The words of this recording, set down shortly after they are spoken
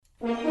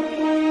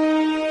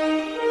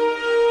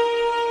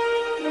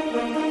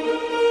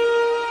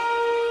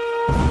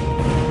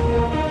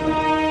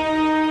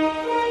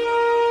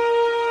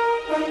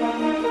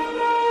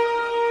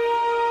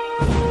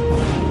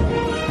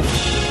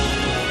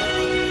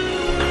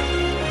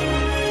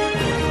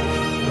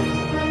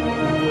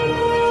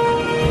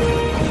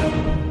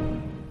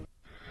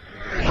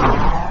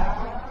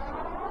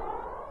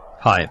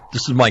Hi,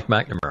 this is Mike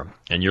McNamara,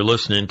 and you're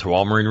listening to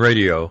All Marine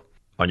Radio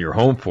on your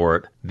home for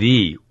it,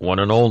 the one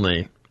and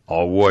only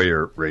All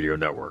Warrior Radio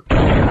Network.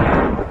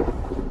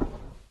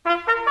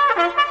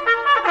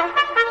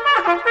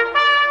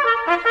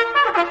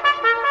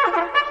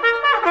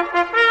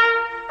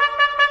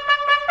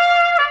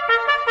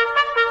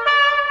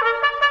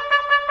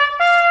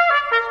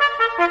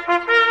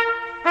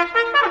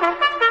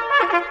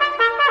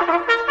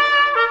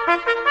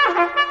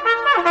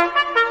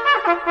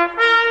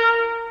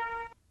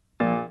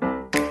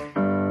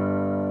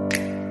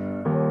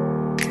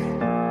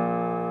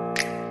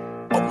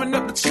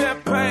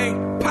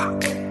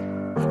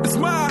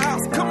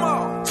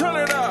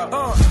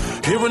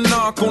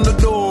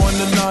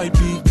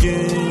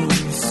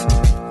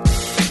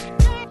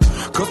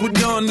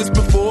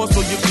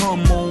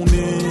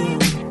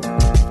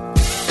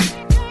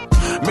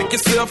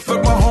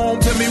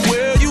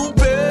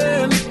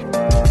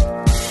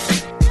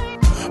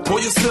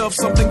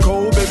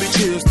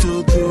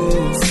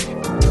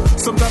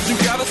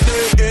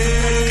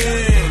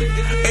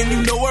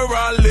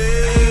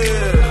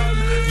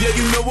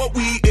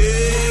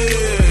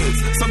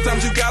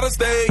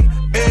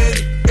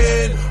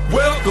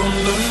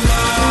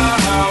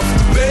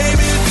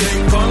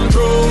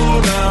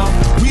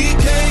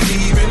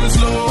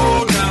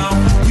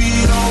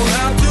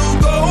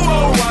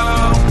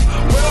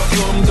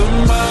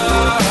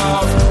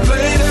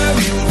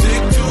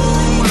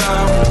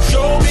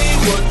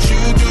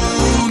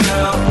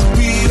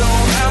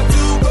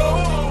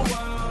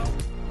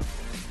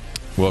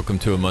 Welcome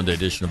to a Monday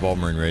edition of All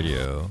Marine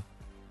Radio.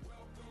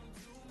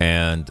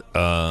 And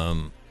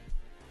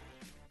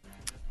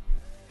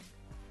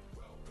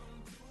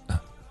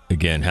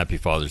again, happy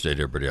Father's Day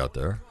to everybody out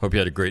there. Hope you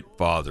had a great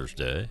Father's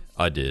Day.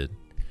 I did.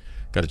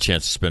 Got a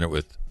chance to spend it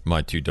with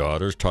my two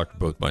daughters, talked to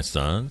both my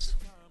sons.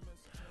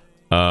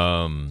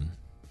 Pretty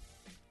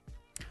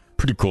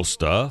cool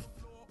stuff.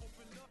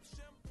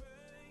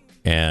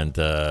 And,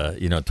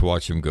 to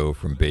watch them go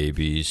from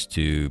babies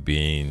to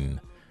being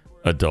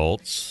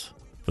adults,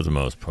 for the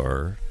most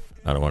part.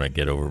 I don't want to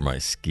get over my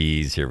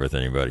skis here with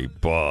anybody,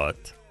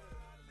 but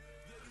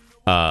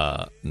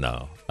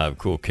no, I have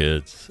cool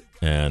kids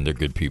and they're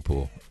good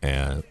people,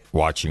 and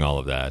watching all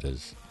of that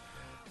is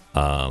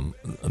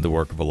the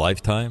work of a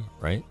lifetime,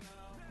 right?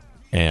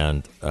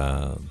 And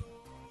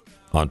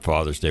on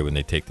Father's Day, when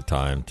they take the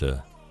time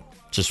to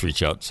just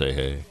reach out and say,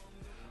 hey,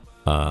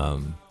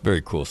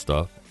 very cool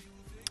stuff.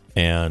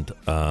 And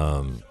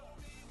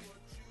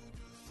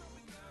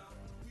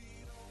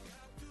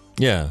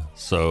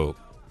so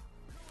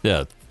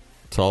to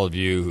all of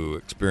you who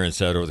experienced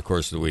that over the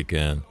course of the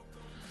weekend,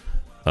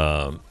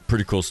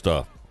 pretty cool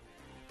stuff.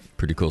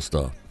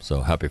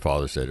 So happy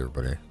Father's Day to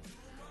everybody.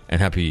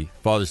 And happy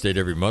Father's Day to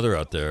every mother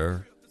out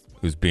there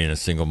who's being a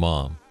single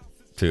mom,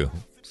 too.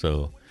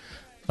 So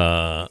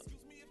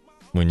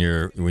when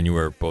you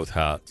wear both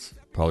hats,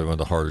 probably one of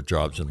the harder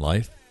jobs in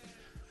life.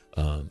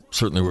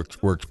 Certainly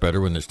works better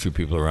when there's two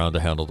people around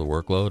to handle the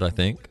workload, I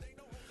think.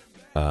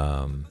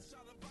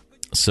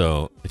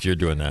 So if you're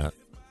doing that,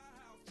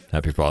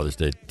 happy Father's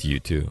Day to you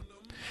too.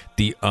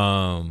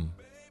 I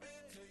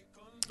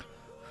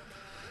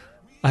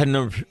had a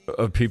number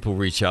of people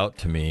reach out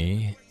to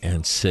me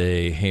and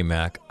say, hey,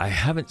 Mac, I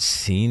haven't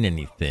seen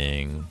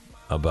anything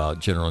about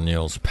General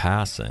Neal's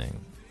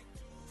passing.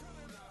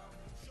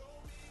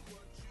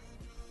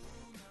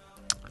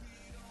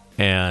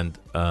 And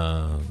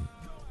for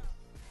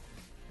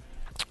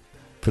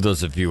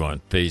those of you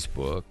on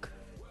Facebook,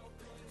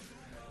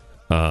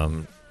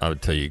 I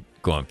would tell you,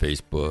 go on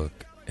Facebook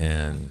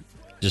and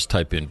just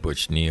type in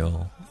Butch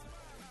Neal.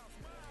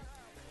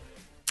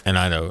 And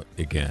I know,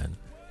 again,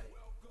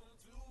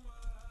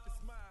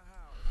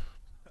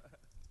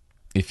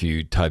 if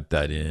you type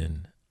that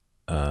in,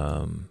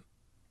 and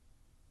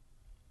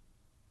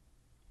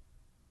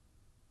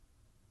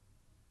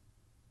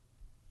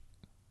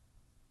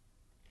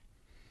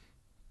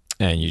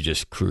you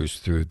just cruise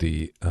through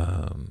the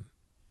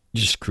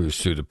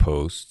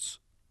posts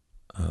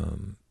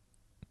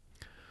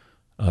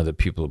that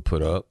people have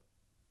put up.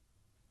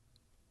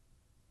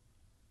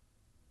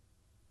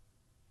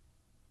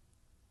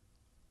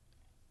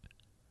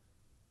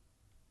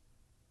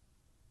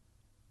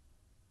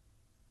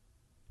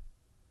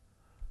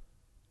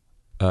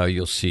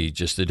 You'll see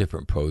just the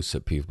different posts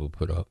that people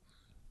put up.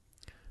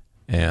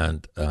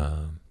 And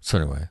so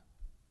anyway,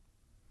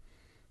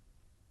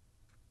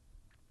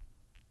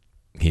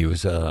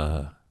 he's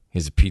a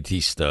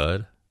PT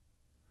stud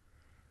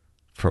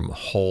from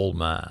Hull,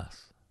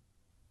 Mass.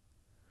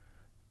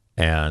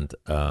 And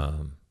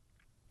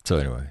so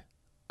anyway,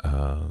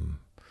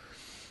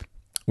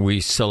 we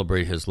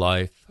celebrate his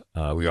life.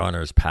 We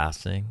honor his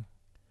passing.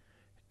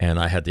 And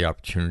I had the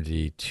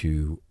opportunity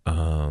to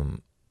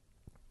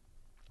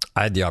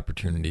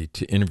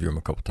interview him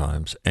a couple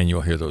times, and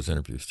you'll hear those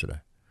interviews today.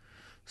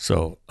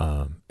 So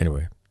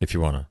anyway, if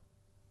you're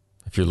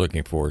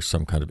looking for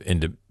some kind of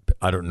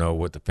I don't know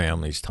what the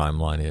family's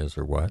timeline is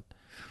or what.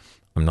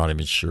 I'm not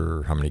even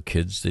sure how many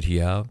kids that he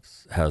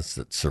has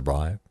that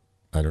survived.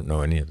 I don't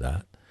know any of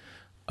that.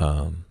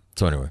 So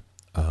So anyway,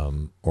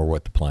 or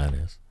what the plan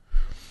is.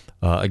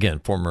 Again,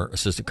 former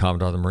assistant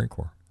commandant of the Marine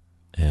Corps.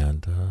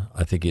 And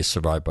I think he's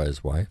survived by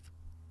his wife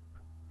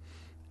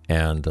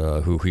and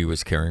who he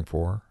was caring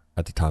for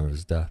at the time of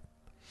his death.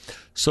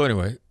 So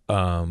anyway,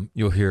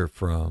 you'll hear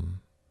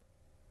from,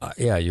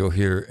 you'll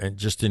hear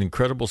just an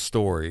incredible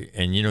story.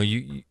 And,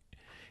 you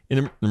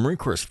in the Marine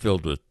Corps is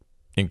filled with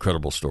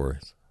incredible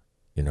stories,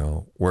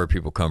 where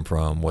people come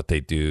from, what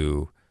they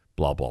do,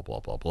 blah, blah,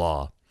 blah, blah,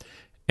 blah.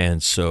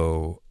 And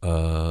so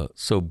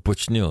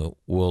Butch Neal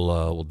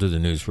will do the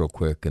news real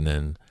quick, and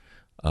then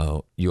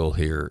you'll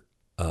hear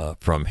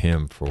from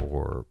him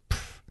for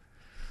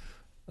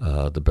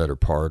the better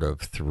part of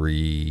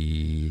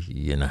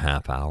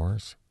 3.5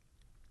 hours.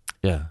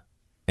 Yeah,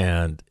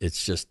 and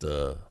it's just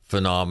a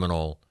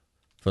phenomenal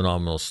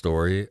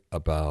story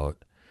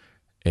about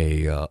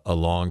a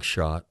long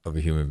shot of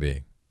a human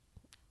being,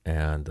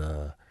 and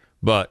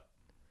but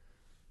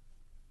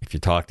if you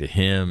talk to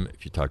him,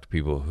 if you talk to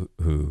people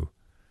who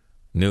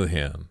knew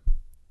him,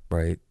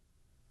 right,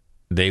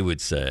 they would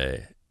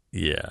say,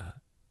 yeah,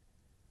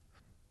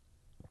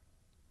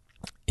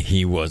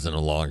 he wasn't a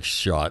long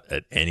shot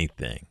at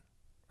anything,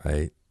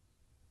 right?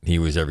 He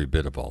was every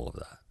bit of all of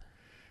that.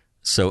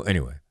 So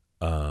anyway,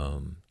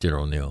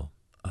 General Neal,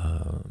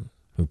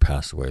 who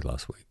passed away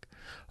last week.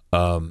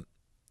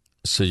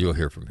 So you'll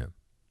hear from him.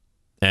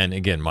 And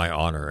again, my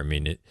honor. I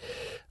mean,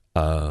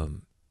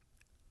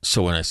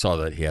 so when I saw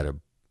that he had a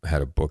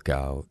book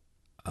out,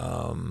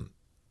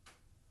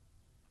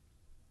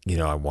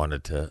 I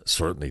wanted to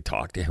certainly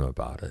talk to him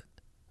about it,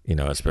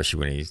 especially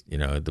when he's,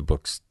 the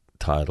book's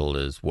title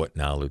is "What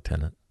Now,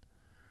 Lieutenant?" ?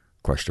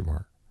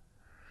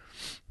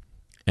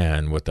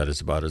 And what that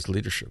is about is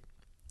leadership.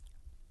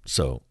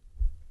 So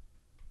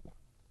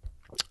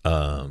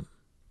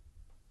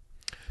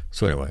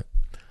anyway,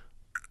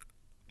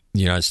 the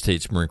United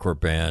States Marine Corps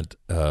Band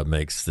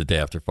makes the day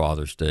after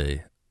Father's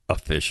Day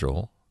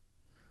official.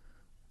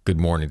 Good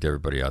morning to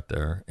everybody out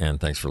there, and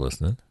thanks for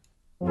listening.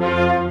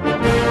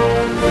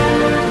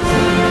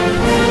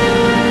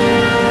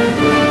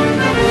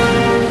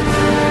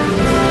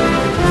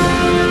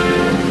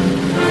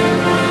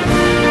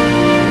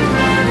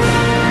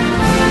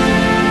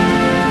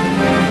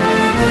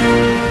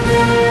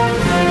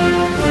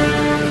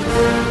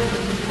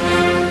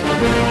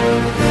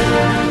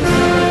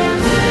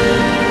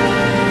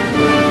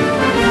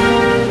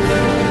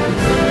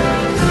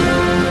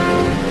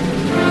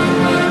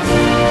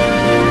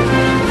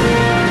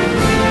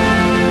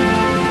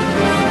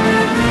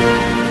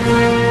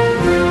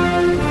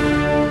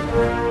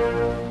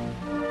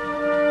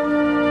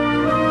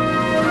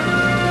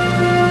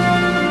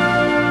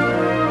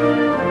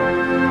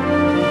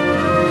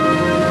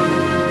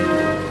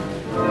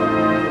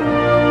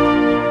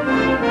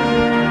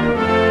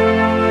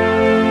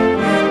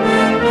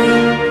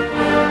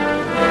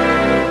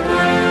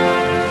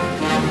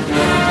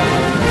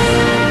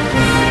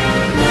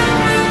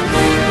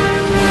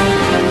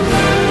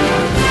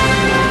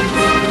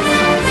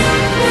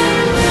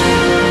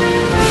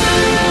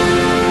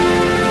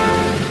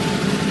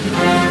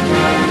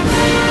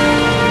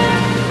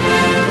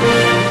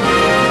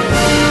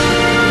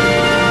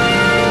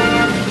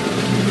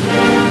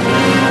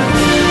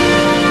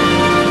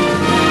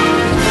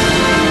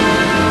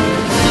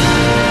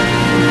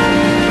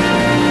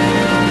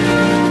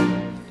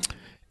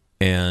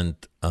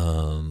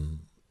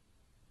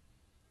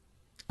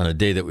 On a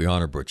day that we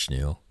honor Butch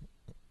Neal,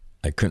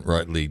 I couldn't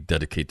rightly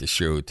dedicate the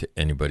show to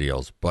anybody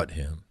else but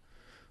him.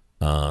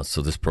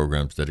 So this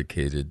program's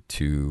dedicated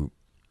to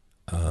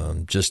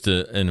just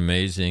an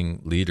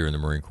amazing leader in the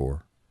Marine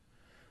Corps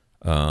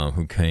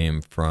who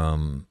came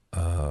from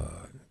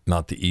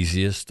not the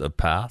easiest of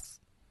paths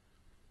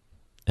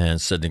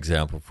and set an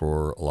example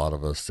for a lot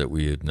of us that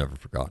we had never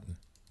forgotten.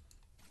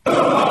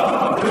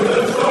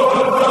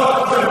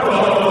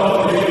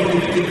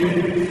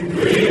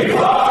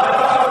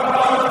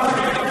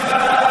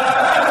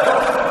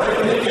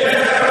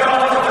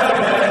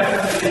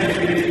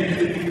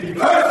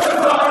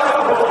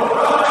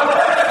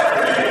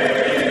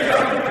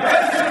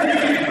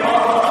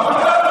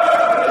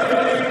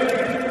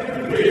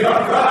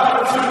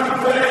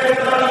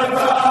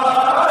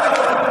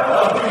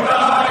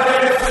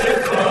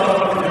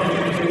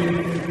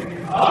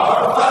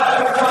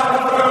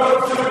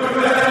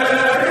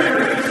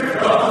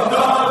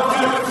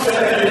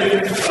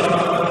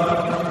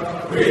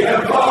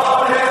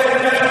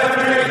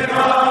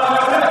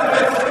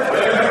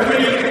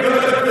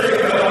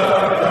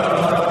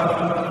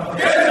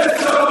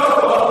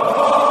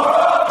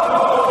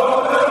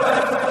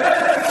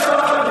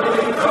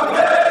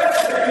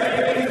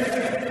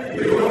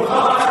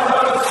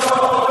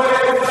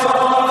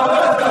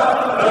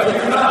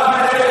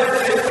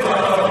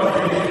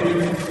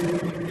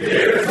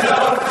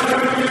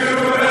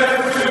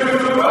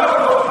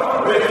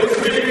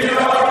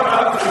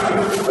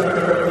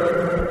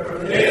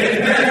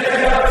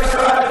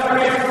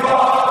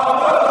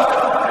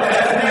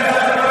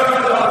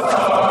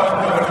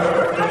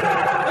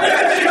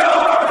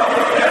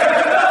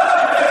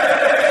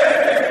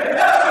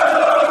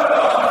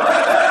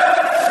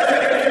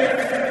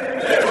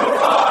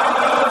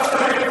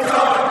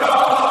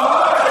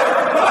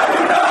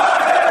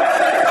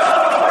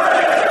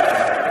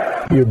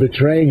 You're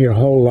betraying your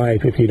whole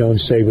life if you don't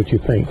say what you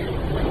think,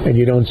 and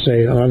you don't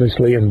say it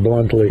honestly and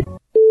bluntly.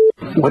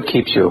 What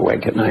keeps you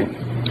awake at night?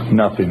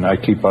 Nothing. I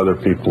keep other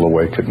people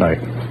awake at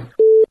night.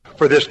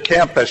 For this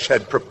campus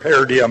had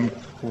prepared him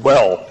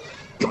well.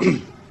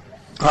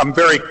 I'm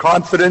very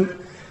confident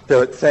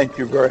that, thank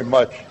you very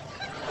much.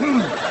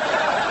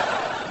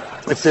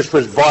 If this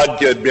was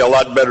vodka, it'd be a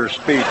lot better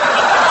speech.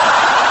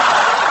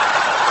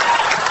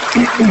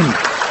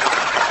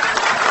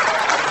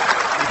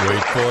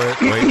 Wait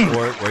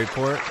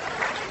for it.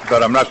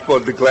 But I'm not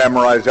supposed to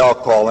glamorize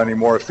alcohol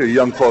anymore, so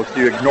young folks,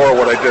 you ignore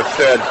what I just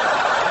said.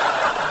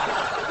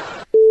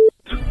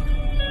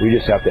 We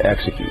just have to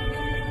execute.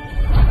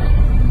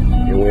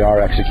 And we are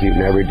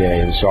executing every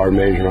day, and Sergeant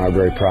Major and I are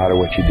very proud of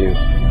what you do.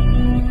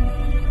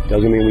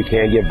 Doesn't mean we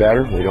can't get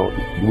better. We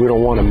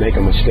don't want to make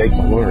a mistake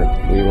to learn.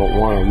 We don't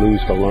want to lose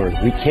to learn.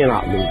 We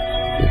cannot lose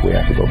if we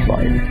have to go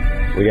fight.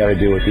 We got to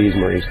do what these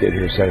Marines did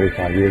here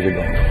 75 years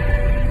ago.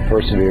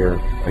 Persevere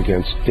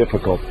against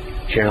difficult,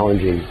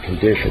 challenging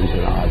conditions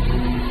and odds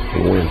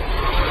and win.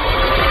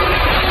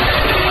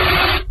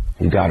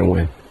 You got to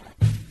win.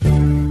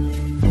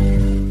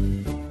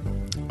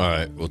 All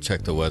right, we'll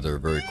check the weather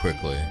very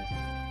quickly.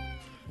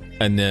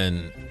 And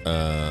then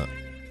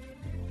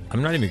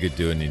I'm not even going to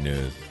do any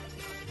news.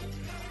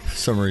 For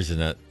some reason,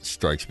 that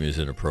strikes me as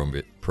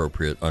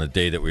inappropriate on a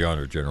day that we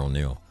honor General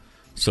Neal.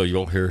 So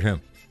you'll hear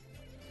him.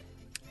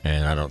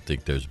 And I don't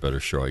think there's a better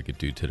show I could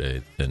do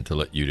today than to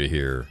let you to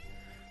hear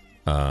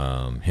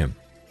him.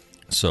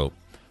 So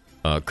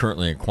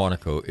currently in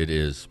Quantico, it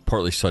is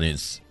partly sunny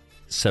and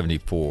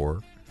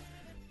 74.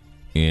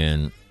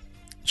 In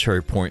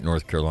Cherry Point,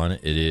 North Carolina,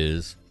 it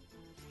is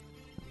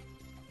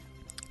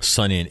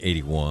sunny and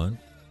 81.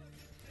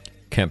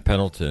 Camp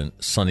Pendleton,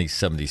 sunny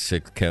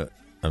 76.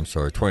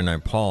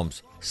 29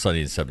 Palms,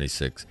 sunny and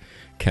 76.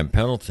 Camp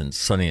Pendleton,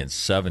 sunny and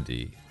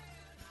 70.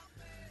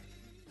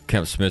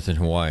 Camp Smith in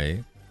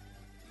Hawaii,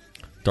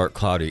 dark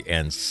cloudy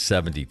and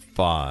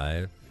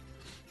 75.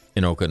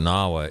 In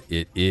Okinawa,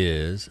 it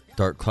is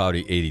dark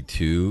cloudy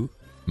 82.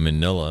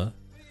 Manila,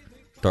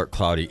 dark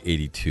cloudy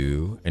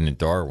 82. And in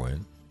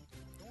Darwin,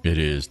 it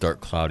is dark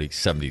cloudy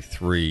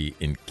 73.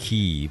 In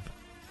Kyiv,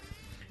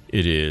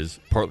 it is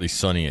partly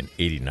sunny and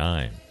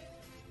 89.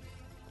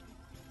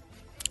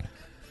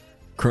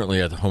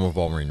 Currently at the home of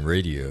All Marine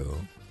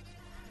Radio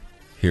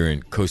here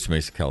in Costa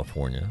Mesa,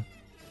 California.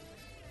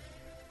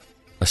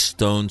 A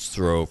stone's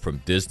throw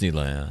from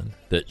Disneyland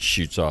that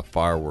shoots off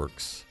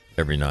fireworks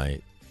every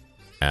night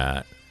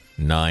at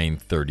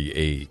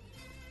 9:38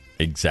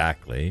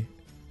 exactly.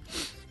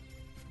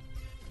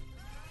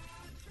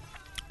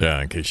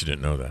 Yeah, in case you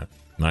didn't know that.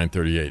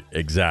 9:38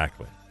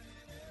 exactly.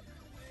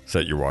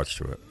 Set your watch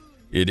to it.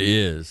 It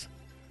is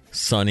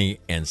sunny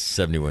and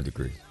 71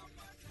 degrees.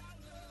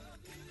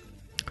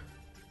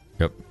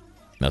 Yep,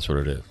 that's what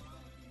it is.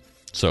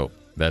 So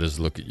that is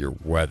a look at your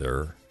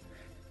weather.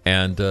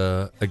 And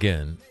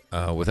again,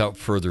 without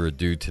further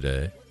ado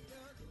today,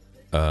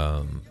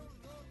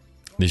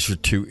 these are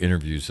two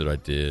interviews that I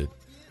did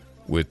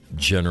with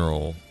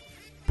General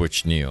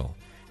Butch Neal.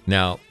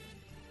 Now,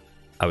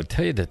 I would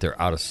tell you that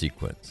they're out of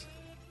sequence.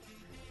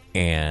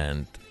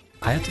 And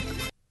I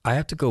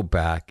have to go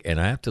back and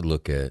I have to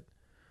look at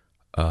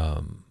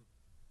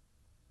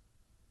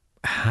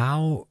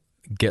how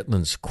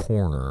Getlin's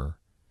Corner,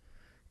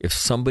 if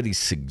somebody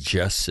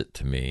suggests it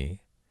to me,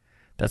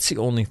 that's the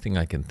only thing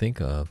I can think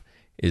of,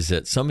 is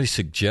that somebody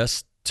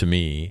suggests to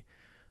me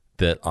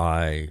that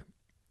I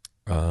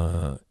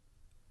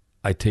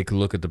take a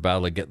look at the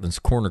Battle of Getlin's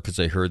Corner because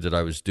they heard that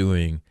I was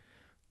doing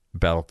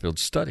battlefield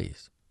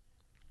studies.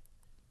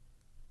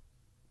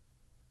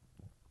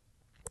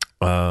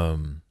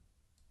 But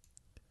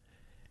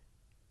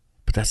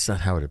that's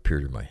not how it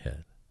appeared in my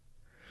head.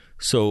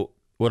 So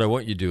what I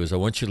want you to do is I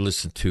want you to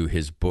listen to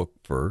his book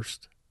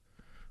first,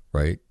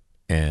 right?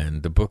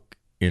 And the book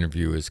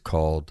interview is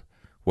called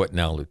What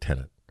Now,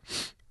 Lieutenant?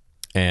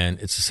 And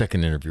it's the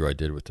second interview I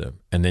did with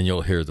him. And then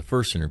you'll hear the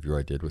first interview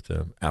I did with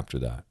him after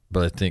that.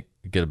 But I think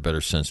you get a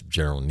better sense of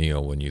General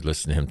Neal when you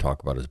listen to him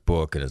talk about his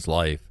book and his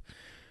life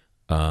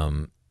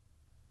than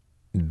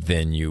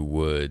you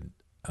would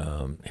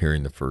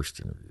hearing the first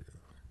interview.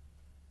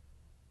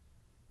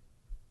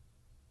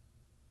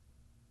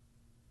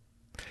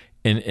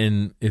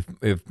 And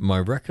if my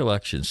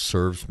recollection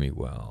serves me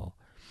well,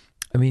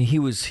 I mean he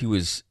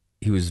was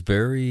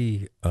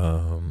very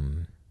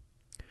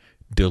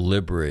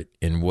deliberate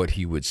in what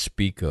he would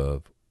speak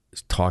of,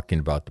 talking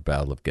about the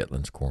Battle of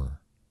Getlin's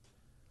Corner.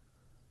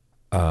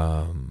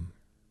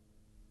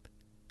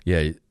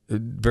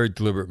 Very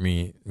deliberate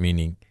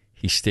meaning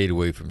he stayed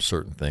away from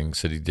certain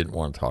things that he didn't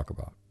want to talk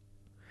about.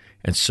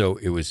 And so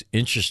it was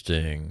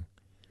interesting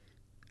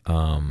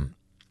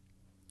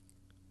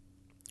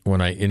when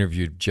I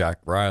interviewed Jack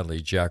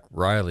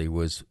Riley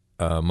was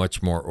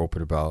much more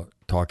open about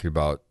talking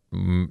about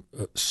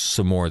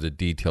some more of the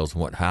details of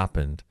what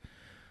happened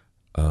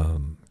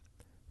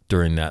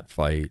during that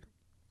fight,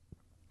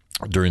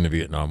 during the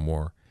Vietnam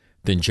War,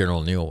 than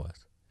General Neal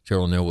was.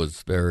 General Neal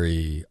was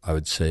very, I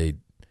would say,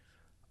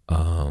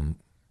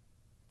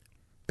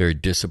 very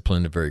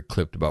disciplined and very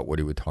clipped about what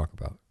he would talk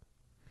about.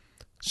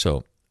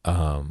 So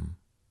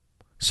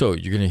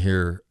you're going to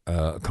hear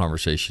a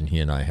conversation he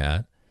and I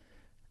had,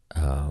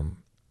 and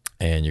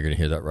you're going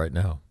to hear that right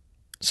now.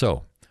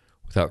 So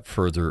without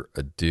further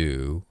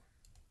ado,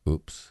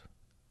 oops,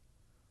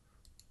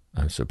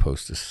 I'm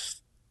supposed to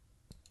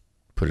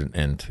put an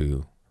end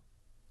to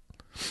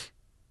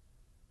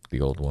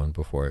the old one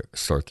before I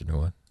start the new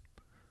one.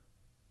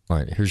 All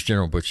right, here's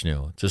General Butch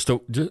Neal. Just a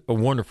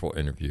wonderful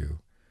interview.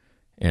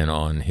 And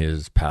on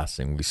his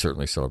passing, we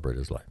certainly celebrate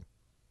his life.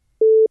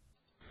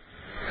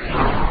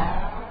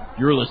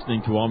 You're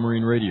listening to All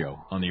Marine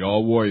Radio on the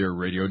All Warrior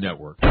Radio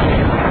Network.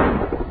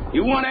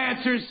 You want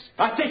answers?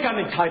 I think I'm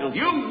entitled.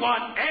 You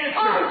want answers?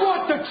 I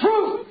want the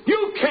truth!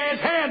 You can't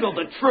handle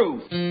the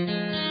truth!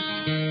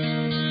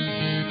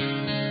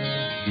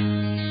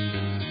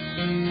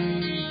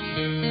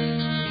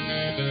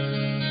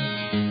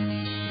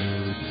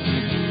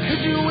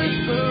 Could you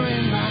whisper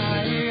in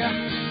my ear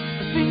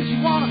the things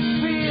you want to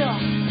feel?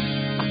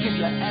 I'll give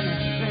you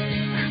anything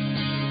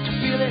to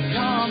feel it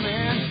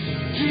coming.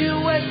 Do you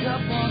wake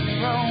up on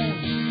your own?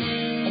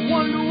 I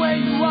wonder where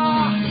you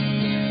are.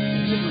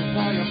 Living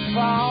by your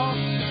fault.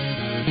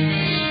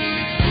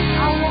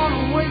 I want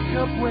to wake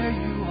up where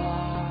you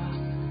are.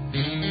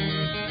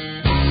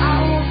 I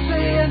won't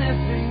say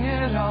anything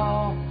at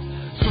all.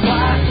 So I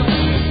don't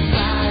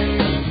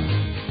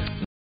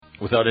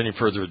decide. Without any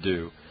further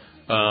ado,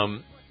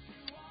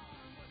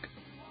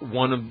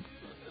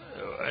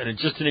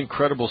 just an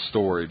incredible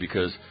story,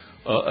 because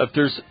if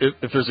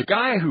there's a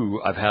guy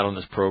who I've had on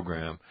this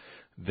program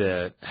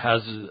that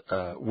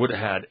would have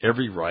had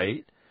every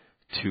right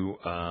to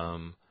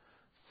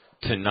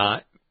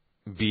not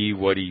be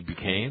what he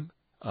became,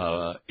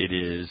 it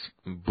is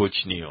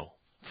Butch Neal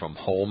from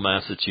Hull,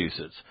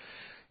 Massachusetts.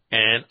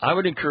 And I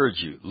would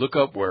encourage you, look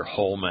up where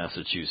Hull,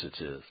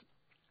 Massachusetts is.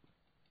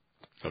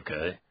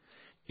 Okay?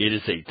 It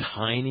is a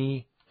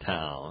tiny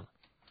town.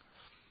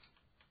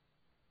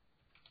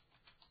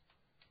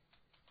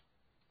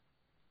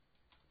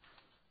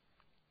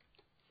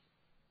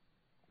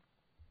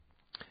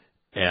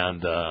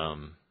 And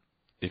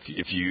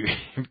if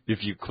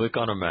you click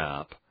on a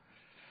map,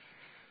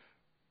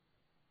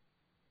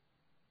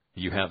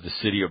 you have the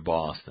city of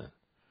Boston.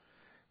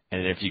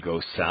 And if you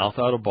go south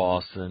out of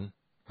Boston,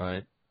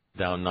 right,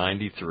 down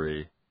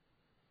 93,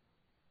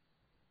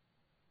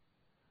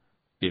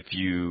 then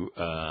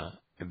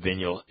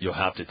you'll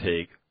have to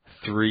take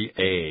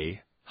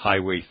 3A,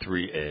 Highway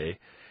 3A,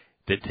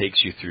 that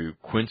takes you through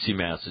Quincy,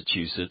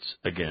 Massachusetts,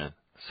 again,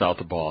 south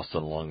of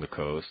Boston along the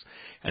coast,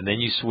 and then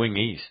you swing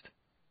east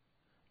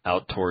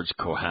out towards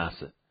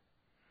Cohasset.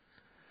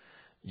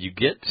 You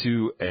get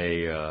to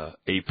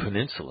a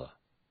peninsula.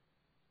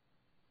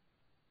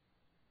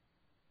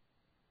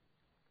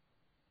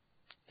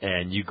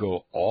 And you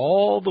go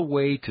all the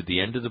way to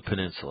the end of the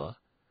peninsula,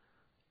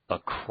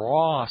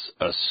 across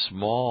a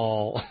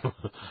small,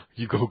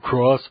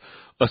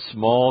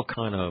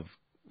 kind of,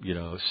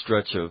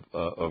 stretch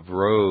of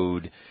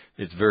road.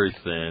 It's very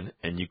thin,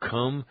 and you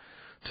come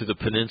to the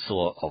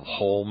peninsula of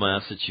Hull,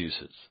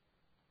 Massachusetts.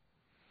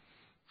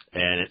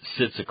 And it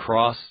sits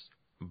across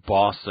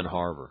Boston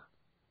Harbor.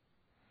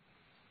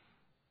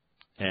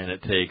 And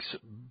it takes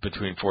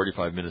between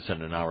 45 minutes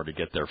and an hour to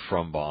get there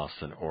from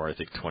Boston, or I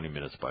think 20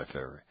 minutes by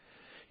ferry.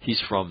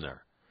 He's from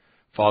there.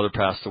 Father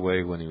passed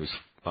away when he was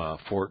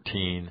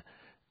 14,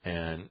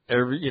 and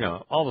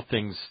all the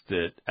things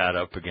that add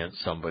up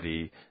against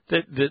somebody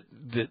that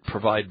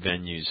provide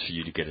venues for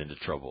you to get into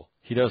trouble.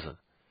 He doesn't.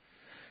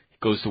 He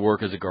goes to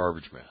work as a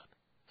garbage man,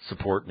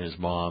 supporting his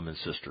mom and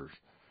sisters,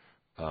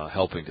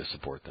 helping to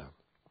support them.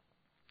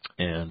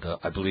 And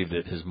I believe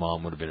that his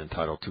mom would have been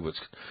entitled to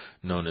what's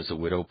known as a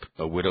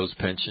widow's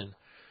pension,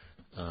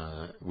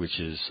 which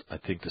is, I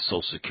think, the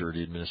Social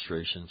Security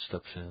Administration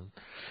steps in.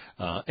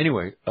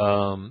 Anyway,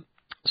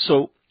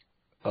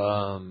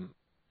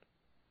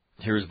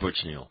 here's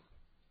Butch Neal.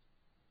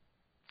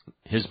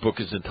 His book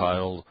is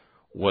entitled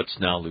What's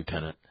Now,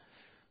 Lieutenant?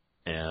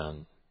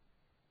 And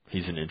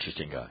he's an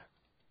interesting guy.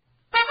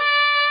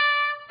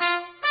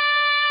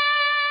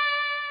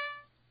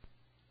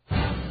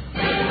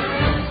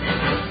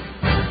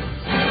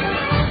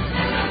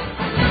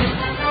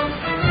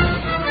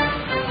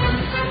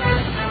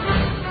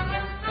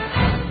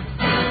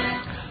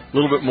 A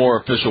little bit more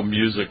official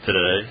music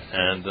today,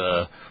 and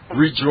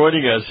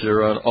rejoining us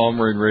here on All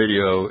Marine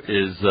Radio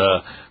is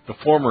the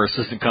former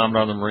Assistant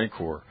Commandant of the Marine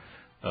Corps,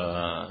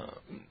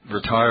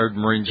 retired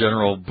Marine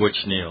General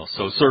Butch Neal.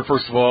 So, sir,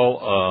 first of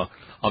all,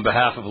 on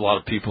behalf of a lot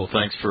of people,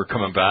 thanks for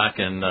coming back,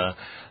 and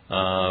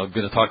I'm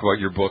going to talk about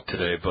your book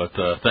today, but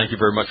thank you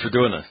very much for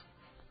doing this.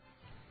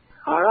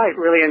 All right.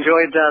 Really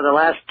enjoyed the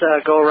last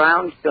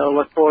go-around. So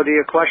look forward to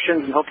your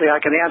questions, and hopefully I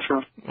can answer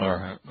them. All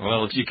right.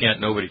 Well, if you can't,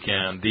 nobody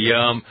can.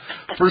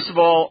 First of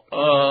all,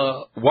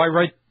 why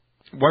write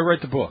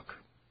the book?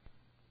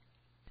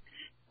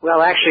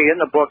 Well, actually, in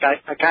the book, I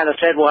kind of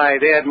said why I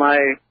did.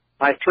 My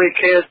three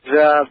kids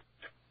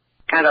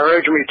kind of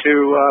urged me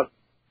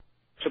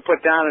to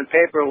put down in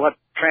paper what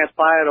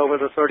transpired over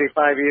the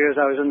 35 years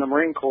I was in the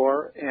Marine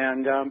Corps,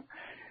 and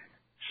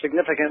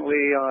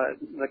significantly,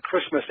 the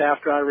Christmas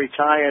after I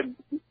retired,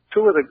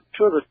 two of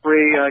the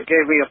three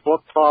gave me a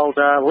book called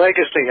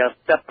Legacy, a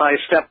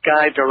step-by-step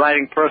guide to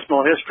writing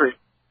personal history.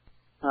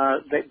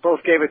 They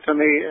both gave it to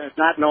me,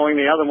 not knowing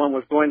the other one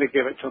was going to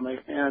give it to me.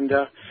 And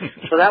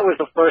so that was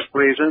the first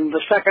reason.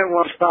 The second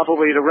was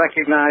probably to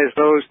recognize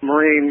those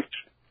Marines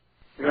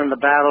during the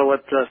battle,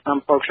 what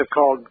some folks have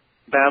called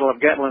Battle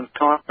of Gatlin's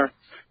Corner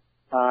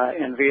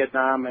in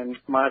Vietnam in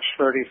March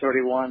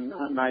 30-31,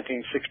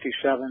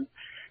 1967.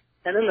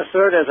 And then the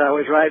third, as I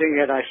was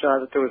writing it, I saw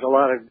that there was a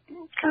lot of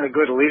kind of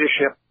good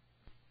leadership.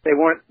 They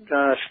weren't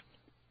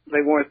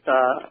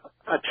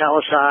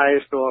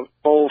italicized or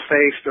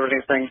bold-faced or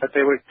anything, but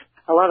they were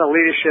a lot of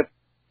leadership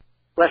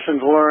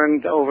lessons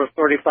learned over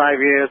 35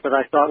 years that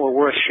I thought were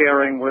worth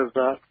sharing with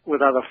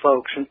other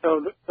folks. And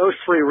so those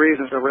three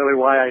reasons are really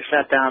why I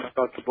sat down and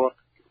wrote the book.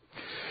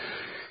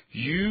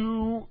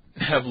 You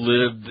have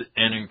lived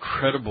an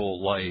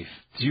incredible life.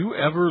 Do you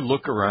ever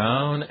look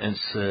around and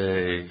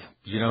say,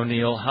 you know,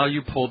 Neil, how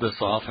you pulled this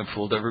off and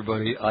fooled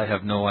everybody, I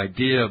have no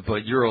idea,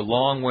 but you're a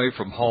long way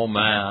from Hull,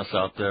 Mass.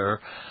 out there,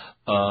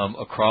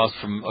 across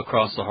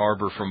the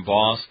harbor from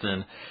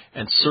Boston,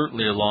 and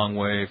certainly a long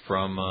way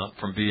from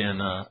being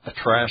a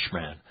trash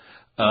man.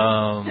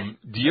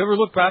 Do you ever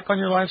look back on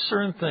your life,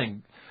 sir, and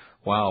think,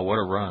 wow, what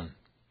a run?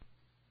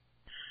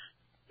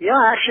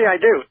 Yeah, actually I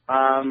do.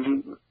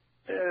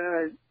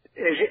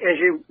 As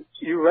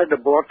you read the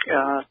book,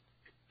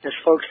 as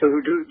folks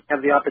who do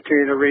have the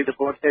opportunity to read the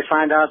book, they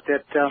find out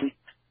that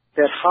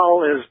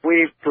Hull is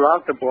weaved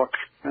throughout the book.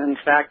 In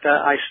fact,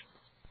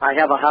 I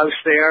have a house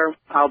there.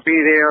 I'll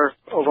be there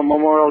over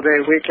Memorial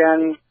Day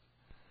weekend.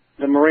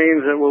 The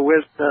Marines that were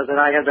with, that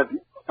I had the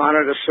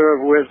honor to serve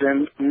with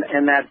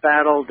in that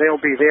battle, they'll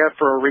be there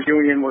for a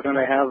reunion we're going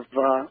to have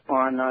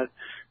on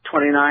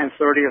 29,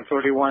 30, and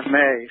 31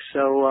 May.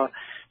 So,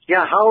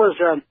 yeah,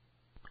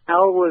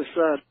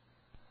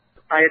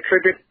 I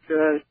attribute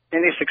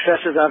any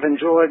successes I've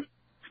enjoyed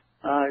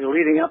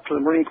leading up to the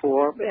Marine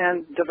Corps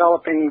and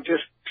developing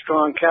just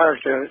strong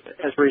character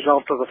as a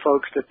result of the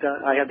folks that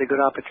I had the good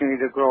opportunity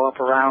to grow up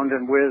around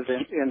and with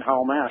in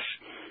Hull, Mass.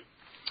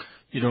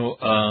 You know,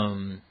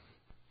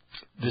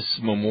 this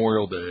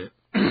Memorial Day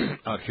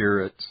out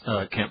here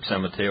at Camp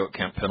San Mateo at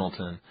Camp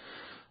Pendleton,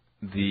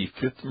 the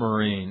 5th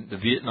Marine, the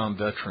Vietnam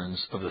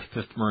veterans of the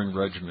 5th Marine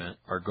Regiment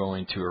are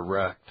going to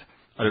erect,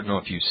 I don't know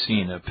if you've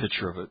seen a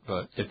picture of it,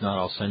 but if not,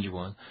 I'll send you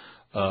one,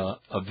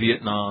 a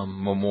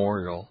Vietnam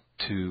memorial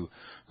to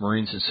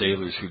Marines and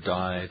sailors who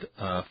died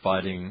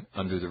fighting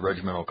under the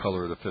regimental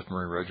color of the 5th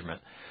Marine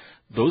Regiment.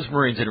 Those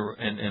Marines,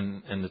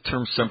 and the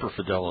term Semper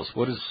Fidelis,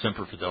 what does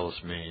Semper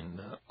Fidelis mean?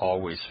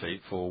 Always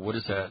faithful. What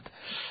is that?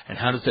 And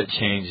how does that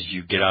change as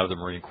you get out of the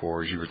Marine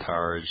Corps, as you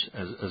retire,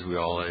 as we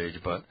all age?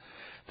 But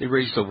they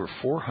raised over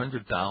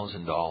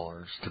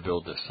 $400,000 to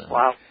build this thing.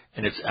 Wow.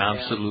 And it's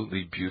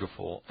absolutely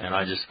beautiful. And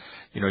I just,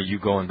 you know, you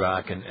going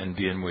back and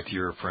being with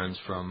your friends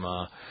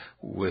from,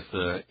 with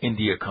the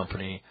India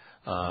Company,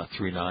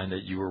 39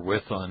 that you were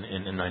with in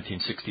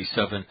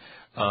 1967,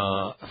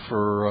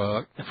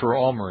 for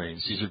all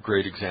Marines. These are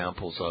great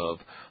examples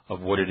of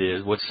what it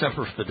is, what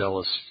Semper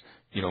Fidelis,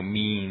 you know,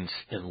 means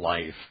in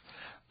life.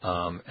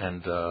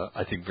 And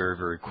I think very,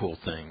 very cool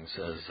things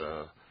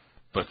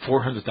but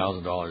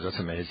 $400,000, that's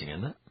amazing,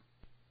 isn't it?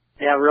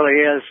 Yeah, it really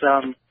is.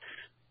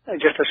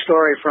 Just a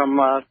story from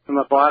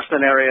the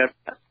Boston area.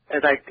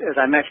 As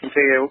I mentioned to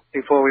you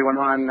before we went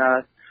on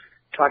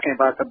talking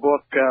about the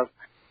book,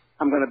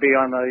 I'm going to be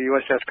on the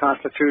USS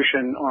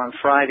Constitution on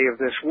Friday of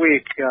this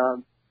week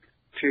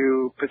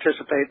to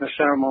participate in a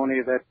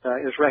ceremony that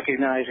is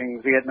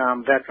recognizing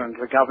Vietnam veterans.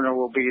 The governor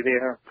will be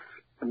there,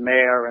 the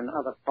mayor, and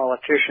other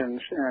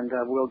politicians, and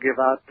we'll give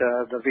out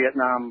the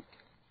Vietnam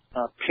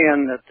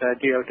pin that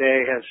DOD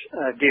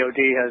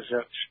has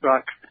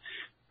struck.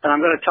 And I'm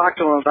going to talk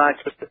to them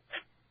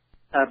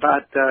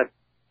about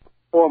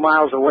 4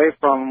 miles away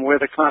from where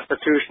the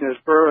Constitution is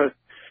birthed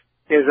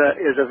is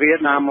a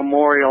Vietnam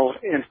memorial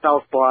in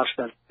South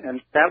Boston,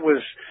 and that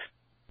was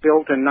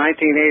built in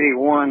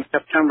 1981,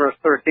 September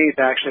 13th,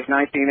 actually,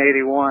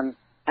 1981,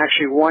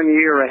 actually 1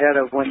 year ahead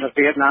of when the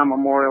Vietnam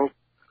Memorial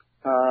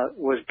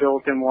was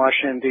built in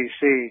Washington,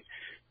 D.C.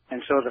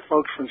 And so the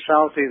folks from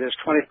Southie, there's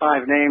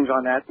 25 names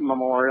on that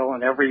memorial,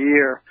 and every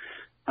year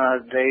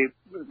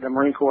the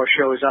Marine Corps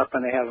shows up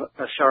and they have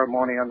a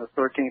ceremony on the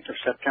 13th of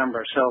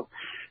September. So,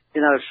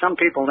 you know, some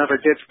people never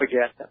did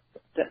forget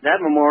that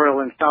memorial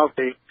in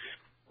Southie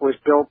was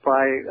built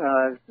by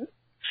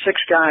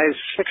 6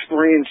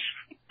 Marines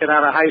get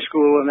out of high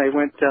school, and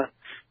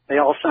they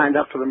all signed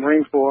up for the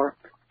Marine Corps.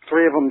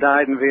 3 of them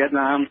died in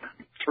Vietnam.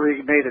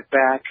 3 made it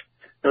back.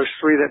 Those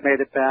 3 that made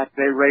it back,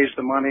 they raised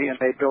the money and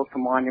they built the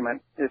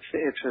monument. It's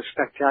a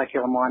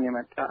spectacular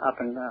monument up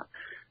in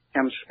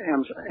M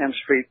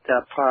Street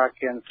Park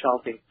in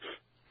Southie.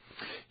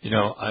 You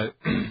know,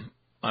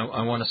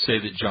 I want to say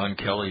that John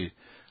Kelly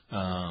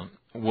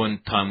one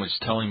time was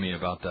telling me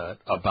about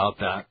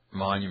that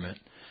monument,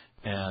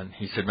 and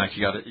he said, Mac,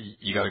 you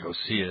got to go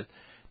see it.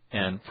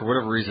 And for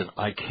whatever reason,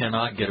 I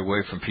cannot get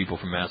away from people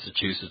from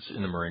Massachusetts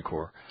in the Marine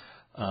Corps,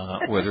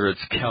 whether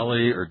it's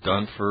Kelly or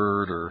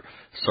Dunford or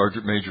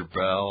Sergeant Major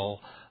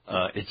Bell.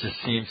 It just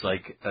seems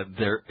like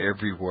they're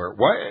everywhere.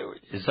 Why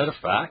is that a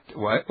fact?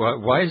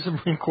 Why is the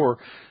Marine Corps?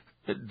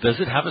 Does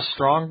it have a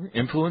strong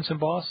influence in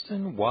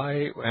Boston? Why?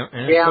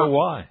 And if so,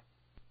 why?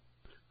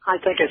 I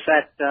think it's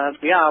that. A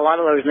lot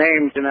of those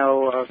names,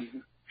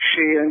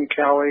 Sheehan,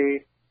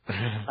 Kelly,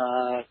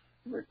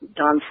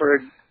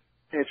 Dunford.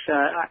 It's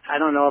I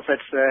don't know if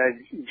it's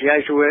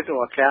Jesuit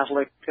or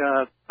Catholic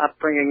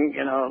upbringing.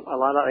 A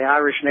lot of the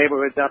Irish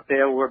neighborhoods up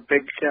there were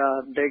big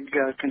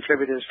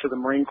contributors to the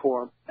Marine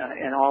Corps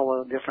in all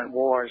the different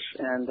wars.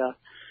 And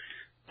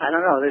I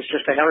don't know. There's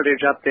just a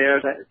heritage up there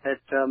that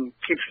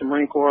keeps the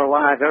Marine Corps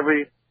alive.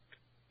 Every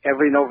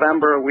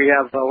November we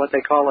have what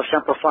they call a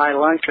Semper Fi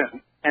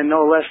luncheon, and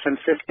no less than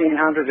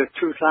 1,500 to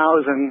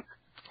 2,000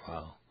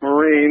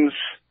 Marines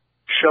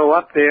show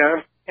up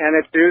there. And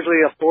it's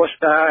usually a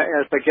 4-star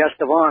as the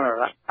guest of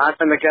honor. I've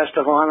been the guest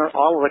of honor.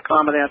 All of the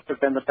commandants have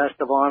been the best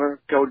of honor.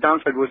 Joe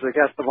Dunford was the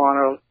guest of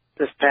honor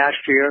this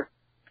past year.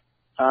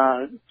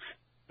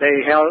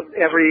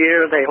 Every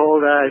year they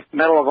hold a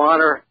Medal of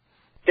Honor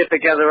get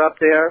together up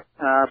there.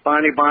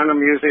 Barney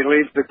Barnum usually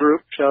leads the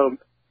group. So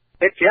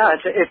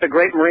it's a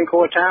great Marine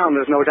Corps town.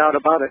 There's no doubt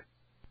about it.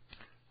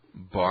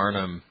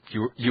 Barnum,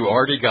 you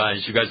Artie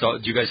guys, do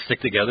you guys stick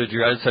together? Do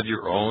you guys have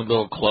your own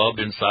little club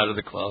inside of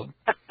the club?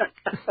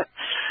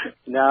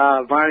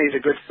 No, Barney's a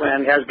good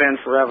friend, has been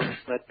forever,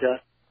 but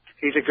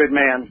he's a good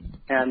man.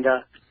 And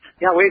that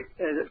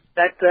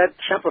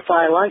Semper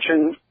Fi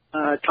luncheon,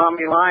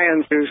 Tommy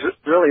Lyons, who's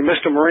really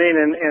Mr.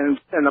 Marine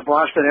in the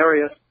Boston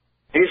area,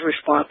 he's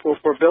responsible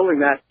for building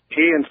that.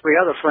 He and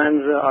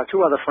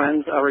two other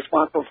friends are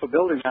responsible for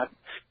building that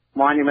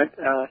monument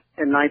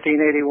in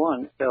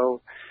 1981.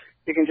 So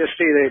you can just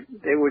see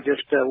they were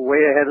just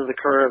way ahead of the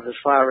curve as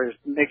far as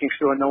making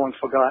sure no one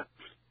forgot.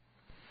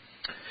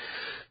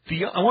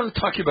 I want to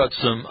talk to you about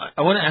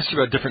I want to ask you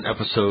about different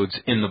episodes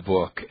in the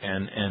book,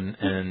 and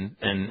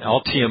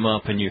I'll tee them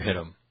up and you hit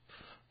them.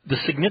 The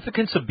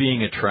significance of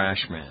being a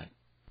trash man.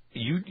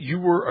 You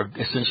were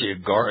essentially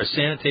a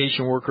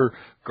sanitation worker,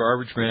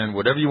 garbage man,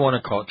 whatever you want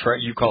to call it.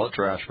 You call it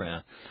trash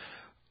man.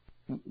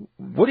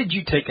 What did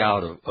you take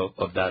out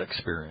of that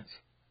experience?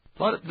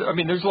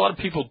 There's a lot of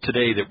people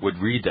today that would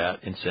read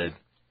that and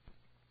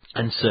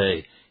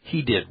say,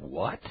 he did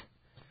what?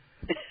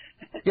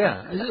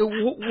 Yeah.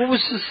 What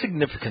was the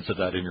significance of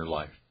that in your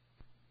life?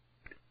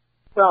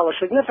 Well, the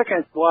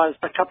significance was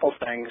a couple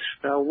things.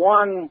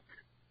 One,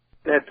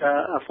 that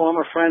a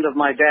former friend of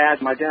my dad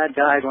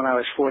died when I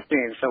was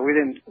 14, so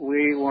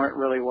we weren't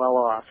really well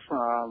off.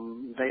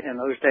 In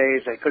those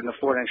days they couldn't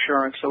afford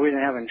insurance, so we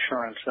didn't have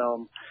insurance.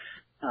 So,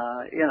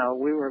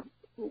 we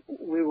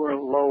were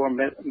lower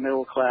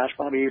middle class,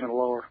 probably even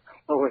lower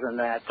than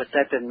that, but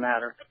that didn't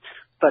matter.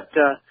 But,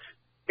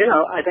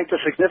 I think the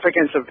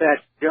significance of that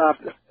job,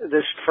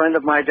 this friend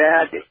of my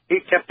dad, he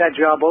kept that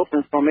job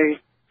open for me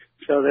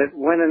so that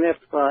when and if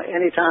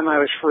anytime I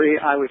was free,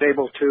 I was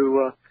able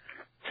to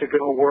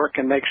go work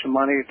and make some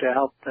money to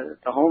help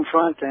the home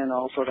front and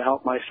also to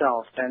help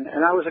myself. And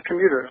I was a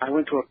commuter. I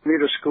went to a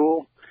commuter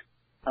school,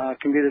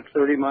 commuted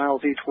 30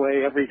 miles each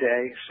way every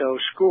day. So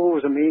school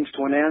was a means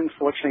to an end.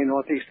 Fortunately,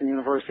 Northeastern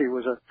University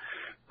was a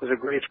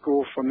great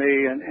school for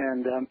me.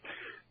 And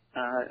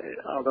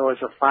although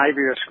it's a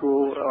 5-year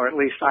school, or at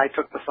least I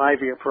took the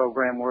 5-year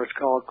program where it's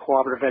called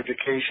cooperative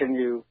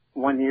education.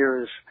 1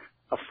 year is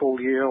a full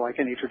year like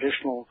any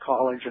traditional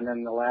college, and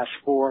then the last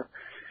 4,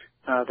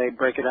 they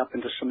break it up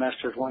into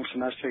semesters. One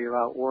semester you're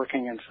out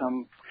working in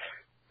some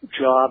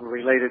job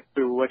related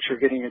to what you're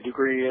getting a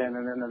degree in,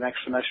 and then the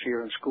next semester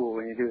you're in school,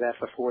 and you do that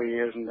for 4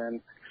 years, and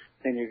then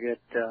you get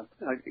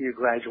you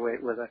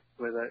graduate with a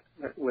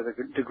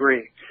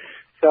degree.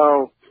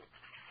 So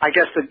I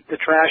guess the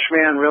trash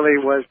man really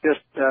was just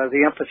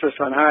the emphasis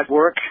on hard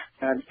work,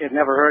 and it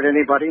never hurt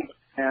anybody.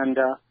 And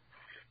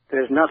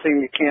there's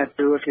nothing you can't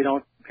do if you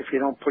don't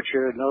put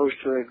your nose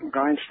to the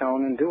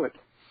grindstone and do it.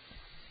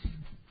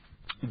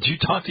 Do you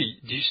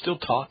still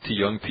talk to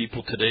young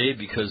people today?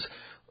 Because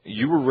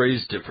you were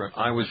raised different.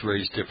 I was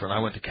raised different. I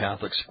went to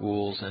Catholic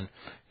schools,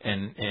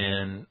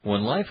 and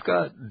when life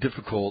got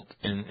difficult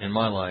in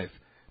my life,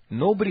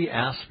 nobody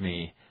asked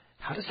me,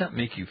 how does that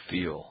make you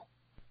feel?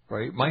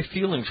 Right? My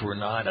feelings were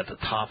not at the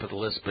top of the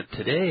list, but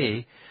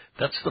today,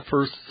 that's the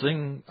first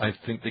thing I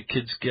think the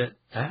kids get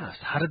asked.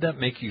 How did that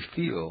make you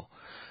feel?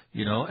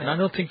 And I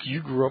don't think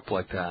you grew up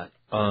like that.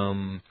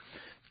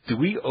 Do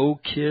we owe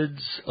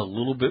kids a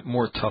little bit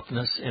more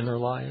toughness in their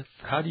life?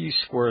 How do you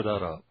square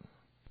that up?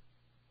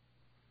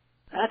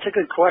 That's a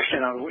good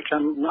question, which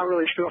I'm not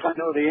really sure if I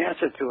know the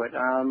answer to it.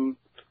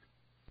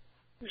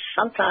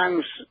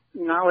 Sometimes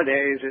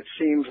nowadays it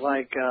seems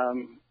like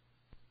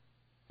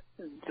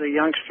the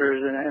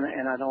youngsters,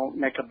 and I don't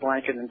make a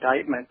blanket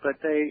indictment, but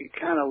they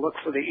kind of look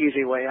for the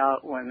easy way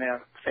out when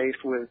they're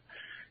faced with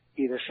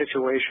either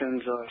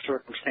situations or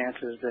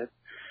circumstances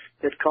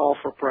that call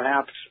for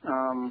perhaps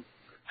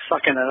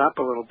sucking it up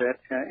a little bit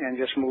and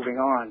just moving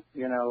on.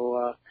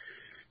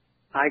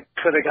 I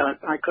could have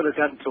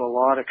gotten into a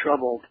lot of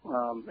trouble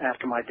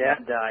after my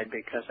dad died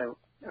because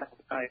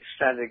I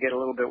started to get a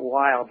little bit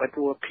wild. But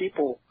there were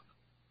people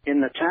in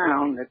the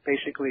town that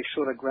basically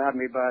sort of grabbed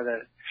me by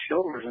the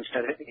shoulders and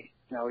said, "Hey,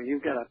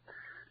 you've got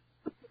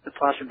the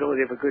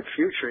possibility of a good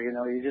future. You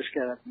just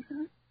gotta,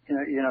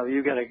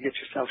 you gotta get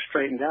yourself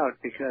straightened out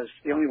because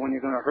the only one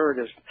you're going to hurt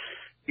is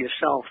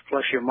yourself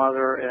plus your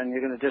mother, and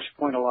you're going to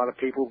disappoint a lot of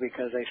people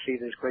because they see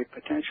there's great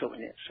potential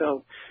in it."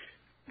 So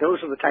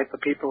those are the type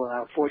of people that I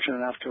was fortunate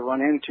enough to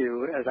run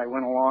into as I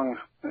went along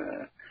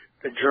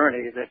the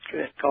journey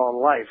that's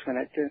called life, and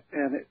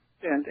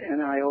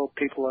I owe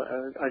people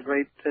a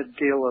great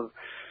deal of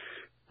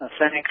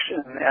thanks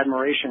and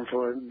admiration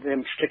for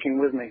them sticking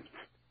with me.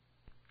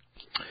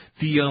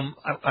 I'm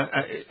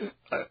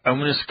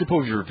going to skip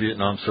over your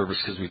Vietnam service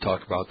because we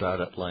talked about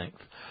that at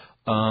length.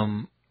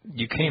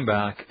 You came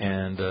back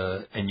and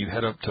you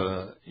head up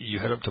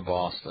to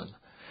Boston,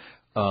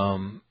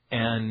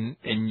 and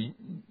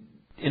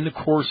in the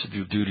course of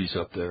your duties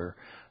up there,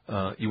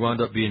 you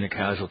wound up being a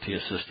casualty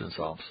assistance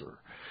officer.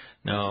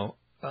 Now,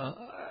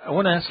 I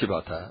want to ask you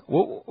about that.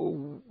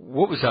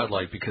 What was that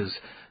like? Because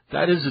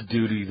that is a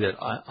duty that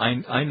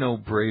I know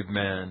brave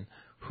men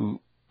who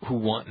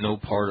want no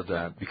part of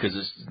that because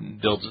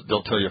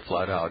they'll tell you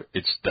flat out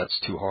that's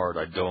too hard.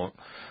 I don't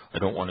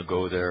want to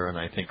go there. And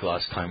I think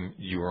last time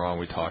you were on,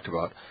 we talked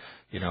about,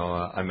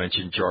 I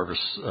mentioned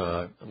Jarvis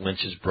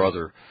Lynch's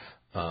brother,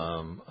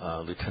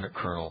 Lieutenant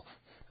Colonel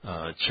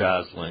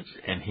Chaz Lynch,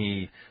 and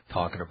he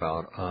talking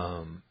about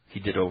he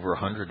did over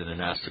 100 and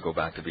then asked to go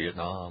back to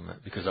Vietnam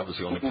because that was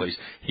the only place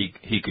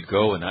he could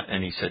go,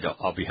 and he said,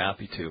 "I'll be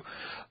happy to."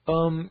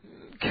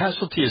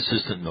 Casualty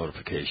assistant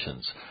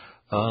notifications.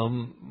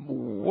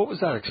 What was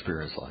that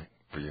experience like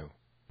for you?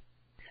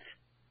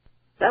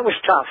 That was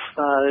tough.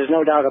 There's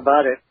no doubt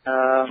about it.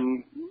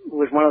 It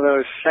was one of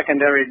those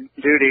secondary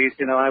duties.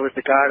 I was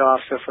the guard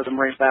officer for the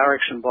Marine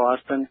Barracks in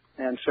Boston,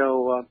 and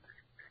so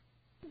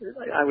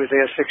I was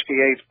there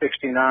 68,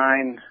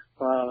 69,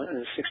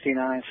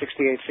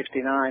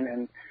 69,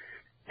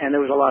 and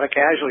there was a lot of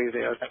casualties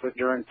there. That was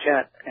during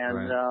Tet, and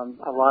right.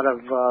 A lot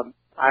of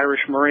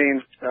Irish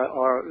Marines,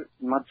 or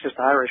not just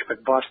Irish,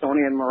 but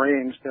Bostonian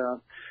Marines,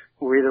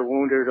 were either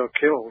wounded or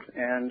killed.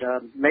 And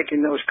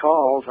making those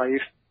calls, I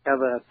used to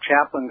have a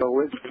chaplain go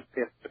with me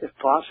if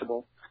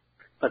possible.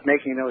 But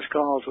making those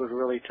calls was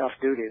really tough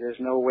duty. There's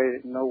no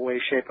way,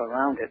 shape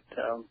around it.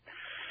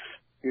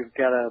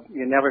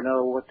 You never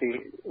know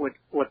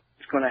what's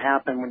going to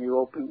happen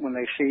when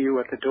they see you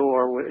at the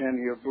door in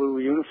your blue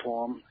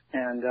uniform,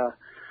 and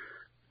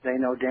they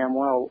know damn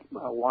well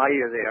why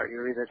you're there.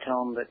 You either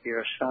tell them that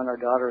your son or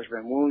daughter has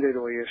been wounded,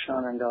 or your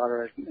son and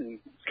daughter has been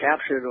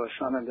captured, or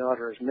son and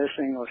daughter is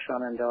missing, or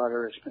son and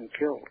daughter has been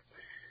killed.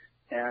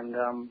 And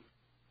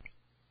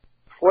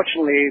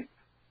fortunately,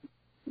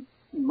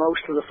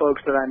 most of the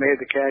folks that I made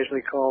the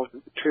casualty calls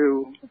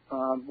to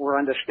were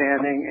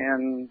understanding,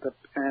 and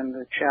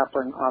the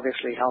chaplain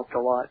obviously helped a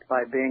lot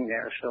by being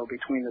there. So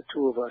between the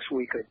two of us,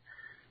 we could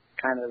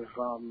kind of,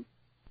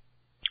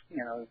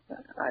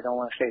 I don't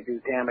want to say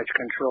do damage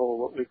control,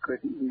 but we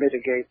could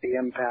mitigate the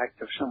impact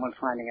of someone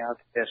finding out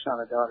that their son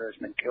or daughter has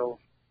been killed.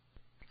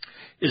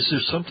 Is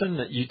there something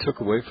that you took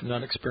away from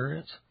that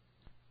experience?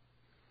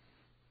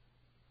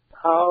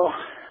 Oh,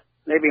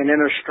 maybe an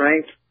inner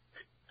strength.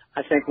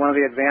 I think one of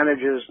the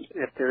advantages,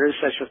 if there is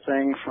such a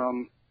thing,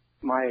 from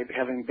my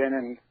having been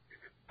in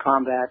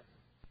combat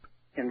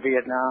in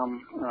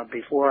Vietnam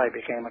before I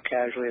became a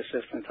casualty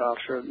assistance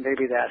officer,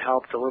 maybe that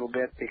helped a little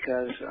bit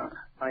because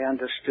I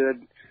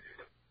understood,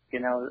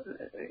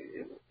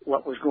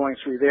 what was going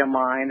through their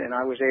mind, and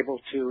I was able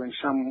to, in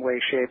some way,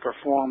 shape, or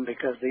form,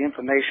 because the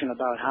information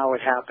about how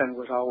it happened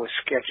was always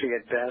sketchy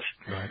at best.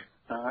 Right.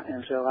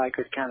 And so I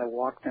could kind of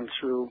walk them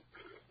through,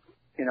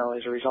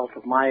 as a result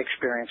of my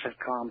experience at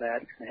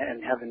combat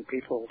and having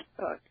people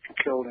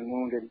killed and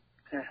wounded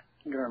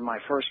during my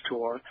first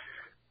tour.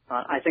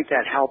 I think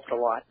that helped a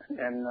lot,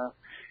 and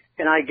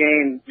I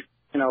gained,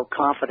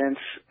 confidence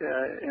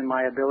in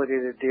my ability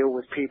to deal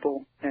with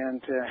people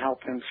and to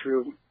help them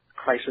through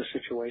crisis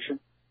situation.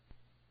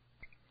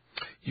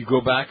 You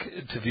go back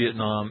to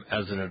Vietnam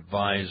as an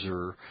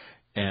advisor,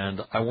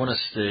 and I want to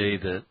say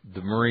that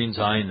the Marines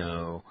I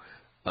know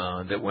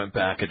that went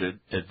back as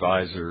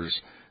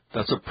advisors,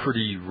 that's a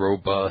pretty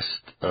robust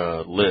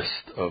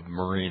list of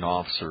Marine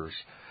officers.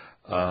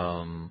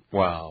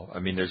 Wow. I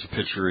mean, there's a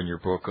picture in your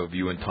book of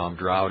you and Tom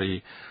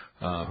Droughty,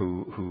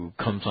 who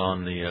comes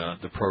on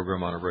the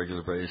program on a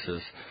regular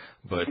basis.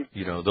 But,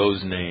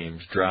 those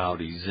names,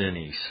 Droughty,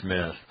 Zinni,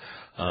 Smith,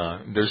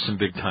 there's some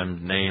big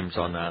time names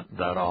on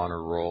that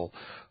honor roll.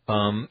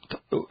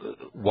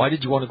 Why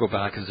did you want to go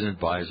back as an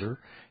advisor?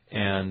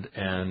 And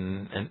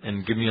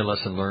give me a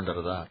lesson learned out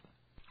of that.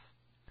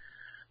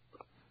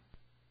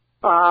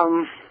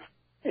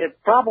 It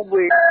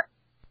probably,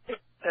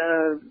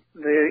 the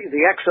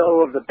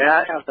XO of the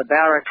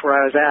barracks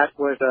where I was at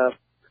was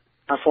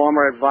a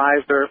former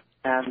advisor,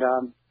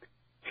 and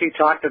he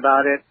talked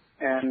about it,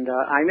 and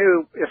I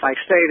knew if I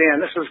stayed in,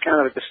 this was kind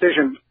of a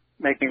decision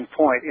making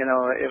point.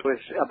 It was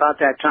about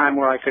that time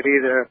where I could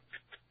either,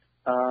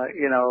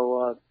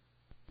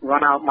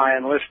 run out my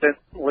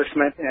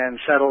enlistment and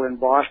settle in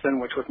Boston,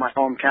 which was my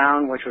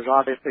hometown, which was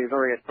obviously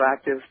very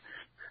attractive.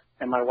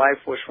 And my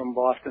wife was from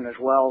Boston as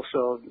well,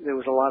 so there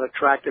was a lot of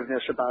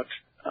attractiveness about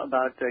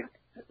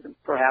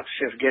perhaps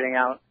just getting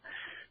out.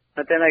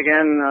 But then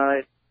again,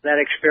 that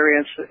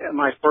experience,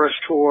 my first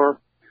tour,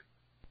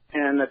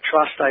 and the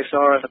trust I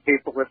saw of the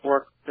people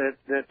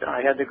that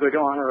I had the good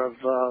honor of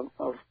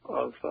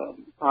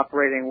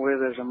operating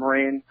with as a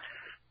Marine,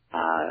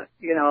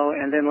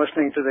 and then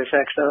listening to this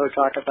XO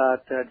talk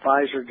about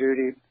advisor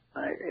duty,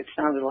 it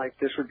sounded like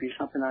this would be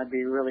something I'd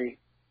be really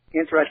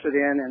interested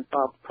in and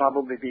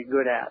probably be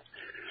good at.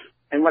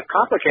 And what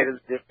complicated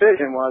the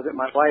decision was that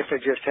my wife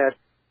had just had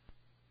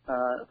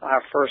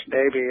our first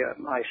baby,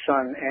 my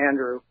son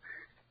Andrew,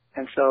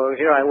 and so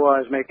here I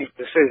was making a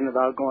decision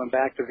about going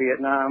back to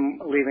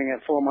Vietnam, leaving a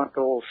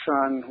 4-month-old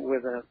son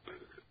with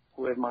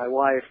my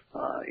wife.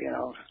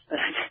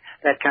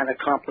 That kind of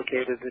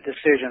complicated the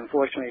decision.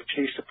 Fortunately,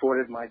 she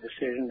supported my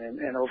decision,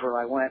 and over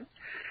I went.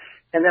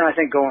 And then I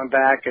think going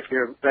back, if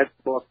you read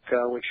the book,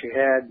 which you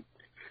had,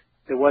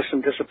 there was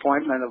some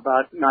disappointment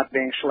about not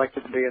being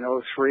selected to be an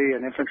 03,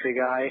 an infantry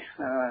guy.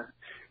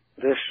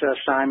 This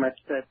assignment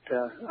that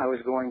I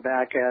was going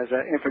back as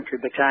an infantry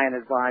battalion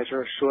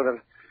advisor sort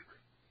of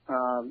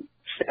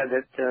said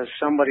that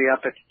somebody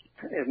up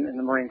in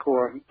the Marine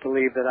Corps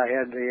believed that I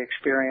had the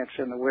experience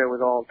and the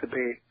wherewithal to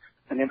be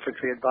an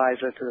infantry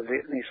advisor to the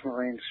Vietnamese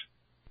Marines.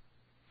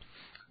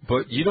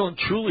 But you don't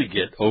truly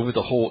get over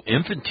the whole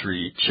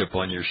infantry chip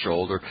on your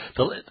shoulder.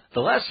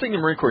 The last thing the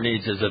Marine Corps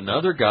needs is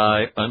another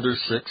guy under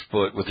 6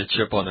 foot with a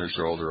chip on their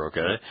shoulder,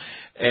 okay?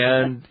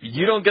 And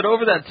you don't get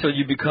over that until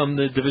you become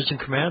the division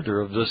commander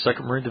of the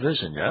 2nd Marine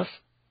Division, yes?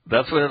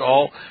 That's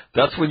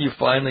when you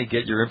finally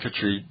get the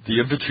infantry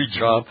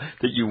job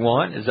that you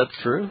want. Is that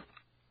true?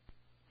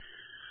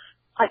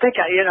 I think,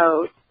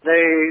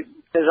 the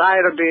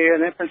desire to be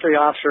an infantry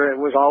officer, it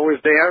was always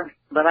there.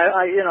 But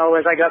I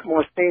as I got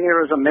more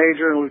senior as a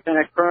major and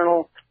lieutenant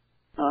colonel,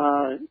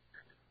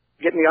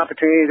 getting the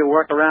opportunity to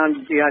work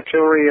around the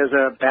artillery as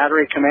a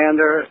battery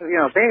commander,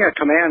 being a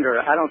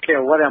commander, I don't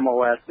care what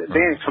MOS,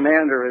 being a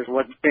commander is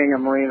what being a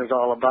Marine is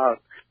all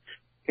about.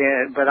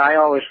 But I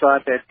always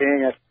thought that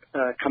being a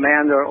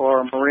commander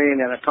or a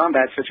Marine in a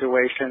combat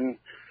situation,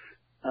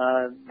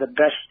 the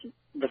best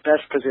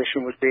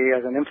position would be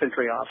as an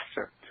infantry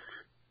officer.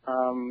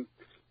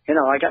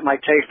 I got my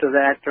taste of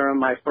that during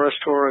my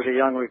first tour as a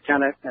young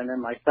lieutenant, and then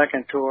my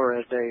second tour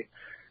as a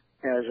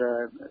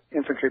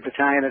infantry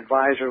battalion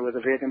advisor with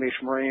the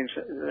Vietnamese Marines.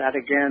 That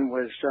again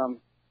was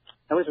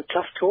a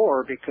tough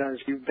tour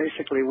because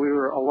we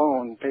were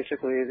alone.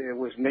 Basically, it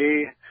was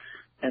me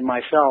and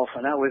myself,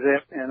 and that was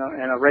it,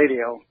 and a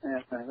radio.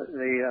 And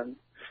the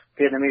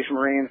Vietnamese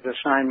Marines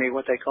assigned me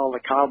what they called a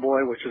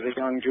cowboy, which was a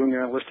young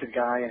junior enlisted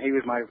guy, and he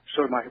was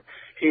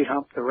he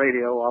humped the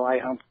radio while I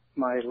humped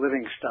my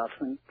living stuff.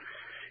 And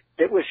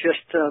it was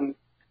just, I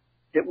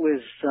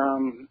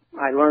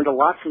learned a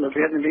lot from the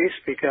Vietnamese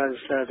because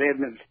they had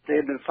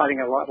been fighting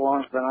a lot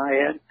longer than I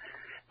had.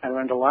 I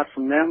learned a lot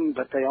from them,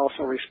 but they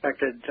also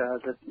respected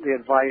the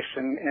advice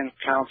and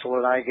counsel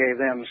that I gave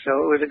them. So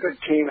it was a good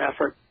team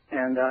effort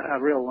and a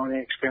real learning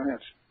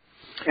experience.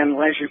 And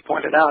as you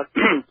pointed out,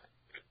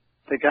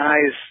 the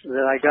guys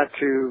that I got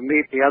to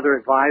meet, the other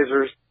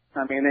advisors,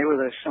 I mean, they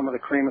were some of the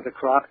cream of the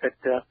crop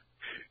that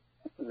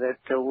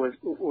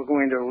were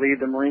going to lead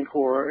the Marine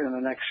Corps in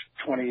the next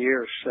 20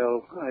 years.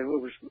 So it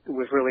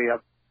was really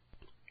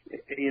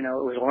it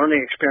was a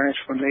learning experience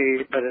for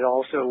me, but it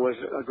also was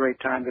a great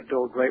time to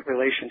build great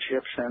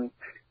relationships and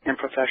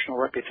professional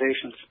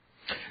reputations.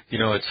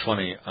 It's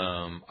funny.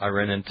 I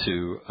ran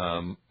into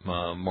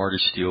Marty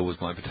Steele was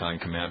my battalion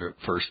commander at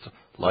 1st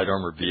Light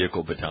Armored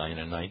Vehicle Battalion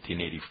in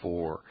 1984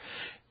 or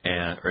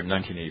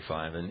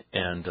 1985, and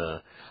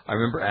I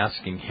remember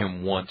asking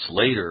him once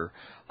later.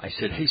 I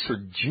said, "Hey, sir,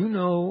 do you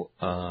know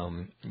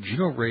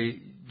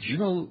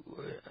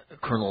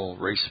Colonel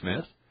Ray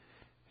Smith?"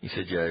 He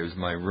said, "Yeah, he was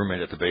my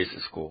roommate at the basic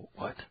school."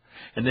 What?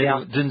 And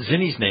then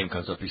Zinni's name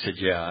comes up. He said,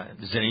 "Yeah,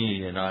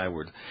 Zinni and I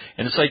were,"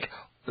 and it's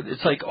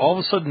like all of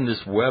a sudden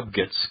this web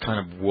gets kind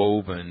of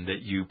woven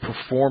that you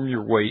perform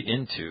your way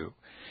into,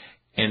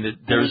 and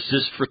that there's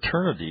this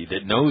fraternity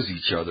that knows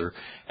each other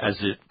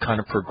as it kind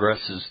of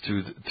progresses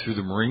through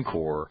the Marine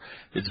Corps.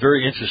 It's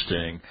very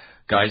interesting.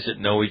 Guys that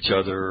know each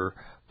other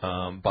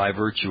by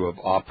virtue of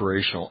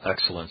operational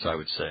excellence, I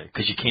would say,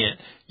 because you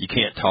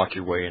can't talk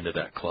your way into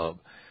that club.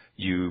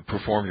 You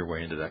perform your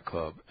way into that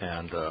club,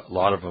 and a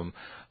lot of them.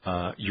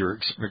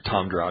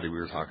 Tom Droughty, we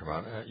were talking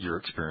about your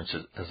experience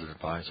as an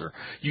advisor.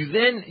 Your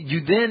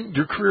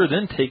career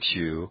then takes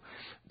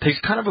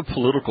kind of a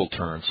political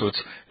turn. So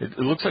it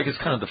looks like it's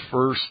kind of the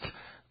first.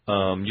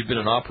 You've been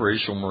an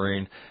operational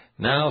Marine.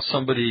 Now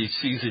somebody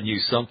sees in you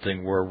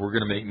something where we're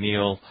going to make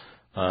Neil.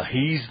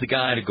 He's the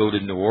guy to go to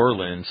New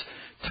Orleans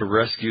to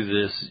rescue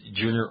this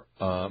junior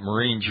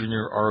Marine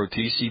junior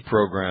ROTC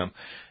program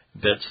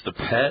that's the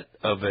pet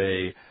of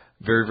a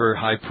very, very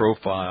high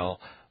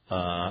profile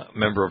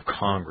member of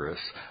Congress.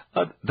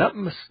 That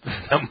must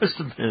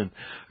have been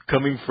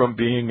coming from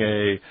being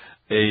a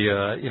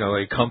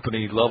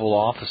company level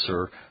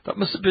officer. That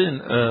must have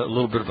been a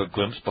little bit of a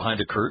glimpse behind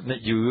the curtain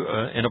that you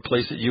in a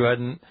place that you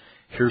hadn't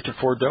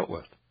heretofore dealt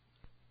with.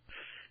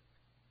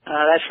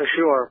 That's for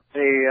sure.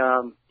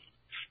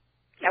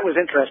 That was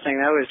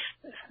interesting. That was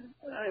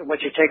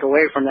what you take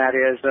away from that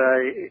is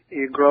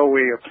you grow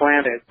where you're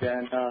planted,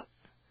 and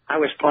I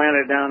was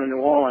planted down in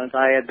New Orleans.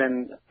 I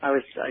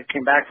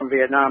came back from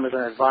Vietnam as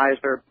an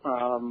advisor.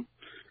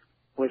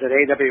 Was at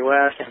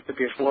AWS,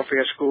 Amphibious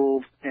Warfare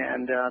School,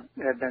 and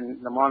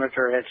the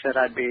monitor had said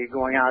I'd be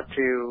going out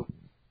to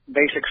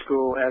basic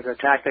school as a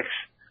tactics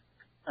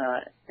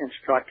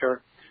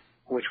instructor,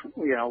 which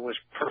was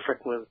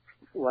perfect with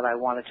what I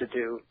wanted to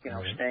do.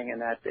 Staying in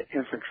that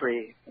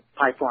infantry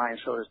pipeline,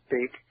 so to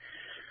speak.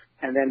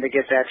 And then to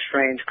get that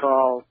strange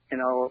call,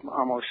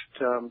 almost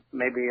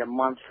maybe a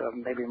month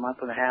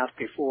and a half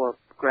before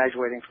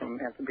graduating from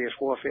Amphibious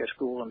Warfare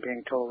School and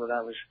being told that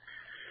I was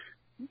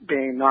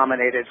being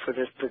nominated for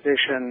this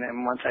position.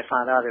 And once I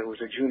found out it was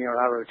a junior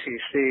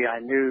ROTC, I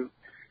knew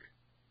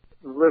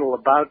little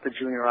about the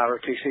junior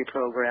ROTC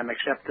program,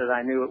 except that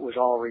I knew it was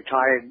all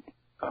retired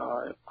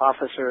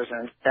officers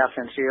and staff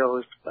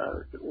NCOs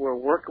were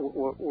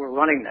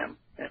running them.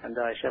 And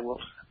I said, well,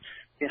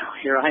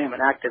 here I am,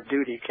 an active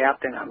duty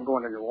captain. I'm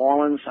going to New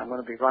Orleans. I'm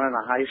going to be running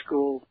a high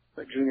school,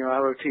 a junior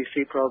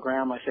ROTC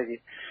program. I said,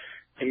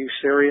 are you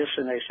serious?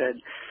 And they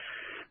said,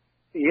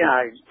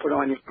 yeah, put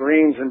on your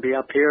greens and be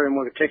up here, and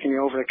we're taking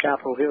you over to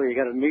Capitol Hill. You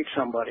got to meet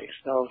somebody.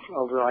 So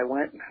over I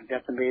went,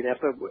 got to meet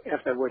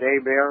Edward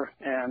Hebert,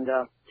 and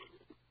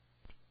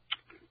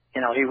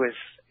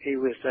he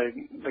was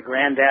the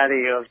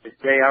granddaddy of the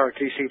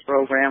JROTC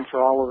program for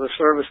all of the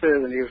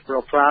services, and he was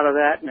real proud of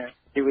that. And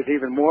he was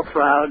even more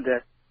proud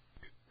that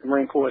the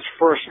Marine Corps'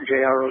 first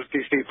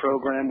JROTC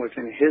program was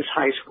in his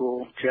high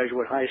school,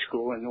 Jesuit High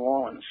School in New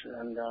Orleans,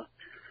 and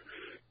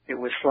it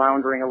was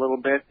floundering a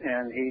little bit,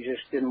 and he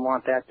just didn't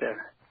want that to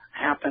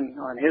happen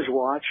on his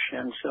watch,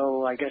 and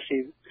so I guess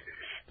he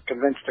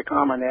convinced the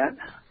commandant,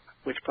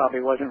 which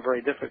probably wasn't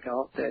very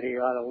difficult, that he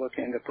ought to look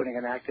into putting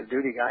an active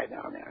duty guy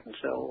down there. And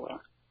so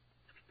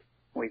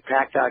we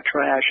packed our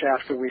trash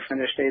after we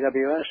finished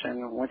AWS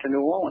and went to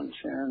New Orleans,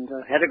 and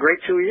had a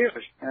great 2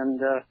 years.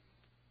 And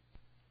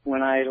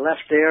when I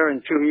left there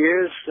in 2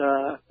 years,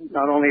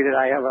 not only did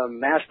I have a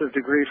master's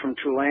degree from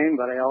Tulane,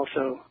 but I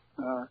also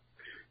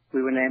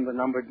we were named the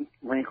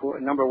Marine Corps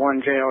number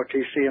one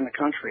JROTC in the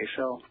country.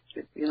 So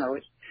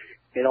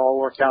it all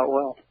worked out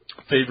well.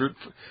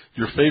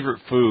 Your favorite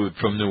food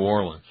from New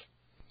Orleans?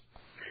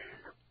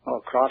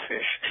 Oh,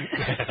 crawfish.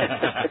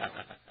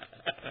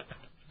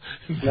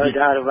 No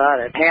doubt about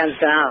it. Hands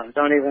down.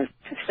 Don't even.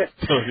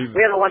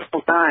 We had a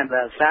wonderful time.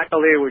 The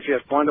faculty were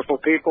just wonderful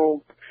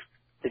people.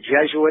 The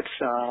Jesuits,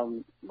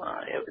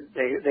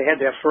 they had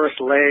their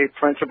first lay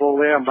principal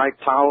there, Mike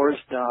Powers,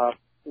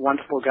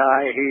 wonderful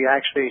guy. He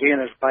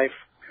and his wife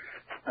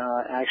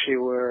actually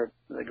were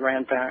the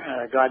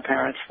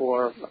godparents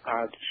for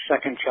our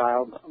second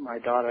child, my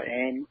daughter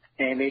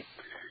Amy.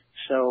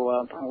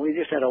 So we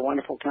just had a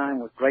wonderful time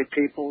with great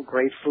people,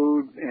 great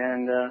food,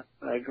 and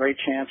a great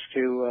chance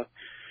to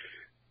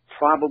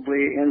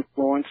probably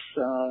influence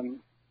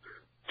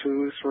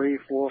 200,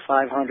 300,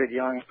 400, 500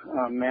 young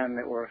men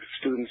that were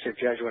students at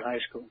Jesuit High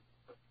School.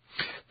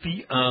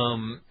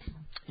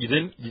 You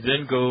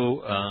then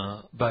go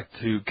back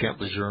to Camp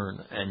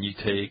Lejeune, and you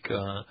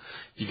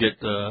get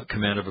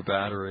command of a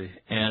battery.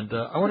 And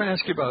I want to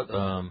ask you about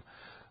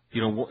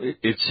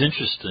it's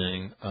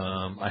interesting.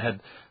 I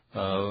had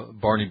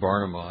Barney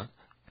Barnum,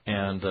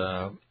 and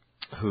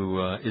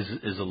who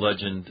is a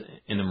legend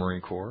in the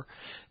Marine Corps.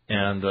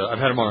 And I've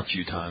had him on a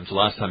few times. The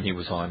last time he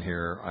was on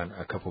here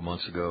a couple of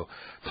months ago,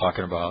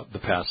 talking about the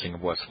passing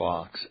of Wes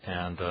Fox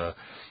and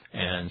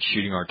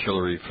shooting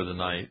artillery for the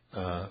night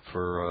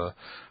for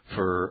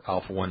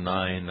Alpha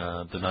 19,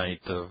 the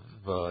night of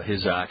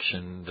his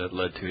action that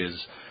led to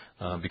his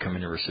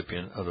becoming a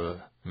recipient of the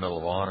Medal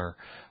of Honor.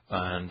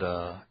 And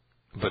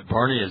but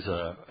Barney is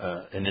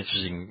an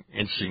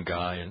interesting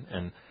guy,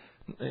 and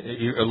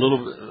a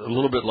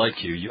little bit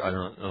like you.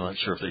 I'm not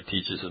sure if they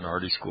teach this in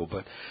Arty school,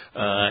 but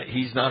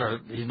he's not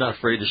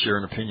afraid to share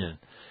an opinion,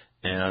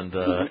 and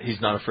he's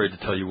not afraid to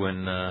tell you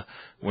when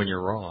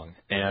you're wrong.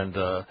 And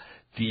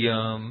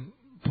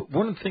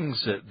one of the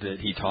things that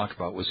he talked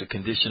about was the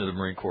condition of the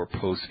Marine Corps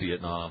post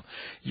Vietnam.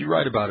 You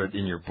write about it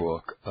in your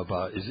book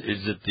about is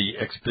it the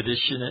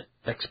expeditionist?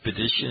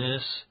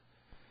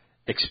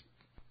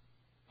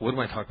 What am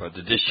I talking about?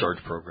 The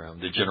discharge program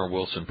that General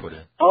Wilson put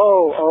in.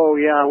 Oh,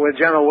 yeah, with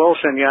General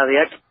Wilson, yeah,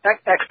 the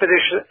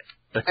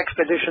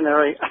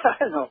expeditionary.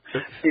 No,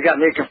 you got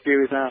me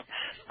confused now.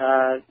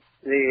 What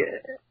do you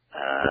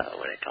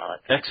call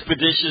it?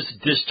 Expeditious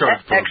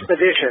discharge program.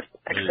 Expeditious,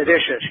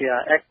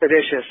 yeah,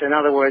 expeditious. In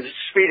other words,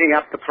 speeding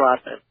up the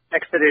process.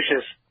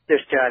 Expeditious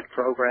discharge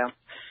program.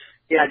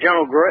 Yeah,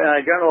 General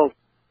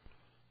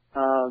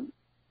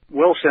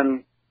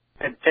Wilson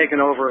had taken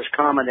over as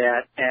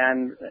commandant,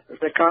 and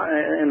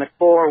the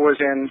Corps was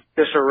in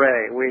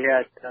disarray. We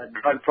had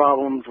drug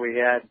problems. We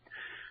had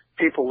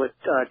people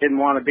that didn't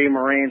want to be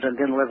Marines and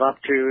didn't live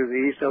up to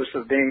the ethos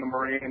of being a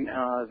Marine.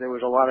 There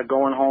was a lot of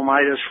going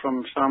home-itis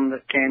from some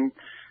that came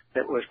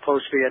that was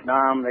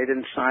post-Vietnam. They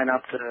didn't sign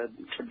up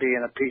to be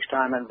in a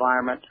peacetime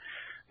environment.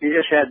 You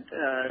just had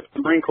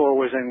the Marine Corps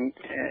was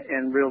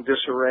in real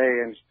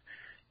disarray,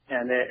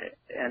 and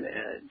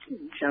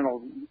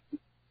General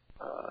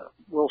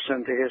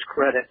Wilson, to his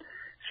credit,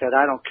 said,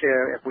 "I don't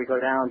care if we go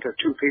down to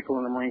 2 people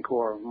in the Marine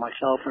Corps,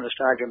 myself and a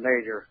sergeant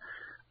major.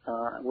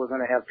 We're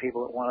going to have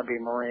people that want to be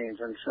Marines."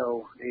 And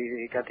so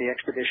he got the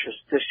expeditious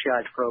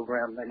discharge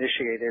program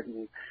initiated,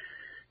 and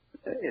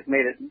it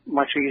made it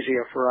much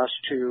easier for us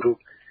to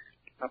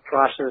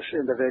process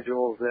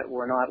individuals that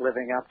were not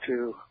living up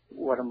to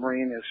what a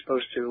Marine is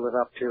supposed to live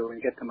up to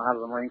and get them out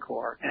of the Marine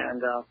Corps.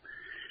 And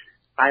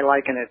I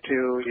liken it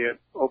to you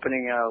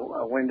opening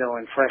a window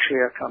and fresh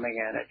air coming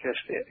in.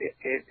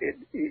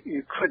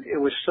 It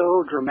was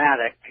so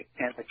dramatic,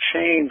 and the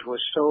change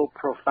was so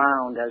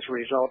profound as a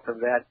result of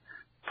that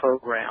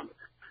program.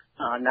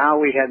 Now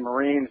we had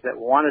Marines that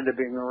wanted to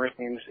be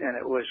Marines, and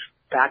it was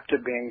back to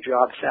being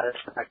job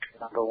satisfaction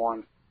number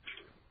one.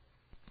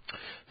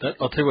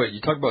 I'll tell you what,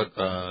 you talk about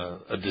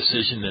a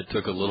decision that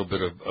took a little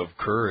bit of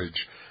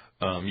courage.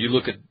 You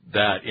look at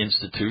that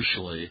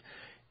institutionally,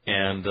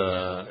 and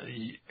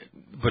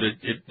but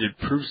it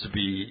proves to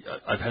be.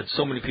 I've had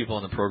so many people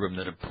on the program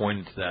that have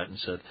pointed to that and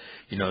said,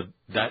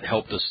 that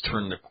helped us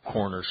turn the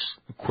corners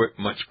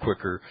much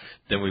quicker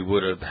than we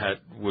would have had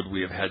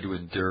to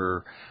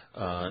endure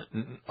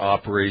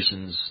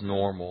operations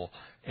normal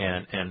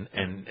and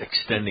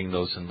extending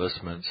those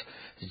enlistments,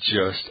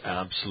 just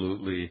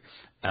absolutely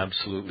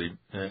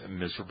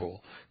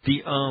miserable.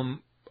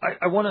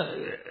 I want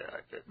to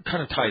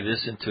kind of tie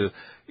this into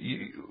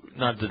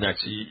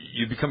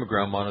you become a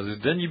ground monitor,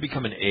 then you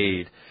become an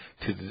aide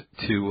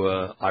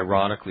to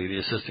ironically the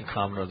assistant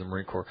commandant of the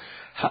Marine Corps.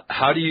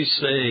 How do you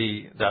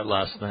say that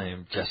last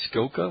name?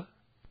 Jaskilka?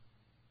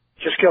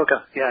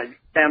 Jaskilka, yeah,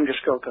 Sam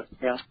Jaskilka,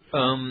 yeah.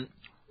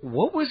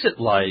 What was it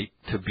like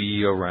to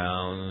be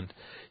around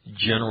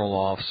general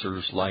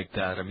officers like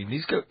that? I mean,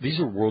 these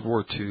are World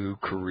War II,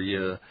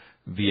 Korea,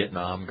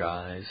 Vietnam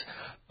guys.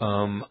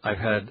 I've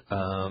had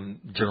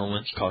General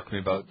Lynch talk to me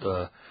about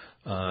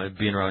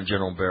being around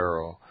General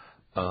Barrow,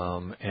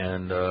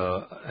 and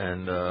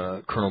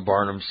Colonel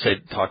Barnum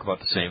talk about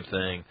the same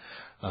thing.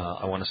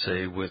 I want to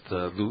say with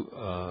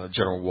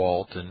General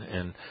Walt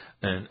and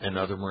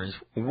other Marines.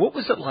 What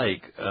was it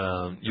like,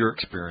 your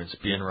experience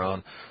being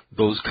around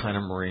those kind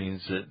of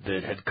Marines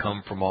that had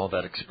come from all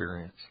that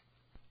experience?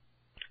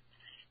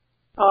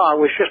 Oh, it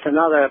was just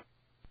another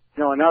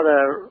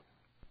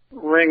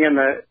ring in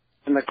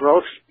the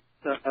growth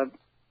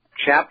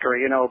chapter.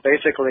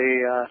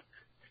 Basically,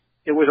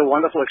 it was a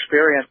wonderful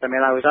experience. I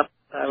mean, I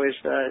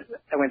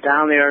went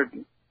down there.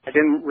 I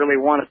didn't really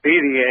want to be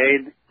the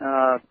aide.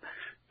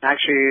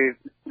 Actually,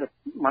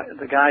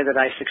 the guy that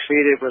I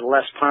succeeded with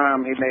Les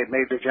Palm, he made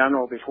Major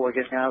General before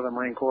getting out of the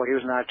Marine Corps. He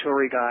was an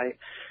artillery guy.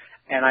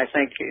 And I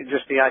think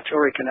just the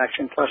artillery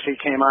connection, plus he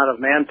came out of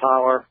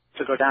manpower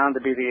to go down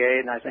to be the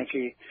aide, and I think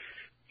he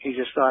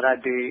just thought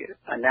I'd be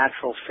a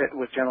natural fit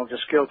with General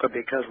Jaskilka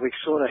because we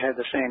sort of had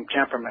the same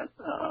temperament.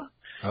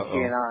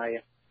 He and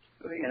I,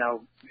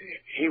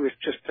 he was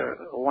just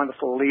a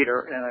wonderful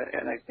leader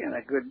and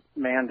a good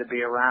man to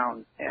be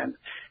around. And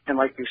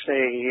like you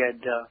say, he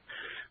had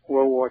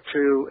World War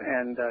II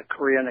and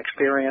Korean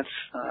experience.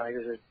 He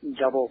was a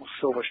double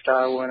Silver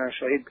Star winner,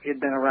 so he'd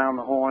been around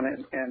the horn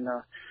and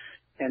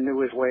knew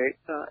his way.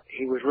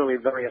 He was really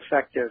very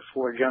effective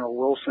for General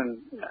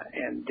Wilson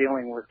in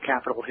dealing with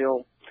Capitol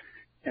Hill.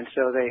 And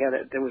so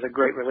there was a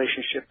great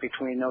relationship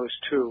between those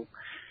two.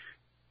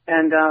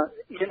 And,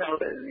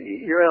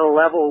 you're at a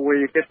level where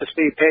you get to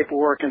see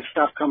paperwork and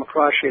stuff come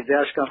across your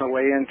desk on the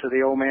way into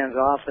the old man's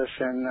office,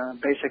 and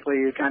basically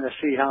you kind of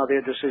see how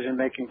their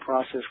decision-making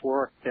process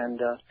worked. And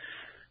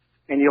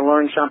you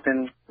learn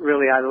something,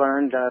 really I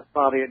learned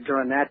probably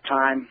during that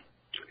time,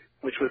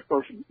 which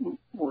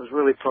was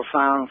really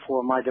profound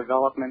for my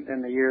development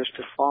in the years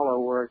to follow,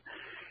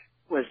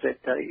 was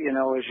that,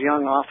 as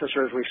young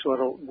officers, we sort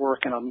of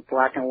work in a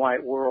black and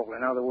white world.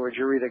 In other words,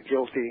 you're either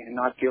guilty and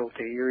not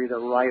guilty. You're either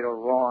right or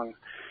wrong.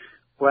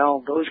 Well,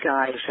 those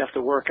guys have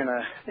to work in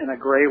a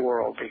gray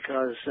world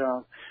because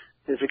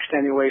there's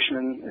extenuation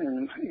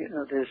and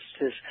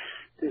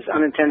there's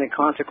unintended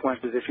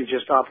consequences if you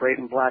just operate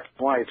in black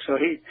and white. So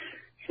he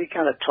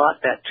kind of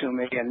taught that to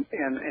me,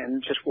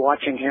 and just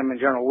watching him and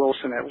General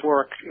Wilson at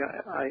work,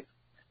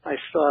 I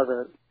saw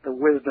the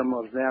wisdom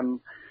of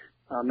them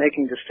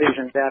making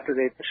decisions after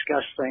they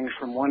discussed things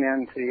from one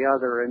end to the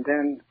other, and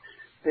then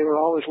they were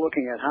always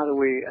looking at how do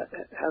we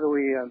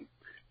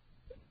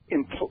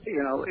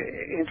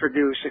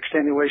introduce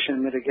extenuation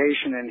and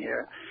mitigation in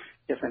here.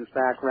 If in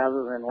fact,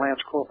 rather than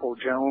Lance Corporal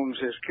Jones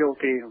is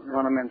guilty,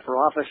 run him in for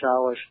office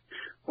hours,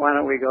 why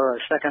don't we go to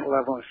a second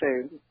level and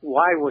say,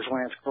 why was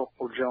Lance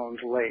Corporal Jones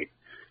late?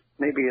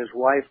 maybe his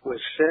wife was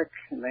sick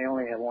and they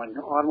only had one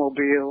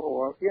automobile,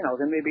 or, you know,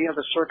 there may be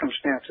other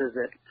circumstances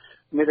that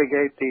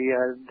mitigate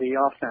the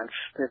offense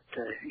that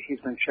he's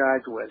been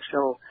charged with.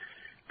 So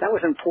that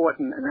was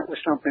important, and that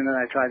was something that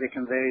I tried to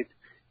convey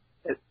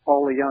at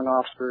all the young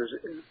officers,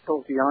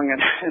 both young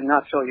and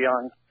not so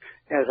young,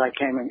 as I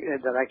came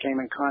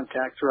in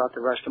contact throughout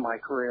the rest of my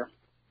career.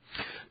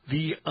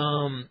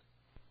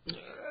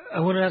 I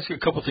want to ask you a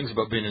couple things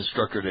about being an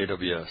instructor at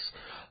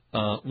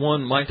AWS.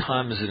 One, my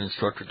time as an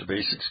instructor at the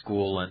basic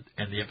school and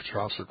the infantry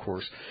officer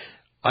course,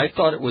 I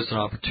thought it was an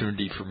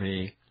opportunity for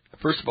me,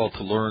 first of all,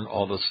 to learn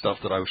all the stuff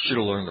that I should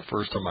have learned the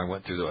first time I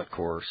went through that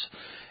course.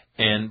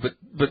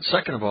 But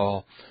second of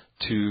all,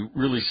 to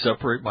really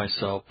separate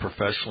myself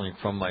professionally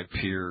from my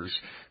peers,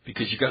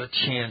 because you got a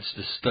chance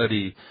to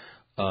study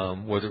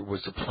whether it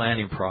was the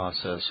planning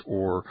process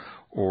or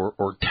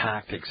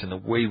tactics and the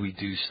way we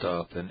do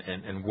stuff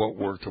and what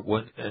worked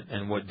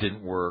and what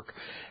didn't work.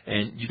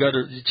 And you got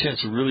a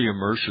chance to really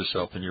immerse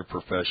yourself in your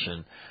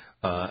profession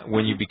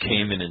when you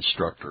became an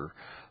instructor.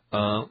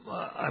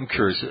 I'm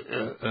curious,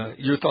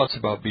 your thoughts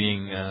about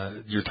being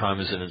your time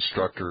as an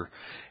instructor,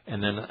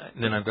 and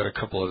then I've got a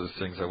couple other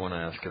things I want to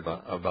ask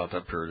about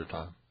that period of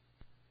time.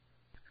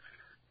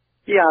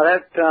 Yeah,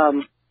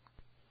 that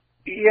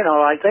you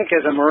know, I think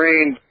as a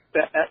Marine,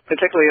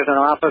 particularly as an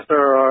officer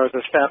or as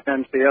a staff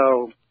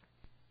NCO,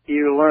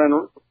 you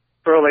learn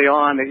early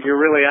on that you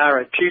really are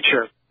a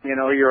teacher. You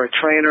know, you're a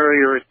trainer,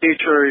 you're a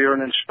teacher, you're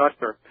an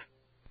instructor.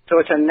 So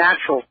it's a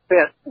natural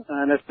fit,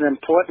 and it's an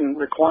important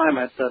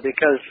requirement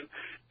because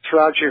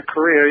throughout your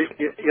career,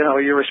 you know,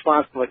 you're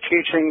responsible for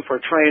teaching, for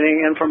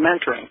training, and for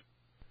mentoring.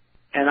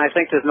 And I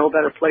think there's no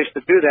better place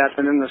to do that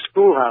than in the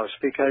schoolhouse,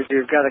 because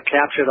you've got a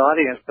captured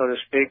audience, so to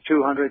speak,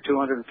 200,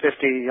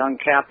 250 young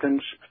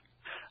captains,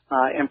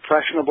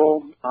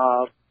 impressionable.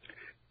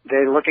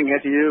 They're looking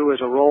at you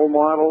as a role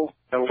model.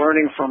 They're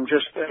learning from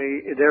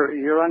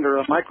you're under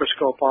a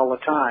microscope all the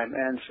time.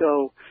 And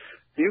so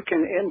you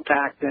can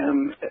impact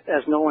them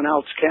as no one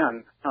else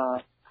can,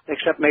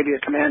 except maybe a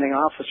commanding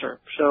officer.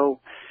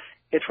 So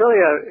it's really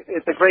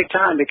it's a great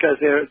time because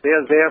they're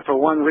there for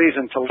one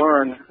reason, to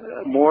learn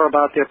more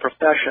about their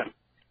profession.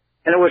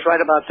 And it was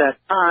right about that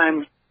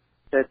time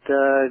that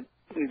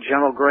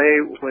General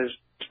Gray was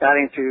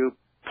starting to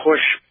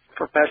push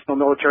professional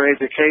military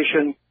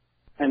education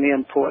and the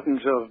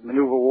importance of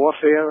maneuver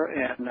warfare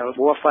and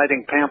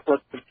warfighting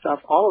pamphlets and stuff.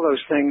 All of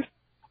those things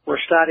were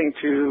starting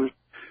to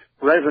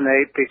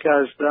resonate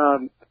because,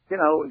 you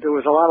know, there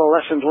was a lot of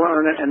lessons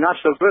learned and not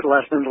so good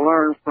lessons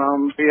learned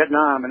from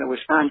Vietnam, and it was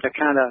time to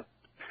kind of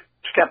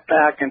step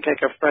back and take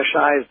a fresh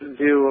eyes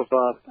view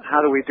of how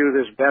do we do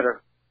this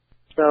better.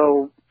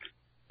 So,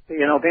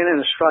 you know, being an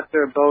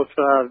instructor, both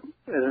as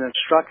an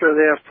instructor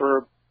there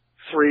for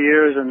 3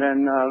 years and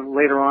then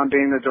later on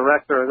being the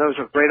director, those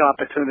are great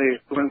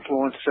opportunities to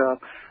influence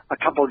a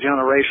couple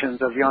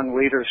generations of young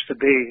leaders to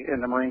be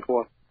in the Marine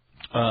Corps.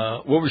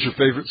 What was your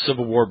favorite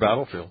Civil War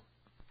battlefield?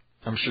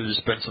 I'm sure you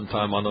spent some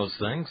time on those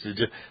things.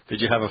 Did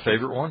you have a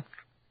favorite one?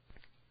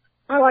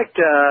 I liked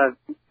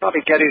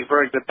probably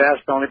Gettysburg the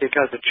best, only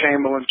because of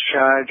Chamberlain's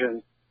charge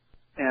and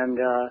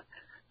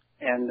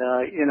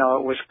you know,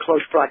 it was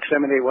close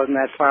proximity. It wasn't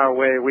that far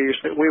away. We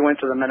went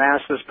to the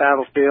Manassas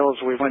battlefields.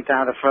 We went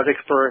down to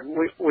Fredericksburg.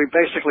 We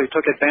basically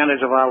took advantage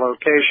of our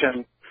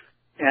location,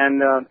 and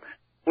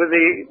with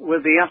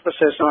the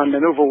emphasis on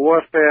maneuver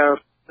warfare,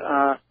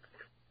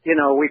 you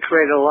know, we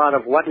created a lot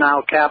of what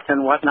now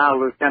captain, what now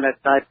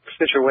lieutenant type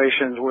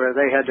situations where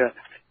they had to,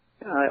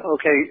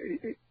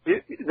 okay,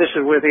 this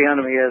is where the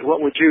enemy is.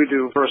 What would you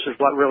do versus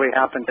what really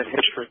happened in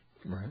history?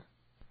 Right.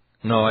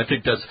 No, I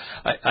think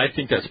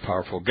that's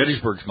powerful.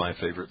 Gettysburg's my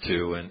favorite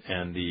too,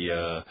 and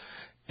the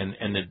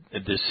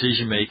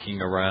decision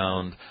making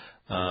around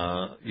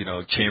you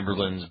know,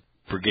 Chamberlain's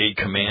brigade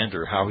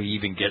commander, how he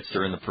even gets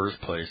there in the first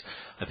place,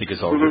 I think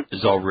is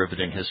all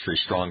riveting history.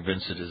 Strong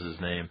Vincent is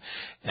his name,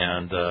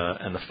 and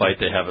the fight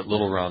they have at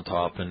Little Round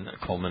Top and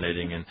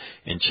culminating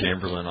in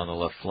Chamberlain on the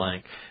left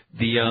flank.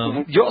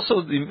 You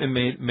also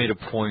made a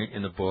point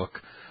in the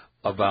book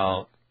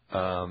about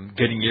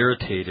getting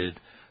irritated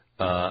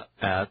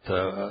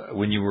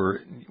when you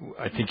were,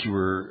 I think you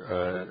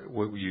were,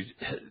 what were you,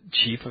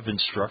 chief of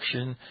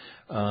instruction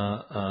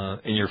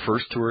in your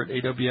first tour at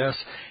AWS,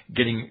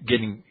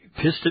 getting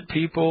pissed at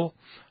people,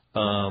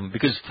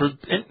 because for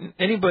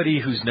anybody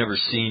who's never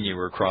seen you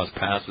or crossed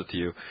paths with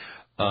you,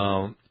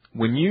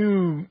 when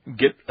you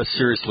get a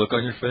serious look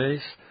on your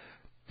face,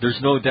 there's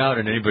no doubt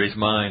in anybody's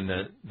mind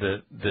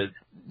that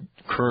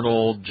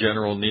Colonel,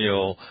 General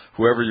Neil,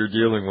 whoever you're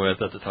dealing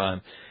with at the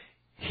time,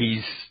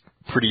 he's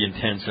pretty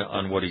intense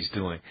on what he's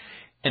doing.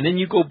 And then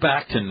you go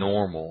back to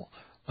normal.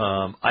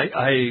 When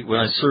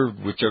I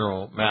served with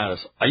General Mattis,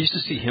 I used to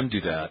see him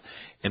do that,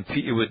 and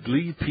it would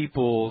leave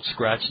people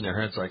scratching their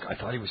heads like, I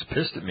thought he was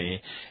pissed at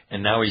me,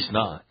 and now he's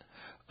not.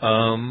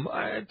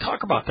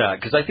 Talk about that,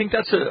 because I think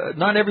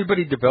not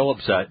everybody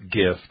develops that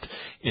gift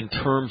in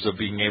terms of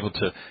being able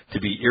to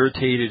be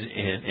irritated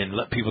and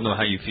let people know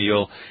how you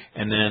feel,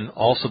 and then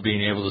also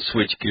being able to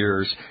switch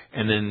gears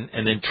and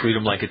then treat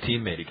them like a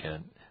teammate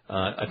again.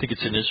 I think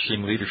it's an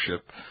interesting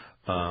leadership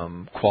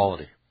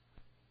quality.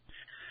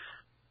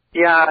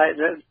 Yeah,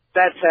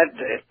 that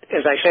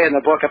as I say in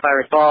the book, if I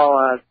recall,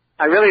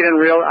 I really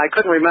I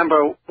couldn't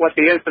remember what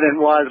the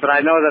incident was, but I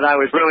know that I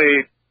was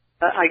really,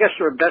 I guess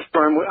for best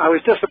term, I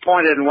was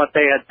disappointed in what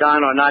they had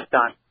done or not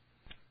done.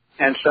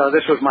 And so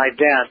this was my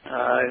dad,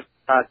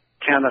 about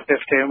 10 or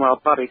 15, well,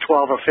 probably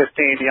 12 or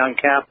 15, young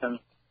captain.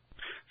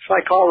 So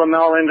I called them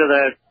all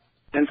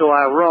into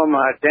our room,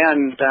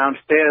 den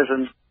downstairs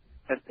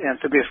at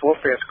Amphibious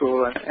Warfare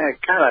School, and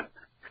it kind of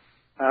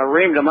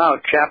reamed them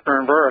out, chapter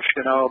and verse,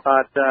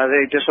 about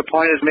they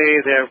disappointed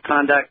me. Their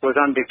conduct was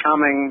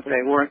unbecoming.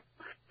 They weren't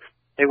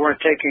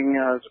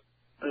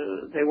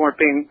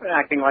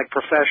acting like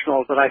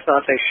professionals that I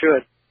thought they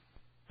should.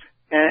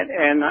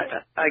 And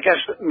I guess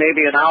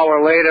maybe an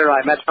hour later,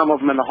 I met some of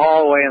them in the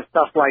hallway and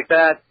stuff like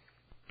that,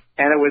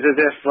 and it was as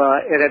if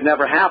it had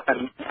never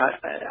happened.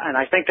 And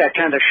I think that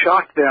kind of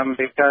shocked them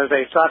because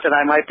they thought that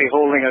I might be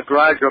holding a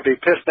grudge or be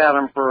pissed at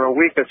them for a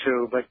week or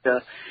two. But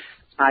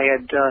I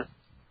had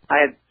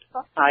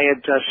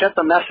sent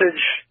the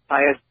message.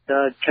 I had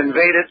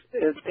conveyed it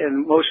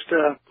in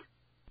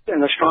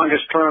the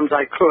strongest terms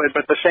I could,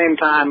 but at the same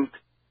time,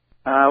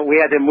 we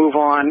had to move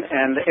on,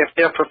 and if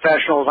they're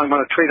professionals, I'm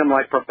going to treat them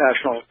like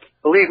professionals.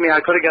 Believe me, I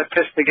could have got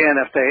pissed again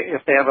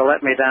if they ever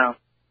let me down.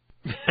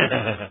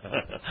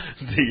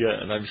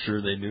 And I'm sure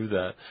they knew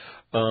that.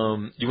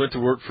 You went to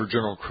work for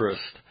General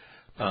Christ,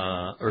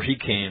 or he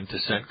came to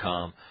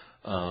CENTCOM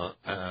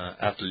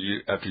after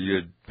you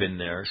had been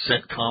there.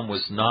 CENTCOM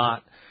was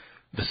not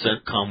the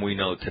CENTCOM we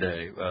know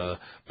today.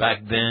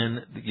 Back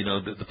then,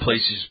 the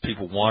places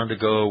people wanted to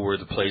go were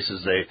the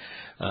places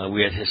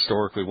we had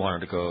historically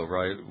wanted to go,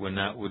 right? When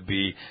that would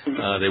be,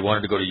 they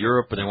wanted to go to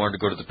Europe and they wanted to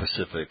go to the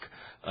Pacific.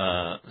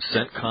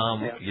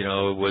 CENTCOM,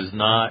 was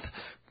not,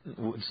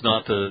 it's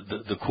not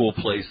the cool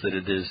place that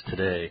it is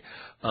today.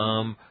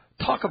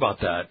 Talk about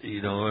that,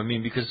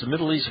 because the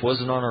Middle East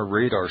wasn't on our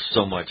radar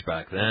so much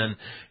back then.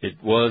 It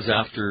was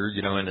after,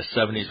 in the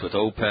 70s with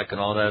OPEC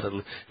and all that,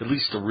 at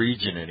least the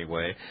region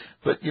anyway.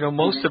 But,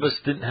 most of us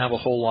didn't have a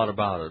whole lot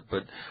about it.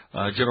 But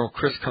General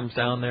Chris comes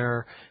down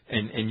there,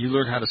 and you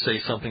learn how to say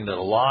something that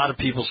a lot of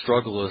people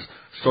struggle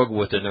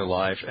with in their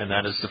life, and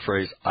that is the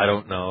phrase, I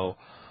don't know.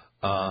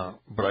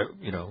 But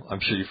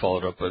I'm sure you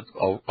followed up, but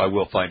I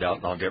will find out,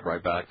 and I'll get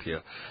right back to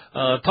you.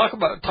 Talk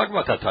about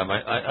that time.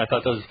 I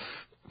thought that was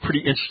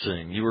pretty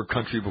interesting. You were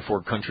country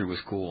before country was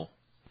cool.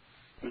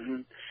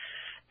 Mm-hmm.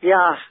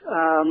 Yeah,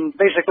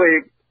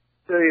 basically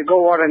the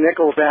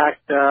Goldwater-Nichols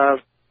Act,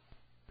 the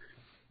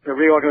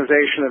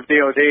reorganization of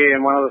DOD,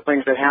 and one of the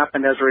things that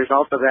happened as a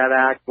result of that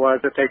act was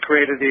that they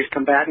created these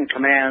combatant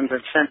commands,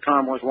 and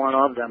CENTCOM was one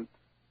of them.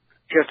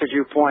 Just as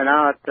you point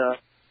out,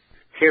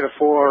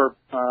 heretofore,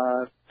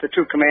 the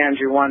two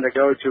commands you wanted to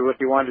go to if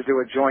you wanted to do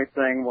a joint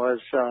thing was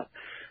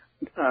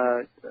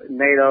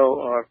NATO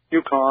or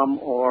EUCOM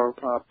or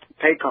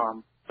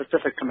PACOM,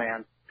 Pacific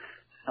Command.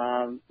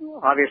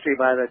 Obviously,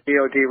 by the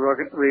DOD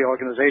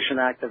Reorganization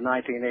Act of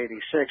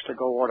 1986, the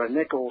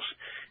Goldwater-Nichols,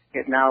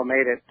 it now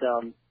made it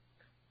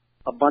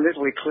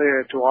abundantly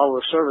clear to all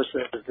the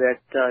services that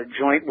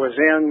joint was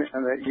in,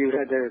 and that you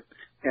had to,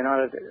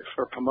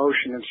 for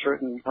promotion in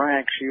certain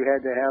ranks, you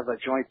had to have a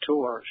joint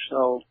tour.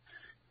 So,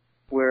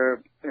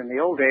 where in the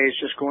old days,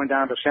 just going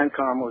down to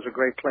CENTCOM was a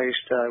great place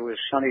it was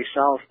sunny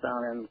south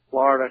down in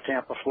Florida,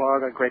 Tampa,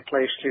 Florida, a great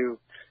place to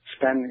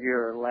spend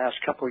your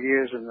last couple of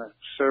years in the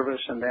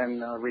service and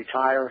then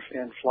retire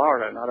in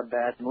Florida. Not a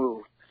bad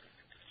move.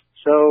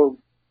 So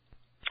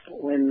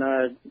when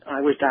I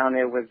was down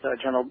there with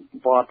General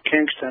Bob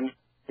Kingston,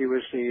 he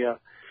was the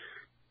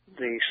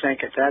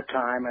SINC at that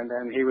time, and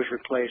then he was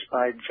replaced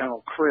by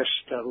General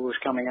Christ, who was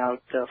coming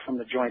out from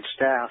the Joint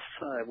Staff,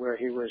 where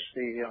he was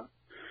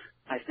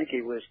I think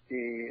he was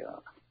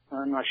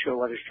I'm not sure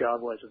what his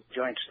job was at the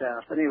Joint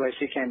Staff. But anyways,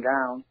 he came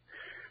down,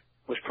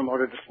 was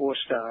promoted to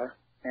 4-star,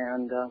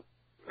 and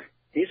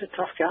he's a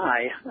tough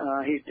guy.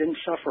 He didn't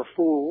suffer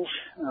fools.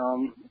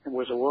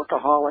 Was a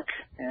workaholic,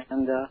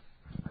 and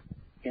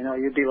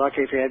you'd be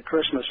lucky if he had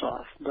Christmas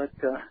off. But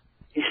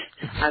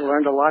I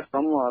learned a lot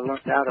from him. I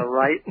learned how to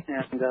write,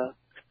 and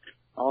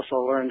also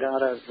learned how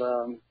to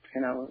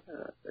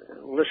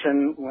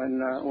listen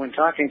when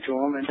talking to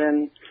him, and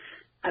then.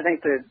 I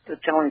think the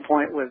telling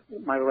point with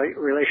my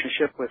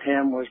relationship with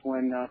him was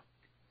when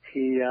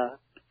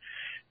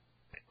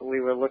we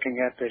were looking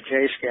at the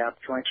JSCAP,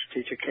 Joint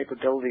Strategic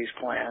Capabilities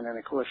Plan, and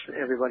of course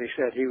everybody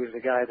said he was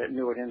the guy that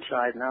knew it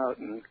inside and out,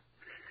 and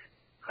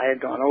I had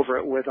gone over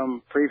it with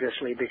him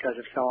previously because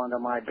it fell under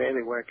my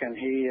bailiwick, and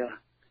he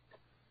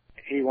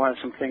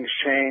wanted some things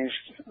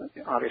changed.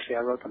 Obviously,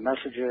 I wrote the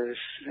messages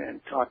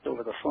and talked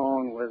over the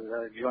phone with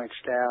Joint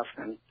Staff,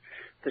 and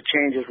the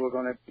changes were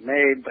going to be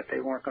made, but they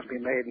weren't going to be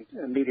made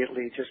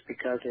immediately just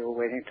because they were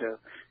waiting to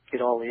get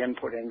all the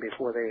input in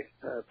before they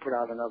put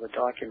out another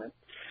document.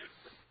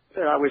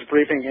 But I was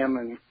briefing him,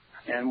 and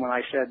when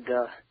I said,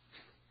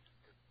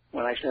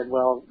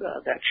 well,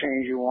 that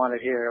change you wanted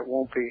here, it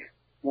won't be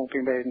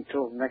made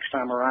until next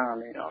time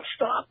around.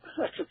 Stop.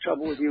 That's the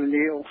trouble with you,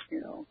 Neil.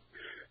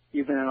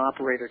 you've been an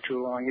operator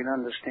too long. You don't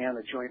understand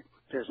the joint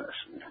business.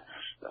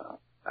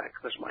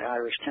 Because my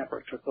Irish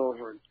temper took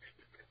over.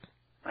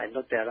 I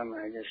looked at him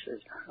and I just said,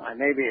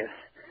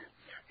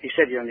 he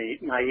said, you're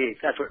naive.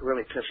 That's what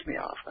really pissed me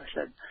off. I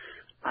said,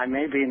 I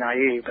may be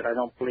naive, but I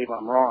don't believe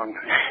I'm wrong.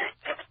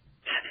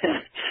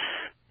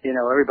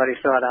 Everybody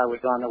thought I was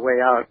on the way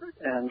out.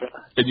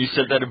 And you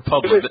said that in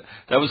public.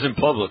 That was in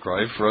public,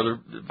 right? For other.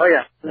 Oh,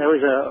 yeah. There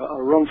was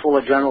a room full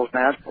of generals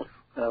and admirals.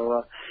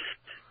 So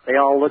they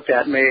all looked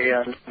at me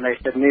and they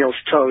said, Neil's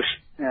toast.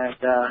 And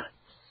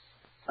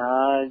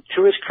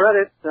to his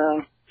credit,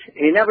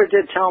 he never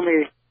did tell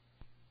me,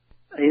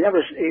 he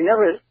never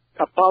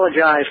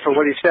apologized for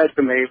what he said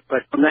to me, but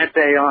from that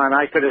day on,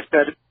 I could have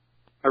said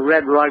a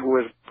red rug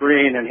was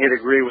green and he'd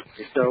agree with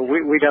me. So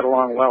we got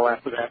along well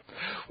after that.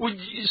 Well,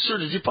 sir,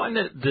 did you find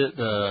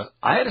that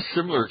I had a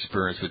similar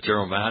experience with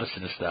General Mattis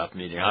in a staff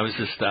meeting. I was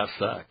his staff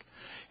sec,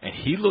 and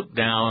he looked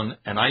down,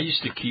 and I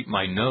used to keep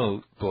my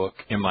notebook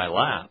in my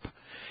lap.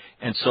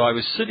 And so I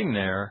was sitting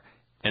there,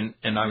 and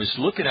I was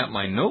looking at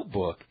my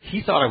notebook.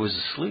 He thought I was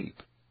asleep.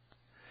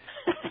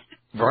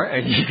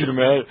 Right, you can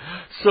imagine.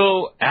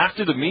 So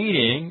after the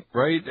meeting,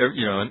 right,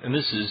 and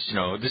this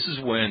is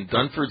when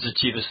Dunford's the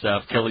chief of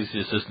staff, Kelly's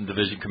the assistant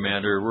division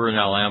commander. We're in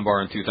Al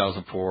Anbar in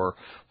 2004.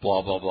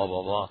 Blah blah blah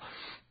blah blah.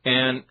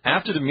 And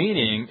after the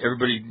meeting,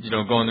 everybody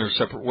going their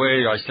separate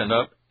way. I stand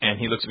up, and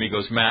he looks at me, and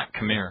goes, Matt,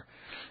 come here,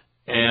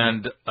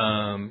 and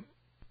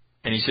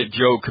he said,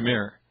 Joe, come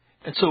here.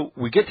 And so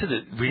we get to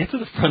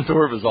the front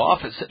door of his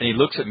office, and he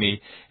looks at me,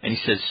 and he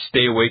says,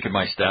 stay awake in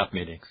my staff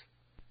meetings.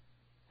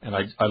 And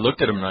I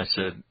looked at him and I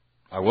said,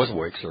 I was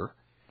awake, sir.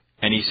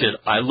 And he said,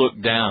 I looked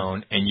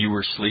down and you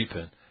were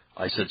sleeping.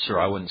 I said, sir,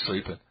 I wasn't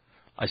sleeping.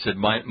 I said,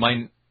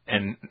 mine,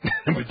 and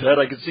with that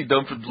I could see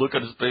Dunford look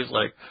on his face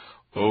like,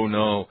 oh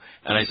no.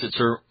 And I said,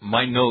 sir,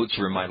 my notes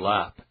are in my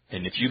lap.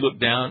 And if you look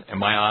down and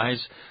my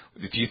eyes,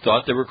 if you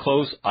thought they were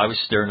closed, I was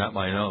staring at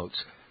my notes.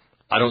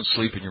 I don't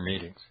sleep in your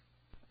meetings.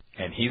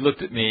 And he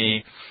looked at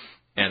me,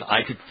 and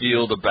I could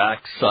feel the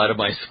back side of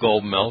my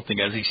skull melting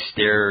as he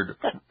stared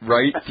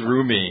right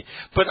through me.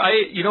 But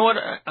you know what?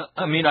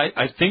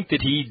 I think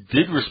that he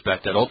did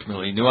respect that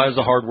ultimately. He knew I was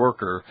a hard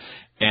worker,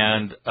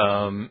 and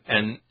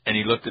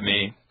he looked at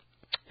me,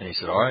 and he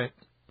said, all right.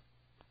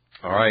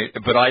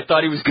 But I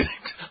thought he was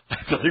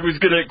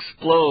gonna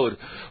explode.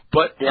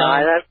 But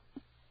yeah,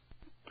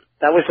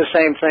 that was the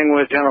same thing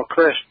with General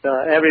Christ.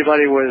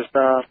 Everybody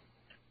was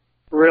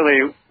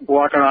really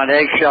walking on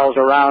eggshells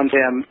around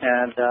him,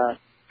 and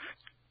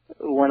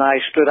when I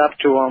stood up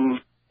to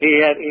him,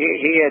 he had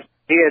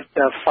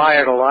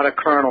fired a lot of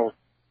colonels,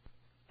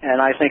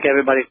 and I think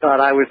everybody thought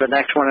I was the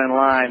next one in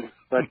line.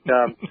 But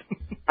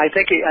I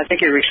think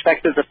he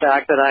respected the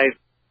fact that I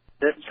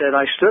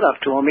stood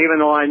up to him, even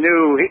though I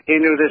knew he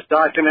knew this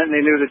document and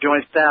he knew the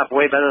Joint Staff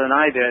way better than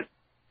I did.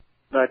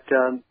 But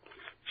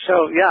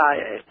so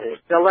yeah,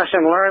 the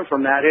lesson learned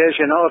from that is,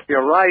 if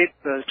you're right,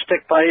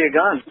 stick by your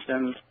guns,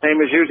 and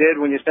same as you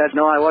did when you said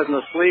no, I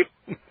wasn't asleep.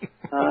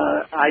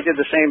 I did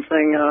the same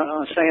thing,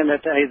 saying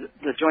that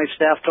the Joint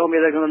Staff told me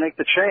they're going to make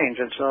the change,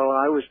 and so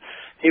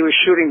he was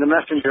shooting the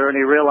messenger, and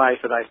he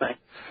realized it, I think.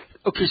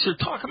 Okay, so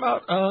talk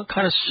about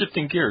kind of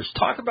shifting gears.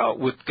 Talk about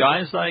with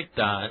guys like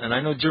that, and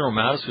I know General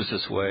Mattis was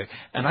this way,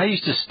 and I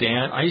used to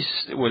stand,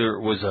 whether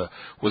it was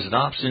an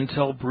ops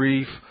intel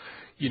brief,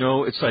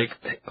 it's like,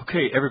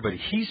 okay, everybody,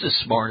 he's the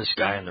smartest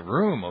guy in the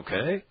room,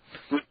 okay?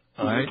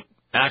 All right?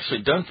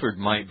 Actually, Dunford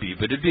might be,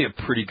 but it'd be a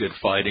pretty good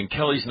fight, and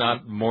Kelly's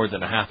not more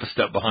than a half a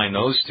step behind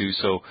those two.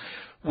 So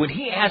when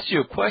he asks you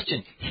a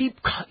question, he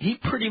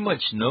pretty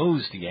much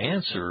knows the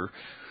answer.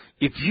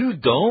 If you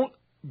don't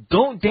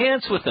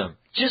dance with him.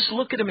 Just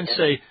look at him and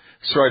say,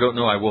 sir, I don't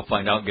know, I will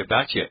find out and get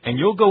back to you. And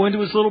you'll go into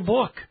his little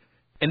book,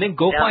 and then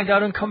go find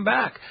out and come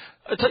back.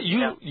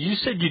 You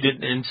said you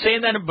didn't, and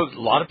saying that, but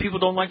a lot of people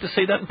don't like to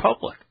say that in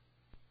public.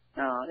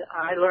 No,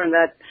 I learned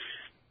that.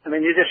 I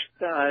mean,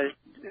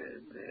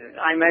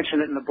 I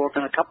mentioned it in the book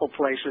in a couple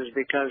places,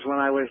 because when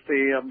I was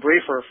the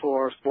briefer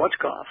for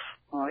Schwarzkopf,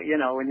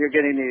 when you're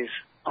getting these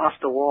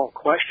off-the-wall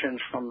questions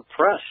from the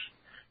press,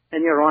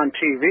 and you're on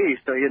TV,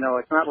 so,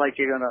 it's not like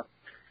you're going to,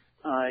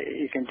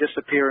 you can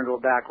disappear into a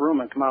back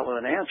room and come out with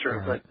an answer.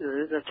 Right. But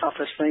the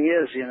toughest thing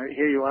is,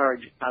 here you are,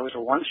 I was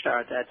a one-star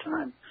at that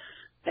time,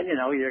 and,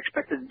 you're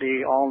expected to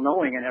be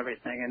all-knowing and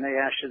everything, and they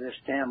ask you this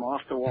damn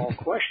off-the-wall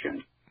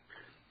question.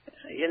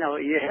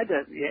 You had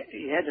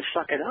to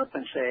suck it up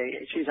and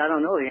say, geez, I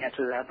don't know the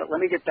answer to that, but let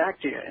me get back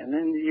to you. And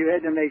then you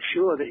had to make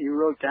sure that you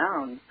wrote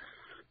down,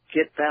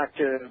 get back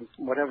to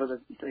whatever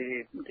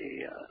the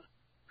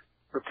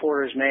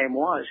reporter's name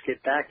was,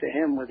 get back to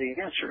him with the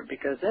answer,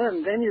 because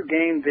then you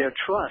gained their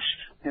trust.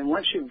 And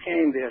once you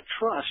gained their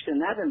trust in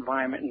that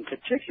environment in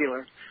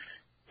particular,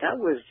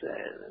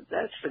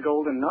 that's the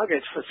golden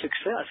nuggets for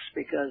success,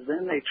 because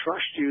then they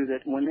trust you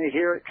that when they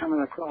hear it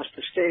coming across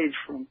the stage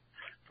from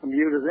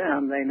you to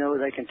them, they know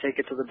they can take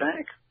it to the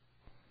bank.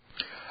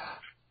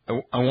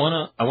 I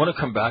want to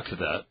come back to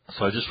that.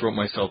 So I just wrote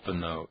myself a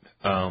note.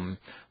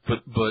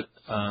 But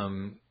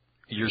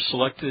you're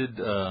selected.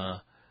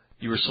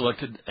 you were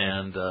selected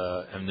and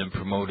then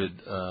promoted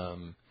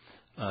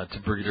to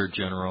Brigadier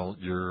General.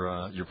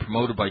 You're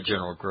promoted by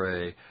General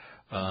Gray.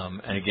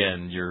 And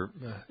again,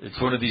 it's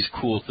one of these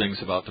cool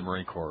things about the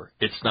Marine Corps.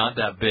 It's not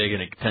that big,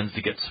 and it tends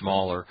to get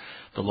smaller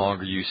the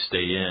longer you stay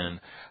in.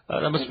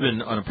 That must have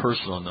been on a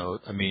personal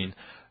note. I mean,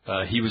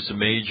 he was a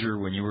major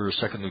when you were a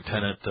second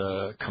lieutenant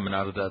coming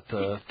out of that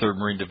 3rd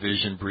Marine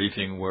Division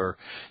briefing where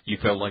you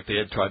felt like they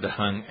had tried to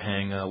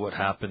hang what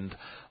happened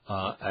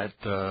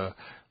on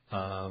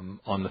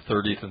the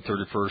 30th and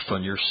 31st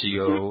on your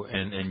CO,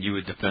 and you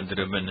had defended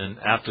him. And then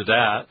after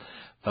that,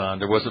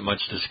 there wasn't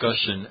much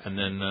discussion, and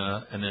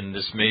then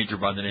this major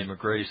by the name of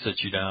Gray sat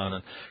you down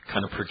and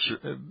kind of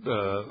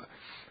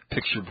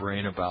picked your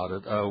brain about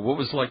it. What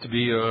was it like to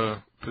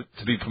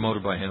be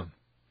promoted by him?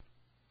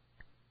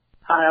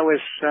 I was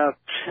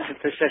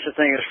there's such a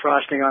thing as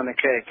frosting on the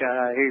cake.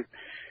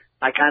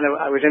 I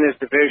was in his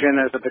division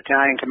as a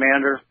battalion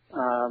commander.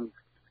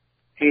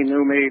 He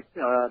knew me.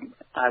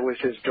 I was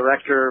his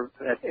director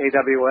at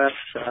AWS,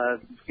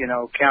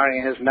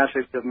 carrying his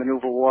message of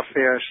maneuver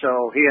warfare.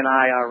 So he and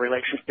our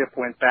relationship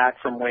went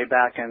back from way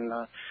back in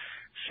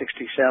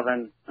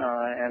 67.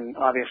 And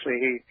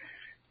obviously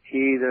he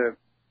either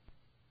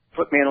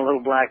put me in a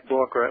little black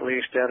book or at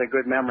least had a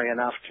good memory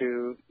enough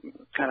to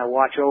kind of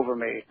watch over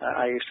me.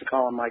 I used to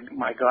call him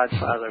my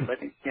godfather, but,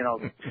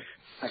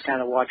 I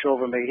kind of watch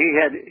over me.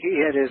 He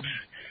had his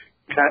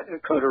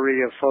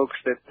coterie of folks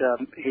that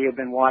he had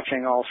been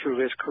watching all through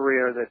his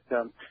career, that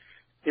the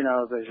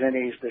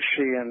Zinnies, the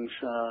Sheeans,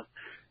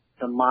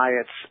 the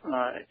Myats,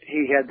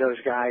 he had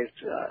those guys,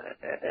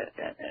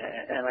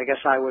 and I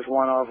guess I was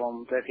one of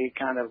them that he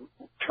kind of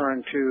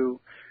turned to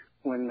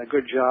when the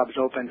good jobs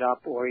opened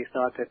up, or he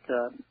thought that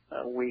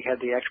we had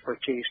the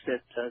expertise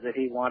that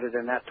he wanted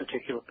in that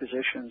particular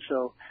position.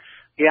 So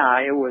yeah,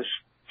 it was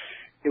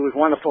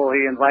wonderful.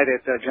 He invited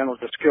General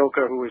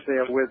Deskilka, who was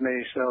there with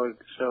me,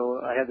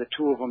 so I had the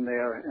two of them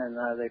there, and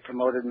they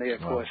promoted me,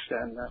 of course,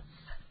 and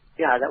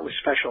yeah, that was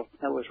special.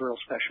 That was real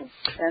special,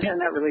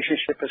 and that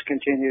relationship has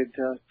continued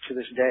to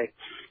this day.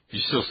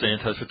 You still stay in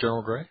touch with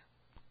General Gray?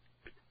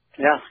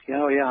 Yeah.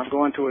 I'm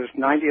going to his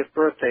 90th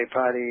birthday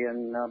party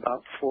in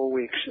about 4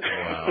 weeks.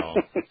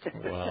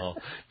 Wow.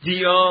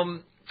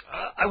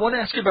 I want to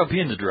ask you about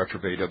being the director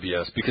of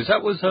AWS, because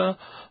that was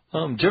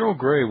General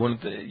Gray. One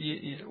of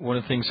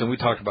the things, and we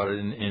talked about it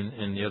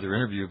in the other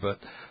interview, but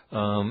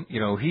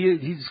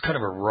he's kind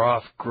of a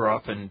rough,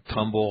 gruff, and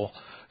tumble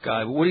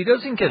guy. But what he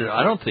doesn't get,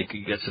 I don't think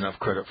he gets enough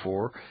credit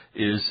for,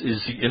 is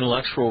the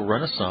intellectual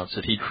renaissance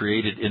that he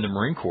created in the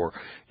Marine Corps.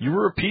 You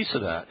were a piece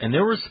of that, and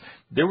there was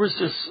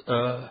this.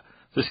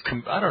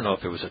 I don't know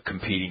if it was a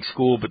competing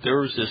school, but there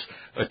was this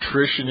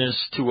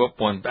attritionist 2 up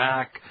 1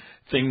 back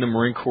thing the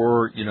Marine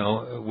Corps,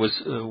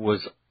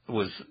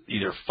 was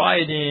either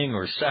fighting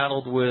or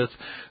saddled with,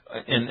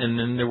 and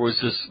then there was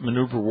this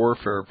maneuver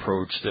warfare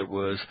approach that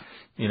was,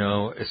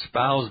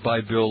 espoused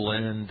by Bill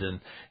Lind,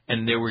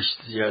 and there was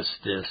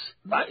just this.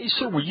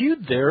 So were you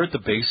there at the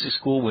basic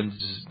school when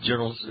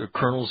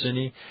Colonel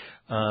Zinni,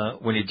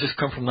 when he'd just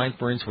come from 9th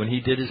Marines, when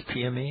he did his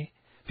PME?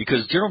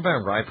 Because General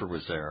Van Riper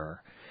was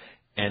there.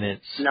 And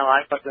no,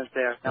 I wasn't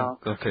there. No.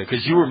 Okay,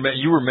 because you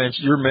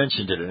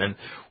mentioned it, and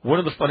one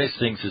of the funniest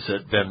things is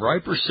that Van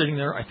Riper's sitting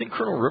there. I think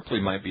Colonel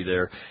Ripley might be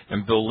there,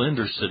 and Bill Lind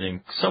are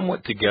sitting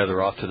somewhat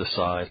together off to the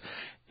side,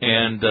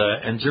 and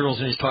General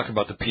Zinni's talking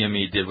about the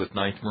PME he did with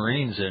 9th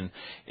Marines in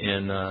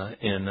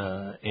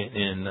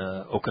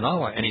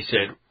Okinawa, and he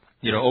said,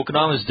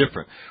 Okinawa is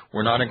different.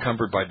 We're not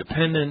encumbered by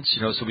dependents,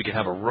 so we can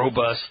have a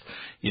robust,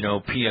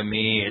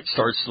 PME. It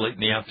starts late in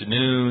the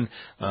afternoon.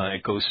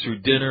 It goes through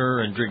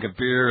dinner and drink a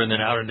beer and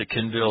then out into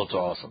Kinville. It's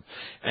awesome.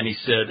 And he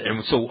said,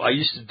 and so I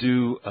used to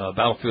do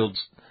battlefields,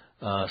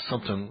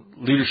 something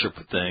leadership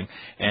thing.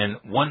 And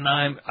one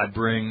time I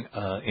bring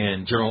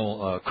in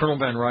Colonel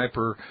Van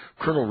Riper,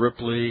 Colonel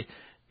Ripley,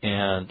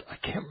 and I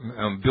can't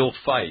remember, Bill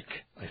Fike,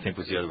 I think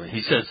was the other one.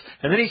 He says,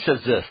 and then he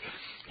says this.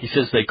 He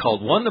says they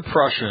called one the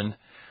Prussian,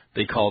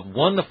 they called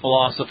one the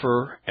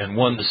philosopher, and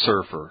one the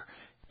surfer.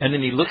 And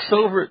then he looks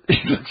over at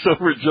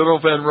General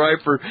Van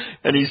Riper,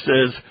 and he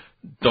says,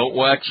 "Don't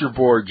wax your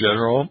board,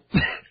 General."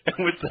 And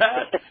with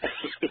that,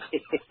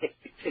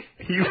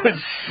 he was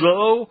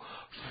so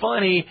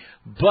funny.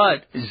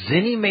 But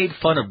Zinni made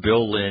fun of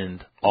Bill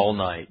Lind all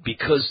night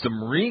because the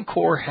Marine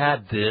Corps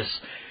had this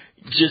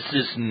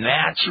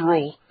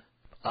natural,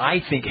 I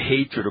think,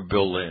 hatred of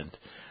Bill Lind.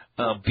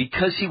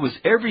 Because he was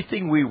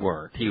everything we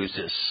weren't. He was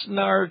just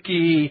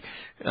snarky,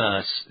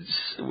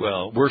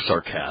 we're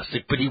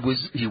sarcastic, but he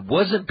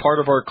wasn't part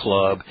of our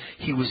club.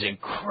 He was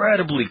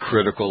incredibly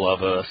critical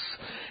of us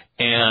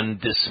and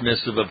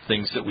dismissive of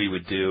things that we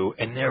would do.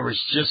 And there was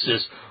just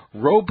this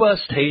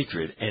robust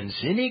hatred. And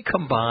Zinni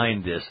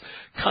combined this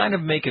kind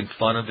of making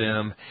fun of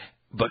him,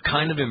 but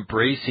kind of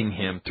embracing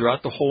him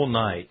throughout the whole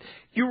night.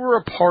 You were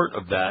a part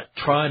of that,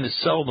 trying to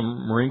sell the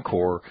Marine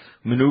Corps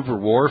maneuver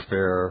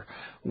warfare,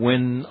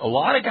 when a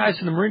lot of guys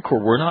in the Marine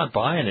Corps were not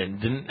buying it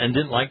and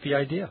didn't like the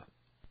idea.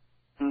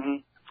 Mm-hmm.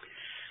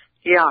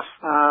 Yeah.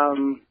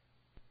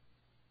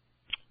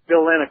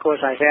 Bill Lind, of course,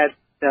 I had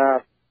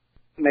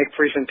make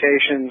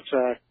presentations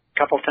a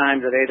couple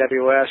times at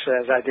AWS,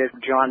 as I did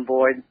with John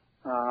Boyd.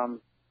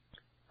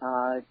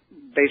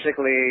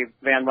 Basically,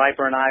 Van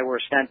Riper and I were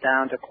sent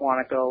down to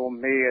Quantico,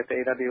 me at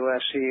the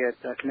AWSC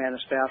at Command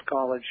and Staff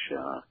College,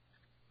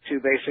 to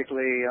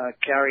basically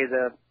carry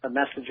the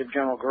message of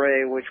General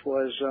Gray, which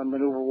was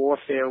maneuver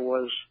warfare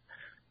was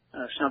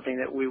something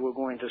that we were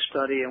going to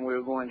study and we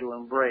were going to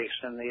embrace,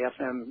 and the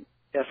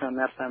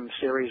FM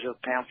series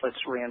of pamphlets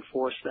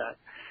reinforced that.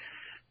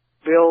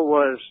 Bill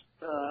was,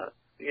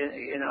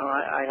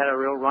 I had a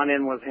real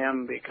run-in with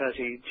him because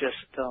he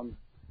just,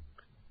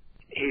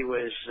 he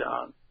was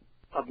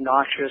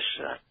obnoxious,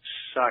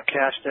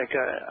 sarcastic.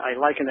 I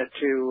liken it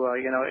to,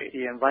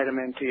 you invite him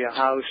into your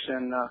house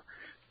and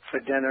for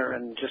dinner,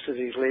 and just as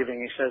he's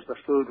leaving, he says the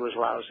food was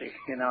lousy.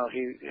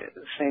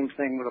 The same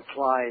thing would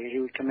apply. He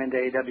would come into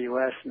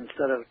AWS, and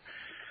instead of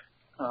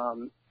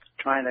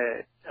trying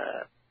to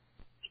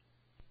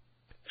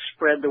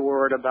spread the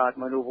word about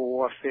maneuver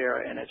warfare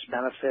and its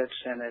benefits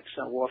and its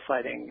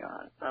warfighting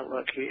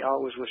look, he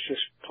always was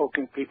just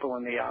poking people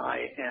in the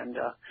eye. And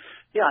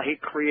he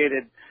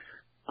created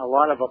a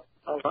lot of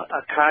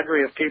a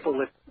cadre of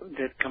people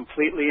that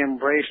completely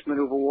embraced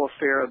maneuver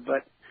warfare,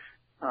 but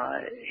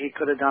he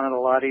could have done it a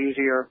lot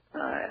easier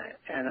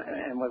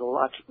and with a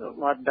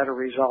lot better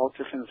results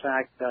if, in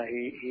fact,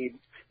 he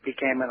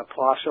became an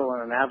apostle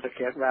and an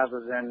advocate rather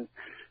than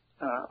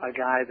a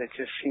guy that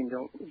just seemed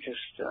to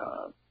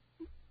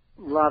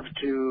love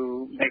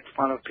to make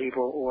fun of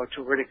people or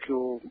to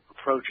ridicule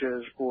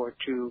approaches or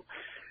to,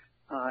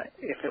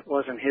 if it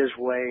wasn't his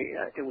way,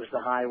 it was the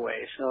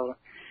highway. So,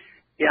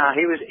 yeah,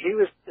 he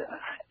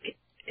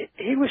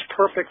was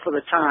perfect for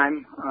the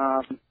time.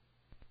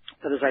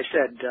 But as I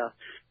said,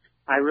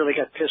 I really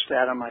got pissed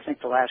at him. I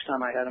think the last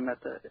time I had him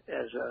as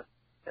a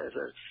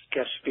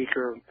guest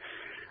speaker,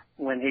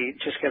 when he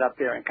just got up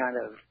there and kind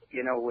of,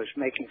 was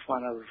making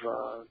fun of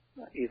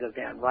either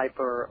Van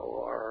Riper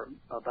or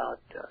about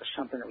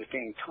something that was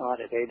being taught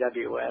at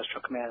AWS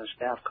or Command and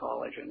Staff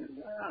College,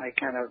 and I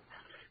kind of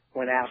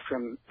went after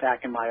him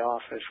back in my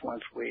office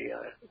once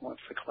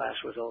the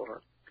class was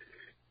over.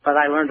 But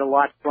I learned a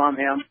lot from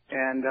him,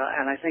 and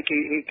I think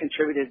he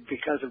contributed,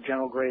 because of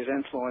General Gray's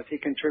influence, he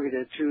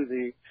contributed to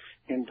the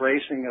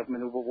embracing of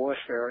maneuver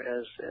warfare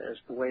as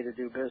the way to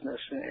do business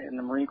in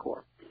the Marine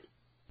Corps.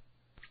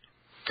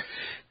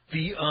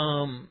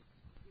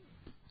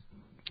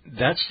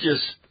 That's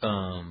just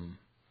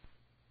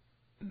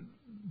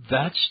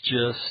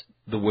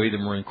the way the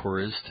Marine Corps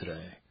is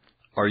today.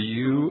 Are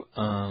you,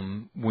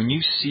 when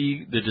you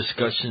see the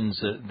discussions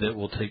that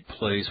will take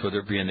place, whether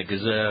it be in the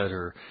Gazette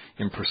or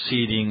in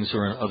proceedings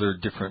or in other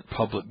different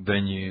public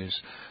venues,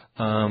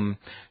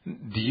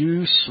 do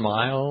you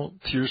smile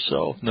to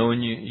yourself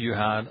knowing you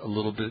had a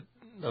little bit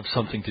of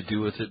something to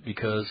do with it?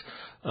 Because,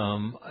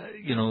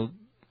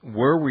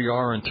 where we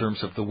are in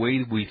terms of the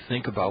way we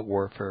think about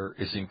warfare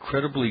is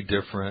incredibly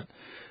different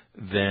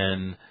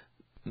than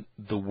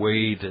the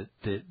way that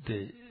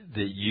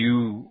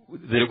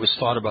it was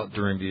thought about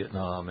during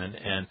Vietnam, and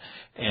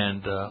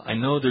I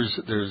know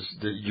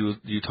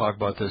you talk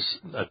about this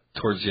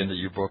towards the end of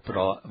your book, but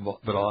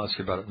I'll ask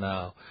you about it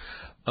now.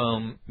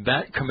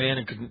 That command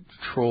and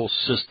control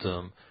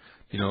system,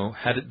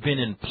 had it been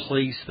in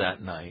place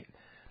that night,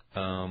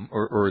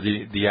 or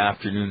the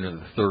afternoon of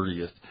the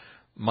 30th,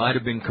 might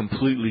have been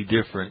completely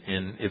different.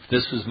 And if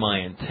this was my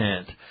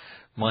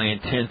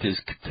intent is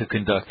to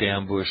conduct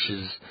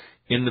ambushes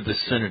in the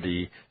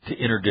vicinity to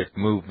interdict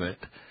movement.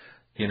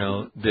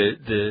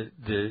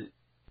 The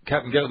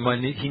Captain Gillett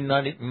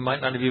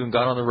might not have even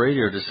got on the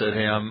radio to say,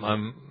 hey,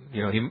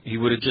 he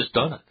would have just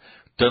done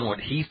what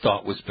he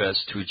thought was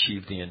best to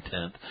achieve the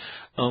intent.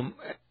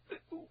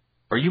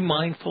 Are you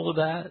mindful of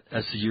that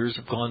as the years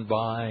have gone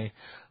by,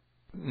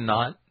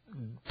 not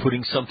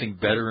putting something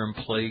better in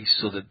place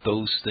so that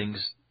those things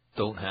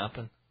don't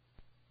happen?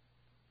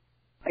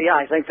 Yeah,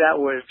 I think that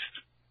was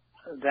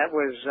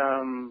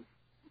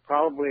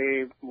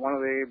probably one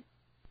of the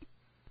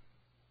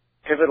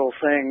pivotal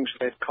things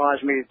that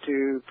caused me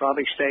to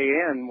probably stay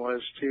in,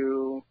 was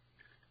to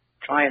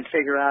try and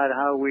figure out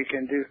how we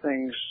can do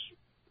things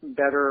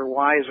better,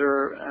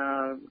 wiser,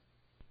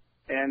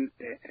 and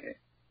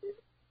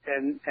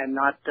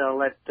not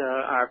let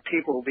our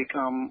people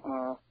become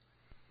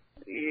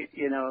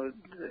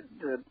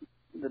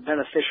the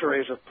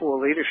beneficiaries of poor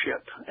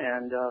leadership,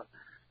 and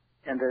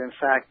that in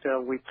fact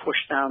we push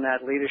down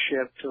that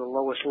leadership to the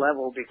lowest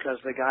level, because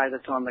the guy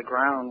that's on the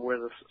ground where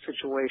the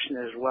situation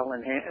is well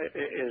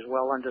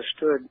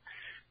understood,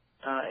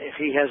 if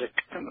he has a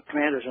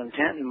commander's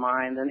intent in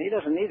mind, then he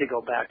doesn't need to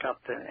go back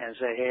up and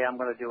say, hey, I'm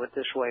going to do it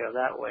this way or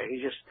that way.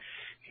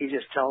 He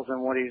just tells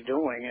them what he's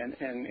doing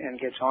and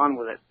gets on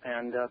with it.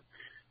 And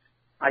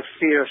I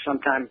fear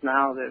sometimes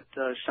now that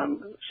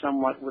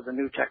somewhat with the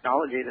new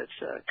technology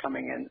that's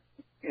coming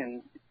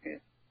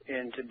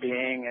into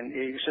being, and the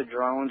use of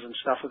drones and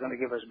stuff, are going to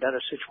give us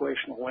better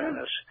situational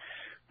awareness.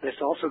 But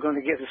it's also going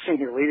to give the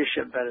senior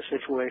leadership better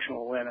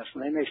situational awareness,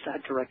 and they may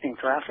start directing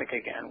traffic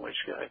again, which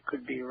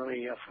could be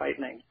really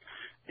frightening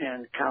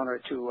and counter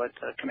to what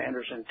the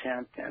commander's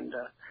intent and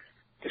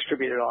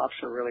distributed ops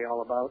are really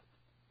all about.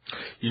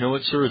 You know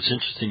what, sir? It's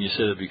interesting you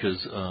say that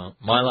because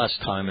my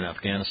last time in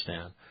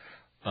Afghanistan,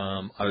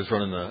 I was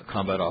running the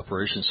Combat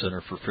Operations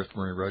Center for 5th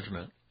Marine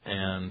Regiment,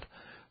 and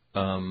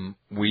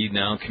we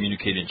now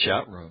communicate in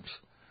chat rooms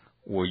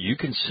where you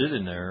can sit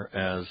in there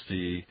as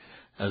the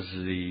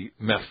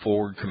MEF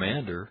forward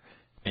commander,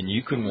 and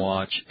you can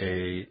watch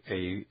a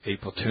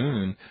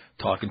platoon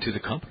talking to the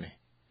company.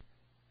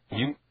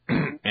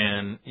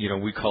 And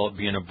we call it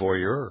being a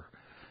voyeur.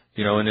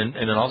 And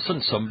then all of a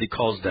sudden somebody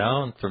calls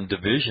down from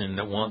division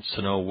that wants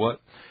to know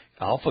what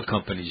Alpha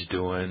Company's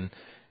doing,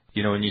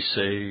 and you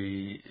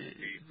say,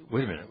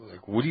 wait a minute,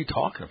 like, what are you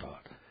talking about?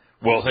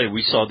 Well, hey,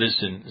 we saw this,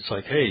 and it's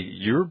like, hey,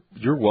 you're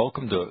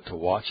welcome to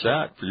watch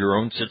that for your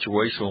own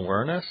situational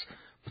awareness,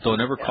 but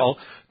don't ever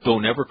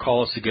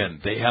call us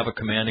again. They have a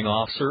commanding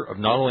officer of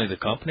not only the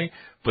company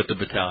but the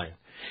battalion.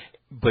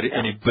 But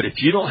if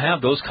you don't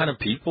have those kind of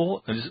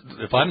people,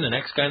 if I'm the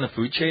next guy in the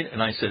food chain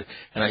and I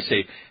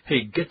say,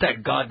 hey, get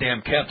that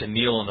goddamn Captain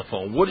Neil on the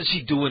phone. What is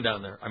he doing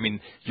down there? I mean,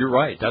 you're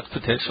right. That's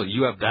potential.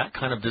 You have that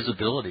kind of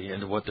visibility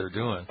into what they're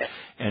doing,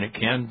 and it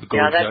can go.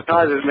 Yeah, that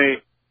causes me.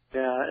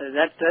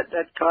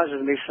 That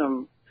causes me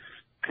some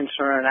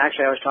concern.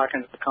 Actually, I was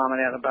talking to the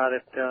commandant about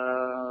it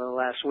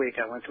last week.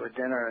 I went to a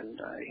dinner, and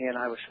he and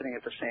I were sitting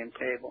at the same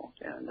table,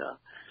 and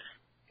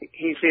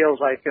he feels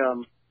like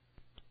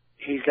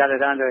he's got it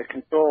under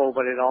control,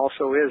 but it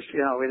also is,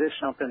 it is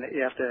something that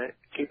you have to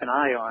keep an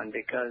eye on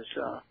because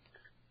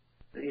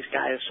these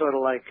guys sort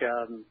of like,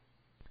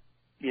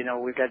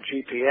 we've got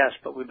GPS,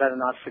 but we better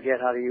not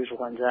forget how to use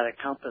a lensatic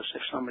compass.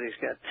 If somebody's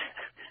got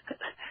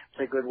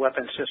a good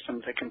weapon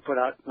system that can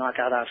knock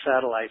out our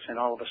satellites, and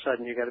all of a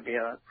sudden you got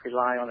to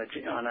rely on a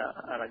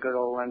good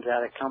old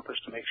lensatic compass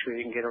to make sure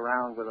you can get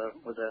around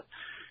with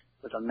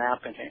a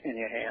map in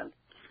your hand.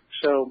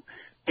 So,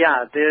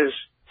 yeah,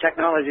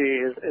 technology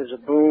is a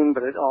boon,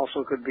 but it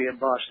also could be a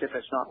bust if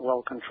it's not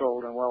well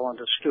controlled and well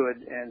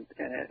understood. And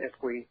if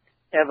we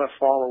ever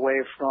fall away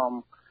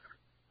from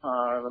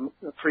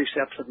the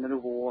precepts of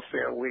maneuver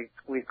warfare,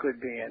 we could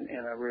be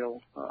in a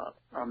real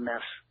a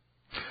mess.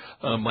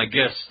 My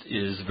guest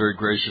is very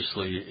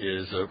graciously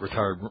a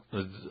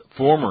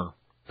former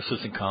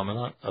Assistant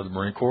Commandant of the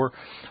Marine Corps,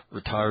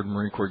 retired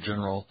Marine Corps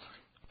General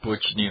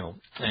Butch Neal,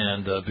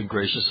 and been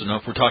gracious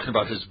enough. We're talking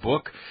about his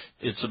book.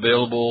 It's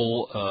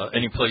available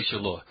any place you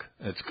look.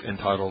 It's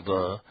entitled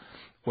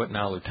 "What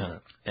Now,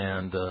 Lieutenant?"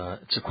 And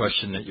it's a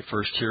question that you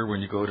first hear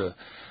when you go to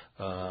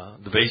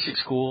the basic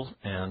school,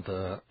 and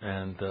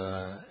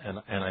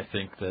I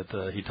think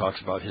that he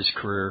talks about his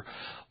career,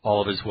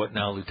 all of his "What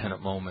Now,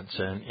 Lieutenant" moments,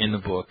 and in the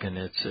book, and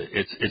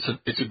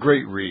it's a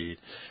great read.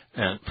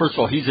 And first of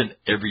all, he's an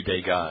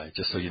everyday guy,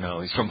 just so you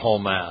know. He's from Hull,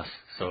 Mass.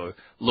 So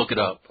look it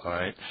up, all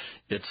right?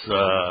 It's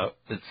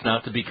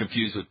not to be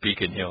confused with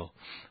Beacon Hill.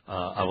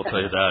 I will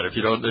tell you that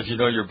if you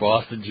know your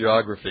Boston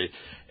geography.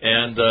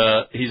 And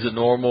he's a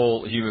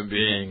normal human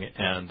being,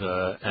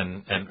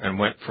 and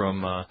went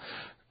from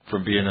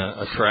being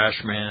a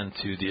trash man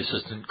to the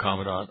Assistant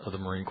Commandant of the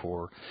Marine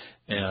Corps.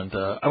 And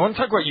I want to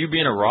talk about you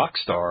being a rock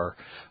star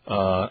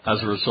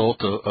as a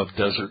result of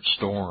Desert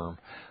Storm.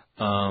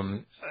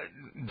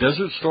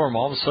 Desert Storm,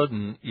 all of a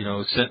sudden,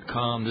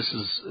 CENTCOM,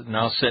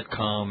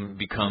 CENTCOM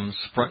becomes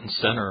front and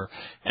center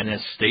and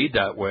has stayed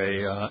that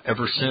way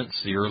ever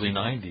since the early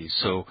 90s.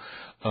 So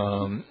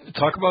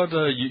talk about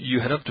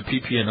you head up to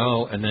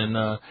PPNO, and then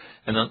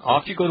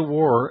off you go to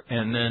war,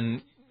 and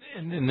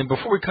then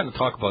before we kind of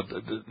talk about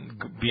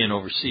being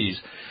overseas,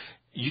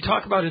 you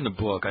talk about in the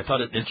book, I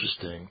thought it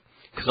interesting,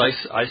 because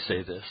I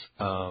say this,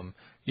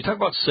 you talk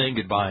about saying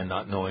goodbye and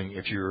not knowing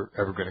if you're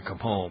ever going to come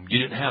home. You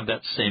didn't have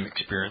that same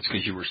experience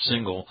because you were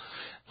single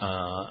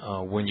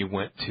when you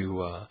went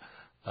to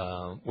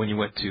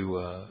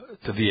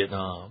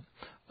Vietnam.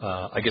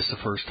 I guess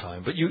the first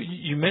time, but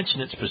you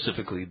mentioned it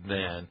specifically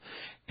then,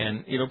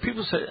 and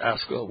people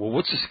ask, oh, well,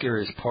 what's the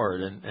scariest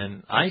part?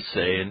 And I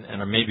say,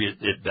 and maybe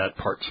that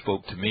part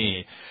spoke to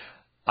me.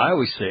 I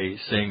always say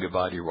saying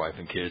goodbye to your wife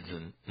and kids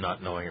and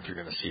not knowing if you're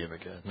going to see them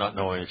again, not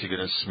knowing if you're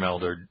going to smell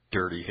their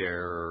dirty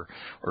hair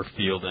or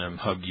feel them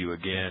hug you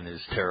again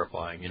is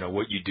terrifying.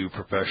 What you do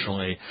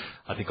professionally,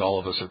 I think all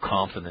of us are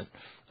confident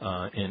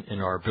in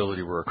our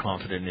ability. We're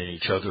confident in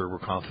each other. We're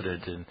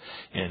confident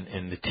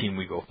in the team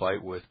we go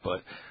fight with.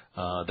 But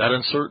that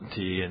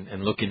uncertainty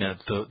and looking at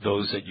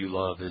those that you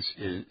love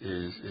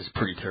is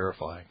pretty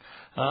terrifying.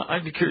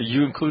 I'd be curious.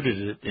 You included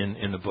it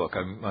in the book.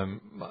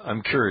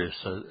 I'm curious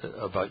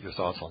about your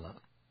thoughts on that.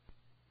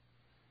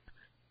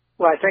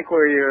 Well, I think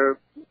where you're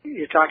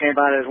talking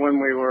about is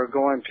when we were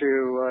going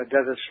to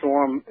Desert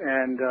Storm,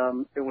 and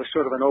it was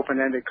sort of an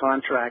open-ended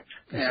contract,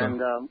 and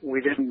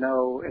we didn't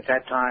know at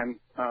that time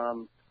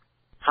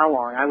how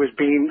long. I was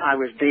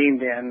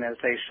beamed in, as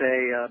they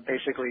say.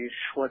 Basically,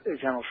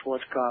 General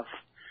Schwarzkopf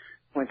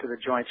went to the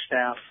Joint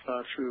Staff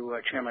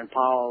through Chairman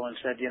Powell and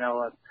said,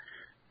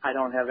 I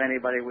don't have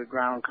anybody with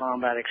ground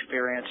combat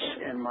experience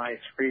in my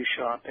 3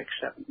 shop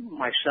except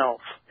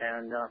myself,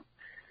 and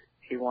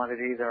he wanted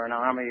either an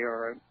Army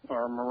or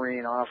a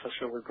Marine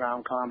officer with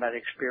ground combat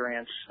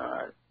experience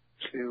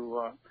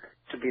to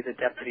to be the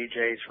Deputy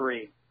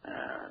J3,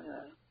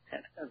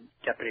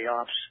 Deputy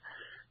Ops.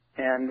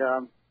 And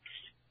of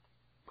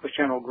course,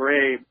 General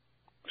Gray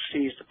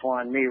seized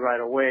upon me right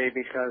away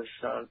because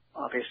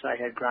obviously I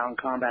had ground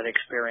combat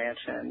experience,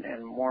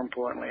 and more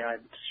importantly,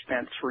 I'd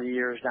spent 3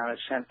 years down at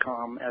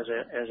CENTCOM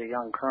as a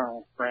young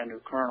colonel, brand new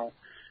colonel.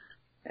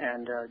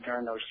 And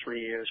during those 3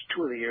 years,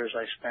 2 of the years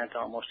I spent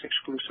almost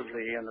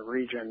exclusively in the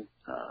region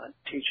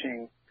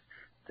teaching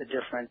the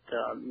different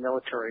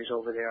militaries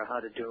over there how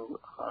to do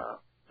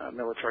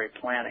military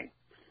planning.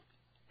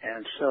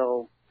 And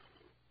so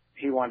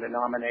he wanted to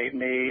nominate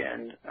me,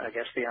 and I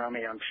guess the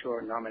Army, I'm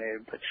sure,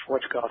 nominated, but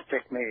Schwarzkopf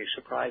picked me,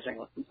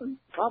 surprisingly.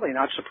 Probably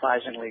not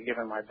surprisingly,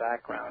 given my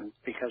background,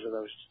 because of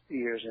those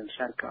years in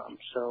CENTCOM.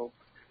 So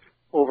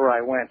over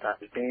I went. I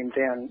was beamed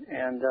in,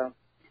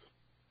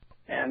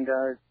 and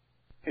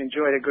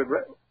enjoyed a good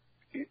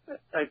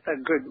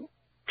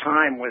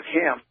time with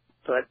him.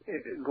 But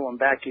going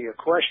back to your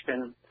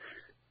question,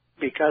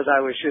 because I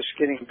was just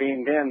getting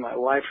beamed in, my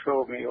wife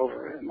drove me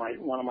over.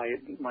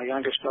 My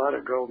youngest daughter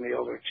drove me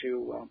over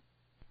to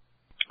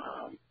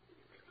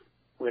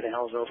where the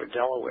hell's over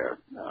Delaware?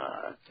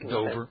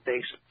 Dover.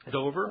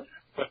 Dover.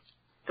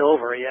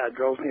 Dover, yeah,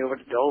 drove me over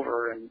to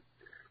Dover, and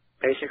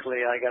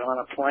basically I got on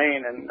a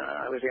plane, and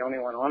I was the only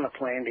one on the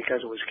plane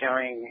because it was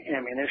carrying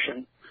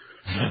ammunition.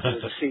 It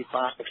was a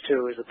C-5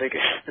 too. It was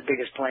the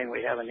biggest plane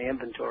we have in the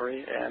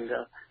inventory, and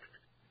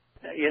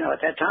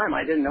at that time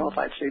I didn't know if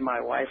I'd see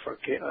my wife or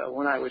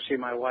when I would see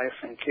my wife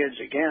and kids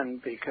again,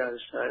 because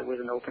it was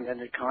an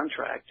open-ended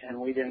contract, and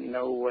we didn't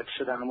know what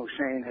Saddam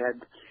Hussein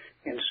had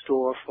in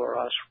store for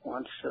us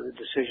once the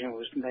decision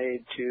was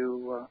made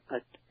to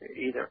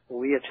either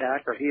we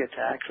attack or he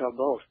attacks or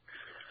both.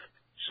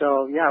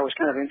 So yeah, it was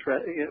kind of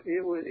interesting.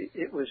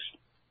 It was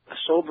a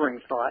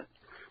sobering thought,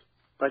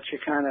 but you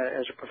kind of,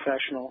 as a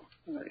professional,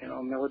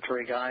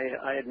 military guy,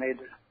 I had made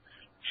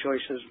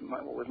choices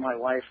with my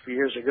wife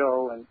years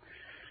ago, and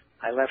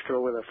I left her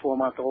with a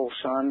 4-month-old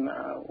son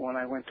when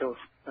I went to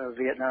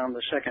Vietnam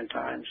the second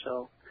time.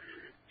 So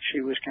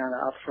she was kind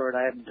of up for it.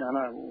 I had done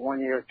a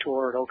 1-year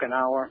tour at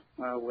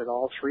Okinawa with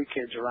all 3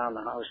 kids around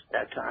the house at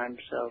that time.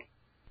 So,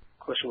 of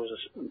course, it was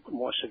a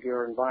more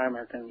secure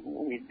environment. And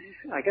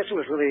I guess it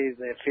was really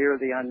the fear of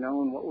the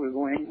unknown, what we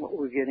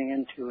were getting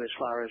into as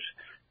far as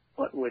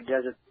what would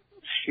Desert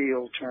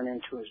Shield turn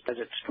into as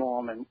Desert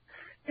Storm, and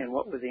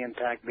what would the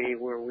impact be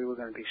where we were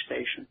going to be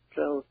stationed.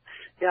 So,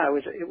 yeah,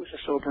 it was a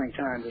sobering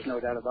time. There's no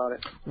doubt about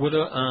it.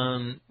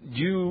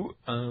 You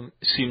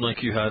seemed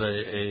like you had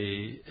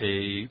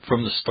a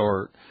from the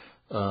start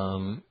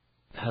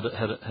had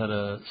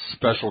a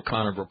special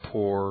kind of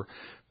rapport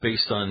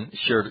based on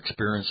shared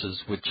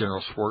experiences with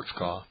General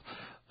Schwarzkopf.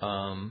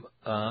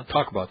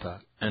 Talk about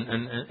that,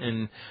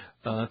 and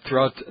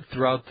throughout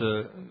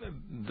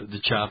the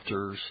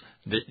chapters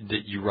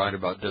that you write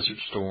about Desert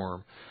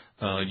Storm.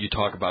 You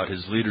talk about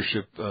his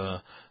leadership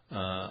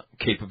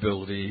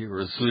capability or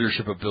his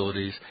leadership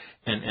abilities,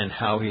 and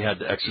how he had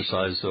to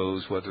exercise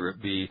those, whether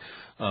it be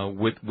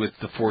with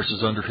the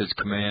forces under his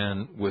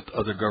command, with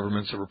other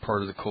governments that were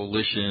part of the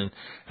coalition,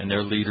 and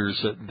their leaders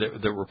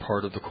that were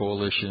part of the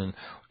coalition,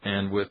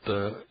 and with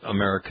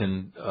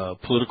American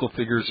political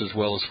figures as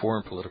well as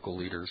foreign political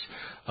leaders.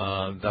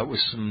 That was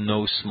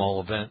no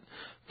small event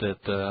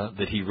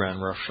that he ran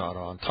roughshod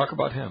on. Talk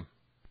about him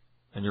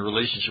and your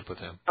relationship with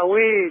him.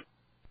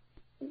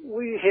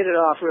 We hit it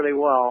off really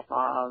well.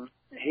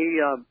 He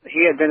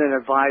had been an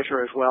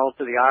advisor as well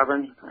to the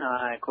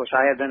ARVN. Of course,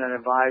 I had been an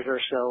advisor,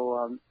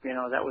 so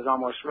that was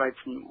almost right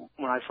from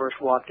when I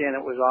first walked in.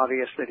 It was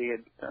obvious that he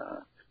had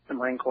the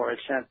Marine Corps had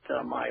sent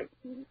my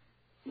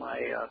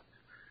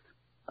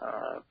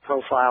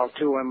profile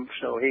to him,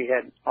 so he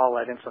had all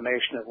that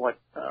information of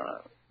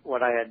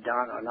what I had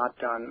done or not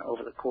done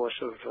over the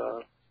course of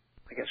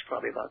I guess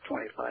probably about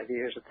 25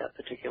 years at that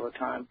particular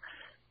time.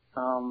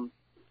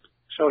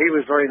 So he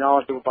was very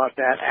knowledgeable about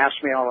that,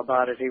 asked me all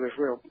about it. He was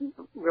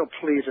real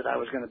pleased that I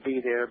was going to be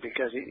there,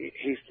 because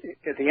he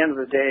at the end of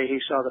the day, he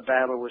saw the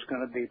battle was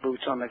going to be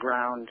boots on the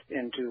ground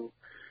into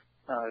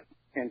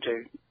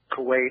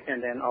Kuwait,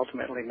 and then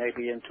ultimately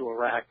maybe into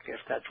Iraq, if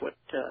that's what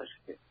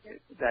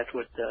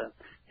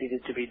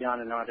needed to be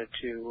done in order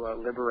to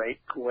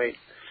liberate Kuwait.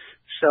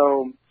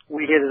 So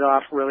we hit it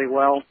off really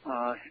well.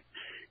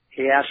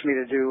 He asked me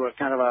to do a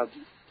kind of a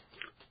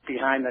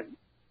behind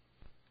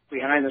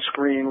the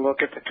screen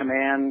look at the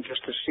command,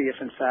 just to see if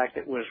in fact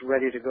it was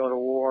ready to go to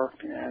war.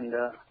 And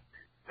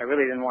I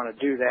really didn't want to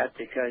do that,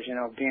 because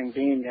being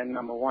beamed in,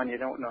 number one, you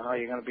don't know how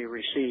you're going to be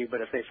received,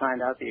 but if they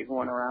find out that you're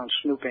going around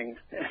snooping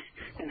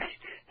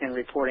and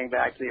reporting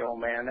back to the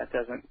old man, that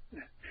doesn't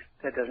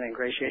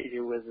ingratiate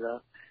you with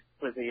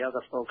the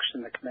other folks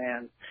in the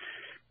command.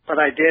 But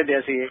I did,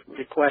 as he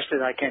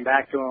requested. I came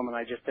back to him and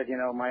I just said,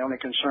 my only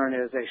concern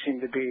is they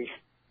seem to be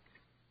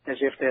as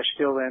if they're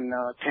still in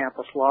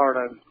Tampa,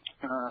 Florida,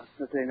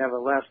 that they never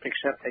left,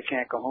 except they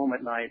can't go home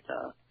at night.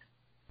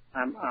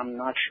 I'm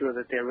not sure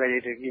that they're ready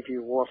to give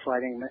you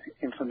warfighting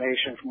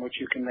information from which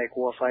you can make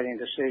warfighting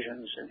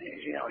decisions. And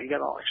he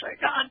got all excited.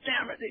 God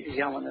damn it! He's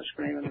yelling and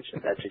screaming. He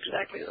said, "That's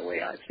exactly the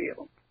way I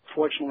feel."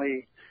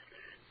 Fortunately,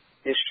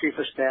 his chief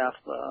of staff,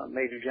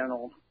 Major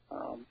General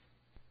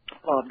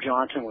Bob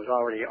Johnson, was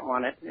already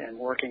on it and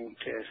working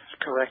to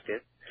correct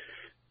it.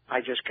 I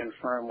just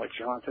confirmed what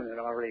Johnson had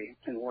already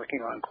been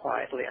working on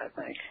quietly, I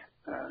think.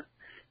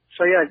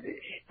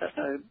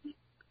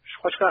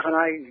 Schwarzkopf and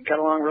I got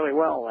along really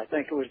well. I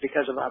think it was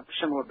because of our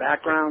similar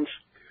backgrounds.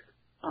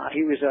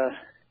 He was a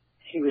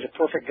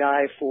perfect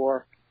guy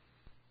for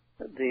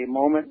the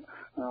moment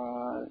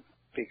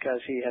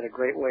because he had a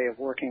great way of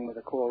working with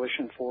the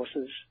coalition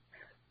forces.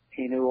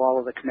 He knew all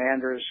of the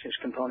commanders, his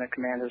component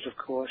commanders, of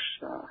course.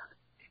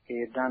 He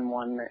had done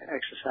one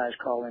exercise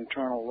called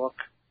Internal Look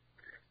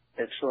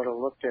that sort of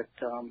looked at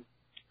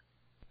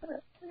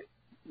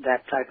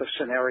that type of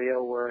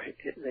scenario where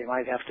they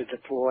might have to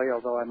deploy,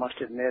 although I must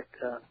admit,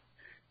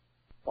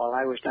 while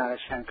I was down at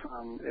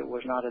CENTCOM, it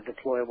was not a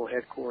deployable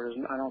headquarters,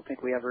 and I don't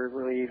think we ever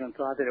really even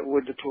thought that it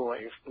would deploy.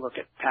 If you look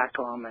at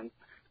PACOM and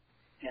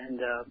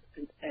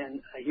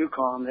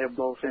EUCOM, they're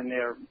both in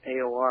their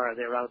AOR.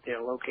 They're out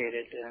there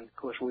located, and of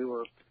course we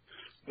were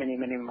many,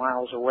 many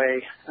miles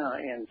away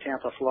in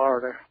Tampa,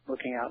 Florida,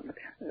 looking out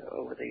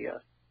over the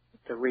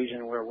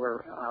region where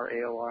our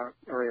AOR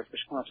area of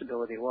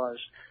responsibility was.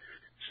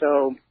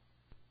 So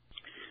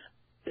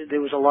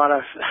there was a lot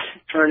of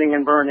turning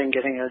and burning,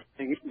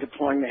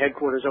 deploying the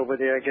headquarters over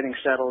there, getting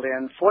settled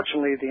in.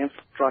 Fortunately, the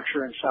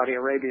infrastructure in Saudi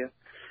Arabia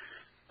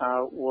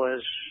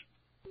was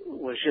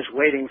just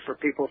waiting for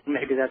people.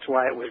 Maybe that's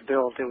why it was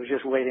built. It was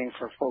just waiting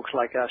for folks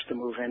like us to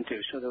move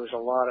into. So there was a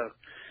lot of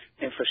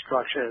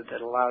infrastructure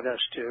that allowed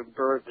us to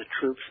birth the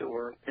troops that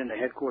were in the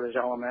headquarters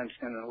elements,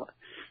 and there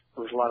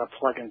was a lot of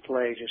plug and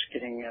play, just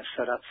getting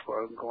set up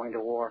for going to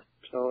war.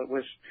 So it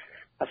was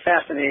a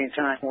fascinating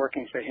time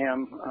working for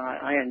him.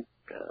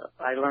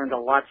 I learned a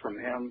lot from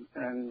him,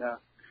 and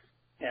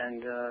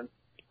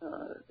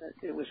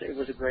it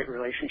was a great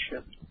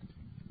relationship.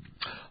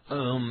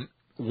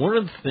 One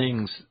of the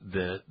things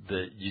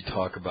that you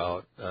talk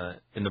about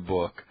in the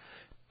book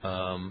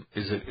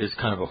is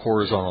kind of a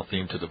horizontal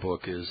theme to the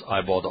book, is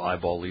eyeball to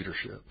eyeball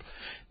leadership,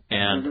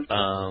 and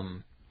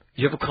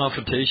you have a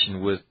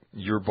confrontation with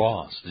your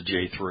boss, the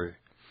J3.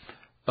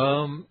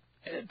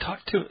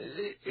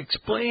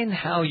 Explain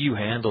how you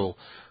handle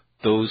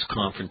those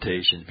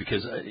confrontations,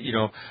 because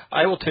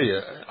I will tell you,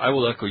 I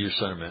will echo your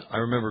sentiment. I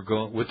remember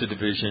going with the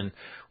division.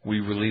 We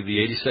relieved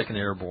the 82nd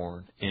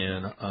Airborne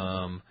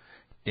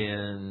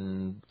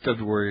in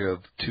February of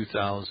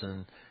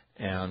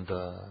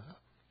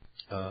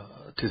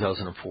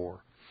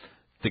 2004.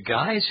 The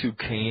guys who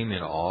came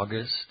in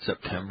August,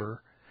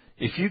 September,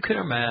 if you can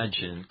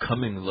imagine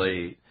coming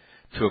late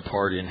to a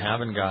party and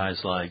having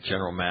guys like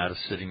General Mattis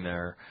sitting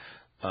there,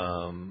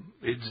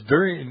 it's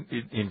very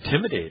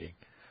intimidating.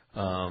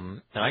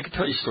 And I could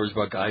tell you stories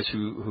about guys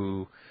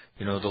who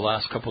the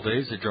last couple of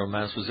days that General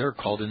Mattis was there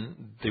called in,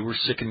 they were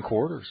sick in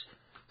quarters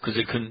because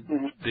they couldn't,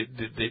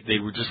 they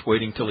were just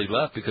waiting till he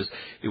left because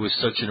it was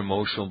such an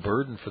emotional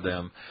burden for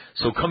them.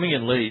 So coming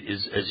in late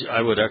is, as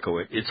I would echo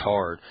it, it's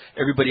hard.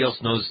 Everybody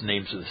else knows the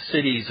names of the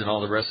cities and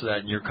all the rest of that,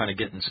 and you're kind of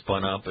getting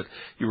spun up, but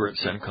you were at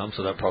CENTCOM,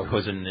 so that probably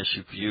wasn't an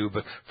issue for you,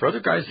 but for other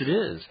guys it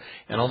is.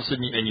 And all of a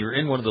sudden, and you're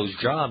in one of those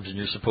jobs and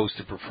you're supposed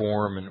to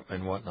perform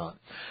and whatnot.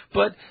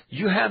 But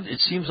it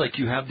seems like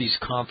you have these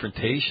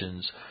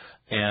confrontations,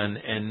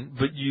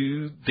 but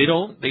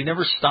they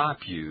never stop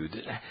you.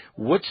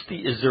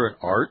 Is there an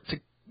art to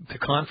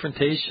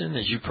confrontation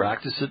as you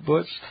practice it,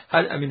 Butch?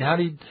 How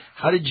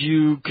did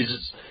you,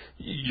 because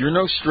you're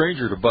no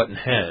stranger to butting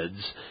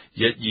heads,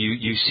 yet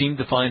you seem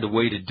to find a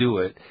way to do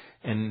it,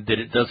 and that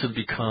it doesn't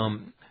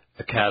become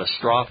a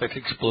catastrophic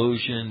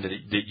explosion,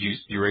 that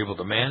you're able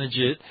to manage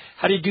it.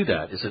 How do you do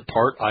that? Is it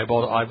part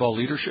eyeball to eyeball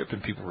leadership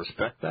and people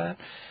respect that?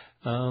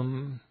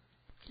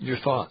 Your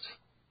thoughts?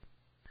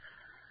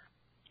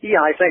 Yeah,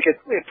 I think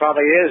it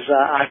probably is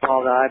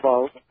eyeball to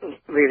eyeball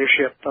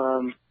leadership.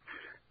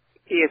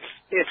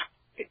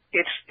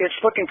 It's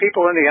looking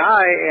people in the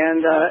eye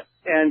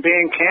and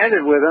being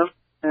candid with them,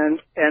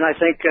 and I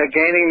think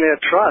gaining their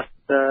trust.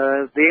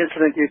 The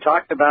incident you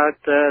talked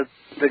about, the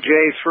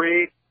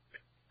J3,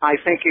 I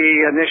think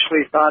he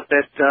initially thought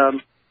that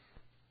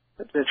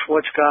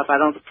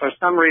Schwarzkopf, for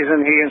some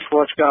reason he and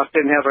Schwarzkopf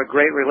didn't have a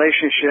great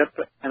relationship,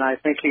 and I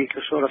think he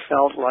sort of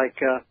felt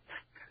like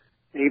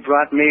he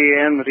brought me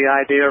in with the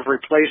idea of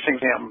replacing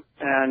him.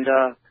 And,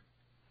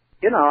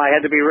 I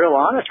had to be real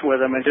honest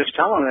with him and just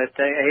tell him that,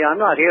 hey, I'm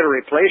not here to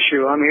replace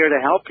you. I'm here to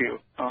help you.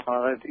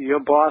 Your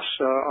boss,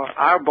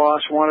 our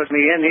boss wanted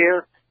me in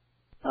here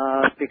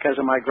because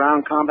of my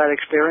ground combat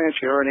experience.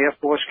 You're an Air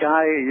Force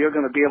guy. You're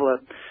going to be able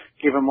to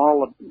give him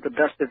all the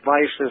best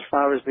advice as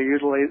far as the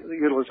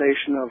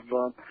utilization of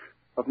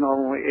not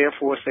only Air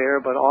Force air,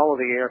 but all of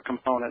the air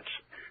components.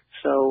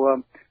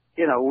 So,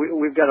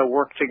 we've got to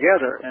work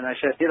together. And I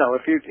said,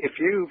 if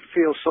you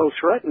feel so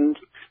threatened,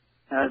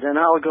 then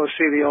I'll go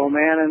see the old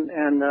man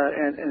and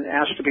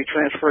ask to be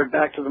transferred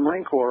back to the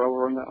Marine Corps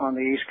over on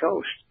the East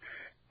Coast.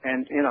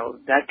 And,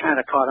 that kind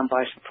of caught him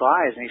by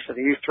surprise. And he said,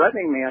 are you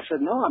threatening me? I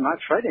said, no, I'm not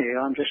threatening you.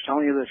 I'm just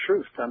telling you the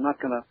truth. I'm not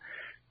going to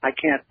I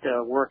can't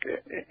work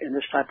in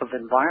this type of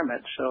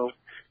environment. So,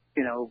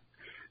 you know,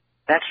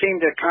 that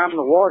seemed to calm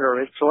the water.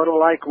 It's sort of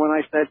like when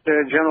I said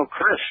to General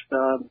Crist,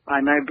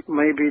 I may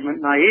be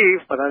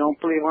naive, but I don't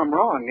believe I'm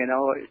wrong. You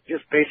know, it's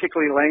just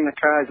basically laying the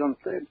cards on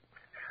the table.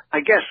 I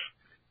guess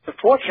the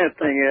fortunate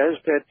thing is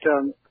that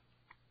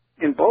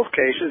in both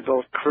cases,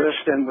 both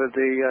Crist and with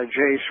the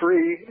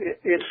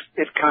J3,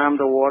 it calmed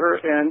the water,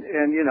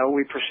 and you know,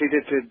 we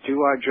proceeded to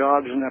do our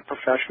jobs in a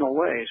professional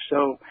way.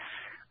 So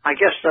I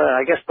guess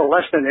the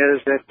lesson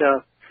is that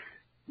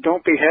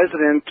don't be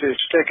hesitant to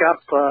stick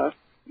up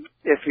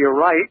if you're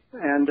right,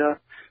 and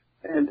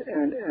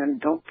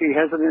don't be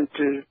hesitant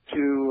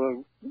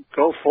to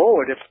go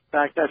forward if in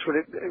fact that's what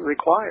it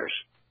requires.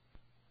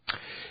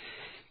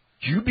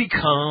 You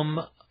become,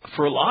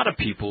 for a lot of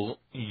people,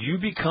 you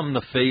become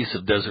the face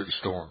of Desert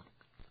Storm.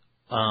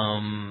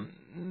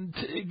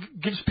 It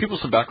gives people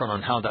some background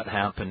on how that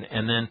happened.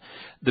 And then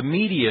the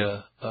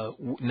media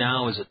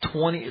now is at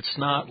 20. It's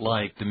not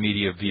like the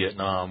media of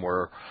Vietnam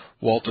where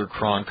Walter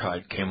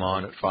Cronkite came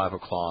on at 5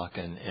 o'clock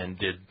and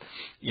did,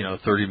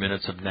 30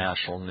 minutes of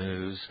national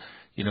news.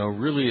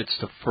 Really it's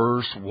the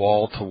first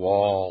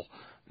wall-to-wall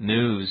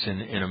news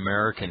in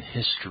American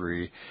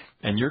history.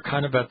 And you're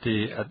kind of at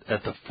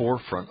the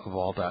forefront of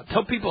all that.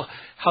 Tell people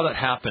how that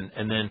happened,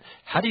 and then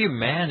how do you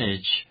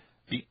manage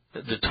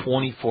the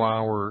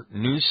 24-hour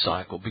news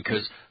cycle?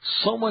 Because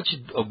so much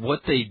of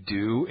what they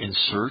do in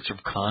search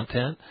of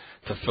content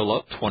to fill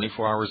up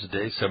 24 hours a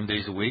day, 7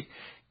 days a week,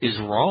 is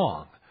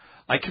wrong.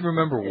 I can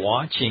remember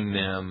watching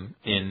them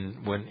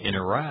in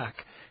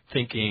Iraq,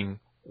 thinking,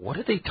 what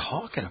are they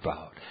talking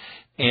about?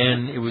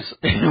 And the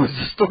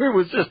story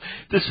was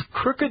this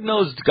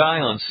crooked-nosed guy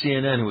on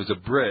CNN who was a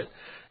Brit.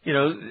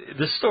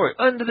 The story,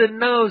 under the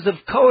nose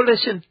of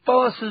coalition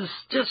forces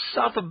just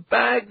south of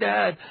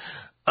Baghdad,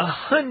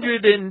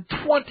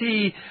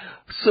 120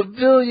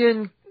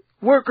 civilian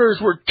workers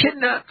were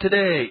kidnapped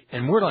today.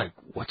 And we're like,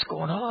 what's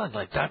going on?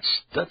 Like, that's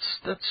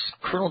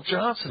Colonel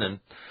Johnson and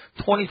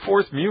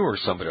 24th MEU or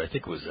somebody, I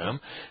think it was them.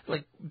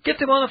 Like, get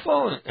them on the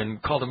phone, and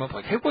called them up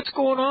like, hey, what's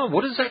going on?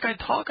 What is that guy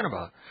talking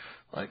about?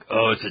 Like,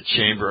 oh, it's a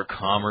Chamber of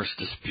Commerce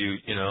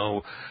dispute,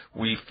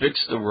 we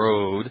fixed the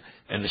road,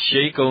 and the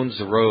sheikh owns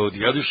the road,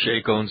 the other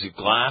sheikh owns the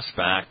glass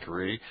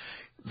factory,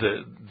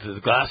 the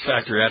glass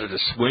factory added a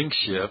swing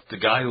shift, the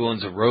guy who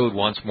owns the road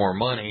wants more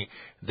money,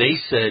 they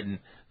said,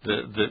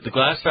 the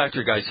glass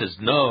factory guy says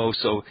no,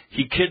 so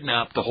he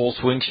kidnapped the whole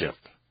swing shift.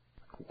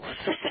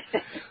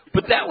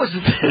 But that was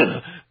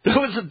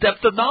the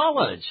depth of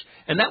knowledge,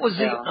 and that was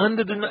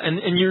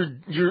and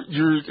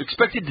you're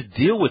expected to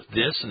deal with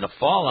this and the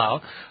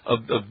fallout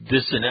of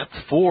this inept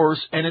force,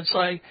 and it's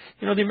like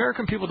the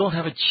American people don't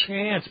have a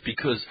chance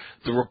because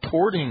the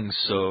reporting's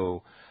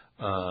so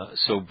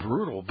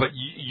brutal. But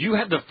you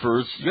had the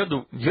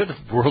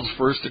world's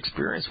first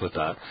experience with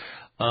that.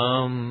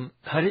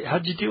 How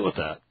did you deal with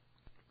that?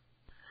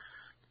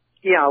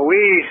 Yeah,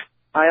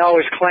 I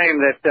always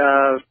claim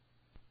that.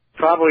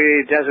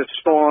 Probably Desert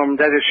Shield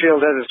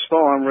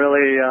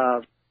really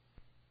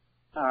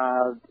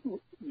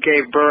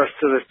gave birth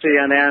to the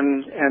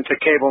CNN and to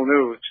cable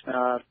news.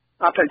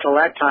 Up until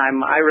that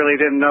time, I really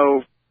didn't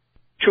know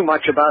too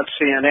much about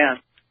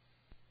CNN.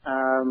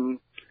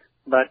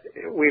 But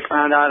we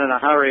found out in a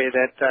hurry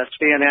that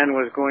CNN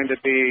was going to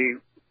be,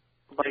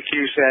 like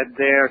you said,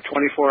 there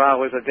 24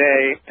 hours a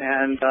day,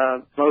 and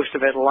most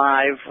of it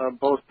live,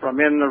 both from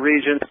in the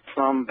region,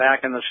 from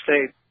back in the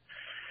States.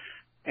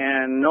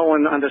 And no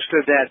one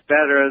understood that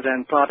better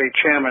than probably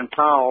Chairman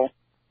Powell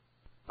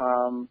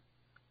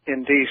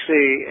in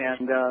D.C.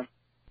 And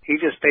he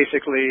just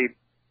basically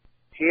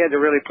he had to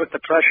really put the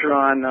pressure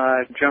on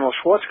General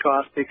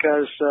Schwarzkopf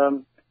because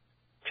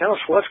General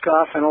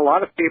Schwarzkopf and a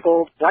lot of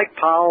people like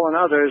Powell and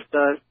others,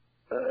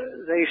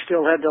 they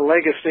still had the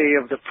legacy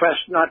of the press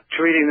not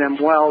treating them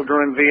well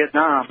during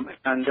Vietnam,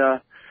 and turning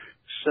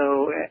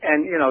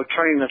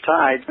the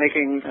tide,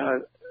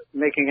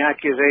 making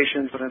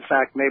accusations, but in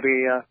fact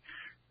maybe.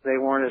 They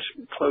weren't as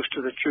close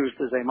to the truth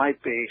as they might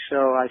be.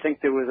 So I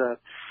think there was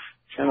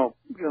General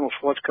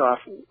Schwarzkopf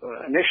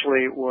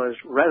initially was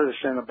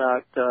reticent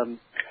about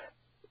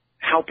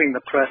helping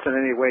the press in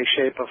any way,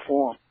 shape, or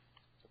form.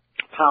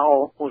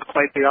 Powell was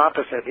quite the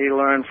opposite. He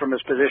learned from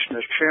his position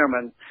as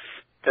chairman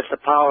that the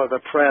power of the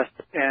press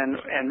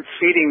and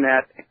feeding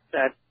that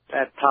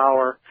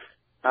power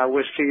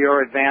was to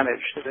your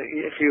advantage.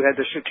 If you had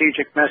the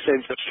strategic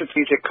message, the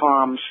strategic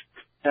comms,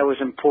 that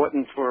was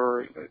important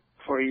for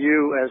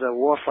you as a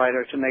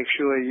warfighter to make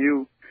sure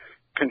you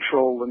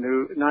control the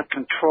news, not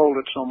controlled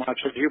it so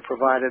much as you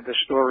provided the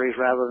stories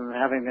rather than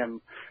having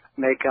them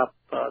make up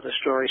the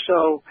story.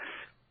 So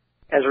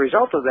as a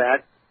result of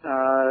that,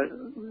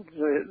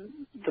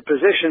 the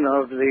position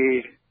of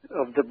the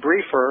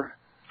briefer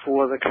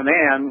for the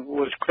command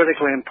was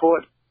critically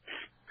important.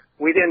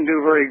 We didn't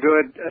do very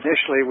good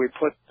initially. We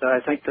put, I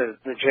think the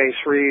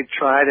J3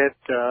 tried it,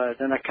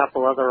 then a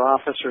couple other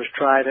officers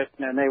tried it,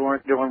 and they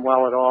weren't doing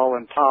well at all,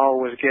 and Powell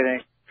was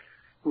getting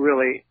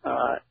really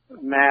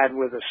mad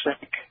with the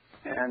sink.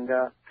 And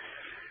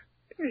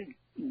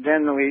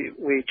then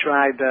we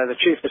tried the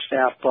Chief of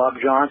Staff, Bob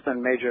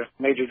Johnson, Major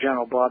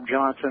General Bob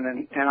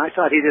Johnson, and I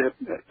thought he did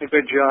a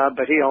good job,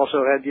 but he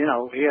also had,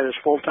 he had his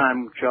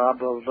full-time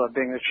job of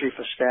being the Chief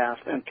of Staff,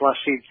 and plus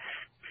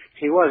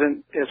he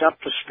wasn't as up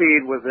to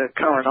speed with the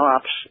current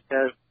ops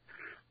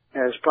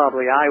as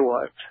probably I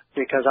was,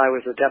 because I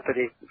was the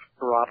deputy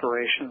for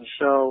operations.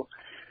 So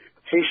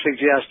he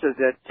suggested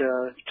that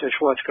to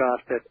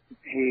Schwarzkopf that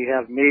he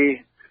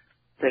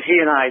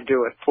and I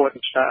do it.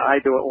 I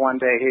do it one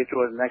day, he'd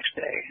do it the next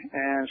day.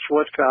 And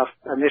Schwarzkopf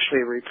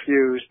initially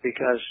refused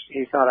because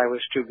he thought I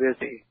was too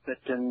busy. But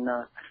then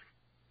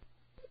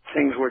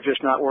things were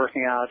just not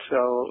working out.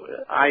 So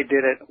I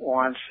did it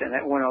once, and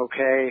it went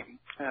okay.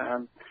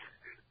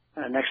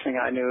 Next thing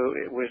I knew,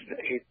 it was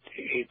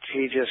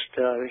he just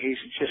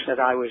said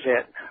I was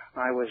it.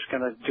 I was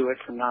going to do it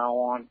from now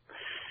on.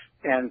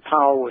 And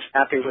Powell was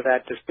happy with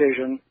that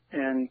decision.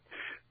 And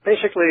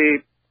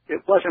basically,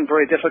 it wasn't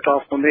very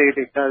difficult for me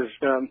because,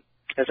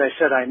 as I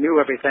said, I knew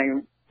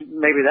everything.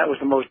 Maybe that was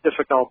the most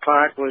difficult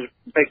part, was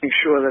making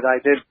sure that I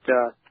didn't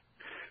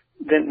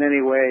in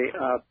any way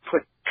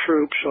put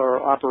troops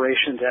or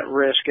operations at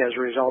risk as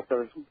a result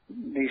of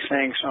me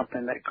saying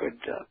something that could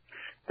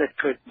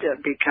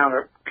be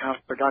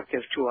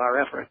counterproductive to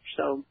our efforts.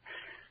 So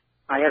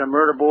I had a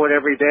murder board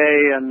every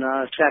day and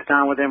sat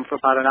down with him for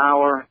about an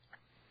hour.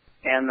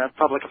 And the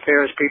public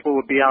affairs people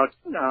would be out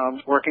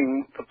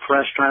working the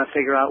press, trying to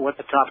figure out what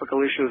the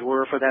topical issues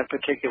were for that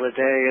particular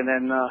day. And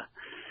then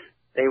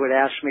they would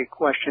ask me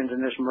questions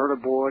in this murder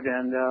board,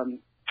 and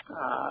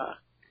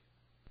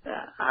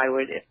I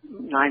would,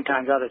 9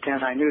 times out of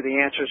 10, I knew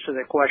the answers to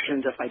the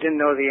questions. If I didn't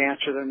know the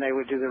answer, then they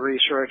would do the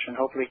research and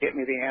hopefully get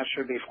me the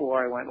answer before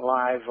I went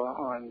live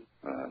on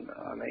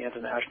the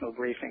international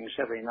briefings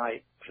every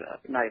night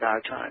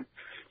our time.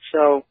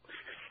 So,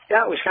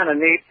 yeah, it was kind of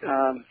neat.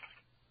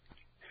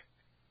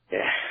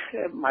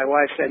 My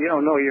wife said,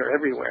 you're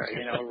everywhere,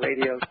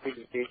 radio,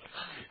 TV,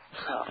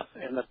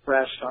 in the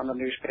press, on the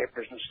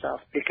newspapers and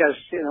stuff, because,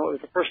 it was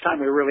the first time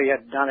we really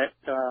had done it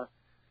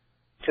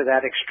to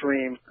that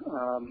extreme.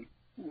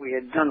 We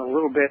had done a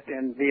little bit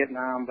in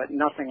Vietnam, but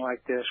nothing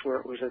like this where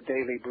it was a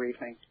daily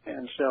briefing.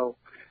 And so,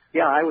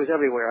 yeah, I was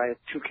everywhere. I had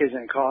 2 kids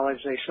in college.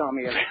 They saw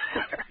me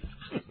everywhere.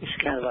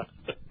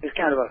 It's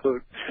kind of a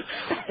hoot.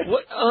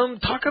 What,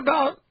 talk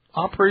about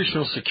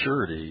operational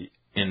security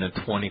in a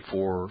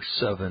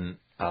 24/7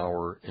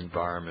 hour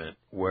environment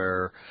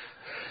where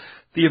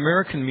the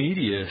American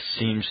media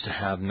seems to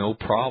have no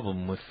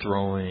problem with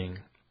throwing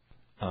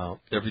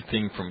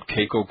everything from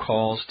CACO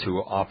calls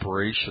to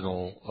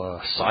operational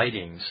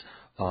sightings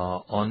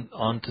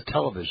onto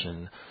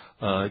television.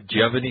 Do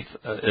you have any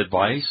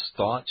advice,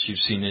 thoughts? You've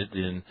seen it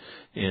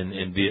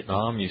in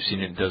Vietnam, you've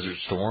seen it in Desert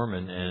Storm,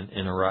 and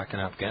in Iraq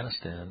and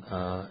Afghanistan.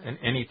 And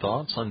any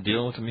thoughts on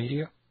dealing with the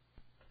media?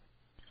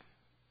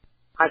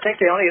 I think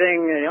the only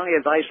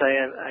advice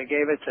I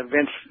gave it to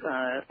Vince,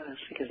 I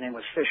think his name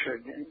was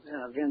Fisher.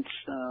 Vince,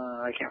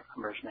 I can't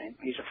remember his name.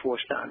 He's a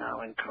 4-star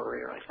now in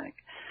career, I think.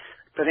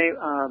 But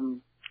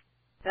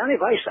the only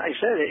advice I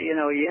said,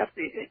 you have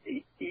to,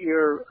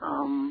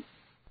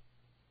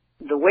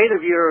 the weight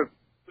of your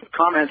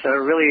comments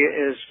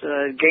is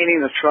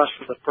gaining the trust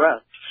of the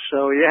press.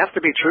 So you have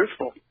to be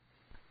truthful.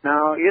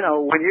 Now,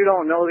 when you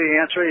don't know the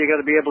answer, you got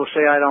to be able to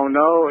say, I don't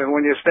know. And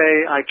when you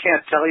say, I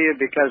can't tell you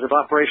because of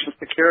operational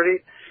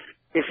security,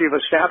 if you've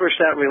established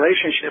that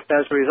relationship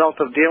as a result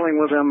of dealing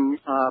with them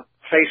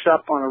face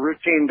up on a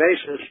routine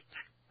basis,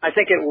 I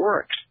think it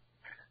works.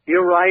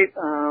 You're right.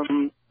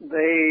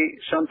 They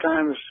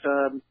sometimes,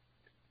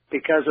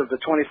 because of the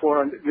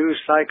 24 news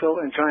cycle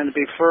and trying to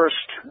be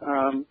first,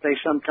 they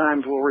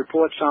sometimes will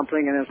report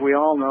something, and as we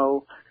all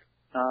know,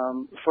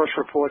 first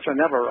reports are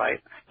never right.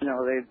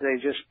 They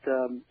just,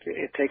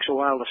 it takes a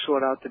while to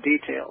sort out the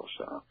details.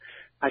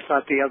 I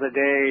thought the other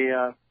day,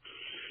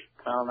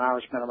 now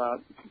it's been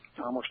about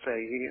almost a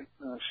year,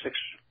 6,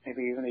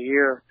 maybe even a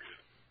year,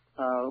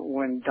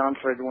 when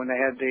they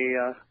had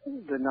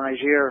the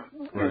Niger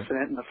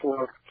incident and the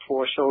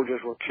four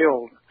soldiers were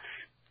killed.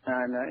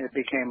 And it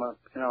became a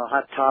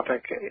hot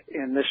topic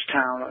in this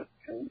town,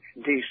 in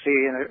D.C.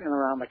 and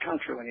around the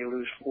country when you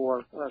lose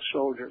 4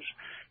 soldiers.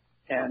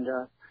 And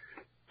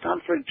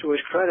Dunford, to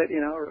his credit,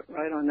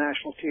 right on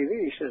national TV,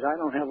 he says, I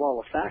don't have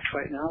all the facts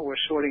right now. We're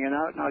sorting it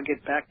out, and I'll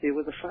get back to you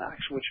with the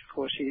facts, which, of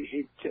course,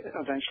 he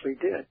eventually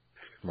did.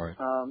 Right.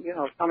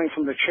 Coming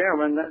from the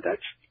chairman,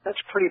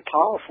 that's pretty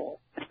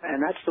powerful.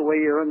 And that's the way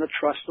you earn the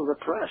trust of the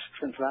press.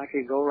 In fact,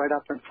 you go right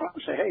up in front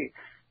and say, hey,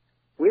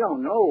 we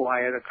don't know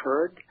why it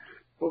occurred.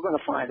 We're going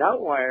to find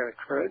out why it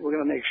occurred. We're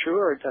going to make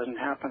sure it doesn't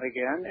happen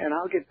again, and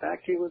I'll get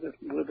back to you with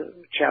a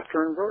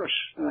chapter and verse.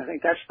 And I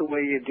think that's the way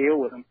you deal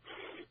with them.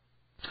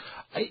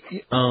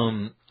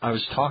 I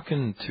was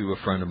talking to a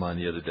friend of mine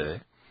the other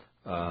day,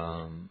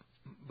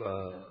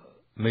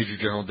 Major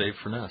General Dave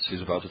Furness,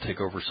 who's about to take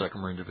over 2nd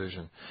Marine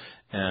Division,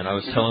 and I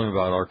was telling him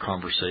about our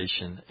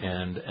conversation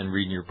and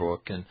reading your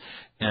book,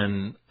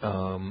 and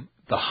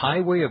the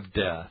highway of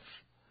death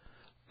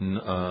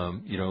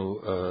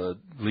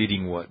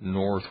leading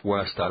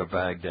northwest out of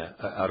Baghdad,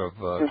 out of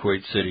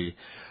Kuwait City,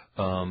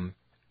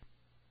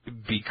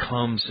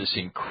 becomes this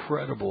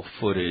incredible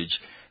footage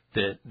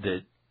that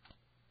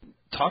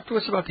talk to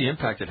us about the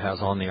impact it has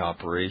on the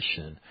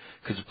operation,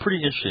 because it's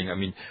pretty interesting. I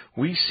mean,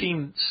 we've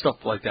seen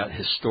stuff like that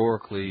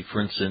historically.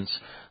 For instance,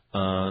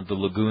 the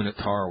lagoon at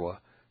Tarawa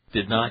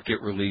did not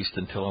get released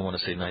until, I want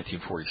to say,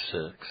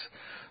 1946.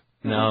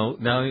 Now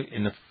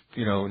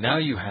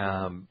you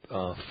have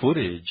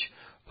footage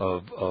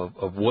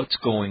of what's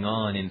going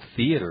on in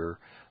theater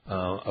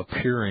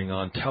appearing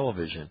on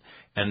television,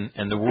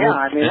 and the world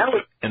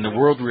and the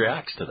world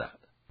reacts to that.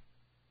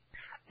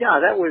 Yeah,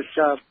 that was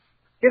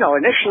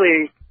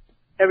initially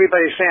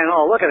everybody's saying,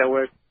 "Oh, look at it,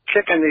 we're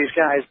kicking these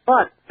guys'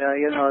 butt."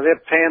 They're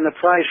paying the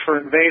price for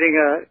invading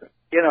a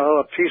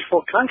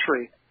peaceful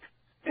country.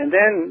 And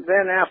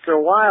then after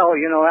a while,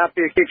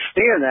 after you keep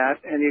seeing that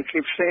and you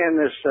keep seeing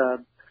this,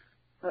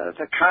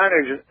 the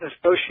carnage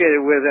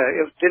associated with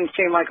it, it didn't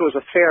seem like it was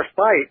a fair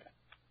fight.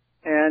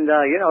 And,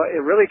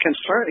 it really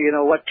concerned,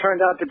 what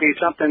turned out to be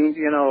something,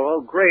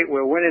 oh great,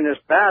 we're winning this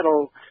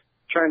battle,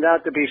 turned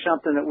out to be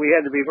something that we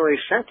had to be very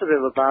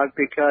sensitive about,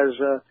 because,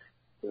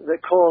 the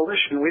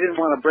coalition, we didn't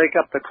want to break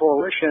up the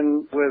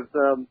coalition with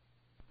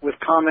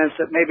comments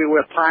that maybe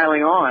we're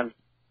piling on,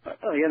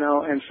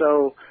 and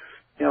so,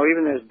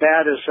 even as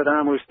bad as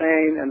Saddam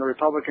Hussein and the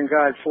Republican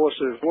Guard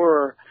forces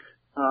were,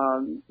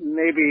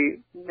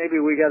 maybe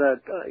we got to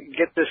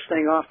get this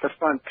thing off the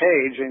front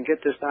page and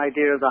get this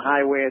idea of the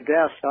highway of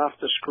death off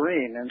the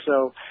screen. And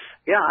so,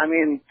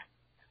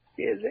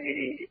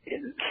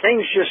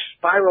 things just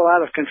spiral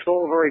out of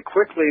control very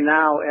quickly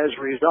now as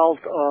a result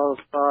of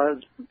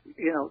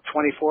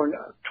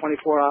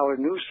 24-hour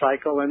news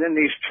cycle, and then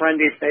these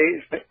trendy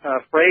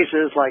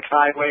phrases like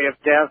highway of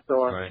death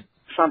or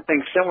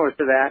something similar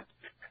to that.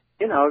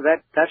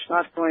 That's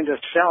not going to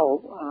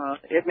sell.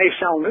 It may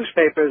sell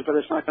newspapers, but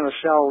it's not going to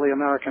sell the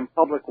American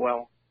public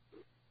well.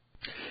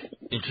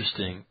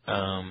 Interesting.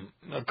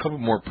 A couple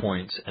more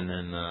points, and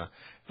then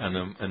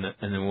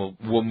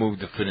we'll move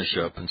to finish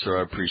up. And so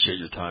I appreciate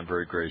your time.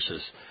 Very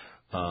gracious.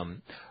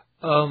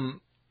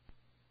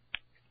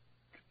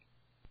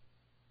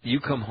 You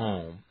come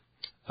home.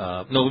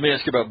 No, let me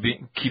ask you about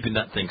keeping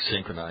that thing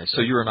synchronized.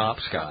 So you're an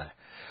ops guy.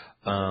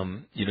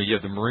 You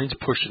have the Marines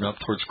pushing up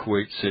towards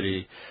Kuwait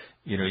City.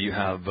 You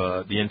have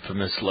the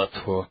infamous left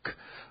hook,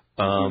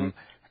 and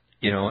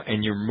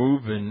you're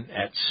moving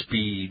at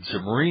speeds. The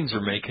Marines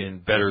are making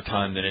better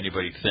time than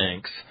anybody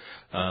thinks.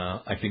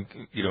 I think,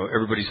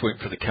 everybody's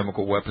waiting for the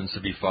chemical weapons to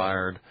be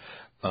fired,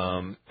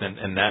 and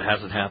that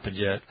hasn't happened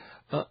yet.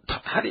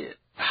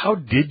 How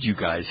did you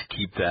guys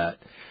keep that?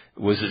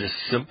 Was it as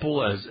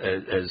simple as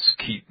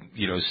keep,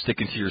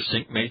 sticking to your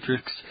sync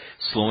matrix,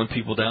 slowing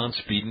people down,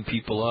 speeding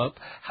people up?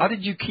 How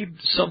did you keep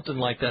something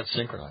like that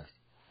synchronized?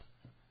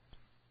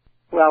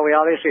 Well, we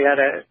obviously had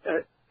a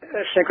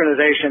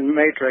synchronization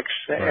matrix,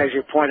 as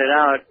you pointed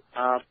out,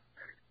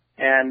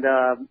 and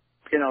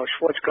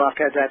Schwarzkopf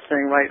had that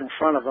thing right in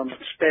front of him in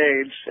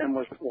spades and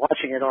was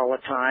watching it all the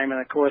time.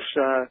 And of course,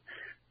 the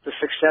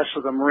success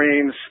of the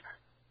Marines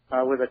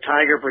with the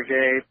Tiger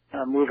Brigade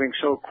moving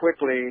so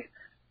quickly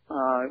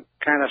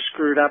kind of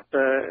screwed up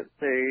the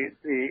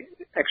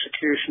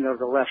execution of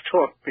the left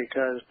hook,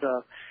 because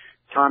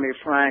Tommy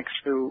Franks,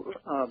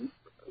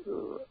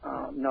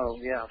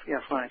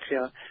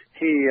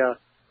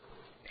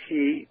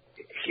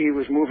 he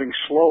was moving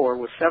slower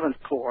with 7th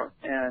Corps,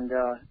 and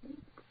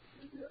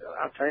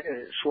I'll tell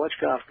you,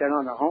 Schwarzkopf got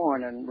on the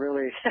horn and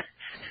really,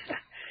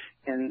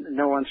 in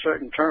no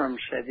uncertain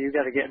terms, said, "You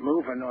got to get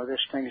moving, or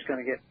this thing's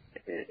going to get,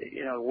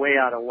 way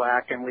out of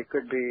whack, and we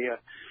could be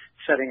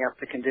setting up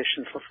the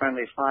conditions for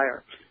friendly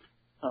fire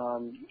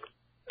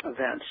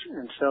events."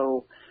 And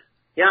so,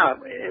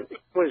 it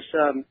was.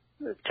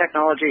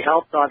 Technology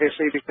helped,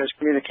 obviously, because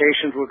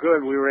communications were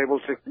good. We were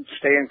able to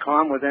stay in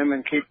comm with them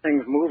and keep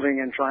things moving,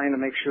 and trying to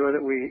make sure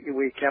that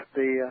we kept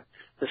the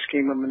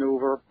scheme of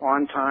maneuver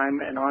on time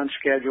and on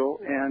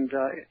schedule, and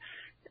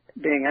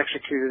being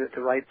executed at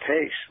the right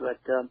pace. But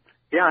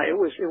it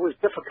was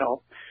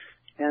difficult.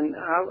 And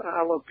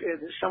I look at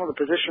some of the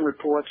position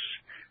reports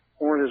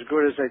weren't as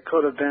good as they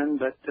could have been,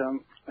 but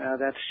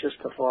that's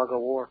just the fog of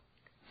war.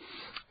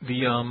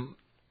 You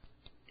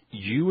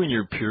and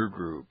your peer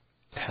group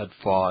had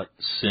fought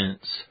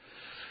since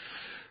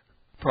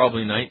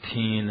probably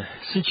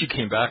since you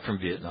came back from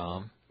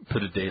Vietnam,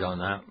 put a date on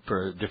that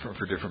for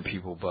different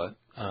people, but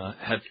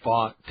had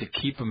fought to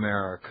keep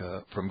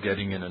America from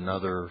getting in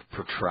another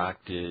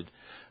protracted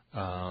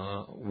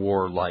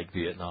war like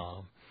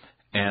Vietnam.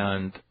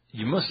 And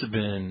you must have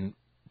been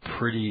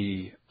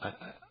pretty,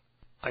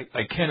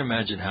 I can't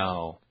imagine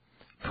how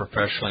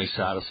professionally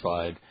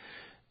satisfied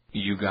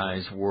you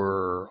guys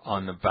were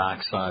on the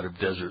backside of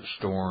Desert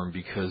Storm,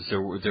 because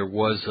there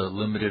was a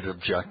limited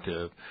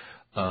objective.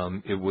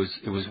 It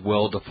was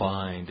well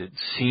defined. It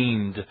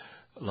seemed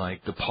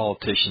like the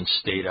politicians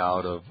stayed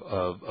out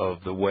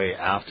of the way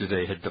after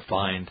they had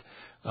defined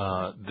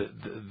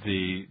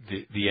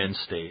the end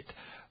state.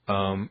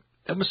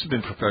 That must have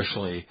been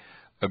professionally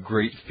a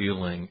great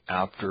feeling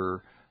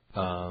after,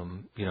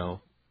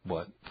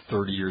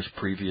 30 years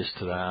previous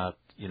to that,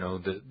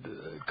 the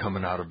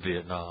coming out of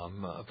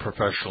Vietnam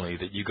professionally,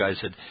 that you guys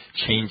had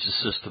changed the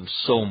system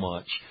so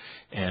much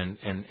and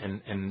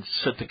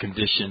set the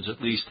conditions,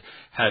 at least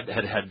had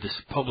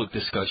this public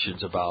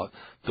discussions about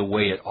the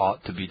way it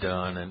ought to be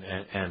done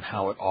and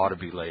how it ought to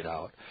be laid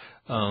out.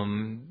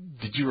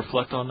 Did you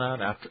reflect on that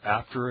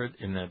after it,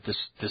 in that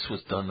this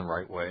was done the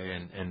right way,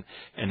 and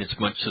it's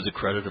much to the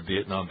credit of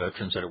Vietnam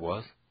veterans that it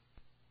was?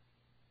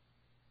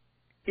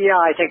 Yeah,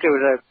 I think there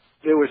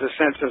was a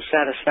sense of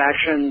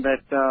satisfaction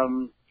that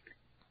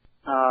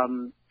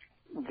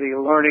the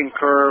learning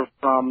curve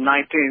from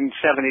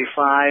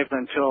 1975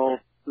 until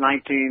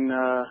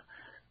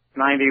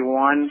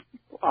 1991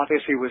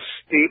 obviously was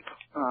steep.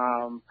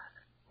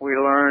 We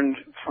learned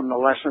from the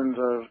lessons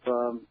of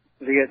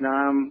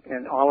Vietnam,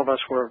 and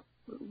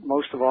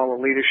most of all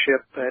the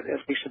leadership, at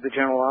least at the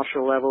general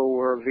officer level,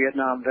 were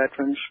Vietnam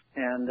veterans,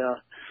 and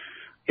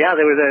yeah,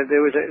 there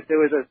was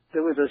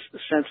a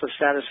sense of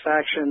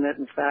satisfaction that,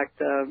 in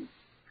fact,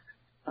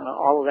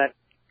 all of that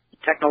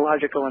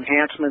technological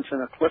enhancements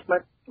and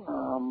equipment,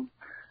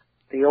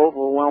 the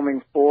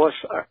overwhelming force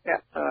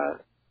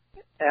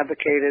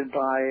advocated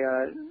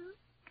by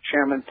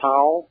Chairman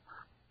Powell,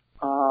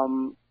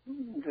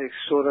 they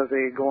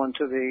go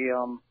into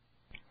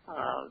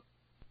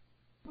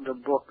the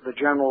book, The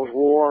General's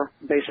War.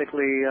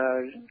 Basically,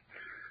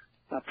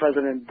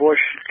 President Bush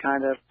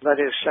kind of let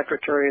his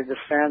Secretary of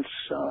Defense,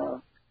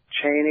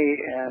 Cheney,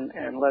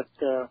 and let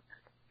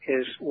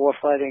his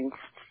warfighting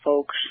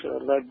folks,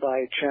 led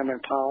by Chairman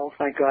Powell.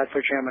 Thank God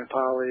for Chairman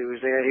Powell. He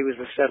was there. He was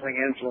the settling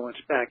influence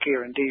back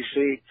here in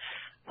D.C.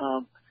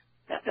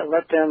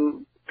 Let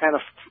them kind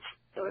of,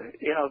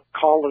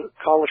 call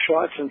the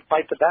shots and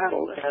fight the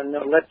battle, and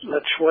let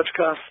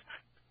Schwarzkopf,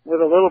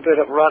 with a little bit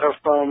of rudder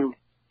from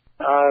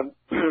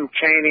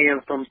Cheney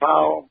and from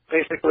Powell,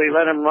 basically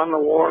let him run the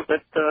war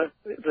that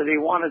he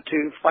wanted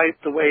to fight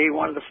the way he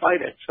wanted to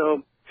fight it.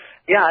 So,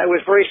 yeah, it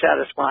was very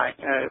satisfying,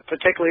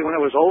 particularly when it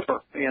was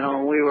over.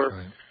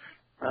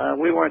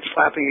 We weren't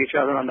slapping each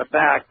other on the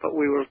back, but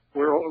we were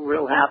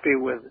real happy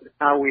with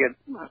how it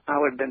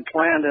had been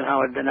planned and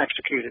how it had been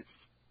executed.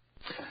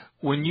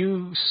 When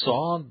you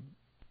saw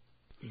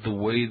the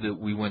way that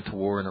we went to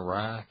war in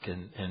Iraq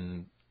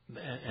and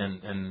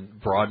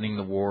broadening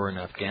the war in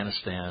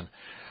Afghanistan,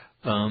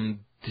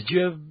 did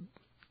you have,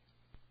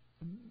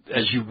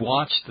 as you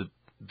watched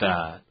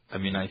that, I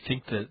mean, I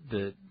think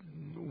that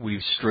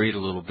we've strayed a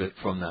little bit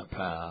from that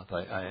path.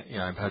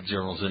 I've had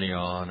General Zinni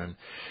on, and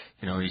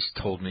he's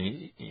told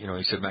me,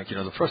 he said, Mac,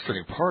 the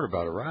frustrating part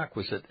about Iraq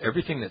was that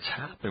everything that's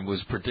happened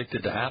was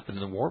predicted to happen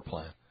in the war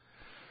plan.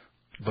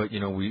 But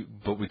we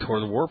tore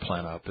the war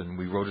plan up and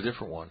we wrote a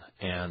different one.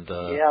 And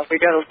yeah, we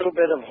got a little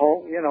bit of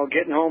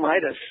getting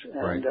home-itis,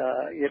 and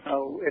right.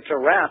 It's a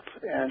wrap.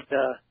 And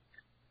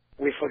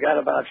we forgot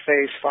about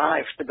Phase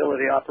 5,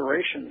 stability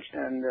operations,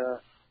 and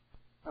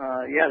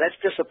that's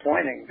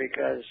disappointing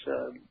because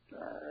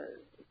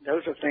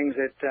those are things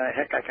that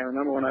I can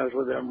remember when I was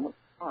with them.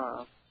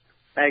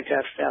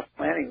 MAGTF staff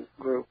planning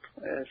group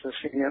as a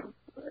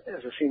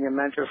senior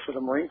mentor for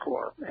the Marine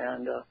Corps,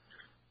 and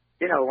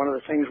one of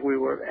the things we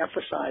were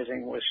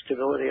emphasizing was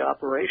stability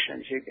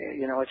operations.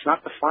 It's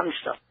not the fun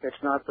stuff.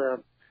 It's not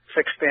the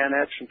fix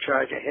bayonets and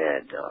charge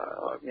ahead,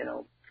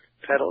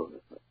 pedal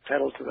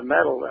to the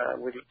metal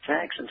with your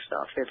tanks and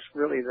stuff. It's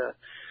really the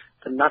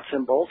nuts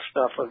and bolts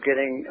stuff of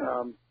getting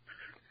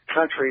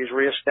countries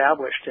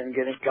reestablished and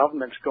getting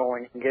governments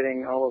going and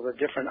getting all of the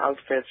different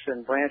outfits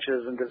and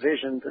branches and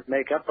divisions that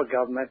make up a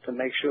government to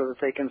make sure that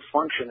they can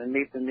function and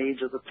meet the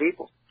needs of the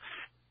people.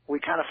 We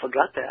kind of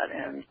forgot that,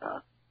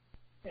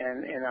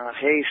 and in our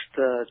haste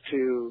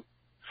to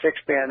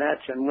fix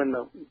bayonets and win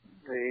the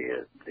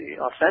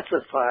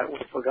offensive part, we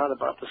forgot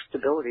about the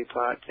stability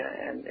part,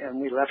 and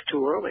we left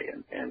too early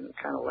and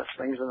kind of left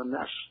things in a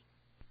mess.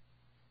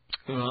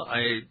 Well,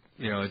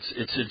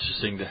 it's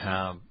interesting to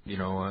have,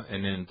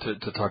 and then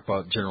to talk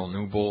about General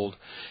Newbold,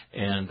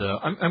 and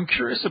I'm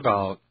curious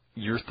about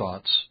your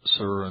thoughts,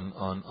 sir,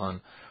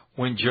 on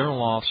when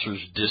general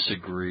officers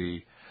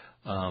disagree.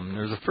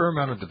 There's a fair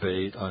amount of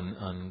debate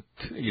on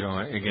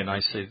again, I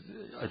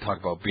talk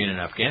about being in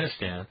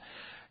Afghanistan.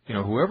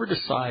 Whoever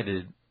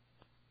decided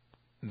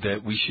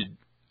that we should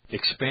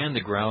expand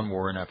the ground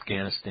war in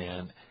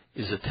Afghanistan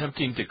is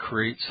attempting to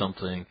create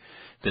something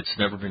that's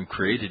never been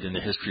created in the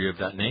history of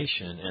that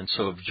nation. And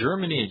so if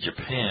Germany and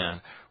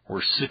Japan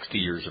were 60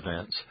 years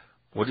events,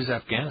 what is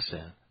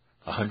Afghanistan?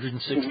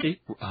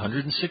 160?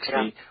 160?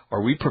 Yeah.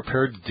 Are we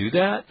prepared to do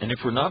that? And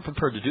if we're not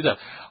prepared to do that,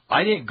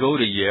 I didn't go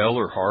to Yale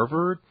or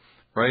Harvard,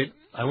 right?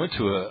 I went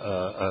to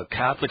a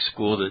Catholic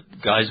school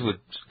that guys with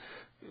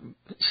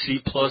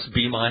C+,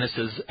 B-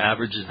 as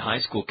average in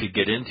high school could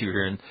get into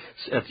here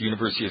at the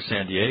University of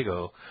San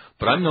Diego.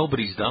 But I'm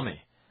nobody's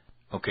dummy.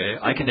 Okay?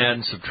 I can add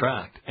and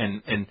subtract.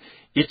 And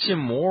it's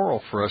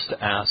immoral for us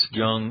to ask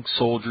young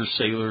soldiers,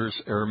 sailors,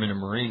 airmen, and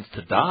Marines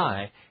to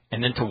die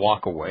and then to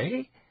walk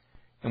away.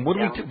 And what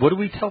do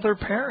we tell their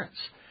parents?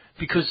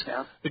 Because,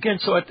 again,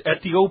 so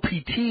at the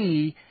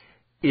OPT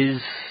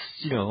is,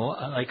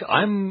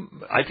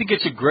 I think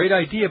it's a great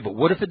idea, but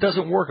what if it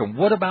doesn't work? And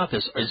what about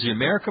this? Is the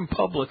American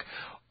public,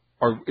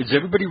 is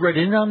everybody read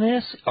in on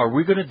this? Are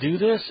we going to do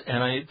this?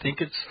 And I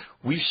think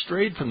we've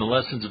strayed from the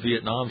lessons of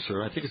Vietnam,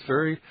 sir. I think it's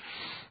very,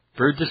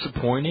 very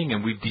disappointing,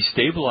 and we've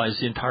destabilized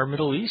the entire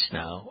Middle East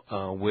now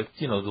with,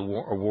 the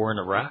war in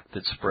Iraq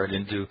that spread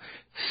into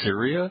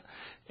Syria.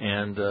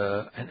 And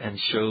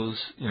shows,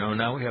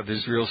 now we have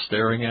Israel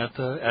staring at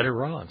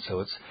Iran.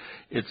 So it's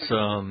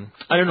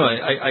I don't know.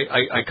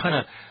 I kind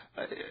of,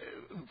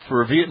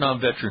 for a Vietnam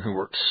veteran who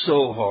worked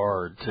so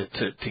hard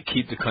to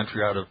keep the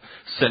country out of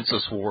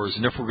senseless wars,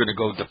 and if we're going to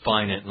go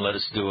define it and let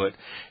us do it,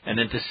 and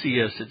then to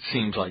see us, it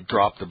seems like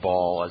drop the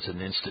ball as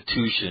an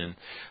institution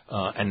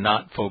and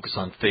not focus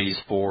on phase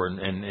 4,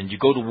 and you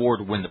go to war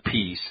to win the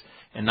peace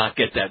and not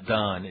get that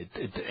done,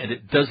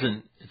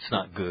 it's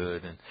not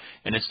good.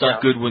 And it's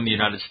not good when the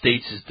United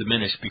States is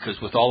diminished,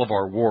 because with all of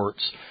our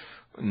warts,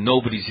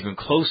 nobody's even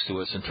close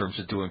to us in terms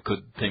of doing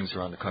good things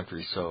around the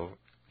country. So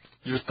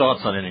your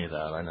thoughts on any of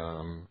that? I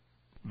know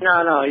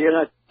No, you're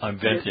not. I'm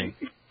venting.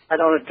 I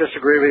don't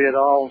disagree with you at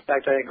all. In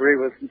fact, I agree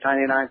with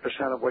 99%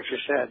 of what you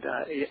said.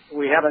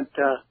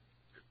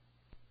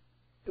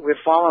 We've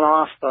fallen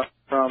off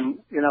from,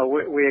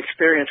 we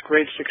experienced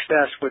great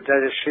success with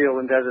Desert Shield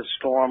and Desert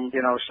Storm.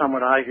 Some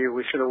would argue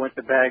we should have went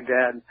to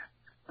Baghdad,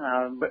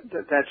 but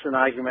that's an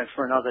argument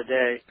for another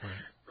day. Right.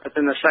 But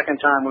then the second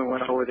time we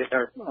went over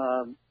there,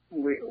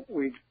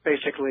 we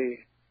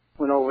basically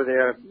went over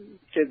there,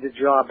 did the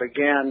job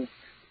again,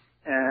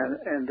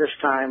 and this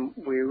time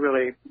we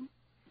really,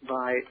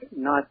 by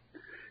not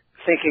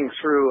thinking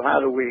through how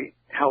do we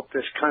help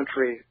this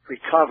country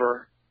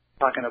recover,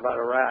 talking about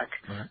Iraq,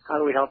 right. How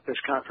do we help this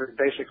country?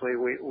 Basically,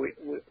 we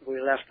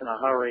left in a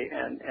hurry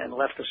and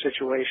left the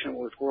situation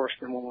was worse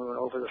than when we went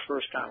over the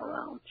first time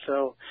around.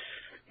 So,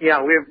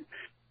 yeah,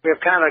 we've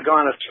kind of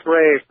gone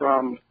astray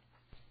from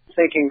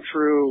thinking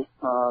through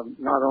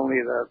not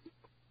only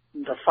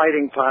the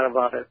fighting part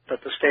about it,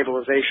 but the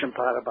stabilization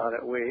part about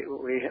it. We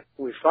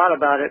thought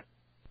about it.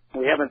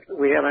 We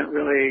haven't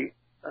really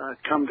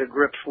come to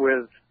grips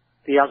with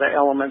the other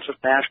elements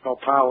of national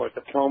power: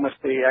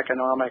 diplomacy,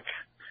 economic,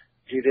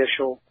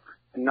 judicial,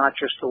 and not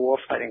just the war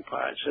fighting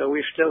part. So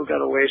we've still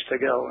got a ways to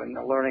go, and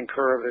the learning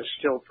curve is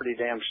still pretty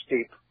damn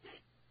steep.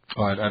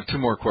 All right, I have 2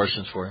 more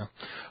questions for you.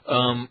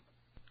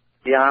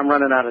 Yeah, I'm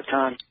running out of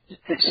time.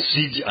 As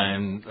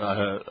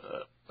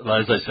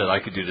I said, I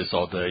could do this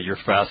all day. You're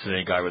a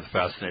fascinating guy with a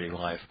fascinating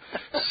life.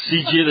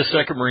 CG of the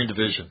 2nd Marine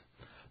Division.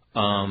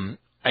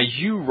 As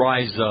you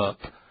rise up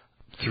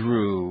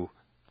through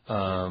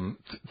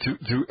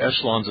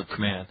echelons of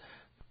command,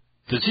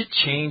 does it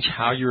change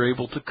how you're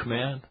able to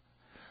command?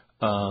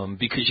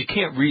 Because you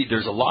can't reach,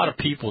 there's a lot of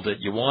people that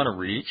you want to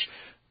reach,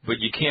 but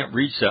you can't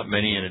reach that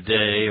many in a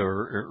day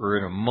or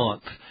in a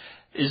month.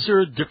 Is there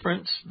a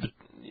difference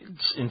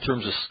in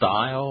terms of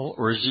style,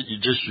 or is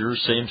it just your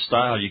same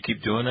style? You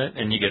keep doing it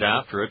and you get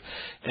after it,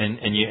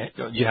 and you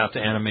have to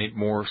animate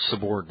more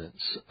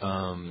subordinates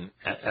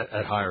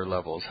at higher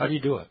levels. How do you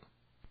do it?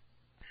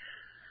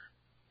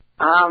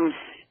 I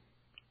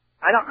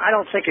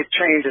don't think it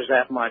changes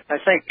that much. I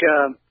think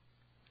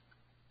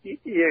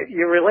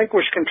you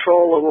relinquish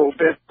control a little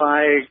bit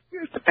by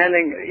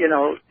depending,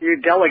 you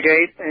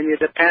delegate and you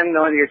depend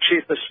on your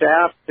chief of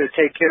staff to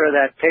take care of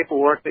that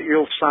paperwork that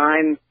you'll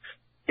sign,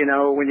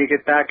 when you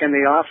get back in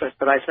the office.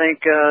 But I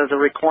think the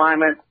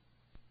requirement,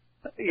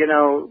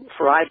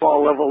 for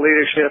eyeball level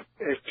leadership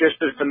is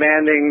just as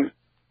demanding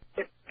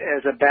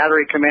as a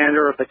battery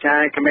commander, a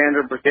battalion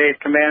commander, brigade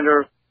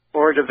commander,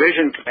 or a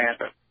division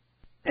commander.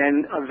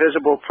 And a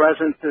visible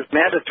presence is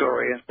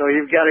mandatory, and so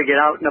you've got to get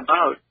out and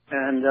about.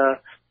 And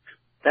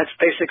that's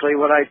basically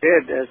what I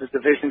did as a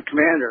division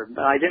commander.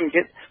 I didn't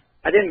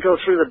go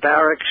through the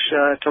barracks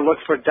to look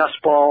for dust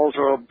balls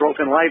or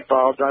broken light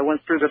bulbs. I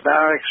went through the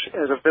barracks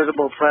as a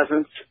visible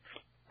presence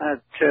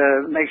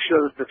to make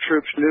sure that the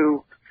troops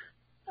knew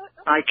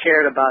I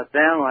cared about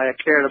them. I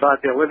cared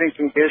about their living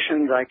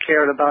conditions. I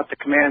cared about the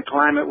command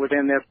climate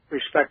within their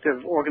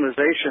respective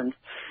organizations.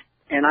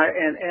 And I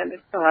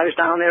was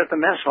down there at the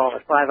mess hall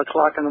at 5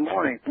 o'clock in the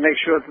morning to make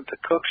sure that the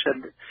cooks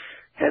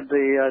had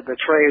the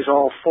trays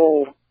all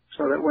full,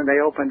 so that when they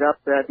opened up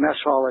that mess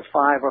hall at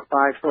 5 or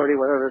 5:30,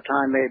 whatever the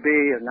time may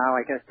be, and now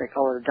I guess they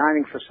call it a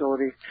dining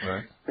facility,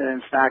 right. That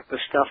in fact the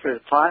stuff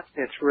is hot,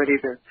 it's ready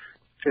to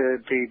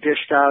be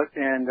dished out,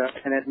 and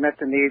it met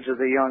the needs of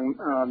the young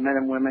men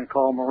and women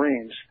called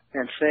Marines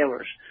and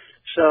sailors.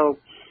 So.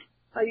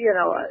 I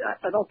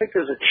don't think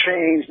there's a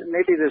change.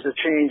 Maybe there's a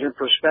change in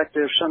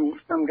perspective. Some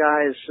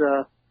guys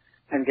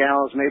and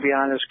gals maybe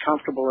aren't as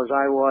comfortable as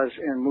I was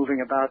in moving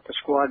about the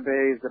squad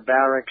bays, the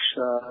barracks,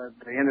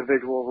 the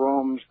individual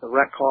rooms, the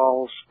rec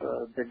halls,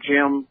 the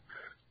gym,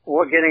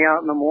 or getting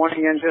out in the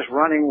morning and just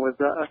running with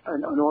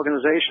an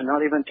organization,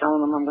 not even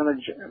telling them I'm going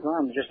to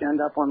run, just end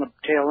up on the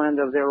tail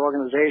end of their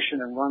organization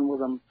and run with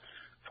them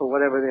for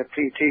whatever their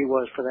PT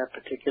was for that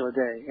particular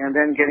day, and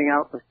then getting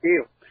out in the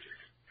field.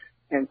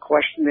 and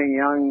questioning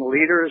young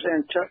leaders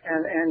and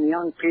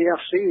young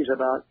PFCs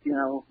about,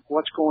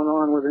 what's going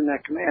on within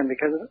that command.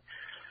 Because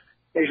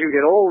as you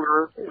get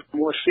older,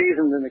 more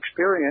seasoned and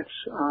experienced,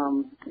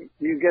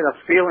 you get a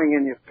feeling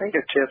in your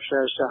fingertips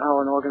as to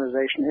how an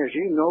organization is.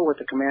 You know what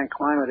the command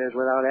climate is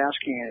without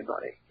asking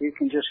anybody. You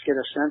can just get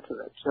a sense of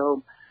it.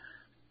 So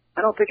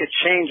I don't think it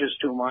changes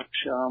too much.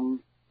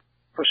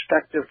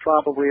 Perspective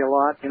probably a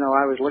lot.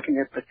 I was looking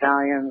at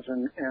battalions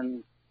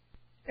and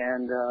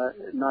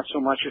not so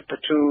much at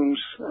platoons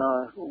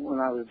when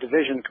I was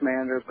division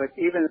commander, but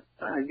even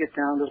I get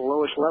down to the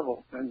lowest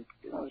level, and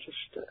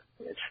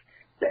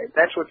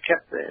that's what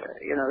kept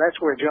that's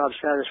where job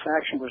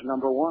satisfaction was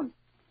number one.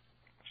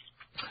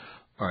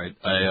 All right,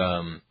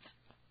 I'm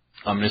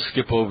going to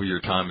skip over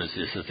your time as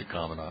the assistant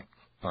commandant.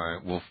 All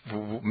right, we'll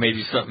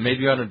maybe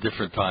on a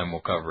different time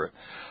we'll cover it.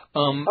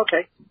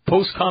 Okay.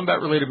 Post-combat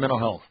related mental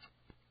health.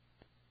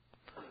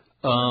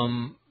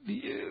 I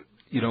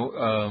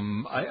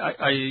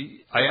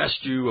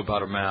asked you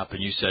about a map,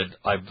 and you said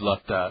I've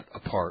left that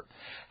apart.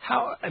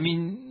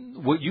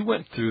 What you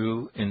went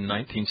through in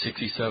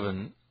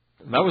 1967,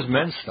 that was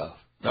men's stuff.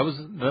 That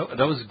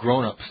was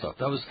grown-up stuff.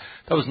 That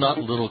was not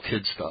little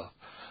kid stuff.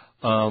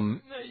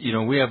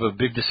 We have a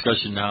big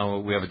discussion now.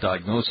 We have a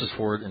diagnosis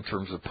for it in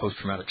terms of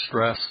post-traumatic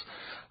stress.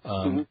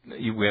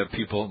 We have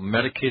people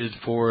medicated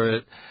for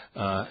it,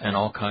 and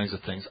all kinds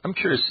of things. I'm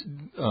curious.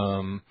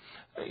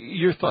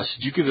 Your thoughts?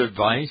 Did you give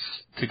advice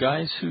to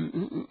guys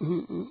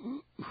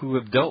who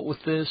have dealt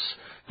with this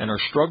and are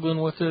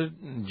struggling with it?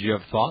 Do you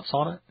have thoughts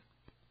on it?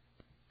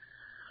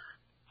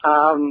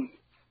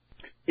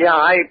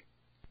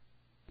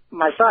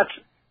 My thoughts.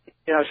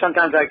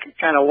 Sometimes I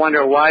kind of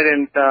wonder why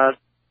didn't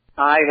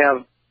I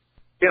have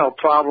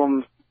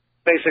problems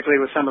basically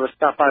with some of the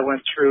stuff I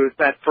went through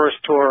that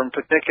first tour in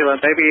particular,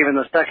 maybe even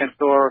the second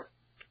tour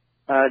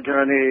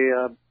during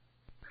the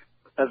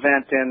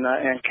event in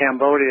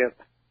Cambodia.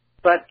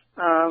 But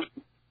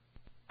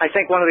I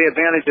think one of the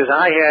advantages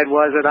I had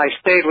was that I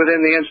stayed within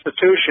the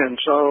institution,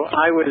 so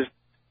I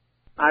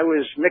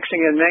was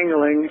mixing and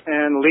mingling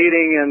and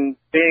leading and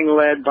being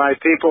led by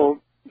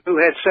people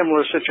who had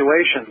similar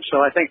situations.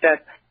 So I think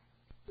that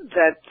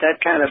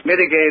kind of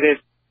mitigated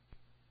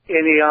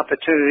any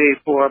opportunity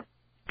for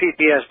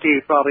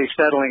PTSD probably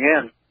settling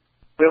in.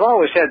 We've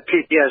always had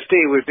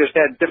PTSD. We've just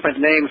had different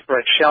names for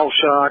it, shell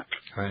shock,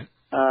 right.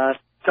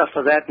 Stuff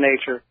of that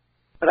nature.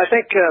 But I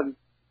think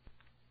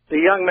the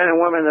young men and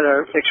women that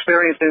are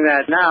experiencing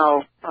that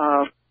now,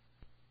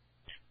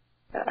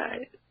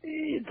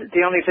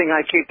 the only thing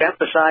I keep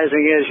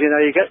emphasizing is,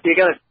 you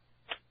got to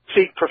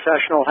seek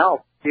professional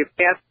help. You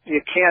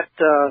can't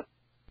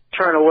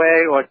turn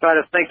away or try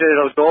to think that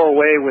it'll go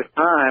away with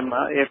time.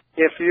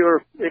 If you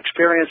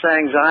experience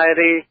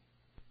anxiety,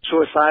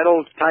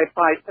 suicidal type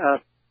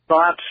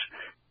thoughts,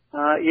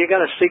 you got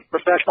to seek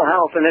professional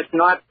help, and it's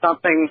not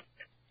something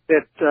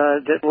that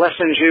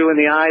lessens you in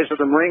the eyes of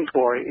the Marine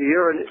Corps.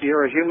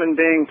 You're a human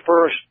being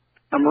first,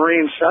 a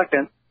Marine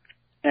second,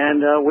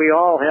 and we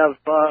all have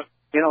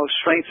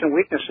strengths and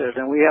weaknesses,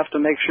 and we have to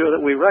make sure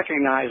that we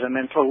recognize them.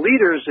 And for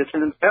leaders, it's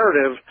an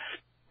imperative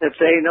that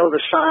they know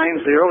the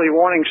signs, the early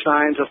warning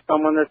signs of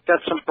someone that's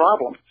got some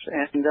problems,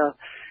 and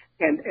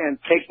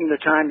taking the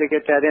time to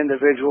get that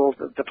individual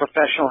the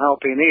professional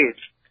help he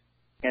needs.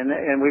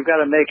 And we've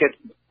got to make it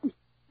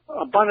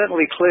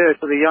abundantly clear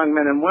to the young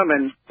men and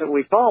women that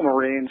we call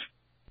Marines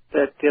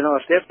that,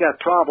 if they've got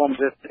problems,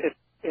 a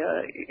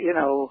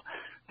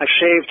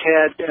shaved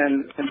head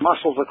and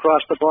muscles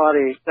across the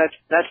body,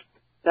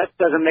 that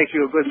doesn't make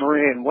you a good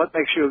Marine. What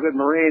makes you a good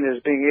Marine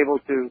is being able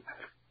to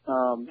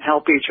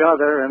help each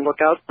other and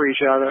look out for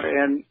each other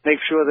and make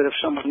sure that if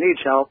someone needs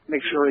help,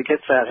 make sure he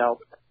gets that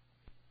help.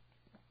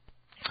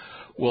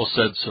 Well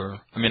said, sir.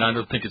 I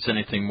don't think it's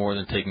anything more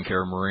than taking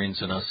care of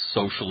Marines and us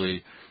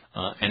socially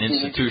and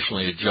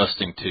institutionally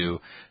adjusting to,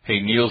 hey,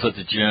 Neil's at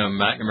the gym,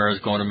 McNamara's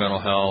going to mental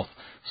health,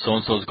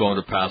 so-and-so's going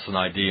to pass an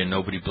ID, and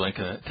nobody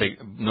blinking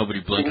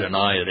an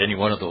eye at any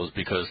one of those,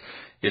 because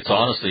it's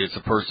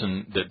a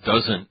person that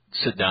doesn't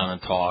sit down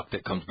and talk,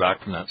 that comes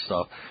back from that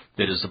stuff,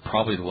 that is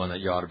probably the one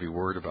that you ought to be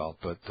worried about.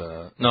 But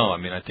no,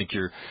 I think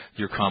your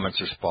comments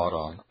are spot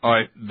on. All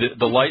right,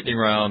 the lightning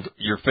round.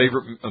 Your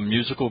favorite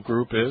musical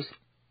group is?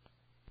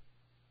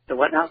 The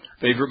what now?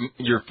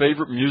 Your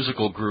favorite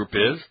musical group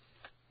is?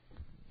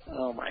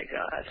 Oh my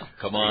God!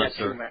 Come on,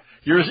 sir.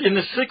 You're in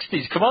the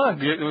 '60s. Come on.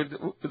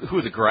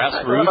 Who, the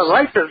Grassroots? The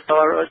Righteous.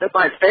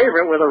 My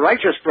favorite were the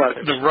Righteous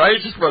Brothers. The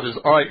Righteous Brothers.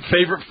 All right.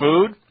 Favorite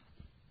food?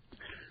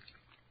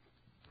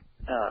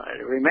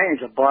 It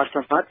remains a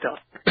Boston hot dog.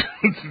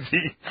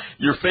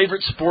 Your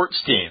favorite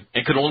sports team?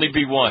 It could only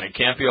be one. It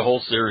can't be a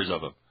whole series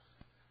of them.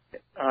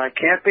 It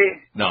can't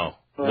be? No.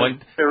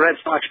 The Red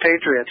Sox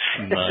Patriots.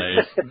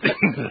 Nice.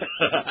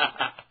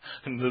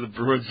 The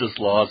Bruins just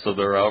lost, so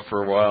they're out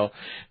for a while.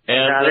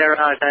 And they're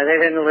out. They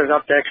didn't live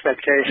up to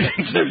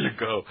expectations. There you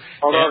go.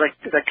 Although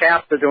the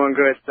Caps are doing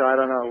good, so I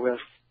don't know.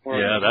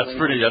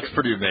 That's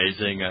pretty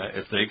amazing.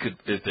 If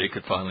they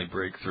could finally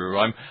break through,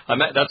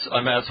 that's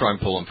where I'm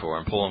pulling for.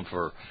 I'm pulling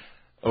for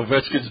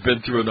Ovechkin's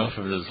been through enough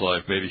of his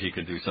life. Maybe he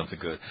can do something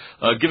good.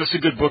 Give us a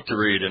good book to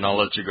read, and I'll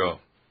let you go.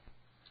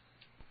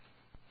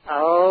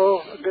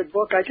 Oh, a good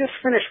book. I just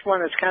finished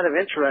one that's kind of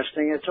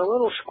interesting. It's a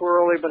little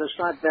squirrely, but it's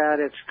not bad.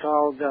 It's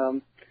called,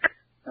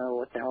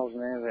 what the hell's the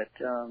name of it?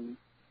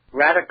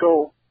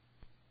 Radical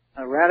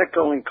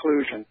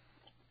Inclusion.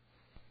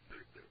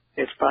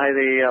 It's by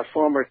the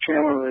former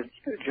chairman of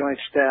the Joint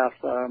Staff,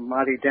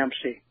 Marty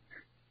Dempsey.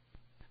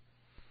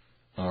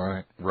 All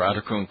right.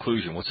 Radical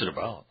Inclusion. What's it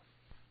about?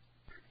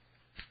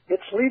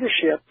 It's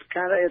leadership.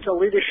 It's a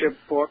leadership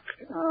book.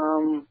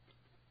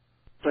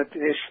 But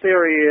his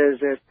theory is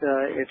that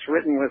it's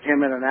written with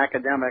him and an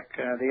academic.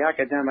 The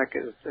academic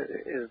is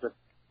the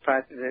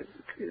part that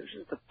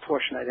is the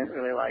portion I didn't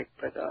really like.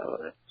 But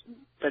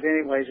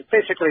anyways,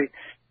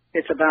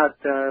 it's about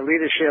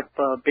leadership,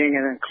 being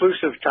an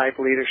inclusive type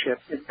leadership.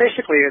 It's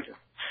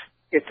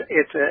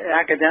an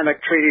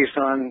academic treatise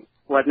on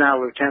what now,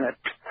 Lieutenant.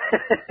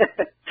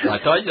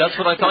 That's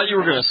what I thought you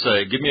were going to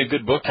say. Give me a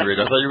good book to read.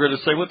 I thought you were going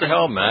to say, what the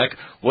hell, Mac?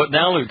 What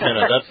now,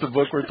 Lieutenant? That's the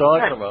book we're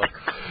talking about.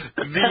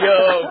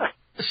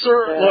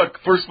 Sir, look,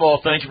 first of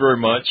all, thank you very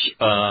much.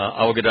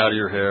 I will get out of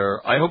your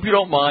hair. I hope you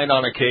don't mind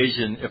on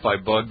occasion if I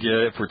bug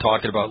you, if we're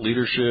talking about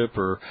leadership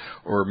or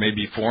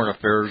maybe foreign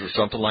affairs or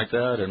something like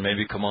that, and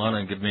maybe come on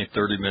and give me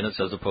 30 minutes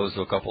as opposed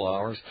to a couple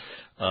hours.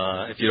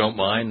 If you don't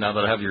mind, now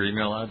that I have your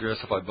email address,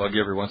 if I bug you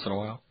every once in a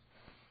while.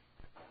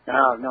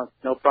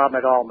 No problem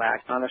at all,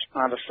 Mac.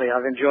 Honestly,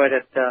 I've enjoyed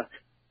it.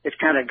 It's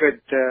kind of good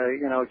to,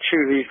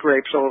 chew these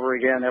grapes over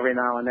again every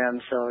now and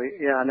then. So,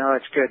 yeah, no,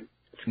 it's good.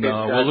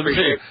 Well, let me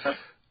tell you.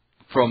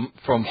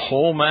 From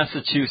Hull,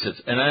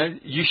 Massachusetts,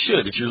 and you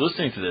should, if you're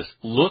listening to this,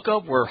 look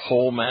up where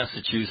Hull,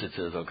 Massachusetts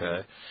is.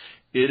 Okay,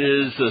 it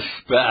is a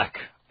speck.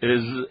 It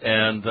is,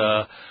 and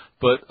a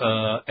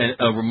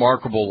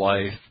remarkable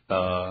life,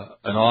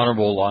 an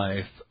honorable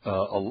life,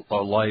 a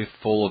life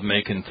full of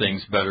making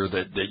things better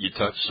that you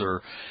touch,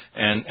 sir.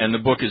 And the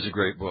book is a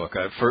great book.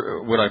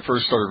 When I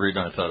first started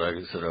reading, I thought,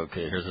 I said,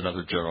 okay, here's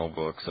another general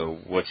book. So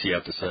what's he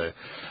have to say?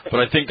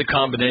 But I think the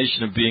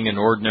combination of being an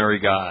ordinary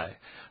guy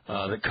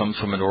that comes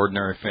from an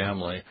ordinary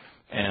family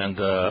and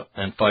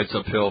fights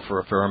uphill for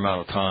a fair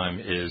amount of time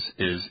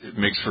it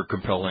makes for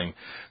compelling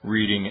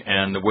reading,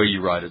 and the way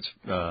you write it's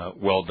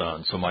well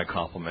done. So my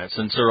compliments.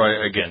 And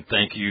sir, again,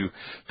 thank you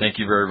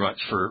very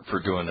much for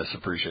doing this.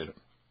 Appreciate it.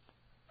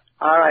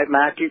 All right,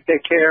 Mac, you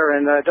take care,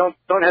 and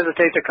don't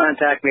hesitate to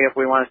contact me if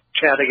we want to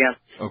chat again.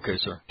 Okay,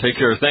 sir. Take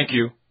care. Thank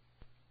you.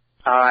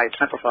 All right,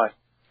 Semper Fi.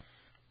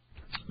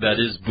 That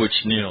is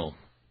Butch Neal,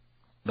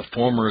 the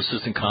former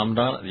Assistant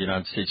Commandant of the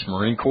United States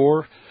Marine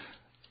Corps,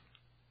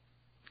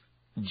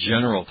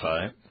 General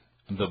type.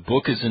 The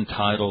book is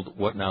entitled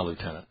What Now,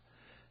 Lieutenant?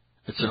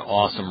 It's an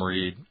awesome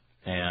read,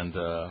 and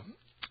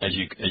as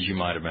you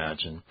might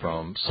imagine,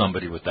 from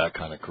somebody with that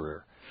kind of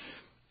career.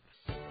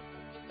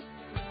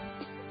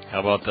 How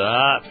about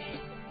that?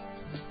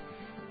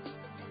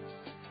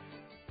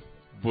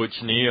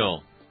 Butch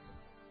Neal,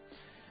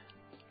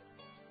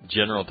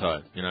 General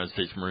type, United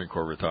States Marine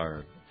Corps,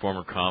 retired,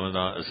 former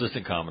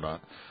Assistant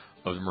Commandant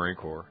of the Marine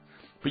Corps.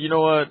 But you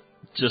know what?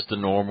 Just a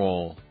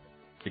normal,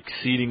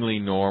 exceedingly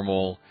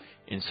normal,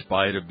 in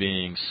spite of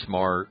being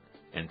smart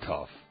and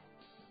tough.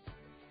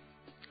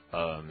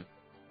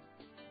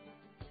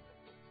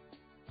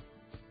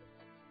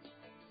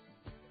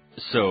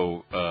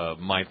 So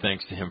my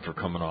thanks to him for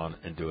coming on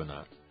and doing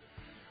that.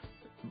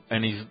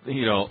 And he's,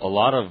 a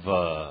lot of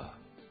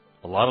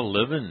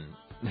living,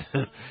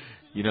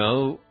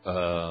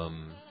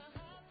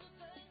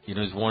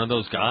 he's one of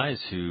those guys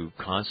who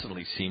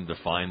constantly seemed to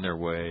find their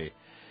way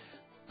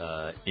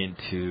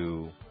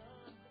into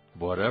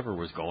whatever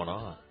was going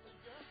on.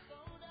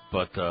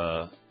 But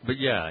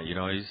yeah,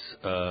 he's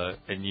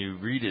and you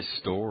read his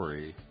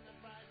story.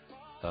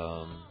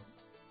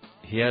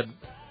 He had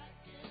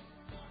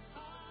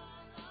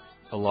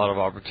a lot of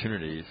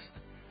opportunities,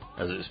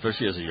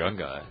 especially as a young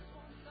guy,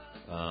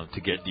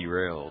 to get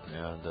derailed,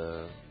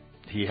 and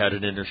he had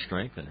an inner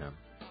strength in him,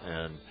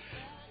 and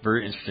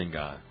very interesting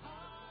guy.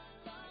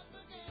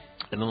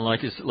 And then,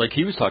 like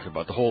he was talking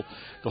about the whole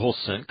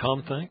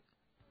CENTCOM thing,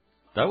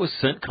 that was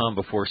CENTCOM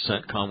before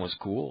CENTCOM was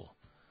cool.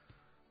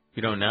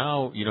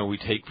 Now we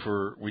take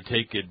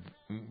it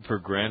for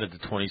granted the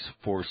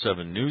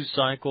 24/7 news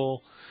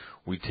cycle.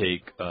 We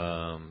take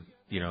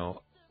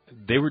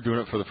they were doing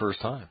it for the first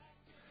time.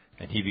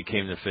 And he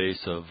became the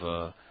face of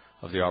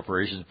the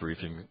operations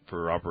briefing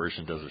for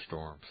Operation Desert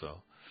Storm.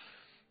 So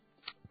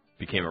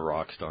became a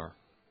rock star.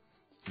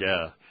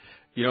 Yeah,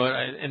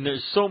 and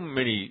there's so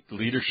many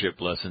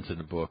leadership lessons in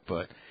the book.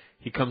 But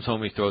he comes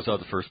home, he throws out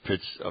the first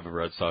pitch of a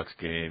Red Sox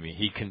game.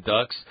 He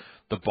conducts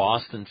the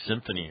Boston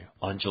Symphony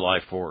on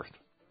July 4th.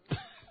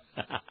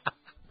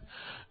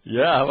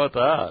 Yeah, how about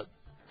that?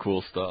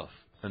 Cool stuff.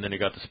 And then he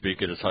got to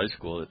speak at his high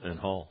school in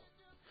Hull.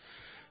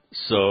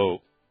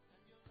 So.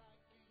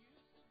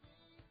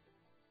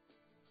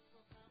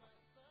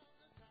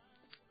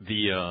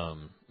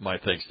 My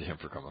thanks to him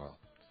for coming on.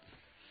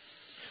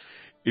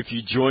 If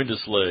you joined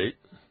us late,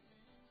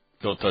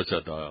 don't touch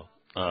that dial.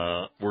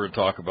 We're going to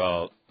talk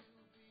about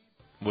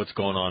what's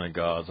going on in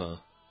Gaza,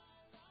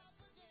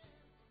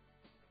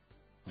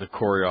 the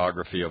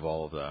choreography of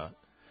all of that.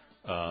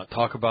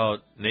 Talk about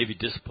Navy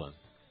discipline,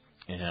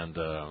 and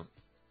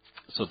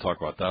so talk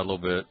about that a little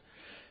bit.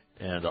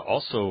 And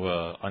also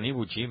on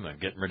Iwo Jima,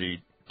 getting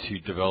ready to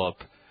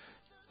develop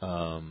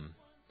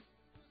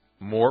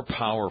more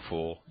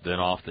powerful than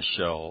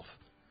off-the-shelf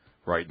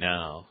right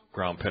now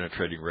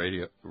ground-penetrating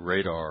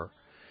radar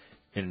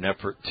in an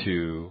effort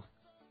to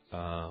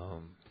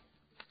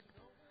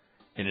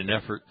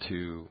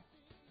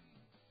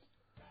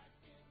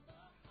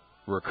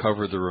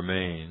recover the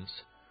remains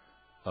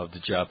of the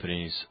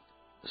Japanese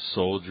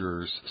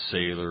soldiers,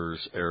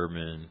 sailors,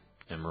 airmen,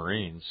 and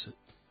Marines,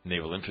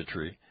 naval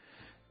infantry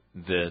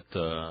that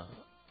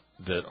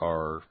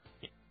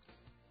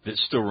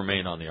still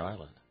remain on the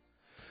island,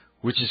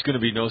 which is going to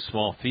be no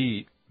small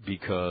feat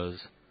because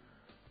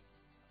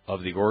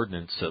of the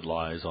ordnance that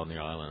lies on the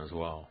island as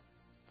well.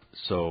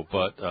 So,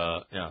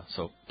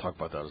 so talk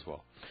about that as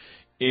well.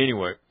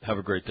 Anyway, have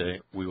a great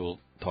day. We will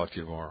talk to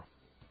you tomorrow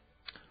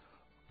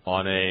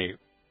on a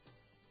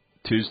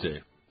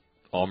Tuesday.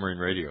 All Marine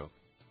Radio.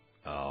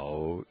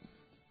 Out.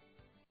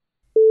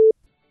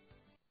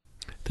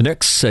 The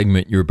next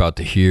segment you're about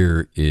to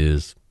hear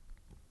is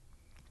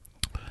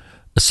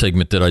a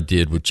segment that I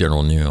did with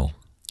General Neal.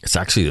 It's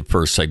actually the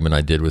first segment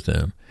I did with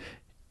him.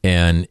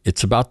 And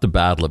it's about the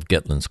Battle of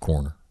Gatlin's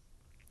Corner.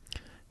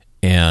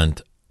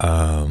 And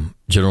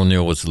General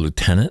Neal was a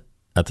lieutenant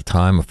at the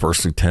time, a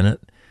first lieutenant.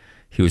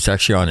 He was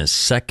actually on his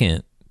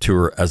second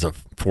tour as a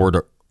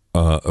forward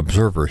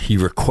observer. He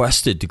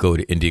requested to go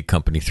to India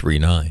Company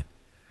 3-9.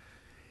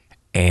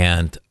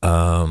 And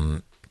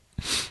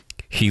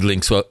he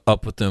links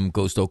up with them,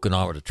 goes to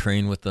Okinawa to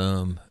train with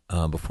them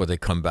before they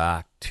come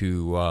back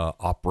to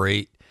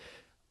operate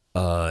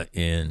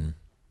in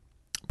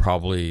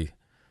probably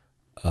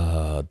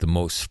the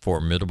most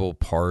formidable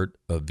part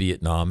of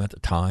Vietnam at the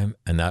time,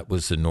 and that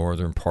was the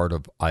northern part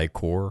of I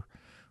Corps,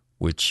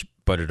 which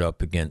butted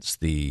up against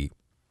the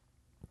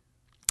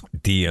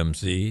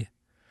DMZ,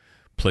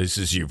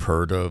 places you've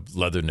heard of,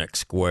 Leatherneck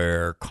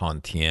Square,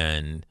 Con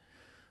Thien,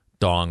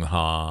 Dong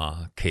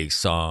Ha, Khe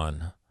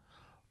Sanh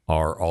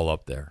are all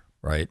up there,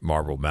 right?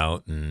 Marble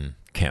Mountain,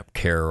 Camp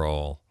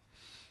Carroll.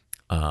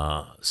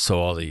 So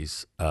all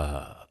these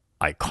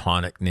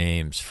iconic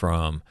names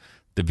from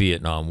the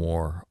Vietnam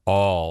War,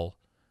 all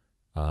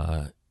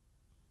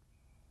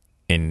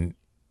in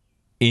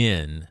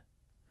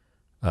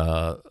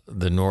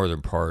the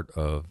northern part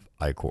of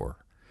I Corps.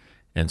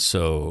 And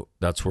so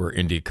that's where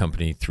India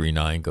Company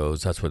 3-9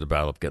 goes. That's where the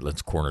Battle of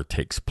Gatlin's Corner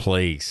takes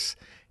place.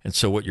 And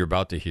so what you're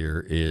about to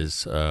hear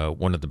is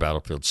one of the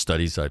battlefield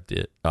studies I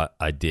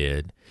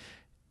did.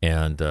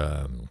 And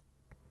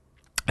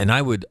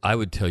I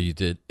would tell you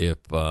that if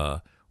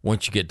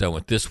once you get done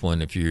with this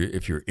one, if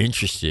you're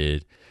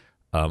interested,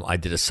 I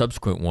did a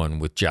subsequent one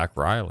with Jack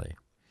Riley,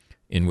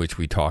 in which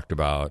we talked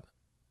about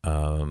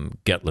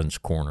Gatlin's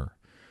Corner.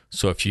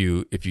 So if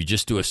you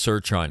just do a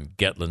search on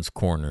Gatlin's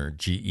Corner,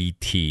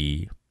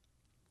 GETLIN,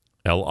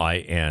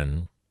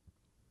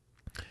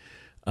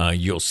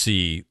 you'll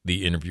see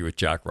the interview with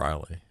Jack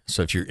Riley.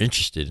 So if you're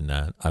interested in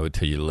that, I would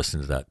tell you to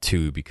listen to that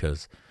too,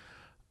 because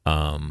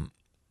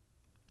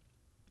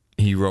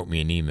he wrote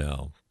me an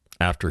email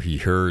after he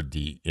heard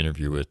the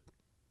interview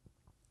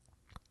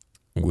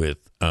with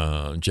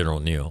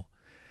General Neal.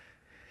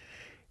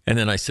 And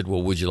then I said,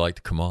 well, would you like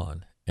to come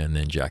on? And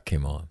then Jack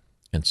came on.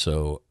 And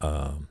so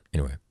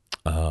anyway,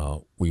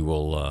 we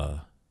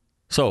will.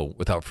 So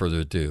without further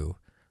ado,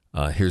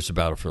 here's the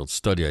battlefield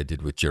study I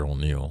did with General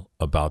Neal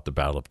about the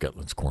Battle of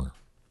Gatlin's Corner.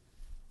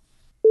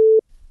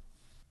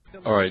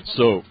 All right,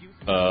 so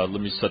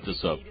let me set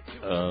this up.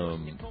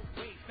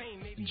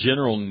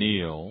 General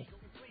Neal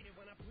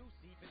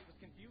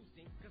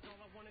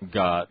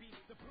got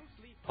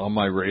on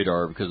my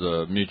radar because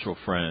a mutual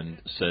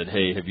friend said,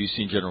 hey, have you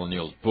seen General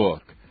Neal's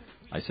book?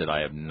 I said,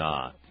 I have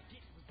not.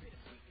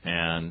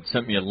 And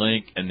sent me a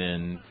link and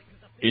then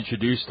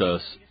introduced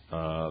us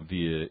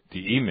via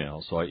the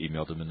email. So I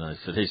emailed him and I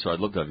said, hey, so I'd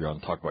love to have you on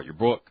and talk about your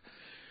book.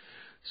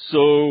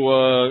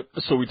 So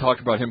we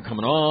talked about him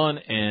coming on,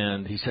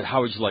 and he said,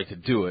 how would you like to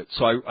do it?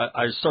 So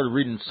I started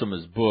reading some of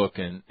his book,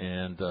 and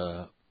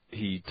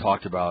he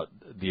talked about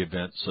the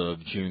events of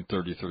June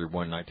 30,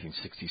 31,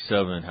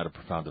 1967, had a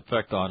profound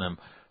effect on him,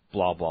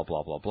 blah, blah,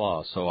 blah, blah,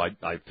 blah. So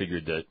I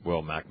figured that,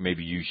 well, Mac,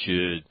 maybe you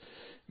should,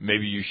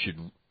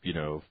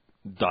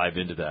 dive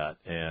into that.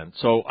 And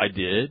so I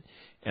did,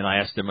 and I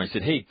asked him, I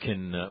said, hey,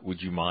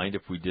 would you mind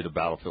if we did a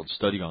battlefield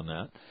study on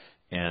that?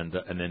 And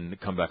then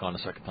come back on a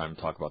second time and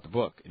talk about the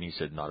book. And he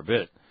said, not a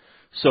bit.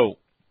 So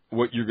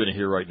what you're going to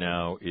hear right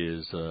now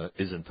is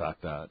in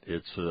fact that.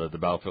 It's the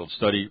battlefield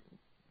study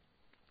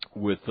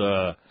with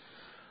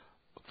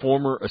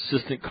former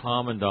assistant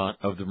commandant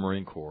of the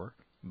Marine Corps,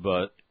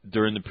 but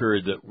during the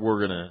period that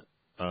we're going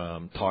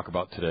to talk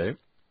about today,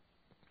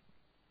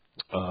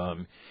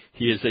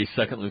 he is a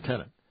second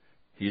lieutenant.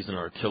 He's an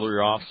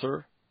artillery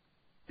officer.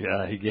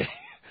 Yeah,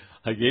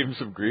 I gave him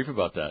some grief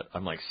about that.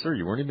 I'm like, sir,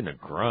 you weren't even a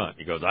grunt.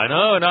 He goes, I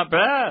know, not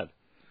bad.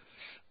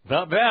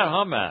 Not bad,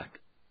 huh, Mac?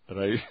 And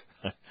I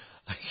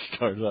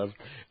started laughing.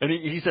 And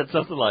he said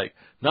something like,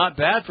 "Not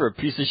bad for a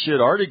piece of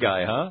shit arty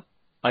guy, huh?"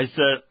 I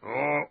said,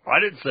 "Oh, I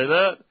didn't say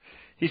that."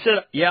 He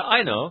said, "Yeah,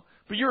 I know,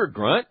 but you're a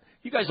grunt.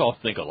 You guys all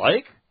think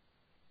alike."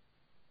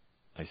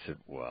 I said,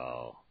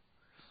 Wow,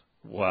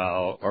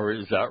 or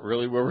is that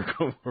really where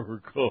we're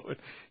going?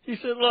 He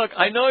said, "Look,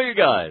 I know you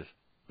guys.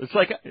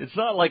 It's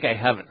not like I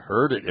haven't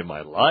heard it in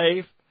my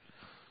life."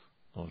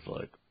 I was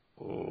like,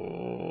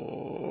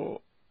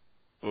 "Oh,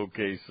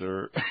 okay,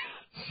 sir."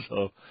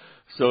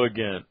 So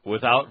again,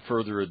 without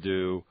further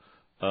ado,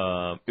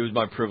 it was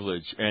my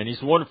privilege, and he's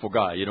a wonderful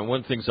guy. You know, one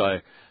of the things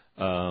I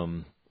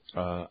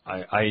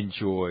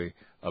enjoy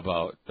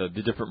about the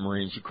different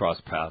Marines you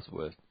cross paths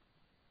with,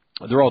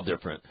 they're all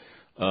different.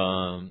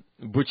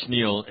 Butch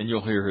Neal, and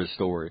you'll hear his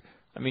story.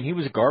 I mean, he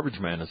was a garbage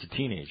man as a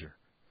teenager.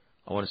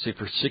 I want to say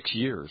for 6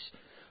 years.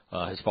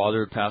 His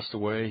father had passed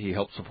away. He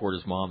helped support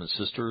his mom and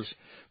sisters,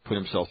 put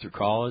himself through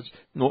college.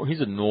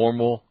 He's a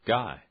normal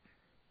guy.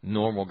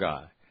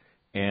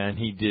 And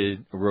he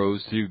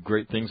rose to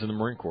great things in the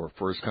Marine Corps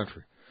for his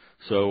country.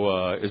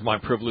 So it's my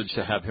privilege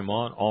to have him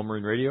on All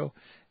Marine Radio.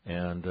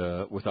 And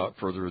without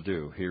further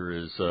ado, here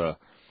is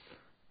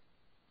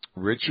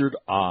Richard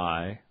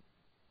I.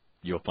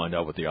 You'll find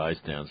out what the I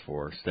stands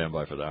for. Stand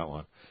by for that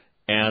one.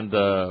 And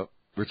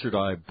Richard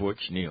I.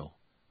 Butch Neal,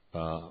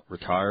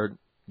 retired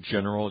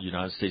General,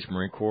 United States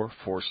Marine Corps,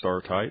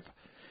 4-star type,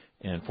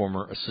 and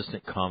former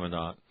Assistant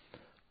Commandant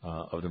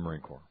of the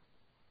Marine Corps.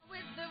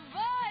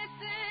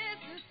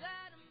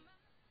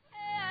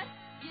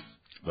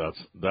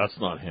 That's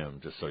not him,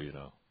 just so you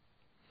know.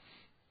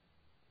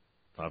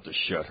 I'll have to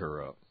shut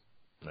her up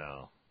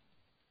now.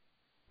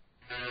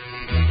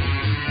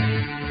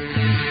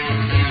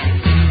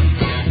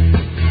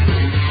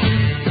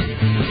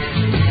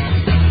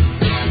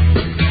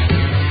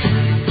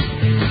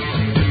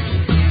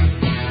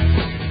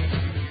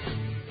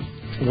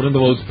 One of the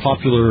most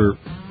popular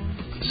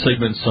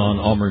segments on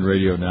All Marine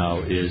Radio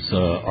now is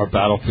our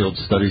Battlefield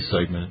Study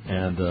segment,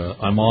 and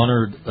I'm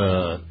honored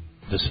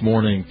this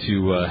morning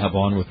to have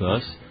on with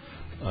us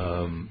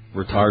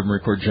retired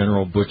Marine Corps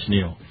General Butch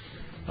Neal.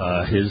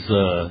 His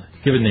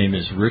given name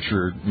is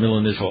Richard, middle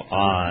initial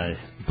I,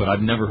 but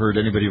I've never heard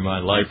anybody in my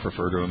life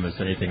refer to him as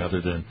anything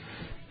other than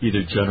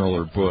either General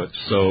or Butch.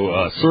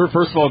 So, sir,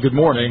 first of all, good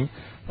morning.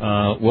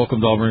 Welcome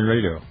to All Marine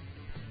Radio.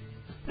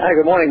 Hi,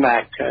 good morning,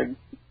 Mac.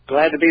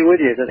 Glad to be with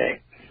you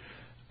today.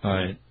 All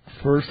right.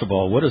 First of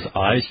all, what does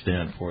I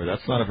stand for?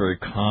 That's not a very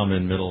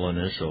common middle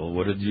initial.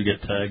 What did you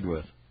get tagged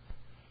with?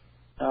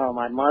 Oh,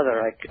 my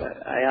mother.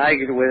 I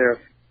argued with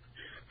her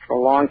for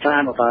a long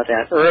time about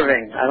that.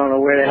 Irving. I don't know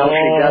where the hell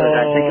she got it.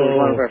 I think it was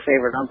one of her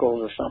favorite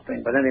uncles or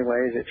something. But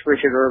anyways, it's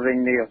Richard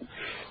Irving Neal.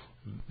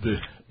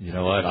 You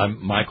know what?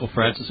 I'm Michael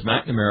Francis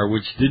McNamara,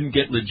 which didn't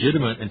get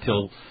legitimate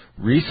until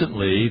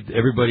recently.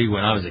 Everybody,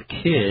 when I was a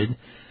kid,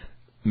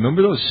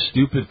 remember those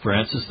stupid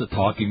Francis the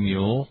Talking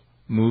Mule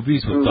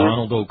movies with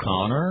Donald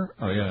O'Connor?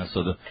 Oh, yeah.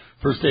 So the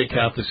first day of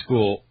Catholic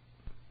school,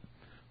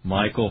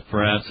 Michael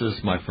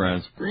Francis, my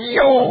friends, and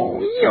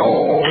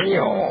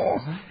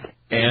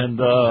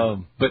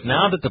but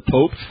now that the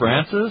Pope's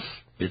Francis,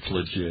 it's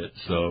legit.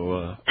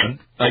 So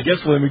I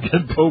guess when we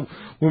get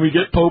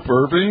Pope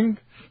Irving,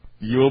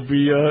 you'll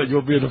be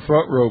in the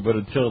front row. But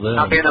until then,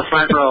 I'll be in the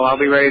front row. I'll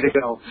be ready to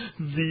go.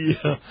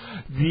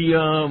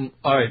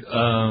 All right.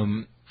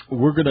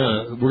 We're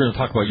gonna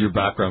talk about your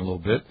background a little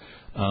bit.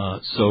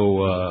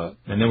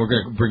 And then we're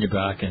gonna bring you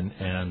back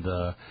and.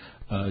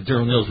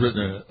 General Neal's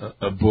written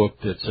a book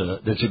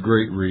that's a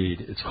great read.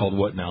 It's called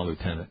What Now,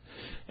 Lieutenant?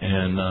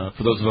 And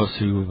for those of us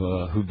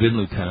who've been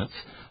lieutenants,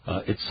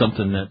 it's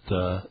something that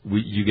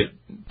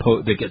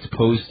that gets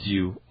posed to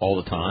you all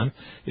the time.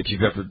 If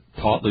you've ever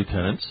taught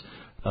lieutenants,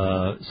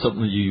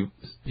 something that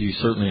you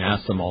certainly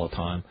ask them all the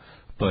time.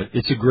 But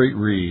it's a great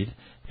read,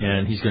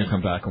 and he's going to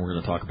come back and we're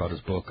going to talk about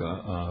his book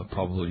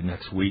probably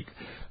next week.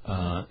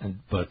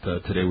 But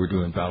today we're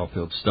doing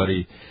Battlefield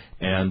Study.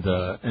 And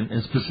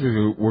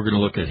specifically, we're going to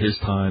look at his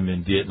time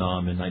in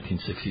Vietnam in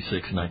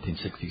 1966 and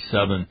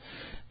 1967,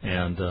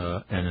 and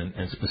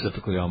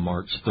specifically on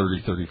March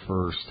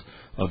 31st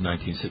of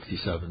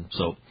 1967.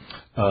 So,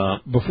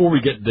 before we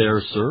get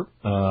there, sir,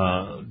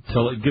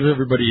 give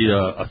everybody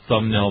a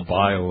thumbnail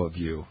bio of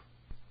you.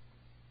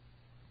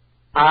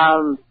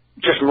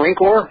 Just Marine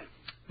Corps?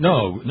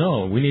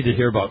 No, we need to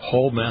hear about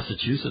Hull,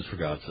 Massachusetts, for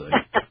God's sake.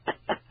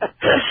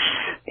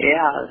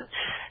 Yeah,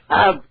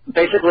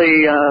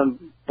 basically.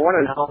 Born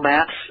in Hull,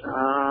 Mass.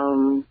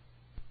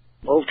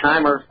 Old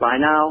timer by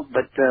now,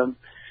 but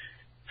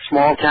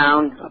small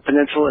town, a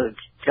peninsula. It's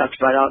just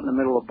right out in the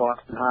middle of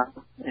Boston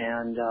Harbor,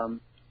 and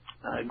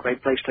a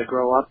great place to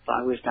grow up.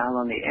 I was down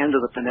on the end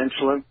of the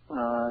peninsula,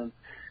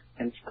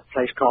 in a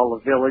place called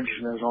the Village,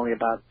 and there's only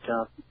about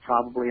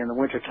probably in the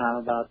wintertime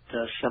about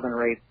 7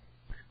 or 8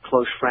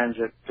 close friends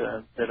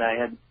that I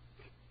had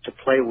to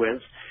play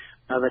with.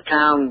 The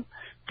town,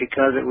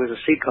 because it was a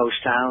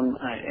seacoast town,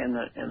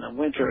 in the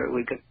winter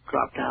we could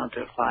drop down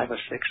to 5,000 or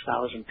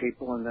 6,000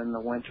 people, and then in the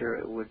winter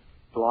it would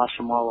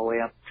blossom all the way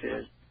up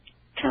to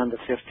 10 to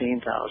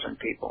 15,000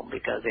 people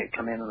because they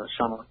come in the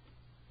summer.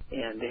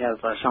 And they have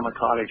summer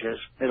cottages.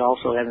 It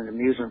also had an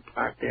amusement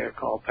park there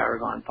called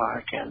Paragon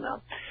Park, and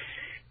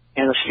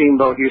a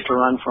steamboat used to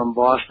run from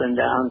Boston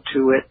down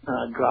to it,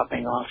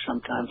 dropping off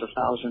sometimes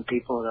 1,000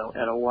 people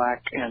at a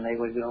whack, and they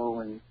would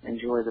go and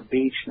enjoy the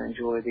beach and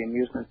enjoy the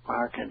amusement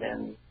park, and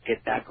then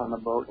get back on the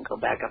boat and go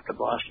back up to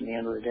Boston at the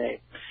end of the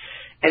day.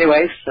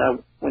 Anyways,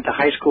 went to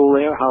high school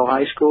there, Hull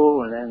High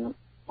School, and then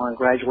on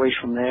graduation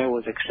from there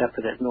was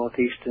accepted at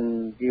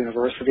Northeastern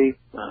University.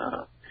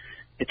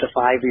 It's a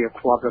 5-year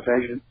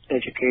cooperative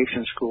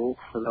education school.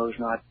 For those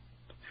not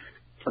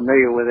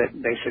familiar with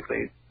it,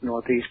 basically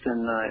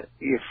Northeastern,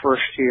 your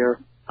first year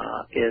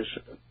is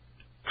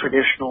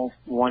traditional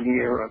 1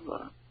 year of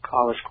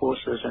college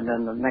courses, and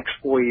then the next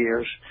 4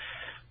 years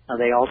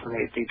they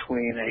alternate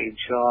between a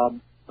job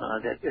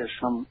that is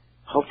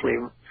hopefully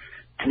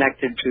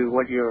connected to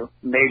what your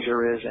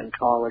major is in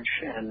college,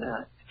 and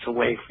it's a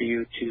way for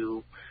you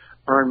to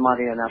earn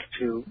money enough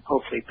to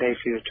hopefully pay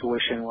for your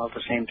tuition while at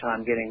the same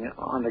time getting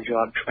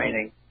on-the-job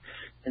training.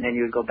 And then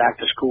you would go back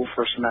to school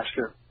for a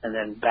semester and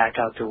then back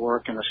out to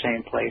work in the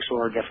same place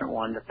or a different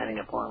one depending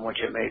upon what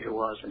your major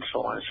was, and so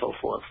on and so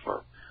forth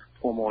for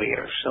 4 more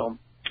years. So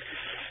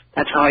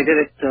that's how I did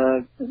it.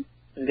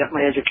 Got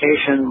my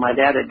education. My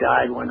dad had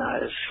died when I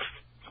was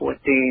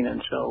 14,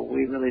 and so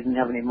we really didn't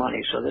have any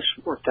money. So this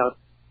worked out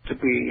to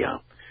be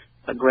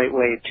a great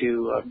way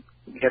to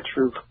get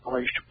through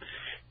college.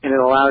 And it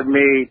allowed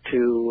me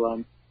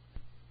to,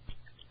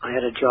 I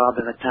had a job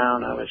in the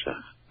town. I was a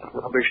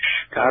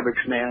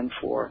garbage man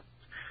for,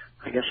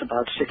 I guess,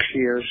 about 6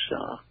 years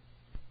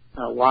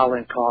while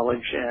in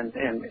college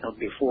and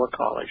before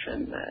college.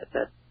 And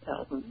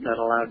that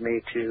allowed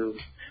me to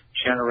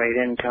generate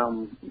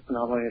income,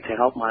 not only to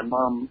help my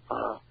mom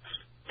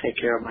take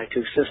care of my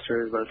 2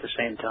 sisters, but at the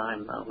same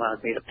time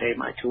allowed me to pay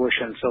my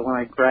tuition. So when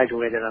I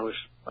graduated, I was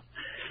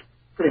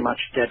pretty much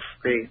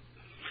debt-free.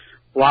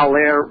 While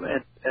there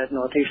at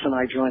Northeastern,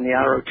 I joined the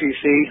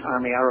ROTC,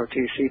 Army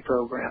ROTC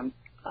program.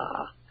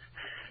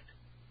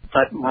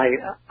 But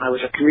I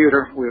was a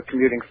commuter. We were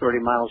commuting 30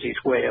 miles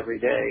each way every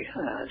day.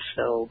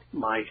 So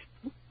my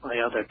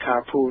other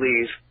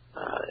carpoolies,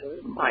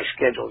 my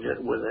schedule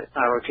with the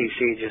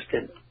ROTC just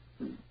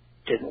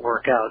didn't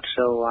work out.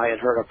 So I had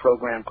heard a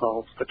program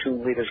called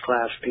Platoon Leaders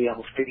Class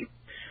PLC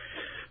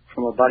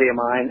from a buddy of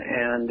mine,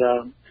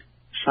 and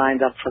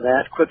signed up for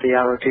that, quit the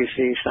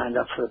ROTC, signed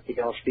up for the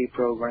PLC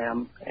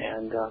program,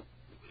 and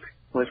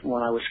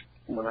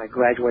when I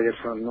graduated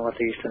from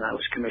Northeastern, I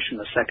was commissioned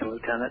a 2nd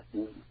lieutenant,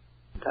 and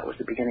that was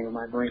the beginning of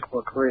my Marine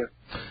Corps career.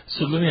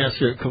 So let me ask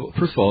you,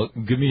 first of all,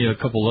 give me a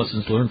couple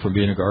lessons learned from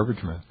being a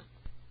garbage man.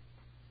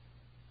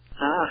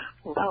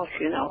 Well,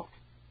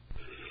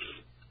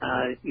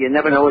 you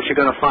never know what you're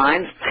going to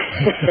find.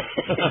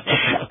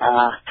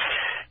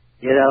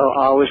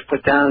 Always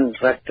put down, in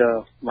fact,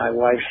 my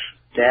wife's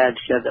dad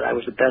said that I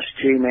was the best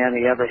G-man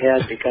he ever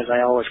had because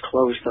I always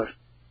closed the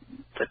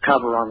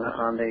cover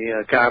on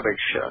the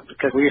garbage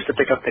because we used to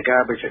pick up the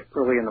garbage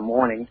early in the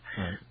morning.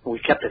 Right. We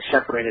kept it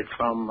separated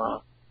from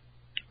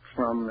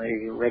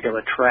the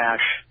regular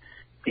trash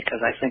because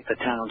I think the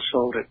town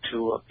sold it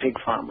to a pig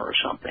farmer or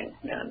something,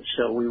 and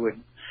so we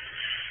would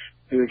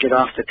get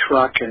off the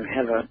truck and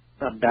have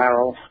a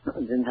barrel.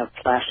 They didn't have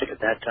plastic at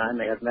that time.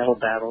 They had metal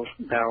barrels.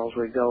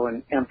 We'd go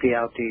and empty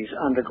out these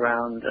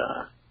underground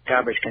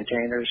garbage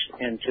containers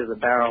into the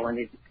barrel, and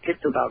you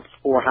get to about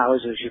 4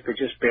 houses, you could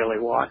just barely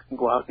walk and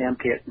go out and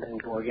empty it and then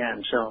go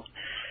again. So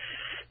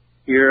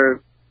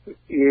you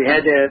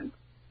had to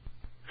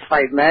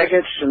fight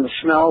maggots and the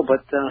smell,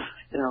 but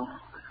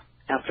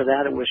after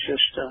that it was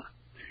just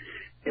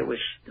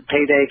the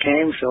payday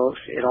came, so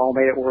it all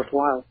made it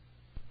worthwhile.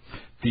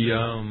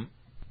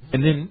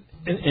 And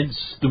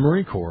the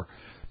Marine Corps.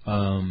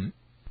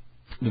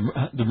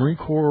 The Marine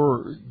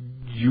Corps,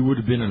 you would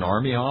have been an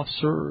Army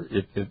officer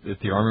if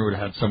the Army would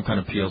have had some kind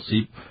of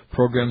PLC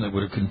program that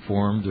would have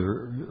conformed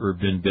or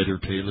been better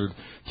tailored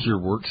to your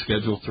work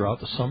schedule throughout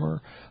the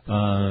summer.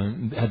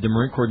 Had the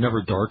Marine Corps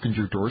never darkened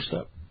your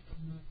doorstep?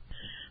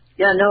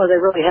 Yeah, no, they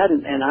really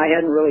hadn't, and I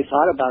hadn't really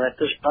thought about it.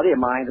 This buddy of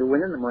mine who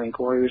went in the Marine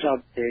Corps, he was out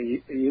at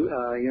the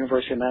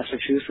University of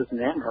Massachusetts in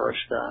Amherst.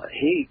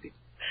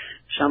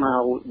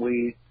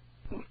 We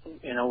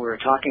were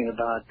talking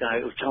about,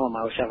 I was telling him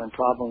I was having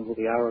problems with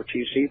the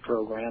ROTC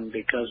program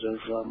because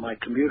of my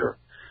commuter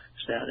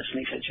status. And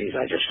he said, geez,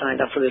 I just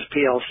signed up for this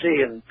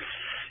PLC, and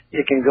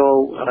you can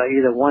go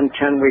either one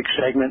 10-week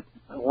segment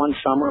one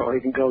summer, or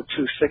you can go 2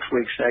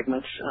 6-week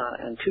segments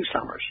and 2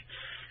 summers.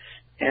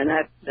 And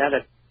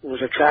that was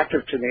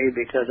attractive to me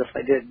because if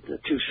I did the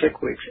 2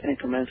 6-week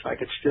increments, I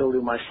could still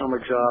do my summer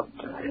job.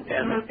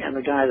 And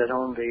the guy that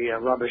owned the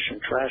rubbish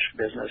and trash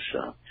business,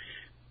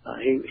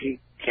 he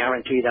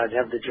guaranteed I'd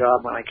have the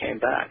job when I came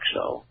back.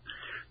 So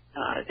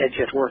it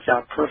just worked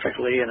out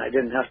perfectly, and I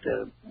didn't have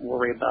to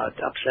worry about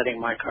upsetting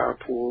my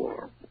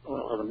carpool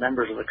or the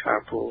members of the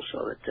carpool,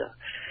 so that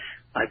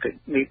I could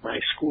meet my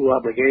school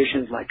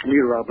obligations, my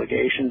commuter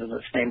obligations, and at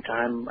the same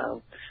time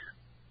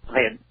I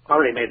had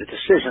already made a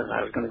decision that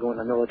I was going to go in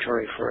the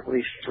military for at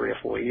least 3 or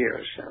 4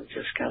 years, and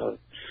just kind of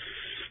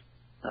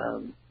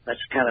that's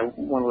kind of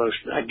one of those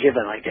a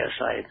given, I guess.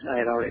 I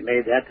had already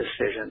made that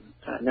decision.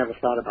 I never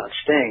thought about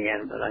staying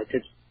in, but I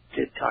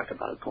did talk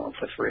about going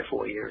for 3 or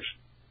 4 years.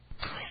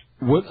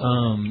 What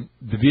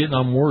the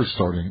Vietnam War is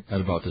starting at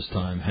about this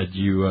time. Had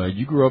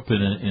you grew up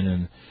in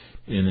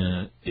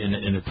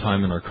a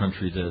time in our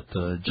country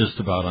that just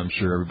about, I'm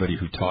sure, everybody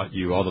who taught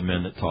you, all the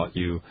men that taught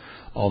you,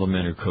 all the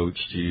men who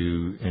coached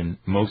you, and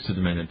most of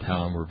the men in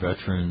town were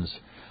veterans.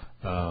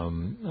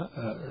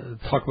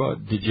 Talk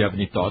about, did you have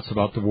any thoughts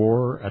about the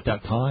war at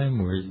that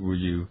time? Were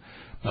you,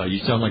 you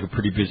sound like a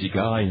pretty busy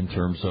guy in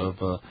terms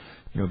of,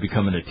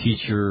 becoming a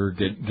teacher,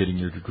 getting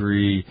your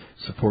degree,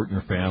 supporting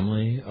your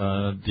family.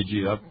 Did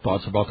you have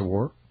thoughts about the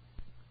war?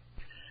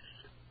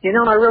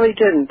 I really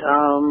didn't.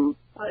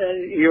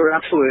 You're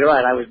absolutely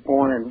right. I was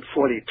born in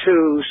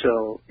 42,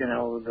 so,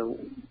 the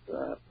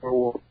World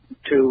War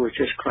II was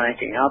just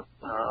cranking up.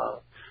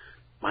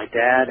 My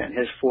dad and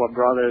his 4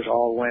 brothers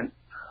all went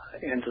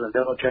into the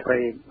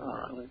military,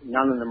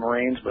 none in the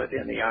Marines, but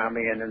in the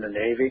Army and in the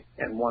Navy,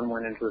 and one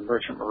went into the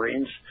Merchant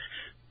Marines.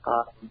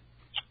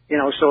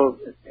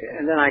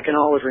 And then I can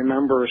always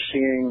remember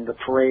seeing the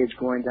parades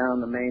going down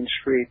the main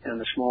street in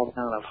the small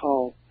town of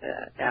Hull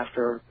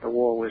after the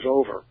war was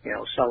over,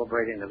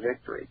 celebrating the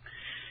victory.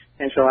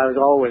 And so I was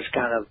always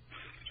kind of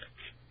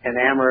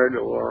enamored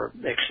or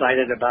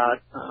excited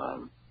about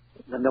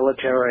the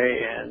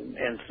military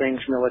and things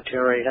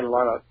military. Had a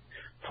lot of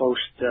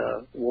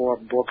post-war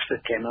books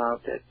that came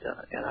out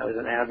and I was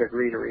an avid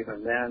reader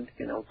even then,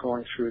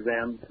 going through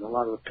them, and a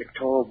lot of the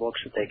pictorial books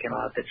that they came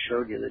out that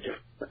showed you the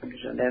different things.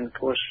 And then, of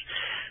course,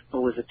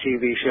 there was the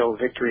TV show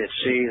Victory at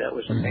Sea. That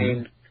was the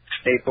main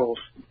staple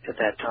at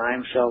that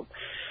time. So,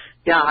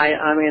 yeah,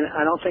 I mean,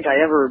 I don't think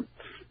I ever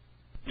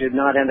did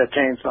not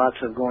entertain thoughts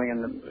of going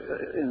in the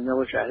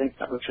military. I think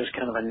that was just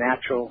kind of a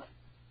natural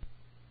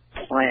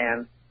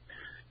plan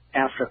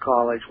after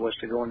college, was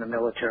to go in the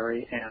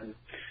military, and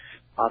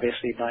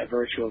obviously by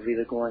virtue of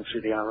either going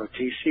through the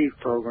ROTC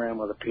program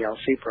or the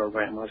PLC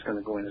program, I was going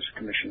to go in as a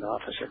commissioned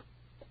officer.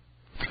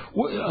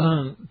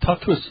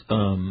 Talk to us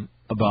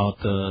about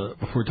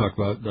before we talk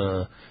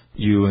about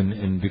you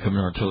and becoming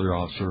an artillery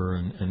officer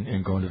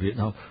and going to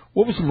Vietnam.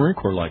 What was the Marine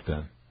Corps like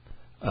then?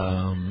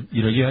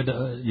 You had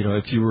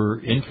if you were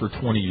in for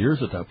 20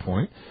 years at that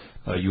point,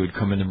 you had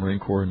come in the Marine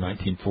Corps in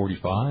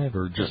 1945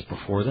 or just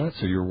before that,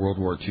 so you're a World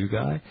War II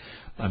guy.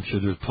 I'm sure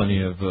there's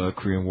plenty of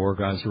Korean War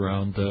guys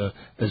around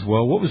as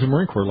well. What was the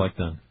Marine Corps like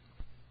then?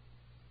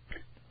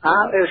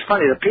 It was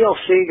funny. The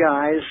PLC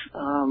guys,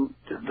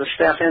 the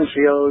staff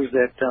NCOs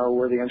that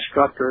were the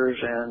instructors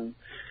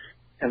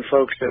and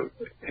folks that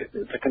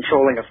the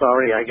controlling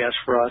authority, I guess,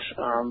 for us,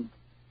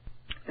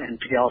 and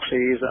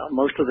PLCs,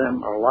 most of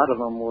them, or a lot of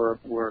them,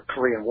 were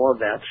Korean War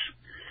vets,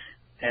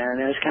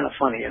 and it was kind of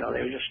funny. They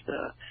were just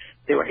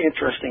they were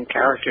interesting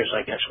characters,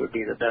 I guess, would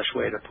be the best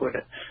way to put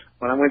it.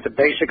 When I went to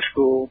basic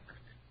school,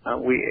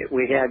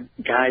 we had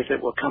guys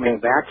that were coming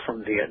back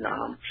from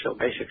Vietnam. So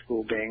basic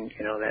school being,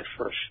 that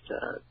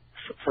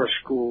first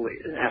school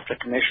after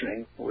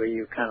commissioning, where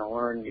you kind of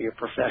learn your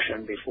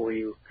profession before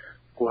you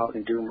go out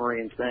and do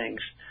Marine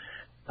things.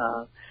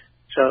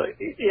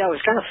 It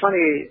was kind of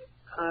funny.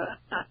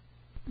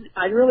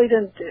 I really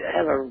didn't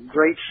have a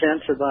great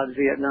sense about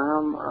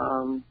Vietnam.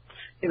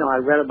 I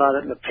read about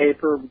it in the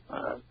paper.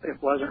 It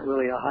wasn't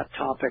really a hot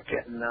topic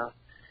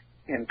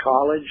in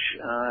college.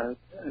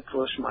 Of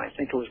course, I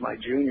think it was my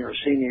junior or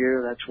senior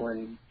year. That's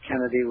when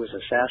Kennedy was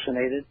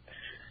assassinated.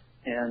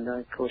 And,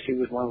 of course, he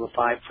was one of the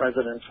 5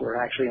 presidents who were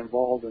actually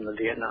involved in the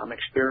Vietnam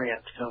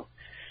experience. So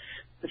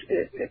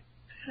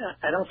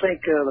I don't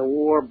think the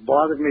war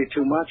bothered me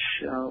too much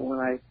when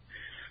I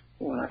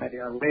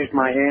raised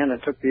my hand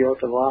and took the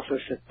oath of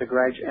office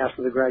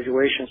after the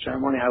graduation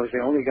ceremony. I was the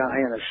only guy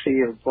in a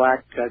sea of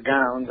black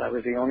gowns. I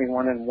was the only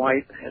one in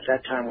white. At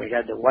that time, we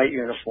had the white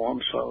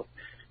uniform, so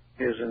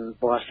it was in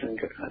Boston.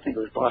 I think it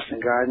was Boston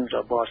Gardens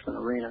or Boston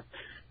Arena,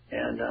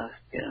 and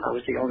I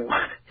was the only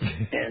one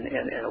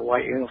in a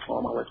white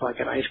uniform. I looked like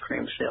an ice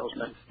cream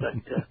salesman, but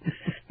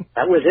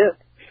that was it.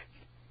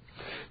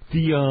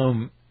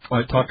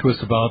 Talk to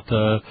us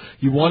about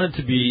you wanted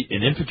to be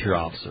an infantry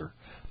officer.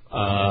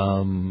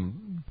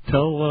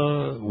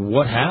 Tell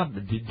what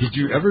happened. Did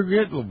you ever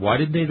why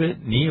did they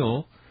let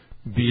Neil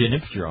be an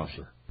infantry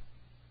officer?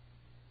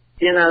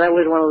 That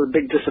was one of the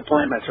big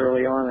disappointments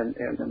early on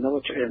in the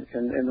military,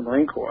 in the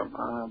Marine Corps.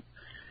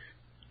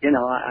 I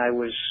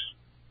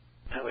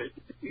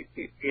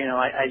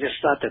just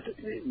thought that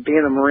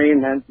being a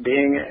Marine meant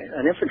being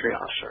an infantry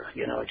officer.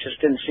 It just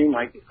didn't seem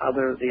like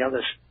the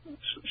other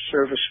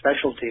service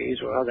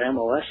specialties or other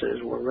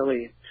MOSs were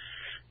really,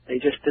 they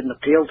just didn't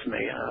appeal to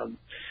me.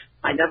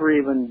 I never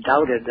even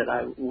doubted that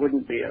I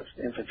wouldn't be an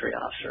infantry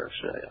officer.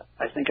 So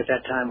I think at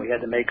that time we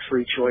had to make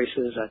 3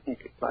 choices. I think,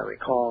 if I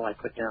recall, I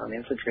put down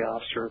infantry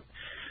officer,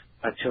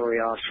 artillery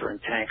officer, and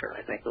tanker.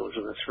 I think those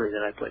are the 3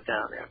 that I put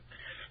down there.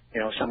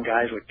 some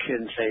guys would kid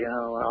and say,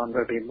 I'm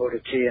going to be motor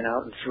T-ing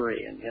out in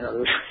 3. And,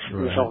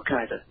 there was all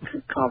kinds of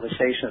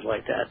conversations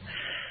like that.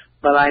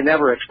 But I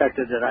never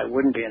expected that I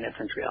wouldn't be an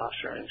infantry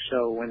officer. And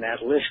so when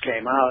that list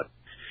came out,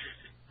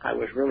 I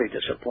was really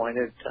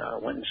disappointed.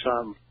 Went and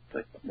saw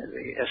the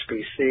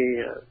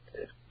SBC,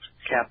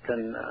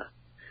 Captain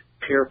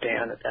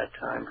Pierpan at that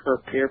time,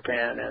 Herb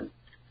Pierpan, and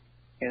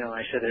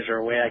I said, is there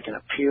a way I can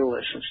appeal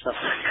this and stuff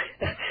like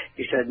that?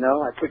 He said,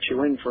 no, I put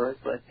you in for it,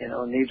 but,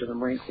 needs of the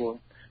Marine Corps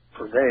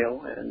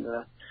prevail. And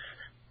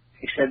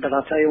he said, but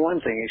I'll tell you one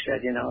thing. He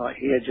said,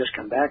 he had just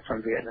come back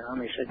from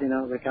Vietnam. He said,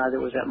 the guy that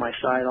was at my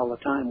side all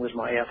the time was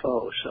my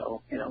FO.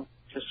 So,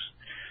 just,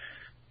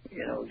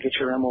 get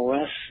your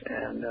MOS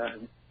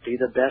and be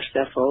the best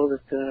FO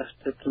that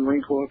the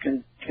Marine Corps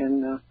can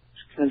send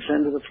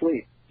to the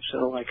fleet.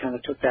 So I kind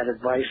of took that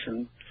advice,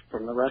 and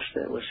from the rest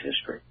of it was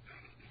history.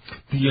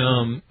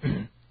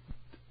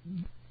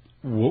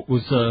 What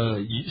was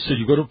you said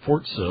you go to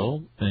Fort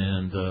Sill,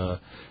 and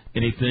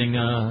anything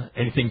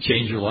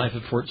change your life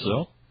at Fort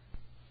Sill?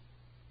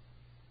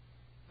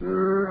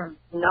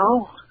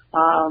 No.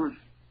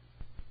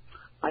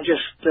 I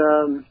just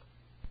it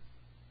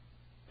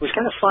was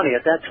kind of funny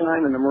at that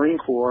time in the Marine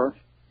Corps.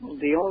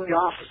 The only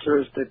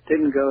officers that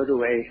didn't go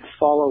to a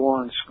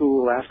follow-on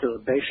school after the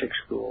basic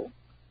school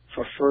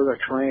for further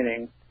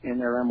training in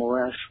their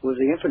MOS was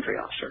the infantry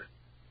officer.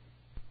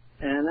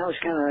 And that was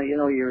kind of,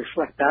 you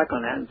reflect back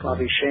on that, and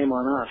probably shame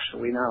on us.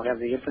 We now have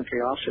the Infantry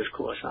Officers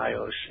Course,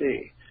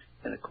 IOC.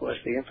 And, of course,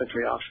 the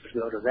infantry officers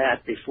go to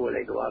that before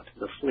they go out to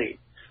the fleet,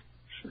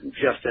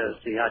 just as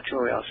the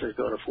artillery officers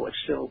go to Fort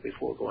Sill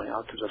before going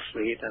out to the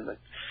fleet, and the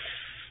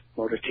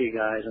motor T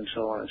guys and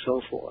so on and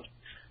so forth.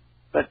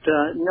 But,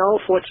 no,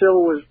 Fort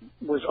Sill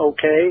was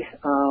okay.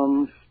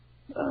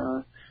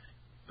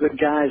 Good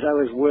guys I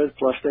was with,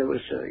 plus there was,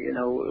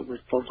 it was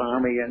both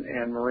Army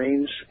and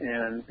Marines,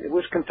 and it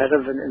was a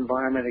competitive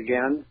environment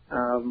again.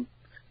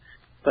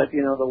 But,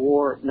 the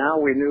war, now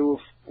we knew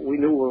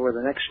where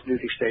the next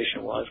duty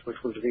station was, which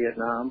was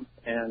Vietnam,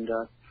 and,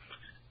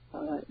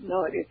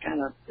 no, it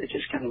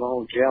just kind of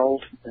all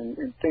gelled,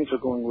 and things were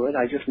going good.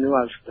 I just knew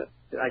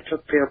I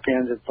took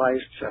Pierpan's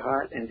advice to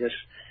heart and just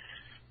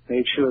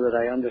made sure that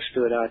I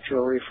understood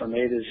artillery from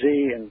A to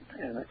Z,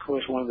 and of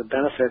course one of the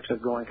benefits of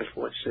going to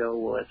Fort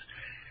Sill was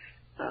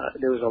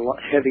there was a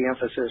heavy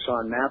emphasis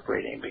on map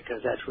reading,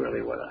 because that's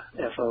really what a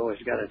FO has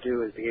got to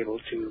do, is be able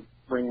to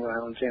bring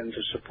rounds in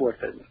to support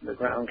the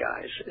ground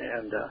guys.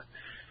 And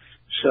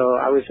so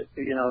I was,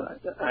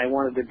 I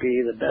wanted to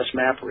be the best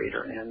map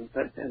reader.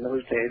 But in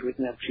those days we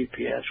didn't have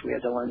GPS. We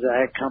had the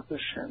Lanzac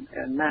compass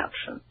and maps,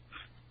 and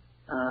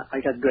I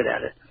got good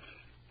at it.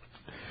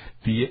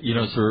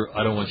 Sir,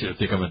 I don't want you to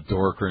think I'm a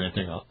dork or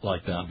anything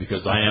like that,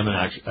 because I am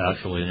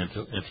actually an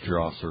infantry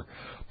officer.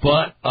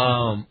 But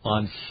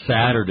on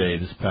Saturday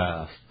this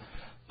past,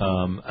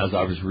 as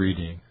I was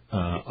reading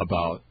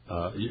about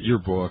your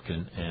book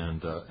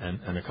and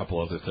a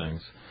couple other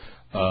things,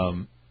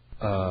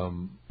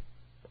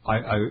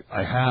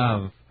 I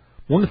have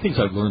one of the things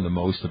I've learned the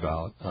most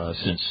about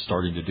since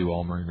starting to do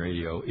All Marine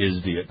Radio is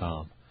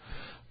Vietnam.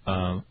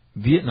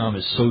 Vietnam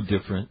is so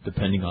different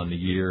depending on the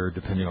year,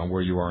 depending on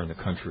where you are in the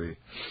country,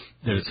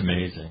 that it's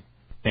amazing.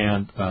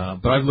 And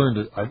but I've learned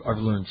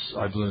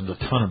a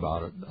ton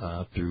about it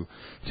through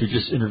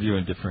just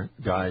interviewing different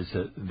guys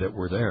that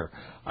were there.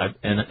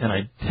 And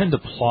I tend to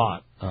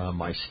plot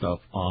my stuff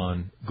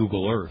on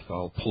Google Earth.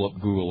 I'll pull up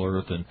Google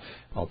Earth and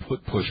I'll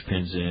put push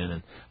pins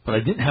in, but I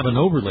didn't have an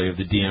overlay of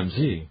the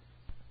DMZ.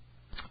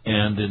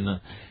 And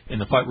in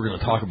the fight we're going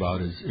to talk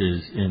about is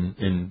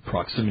in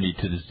proximity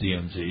to this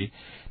DMZ.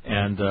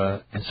 And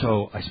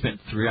so I spent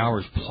 3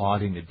 hours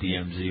plotting the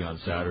DMZ on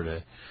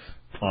Saturday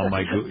on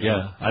my Google.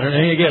 Yeah, I don't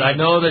know. Again, I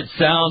know that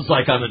sounds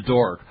like I'm a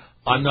dork.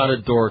 I'm not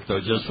a dork, though,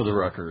 just for the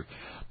record.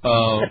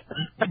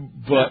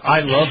 But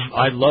I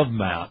love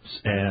maps,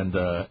 and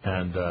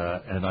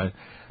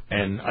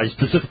I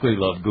specifically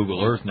love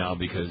Google Earth now,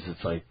 because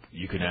it's like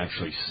you can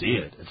actually see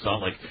it. It's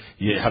not like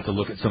you have to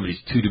look at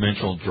somebody's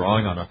two-dimensional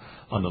drawing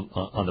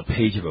on the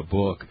page of a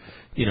book.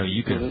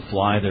 You can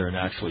fly there and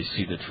actually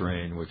see the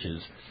terrain, which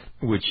is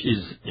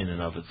in and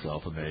of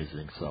itself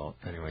amazing. So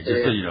anyway,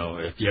 just so you know,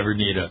 if you ever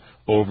need a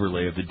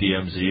overlay of the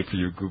DMZ for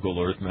your Google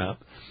Earth map,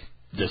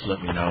 just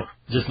let me know.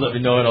 Just let me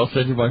know, and I'll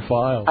send you my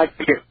file. I'll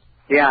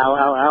get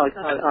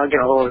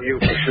a hold of you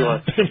for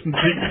sure.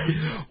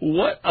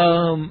 What?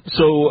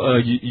 So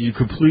you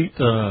complete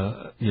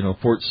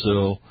Fort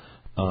Sill,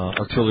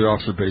 artillery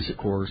officer basic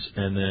course,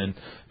 and then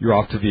you're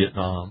off to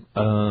Vietnam.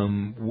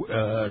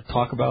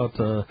 Talk about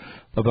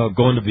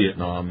going to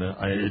Vietnam.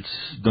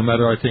 It's no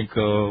matter, I think,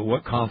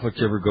 what conflict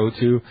you ever go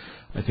to.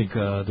 I think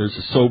there's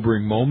a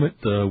sobering moment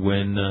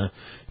when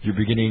you're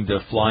beginning to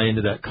fly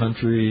into that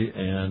country,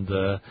 and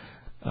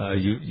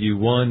you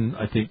one,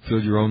 I think,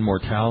 feel your own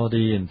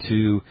mortality, and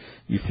two,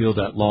 you feel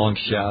that long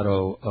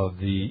shadow of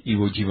the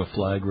Iwo Jima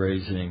flag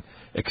raising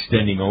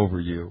extending over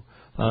you.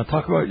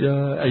 Talk about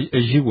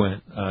as you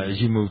went, as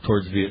you moved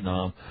towards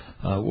Vietnam.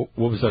 What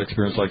was that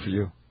experience like for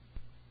you?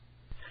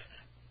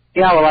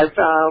 Yeah, well,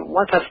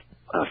 once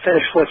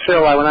finished Fort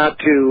Sill, I went out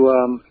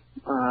to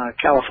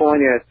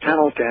California at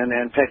Pendleton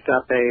and picked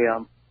up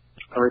a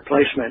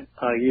replacement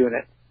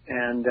unit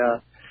and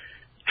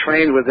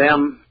trained with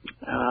them.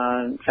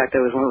 In fact, it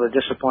was one of the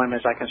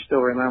disappointments I can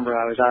still remember.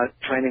 I was out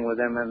training with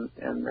them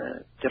in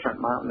the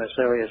different mountainous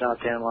areas out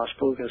there in Las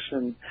Plugas,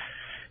 and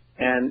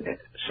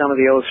some of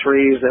the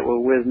 03s that were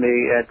with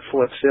me at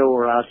Fort Sill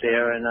were out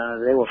there, and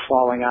they were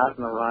falling out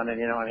in the run,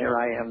 and and here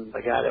I am,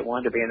 the guy that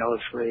wanted to be an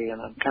 03,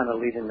 and I'm kind of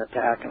leading the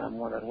pack, and I'm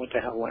wondering what the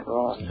hell went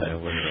wrong. Yeah,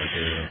 what did I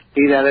do?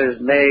 Be that as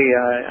it may,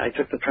 I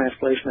took the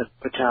translation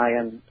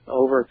battalion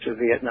over to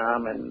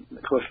Vietnam, and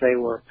of course they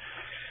were,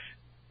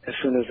 as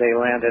soon as they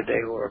landed,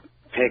 they were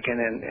taken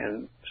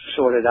and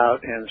sorted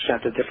out and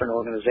sent to different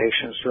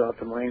organizations throughout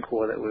the Marine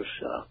Corps. That was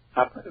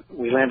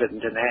we landed in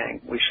Da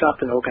Nang. We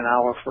stopped in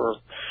Okinawa for,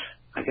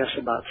 I guess,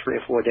 about 3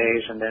 or 4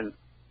 days, and then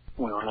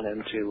went on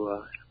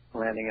into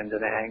landing in Da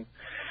Nang.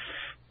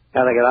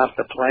 As I got off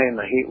the plane,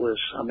 the heat was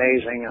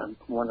amazing. I'm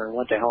wondering,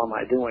 what the hell am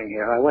I doing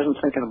here? I wasn't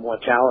thinking of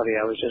mortality.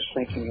 I was just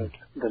thinking of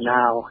the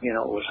now.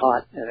 It was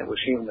hot and it was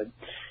humid.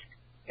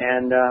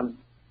 And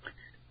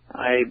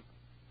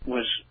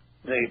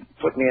they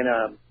put me in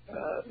a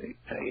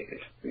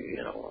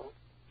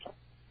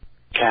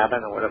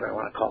cabin or whatever I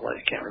want to call it.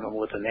 I can't remember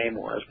what the name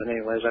was. But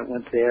anyways, I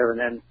went there, and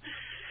then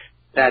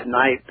that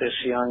night, this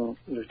young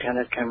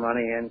lieutenant came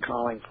running in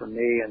calling for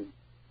me, and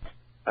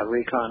a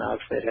recon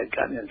outfit had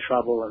gotten in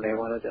trouble, and they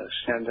wanted to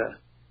send a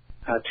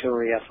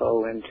artillery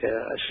FO in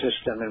to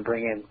assist them and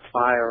bring in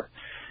fire.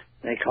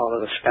 And they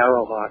called it a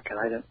Sparrowhawk, and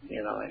I didn't,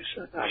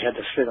 I had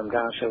to sit him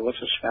down and say,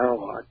 "What's a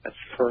Sparrowhawk?" That's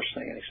the first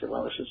thing. And he said,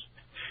 "Well,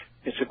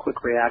 it's a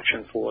quick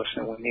reaction force,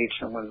 and we need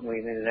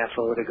an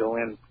FO to go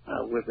in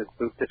with the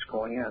group that's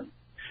going in."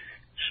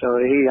 So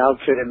he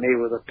outfitted me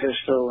with a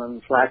pistol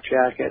and flak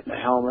jacket and a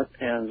helmet,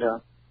 and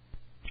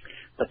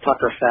the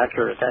pucker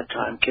factor at that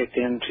time kicked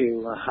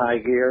into high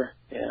gear.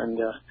 And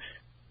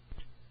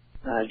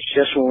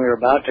just when we were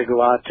about to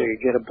go out to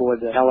get aboard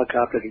the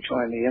helicopter to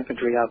join the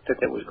infantry outfit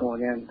that was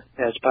going in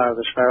as part of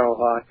the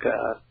Sparrowhawk,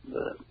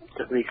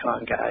 the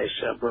recon guys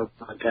broke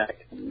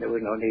contact, and there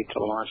was no need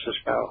to launch the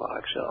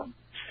Sparrowhawk. So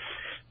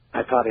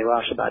I probably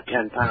lost about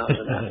 10 pounds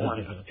in that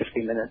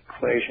 50-minute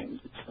equation.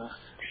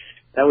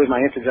 That was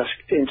my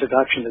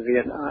introduction to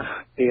Vietnam,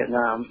 the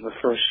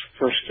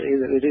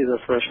either the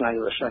first night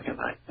or the second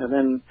night. And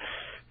then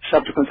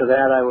subsequent to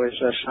that, I was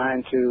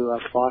assigned to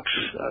Fox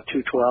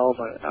 212,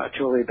 an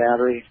artillery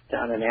battery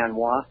down in An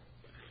Hoa.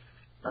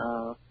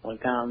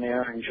 Went down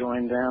there and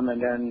joined them,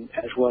 and then,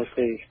 as was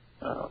the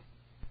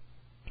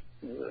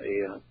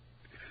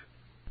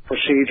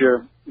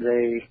procedure,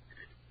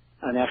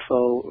 an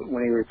FO,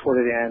 when he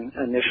reported in,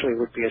 initially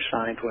would be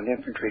assigned to an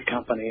infantry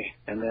company,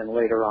 and then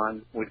later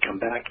on would come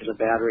back to the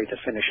battery to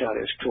finish out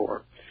his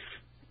tour.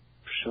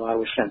 So I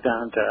was sent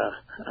down to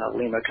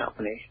Lima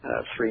Company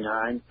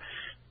 39,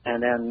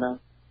 and then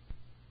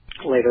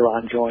later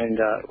on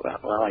joined,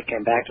 I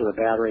came back to the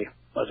battery,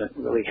 wasn't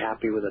really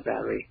happy with the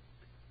battery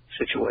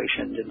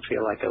situation, didn't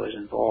feel like I was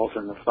involved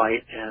in the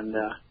fight, and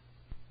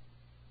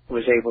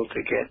was able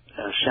to get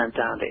sent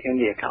down to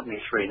India Company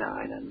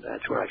 39, and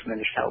that's where I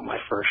finished out my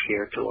first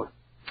year tour.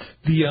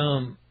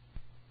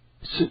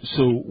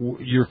 So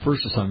your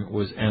first assignment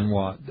was An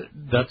Hoa.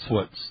 That's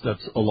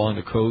along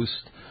the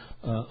coast,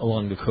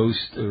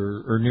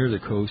 or near the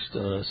coast,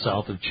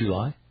 south of Chu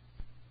Lai.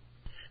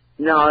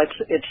 No,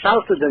 it's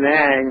south of Da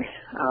Nang.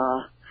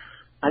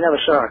 I never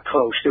saw a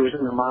coast. It was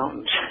in the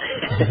mountains.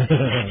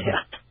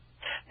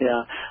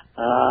 Yeah.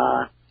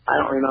 I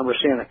don't remember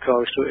seeing a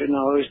coast.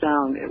 No,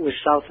 it was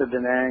south of Da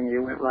Nang.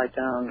 You went right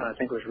down, I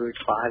think it was Route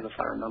 5, if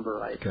I remember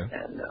right. Okay.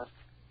 And,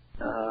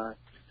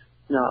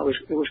 no, it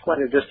was quite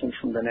a distance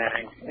from Da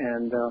Nang.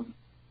 And,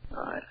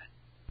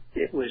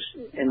 it was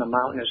in the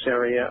mountainous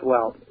area.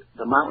 Well,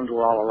 the mountains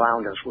were all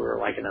around us. We were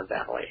like in a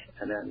valley.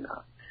 And then,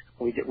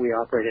 we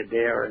operated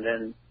there, and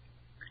then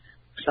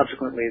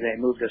subsequently they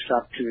moved us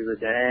up to the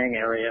Da Nang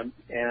area,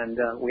 and,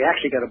 we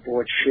actually got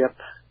aboard ship,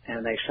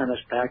 and they sent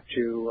us back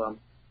to,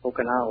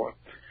 Okinawa,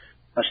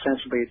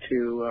 ostensibly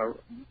to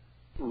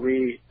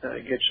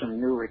get some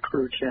new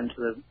recruits into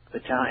the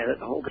battalion.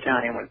 The whole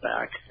battalion went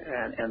back,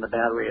 and the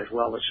battery as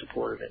well that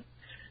supported it,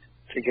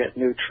 to get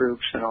new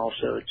troops and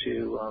also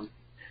to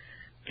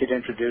get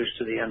introduced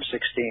to the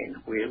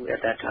M16. We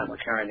at that time were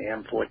carrying the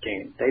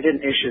M14. They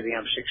didn't issue the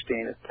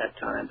M16 at that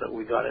time, but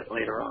we got it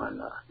later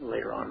on in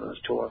this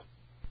tour.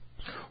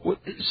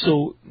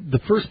 So the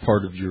first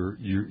part of your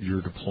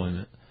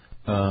deployment.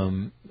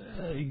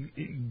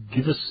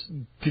 Give us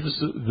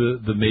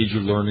the major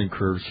learning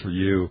curves for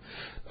you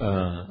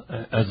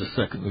as a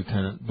second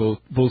lieutenant.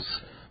 Both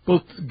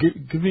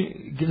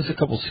give us a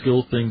couple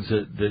skill things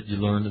that you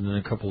learned, and then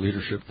a couple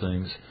leadership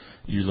things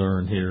you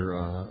learned here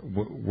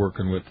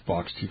working with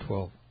Fox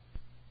 212.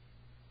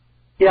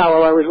 Yeah,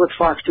 well, I was with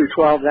Fox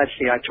 212. That's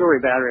the artillery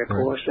battery, of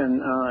course,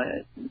 and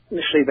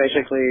initially,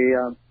 basically,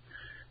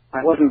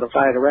 I wasn't the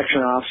fire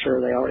direction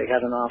officer. They already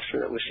had an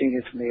officer that was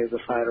senior to me as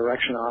a fire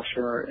direction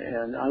officer,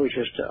 and I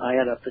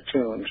had a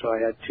platoon, so I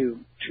had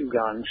two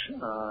guns,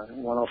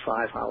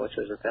 105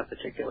 howitzers at that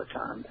particular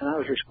time, and I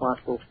was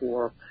responsible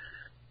for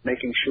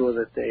making sure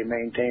that they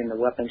maintained the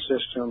weapon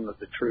system, that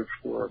the troops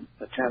were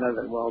attentive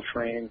and well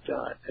trained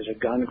as a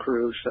gun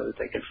crew so that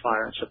they could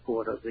fire in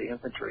support of the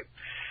infantry.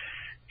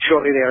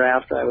 Shortly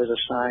thereafter, I was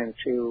assigned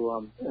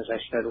to, as I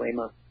said,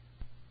 Lima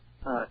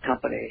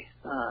Company,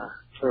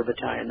 3rd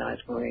Battalion,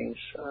 9th Marines.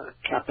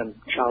 Captain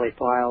Charlie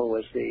Pyle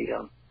was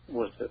the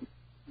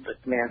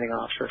commanding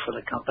officer for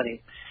the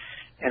company,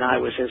 and I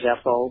was his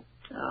FO.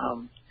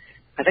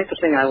 I think the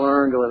thing I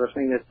learned, or the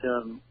thing that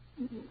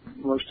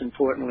most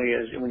importantly,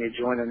 is when you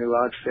join a new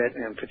outfit,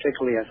 and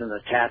particularly as an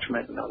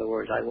attachment. In other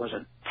words, I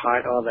wasn't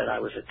part of it; I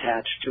was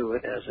attached to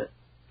it as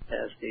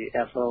the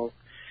FO.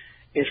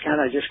 Is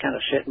kind of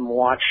sit and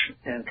watch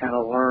and kind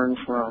of learn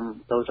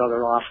from those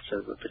other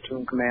officers, the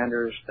platoon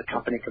commanders, the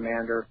company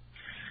commander.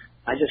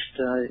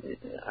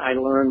 I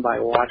learned by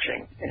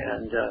watching,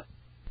 and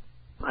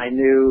I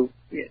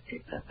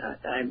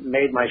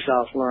made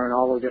myself learn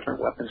all the different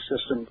weapon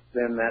systems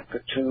within that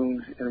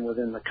platoon and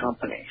within the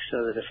company,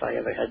 so that if I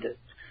ever had to,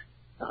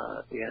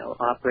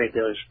 operate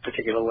those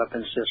particular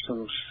weapon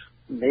systems,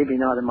 maybe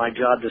not in my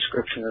job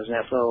description as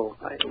an FO,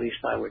 at least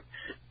I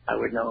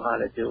would know how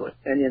to do it.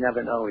 And you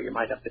never know, you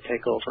might have to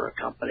take over a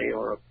company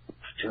or a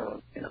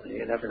platoon.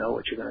 You never know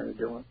what you're going to be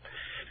doing.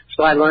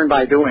 So I learned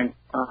by doing.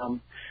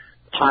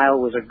 Pyle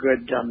was a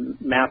good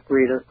map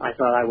reader. I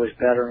thought I was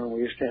better, and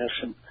we used to have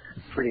some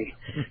pretty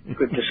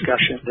good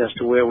discussions as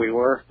to where we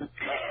were.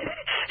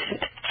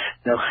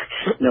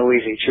 No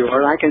easy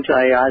chore. I can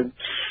tell you,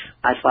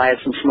 I fired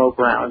some smoke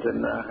rounds,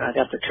 and I'd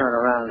have to turn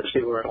around to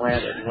see where it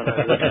landed when I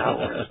was looking out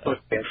when it was supposed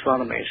to be in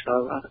front of me.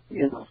 So,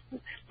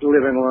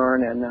 live and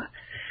learn,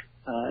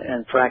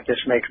 and practice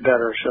makes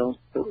better. So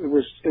it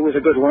was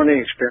a good learning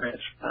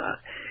experience.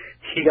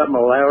 He got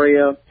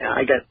malaria.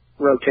 I got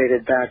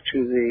rotated back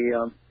to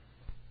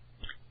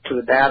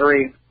the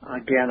battery.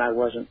 Again, I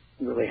wasn't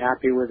really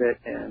happy with it,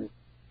 and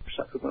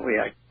subsequently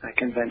I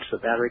convinced the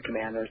battery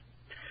commander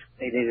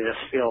they needed a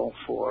fill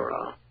for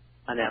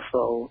an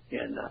FO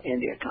in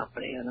India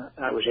Company, and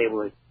I was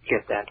able to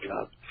get that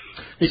job.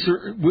 Hey,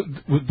 sir,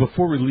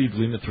 before we leave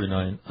Lima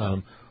 39,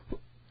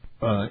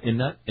 in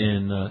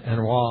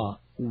Hanoi,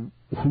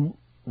 who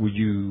were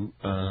you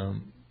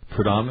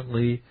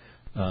predominantly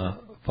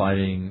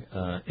fighting?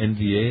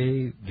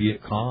 NVA,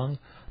 Viet Cong,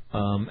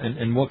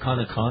 and what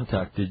kind of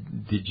contact did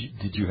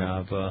you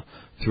have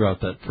throughout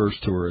that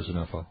first tour as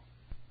an FO?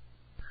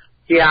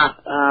 Yeah,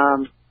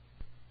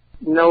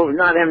 no,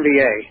 not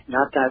NVA,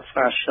 not that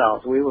far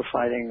south. We were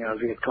fighting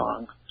Viet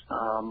Cong,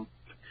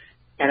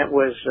 and it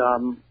was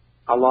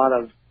a lot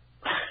of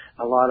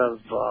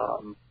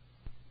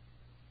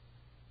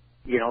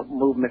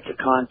movement to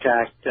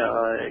contact.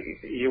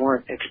 You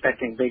weren't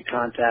expecting big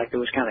contact. It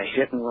was kind of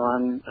hit and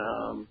run.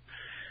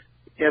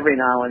 Every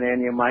now and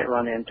then you might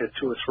run into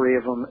 2 or 3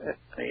 of them,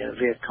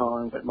 Viet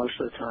Cong, but most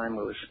of the time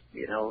it was,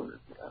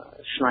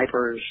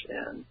 snipers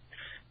and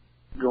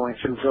going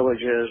through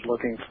villages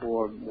looking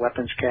for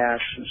weapons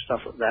cache and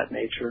stuff of that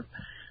nature.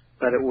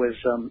 But it was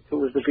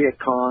the Viet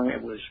Cong.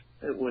 It was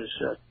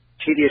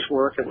tedious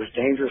work. It was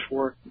dangerous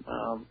work.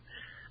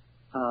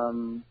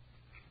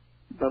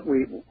 But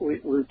we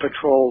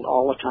patrolled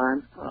all the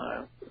time.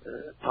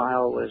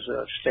 Pyle was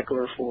a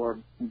stickler for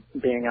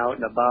being out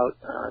and about.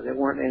 There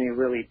weren't any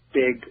really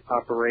big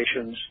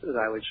operations that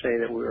I would say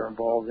that we were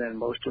involved in.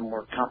 Most of them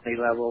were company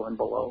level and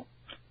below.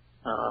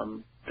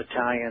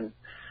 Battalion,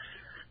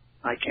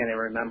 I can't even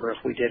remember if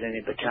we did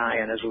any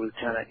battalion as a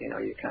lieutenant.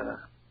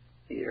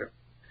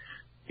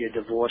 You're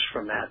divorced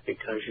from that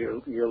because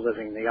you're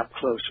living the up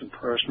close and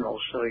personal,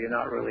 so you're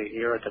not really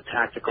here at the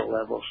tactical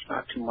level. It's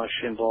not too much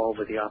involved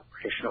with the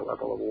operational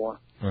level of war.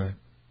 Right.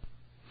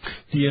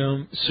 So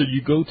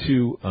you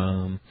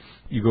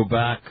go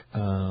back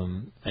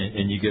and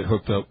you get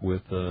hooked up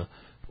with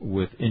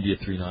India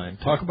 39.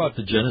 Talk about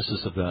the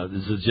genesis of that.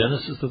 Is the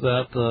genesis of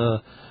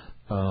that?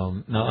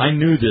 Now I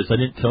knew this. I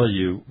didn't tell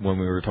you when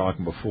we were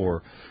talking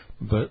before.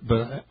 But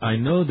I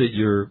know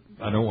that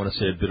I don't want to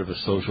say a bit of a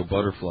social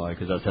butterfly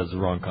because that has the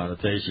wrong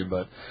connotation,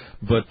 but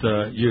what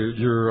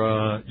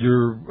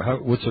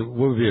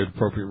would be an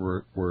appropriate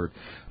word?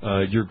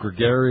 You're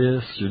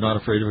gregarious. You're not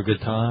afraid of a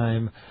good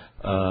time.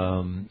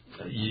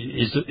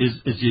 Is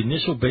the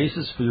initial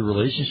basis for your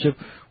relationship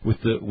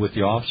with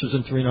the officers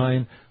in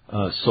 39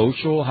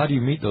 social? How do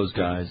you meet those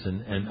guys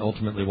and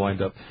ultimately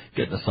wind up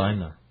getting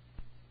assigned there?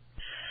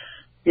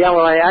 Yeah,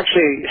 well, I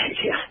actually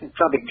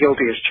probably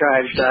guilty as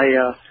charged.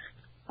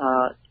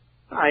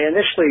 I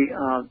initially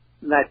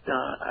met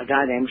a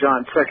guy named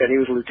John Prickett. He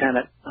was a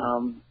lieutenant.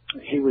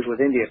 He was with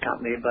India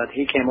Company, but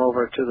he came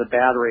over to the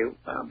battery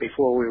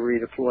before we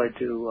redeployed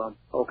to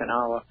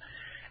Okinawa,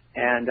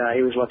 and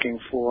he was looking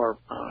for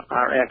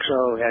our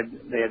XO.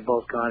 They had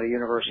both gone to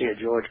University of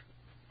Georgia,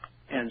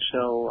 and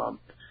so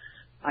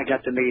I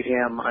got to meet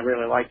him. I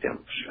really liked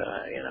him.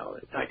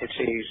 I could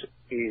see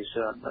he's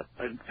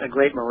a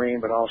great Marine,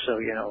 but also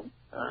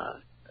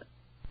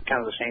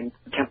kind of the same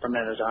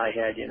temperament as I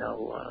had,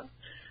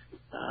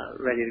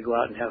 ready to go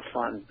out and have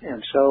fun.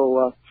 And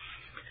so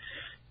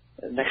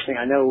next thing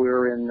I know, we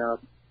were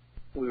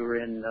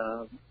in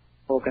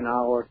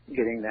Okinawa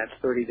getting that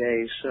 30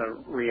 days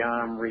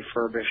rearm,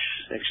 refurbish,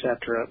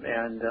 etc.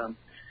 And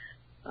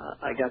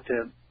I got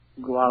to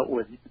go out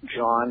with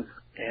John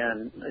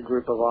and a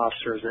group of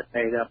officers that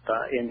made up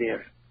India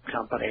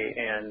Company,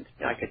 and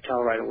I could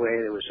tell right away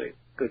there was a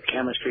good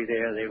chemistry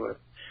there. They were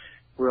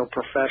real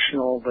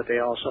professional, but they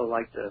also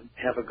liked to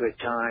have a good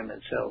time,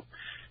 and so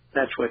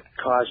that's what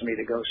caused me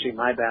to go see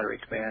my battery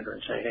commander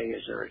and say, hey,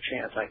 is there a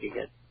chance I could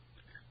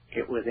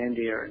get with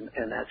India?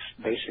 And that's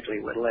basically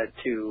what led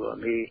to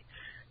me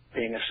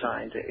being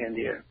assigned to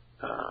India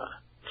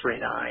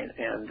 3-9,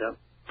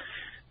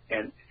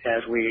 and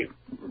as we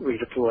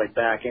redeployed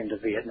back into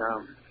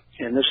Vietnam,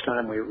 and this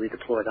time we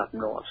redeployed up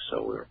north,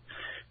 so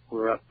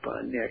we're up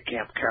near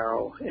Camp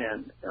Carroll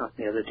and up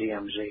near the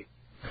DMZ.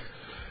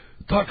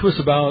 Talk to us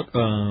about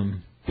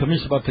tell me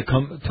about the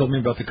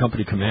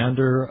company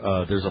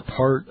commander. There's a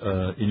part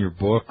in your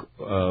book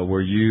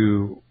where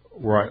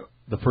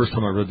the first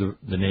time I read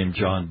the name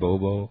John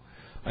Bobo,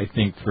 I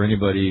think for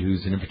anybody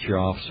who's an infantry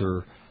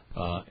officer,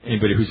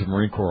 anybody who's a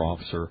Marine Corps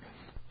officer,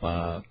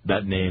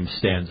 that name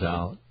stands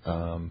out.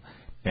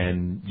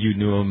 And you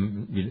knew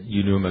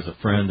him as a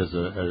friend,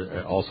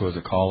 also as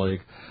a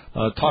colleague.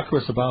 Talk to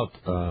us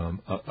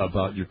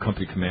about your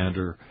company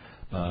commander.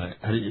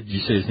 How did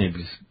you say his name?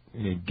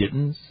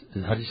 Gittins?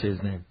 How do you say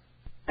his name?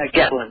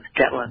 Getlin.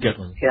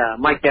 Yeah,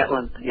 Mike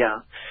Getlin.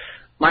 Yeah,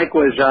 Mike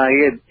was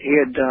he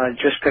had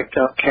just picked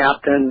up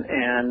captain,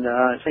 and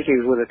I think he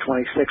was with the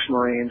 26th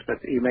Marines, but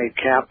he made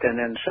captain,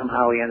 and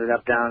somehow he ended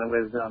up down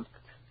with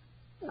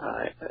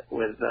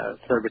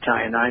 3rd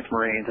Battalion, 9th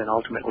Marines, and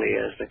ultimately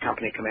as the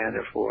company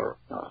commander for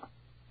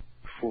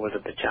the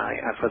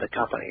battalion, for the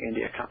company,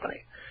 India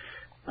Company.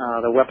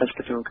 The weapons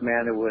platoon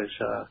commander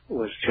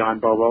was John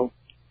Bobo,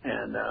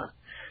 and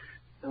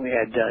we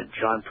had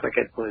John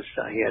Prickett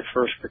he had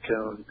 1st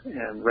platoon,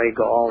 and Ray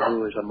Gall,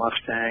 who was a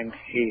Mustang,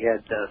 he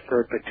had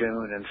 3rd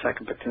platoon, and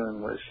 2nd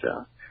platoon was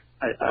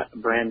a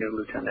brand new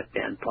Lieutenant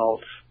Dan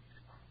Pulse.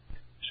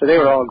 So they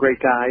were all great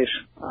guys.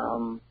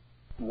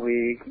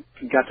 We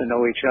got to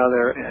know each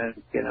other,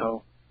 and,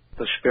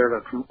 the spirit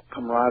of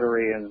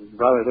camaraderie and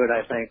brotherhood,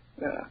 I think,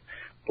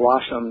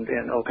 blossomed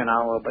in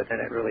Okinawa, but then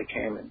it really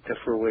came into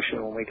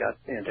fruition when we got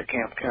into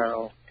Camp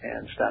Carroll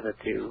and started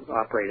to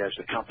operate as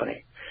a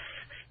company.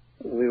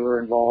 We were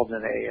involved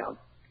in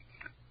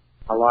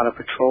a lot of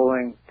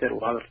patrolling, did a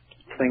lot of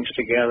things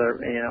together.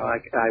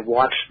 I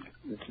watched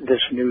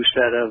this new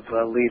set of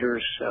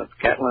leaders,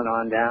 Getlin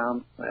on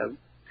down,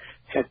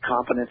 had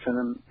confidence in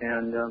them,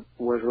 and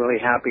was really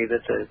happy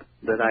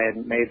that I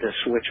had made the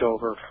switch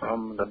over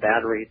from the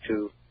battery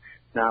to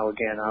now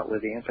again out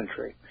with the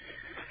infantry.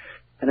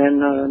 And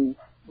then,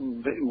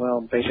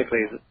 basically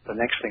the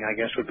next thing I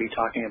guess would be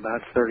talking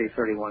about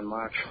 30-31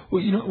 March.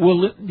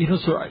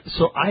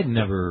 So I'd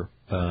never,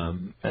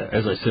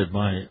 as I said,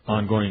 my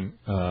ongoing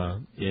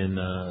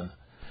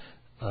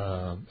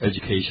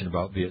education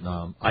about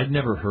Vietnam, I'd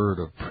never heard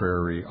of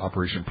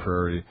Operation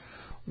Prairie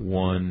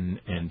 1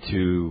 and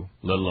 2,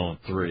 let alone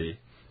 3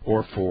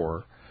 or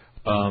 4.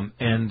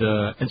 And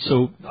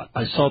so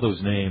I saw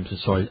those names, and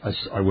so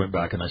I went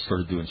back and I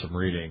started doing some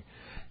reading.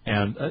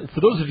 And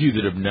for those of you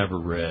that have never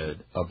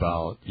read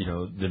about,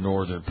 the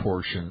northern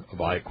portion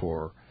of I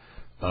Corps,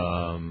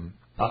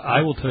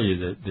 I will tell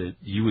you that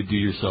you would do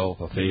yourself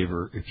a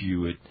favor if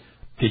you would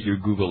get your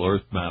Google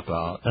Earth map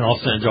out, and I'll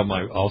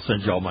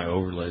send you all my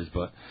overlays.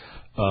 But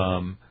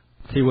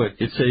tell you what,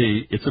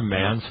 it's a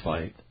man's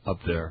fight up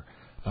there.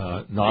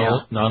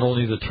 Not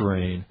only the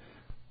terrain,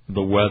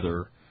 the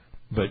weather,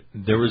 but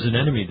there was an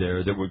enemy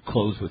there that would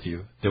close with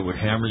you, that would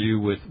hammer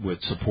you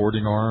with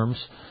supporting arms,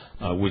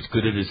 was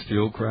good at his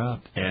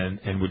fieldcraft,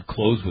 and would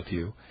close with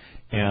you.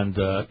 And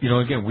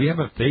again, we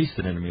haven't faced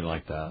an enemy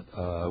like that.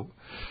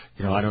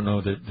 I don't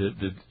know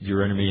that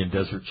your enemy in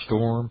Desert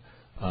Storm,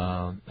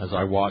 as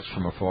I watched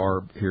from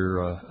afar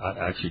here,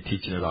 actually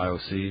teaching at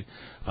IOC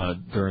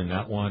during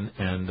that one,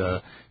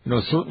 and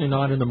certainly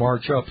not in the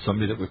march up,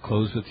 somebody that would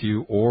close with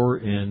you, or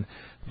in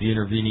the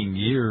intervening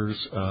years,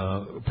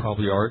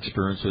 probably our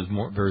experience was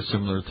very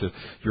similar to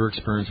your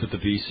experience with the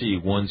VC,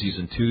 onesies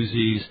and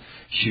twosies,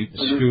 shoot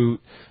and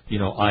scoot,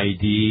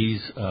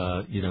 IEDs,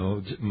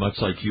 much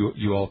like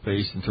you all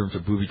faced in terms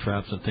of booby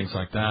traps and things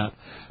like that,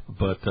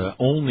 but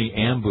only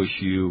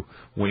ambush you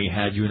when he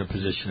had you in a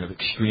position of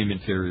extreme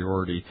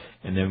inferiority,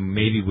 and then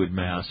maybe would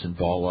mass and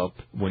ball up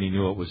when he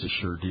knew it was a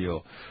sure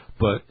deal.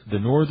 But the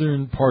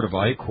northern part of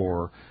I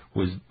Corps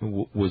was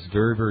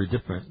very, very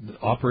different. The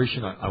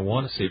operation, I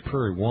want to say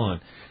Prairie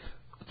 1,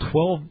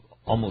 12,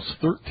 almost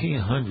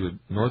 1,300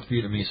 North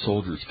Vietnamese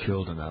soldiers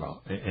killed in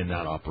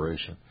that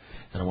operation.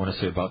 And I want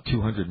to say about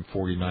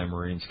 249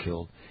 Marines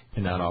killed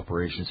in that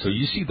operation. So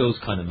you see those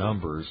kind of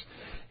numbers,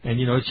 and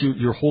it's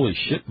your holy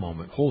shit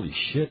moment. Holy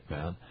shit,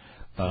 man.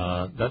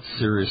 That's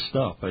serious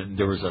stuff. And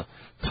there was a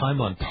time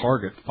on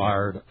target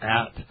fired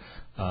at.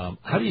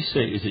 How do you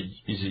say? Is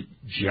it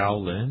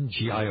Jiaolin?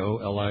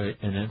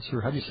 G-I-O-L-I-N-N,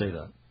 sir? How do you say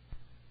that?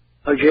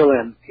 Oh,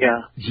 Jiaolin,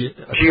 yeah.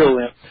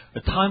 Jiaolin.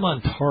 A time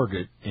on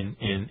target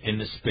in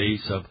the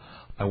space of,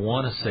 I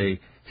want to say,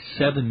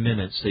 7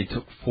 minutes. They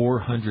took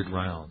 400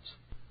 rounds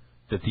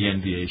that the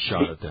NVA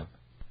shot at them.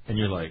 And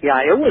you're like, yeah,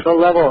 it was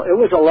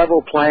a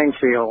level playing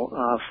field,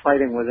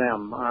 fighting with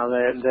them.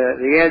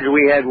 The edge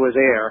we had was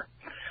air.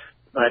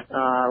 But,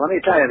 let me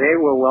tell you, they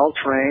were well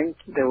trained.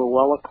 They were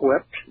well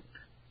equipped.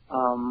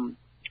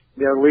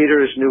 Their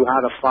leaders knew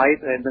how to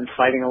fight. They'd been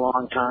fighting a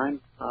long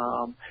time.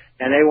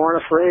 And they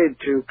weren't afraid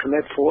to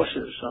commit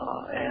forces.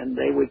 And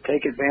they would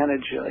take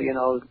advantage,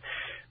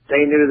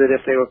 they knew that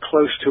if they were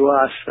close to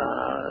us,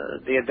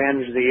 the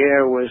advantage of the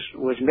air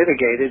was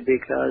mitigated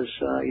because,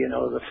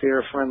 the fear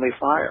of friendly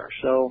fire.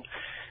 So,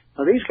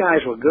 these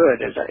guys were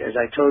good, as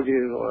I told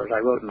you, or as I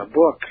wrote in the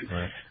book.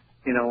 Right.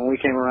 When we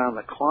came around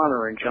the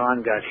corner and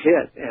John got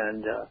hit,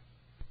 and the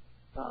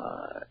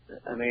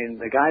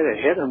guy that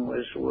hit him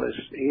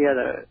he had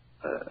a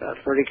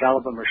 30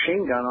 caliber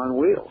machine gun on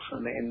wheels.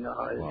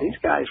 Wow. These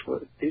guys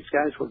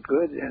were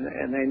good,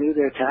 and they knew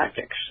their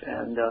tactics.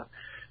 And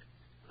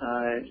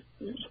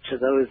to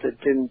those that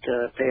didn't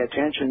pay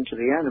attention to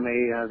the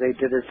enemy, they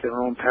did it at their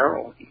own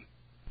peril.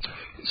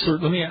 Sir,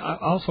 I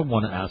also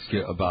want to ask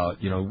you about,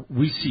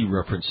 we see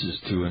references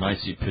to, and I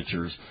see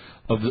pictures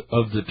of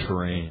the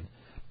terrain.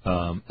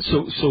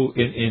 So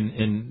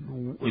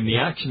in the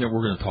action that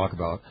we're going to talk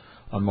about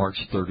on March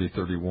 30,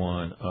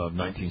 31 of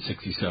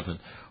 1967,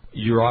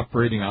 you're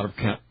operating out of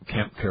Camp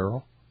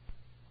Carroll?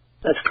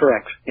 That's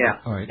correct. Yeah.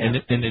 All right. Yeah.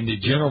 And in the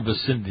general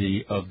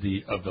vicinity of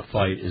the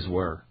fight is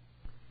where?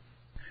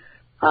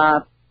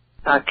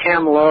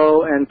 Cam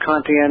Low and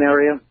Contian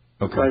area.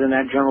 Okay. Right in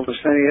that general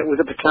vicinity. It was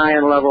a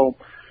battalion level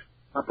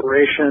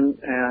operation,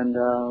 and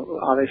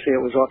obviously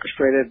it was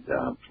orchestrated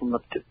from the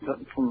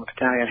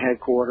battalion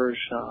headquarters.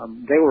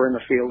 They were in the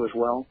field as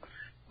well,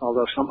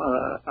 although some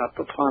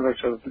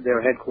preponderance of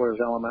their headquarters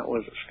element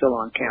was still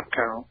on Camp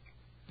Carroll.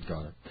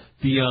 Got it.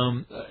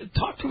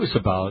 Talk to us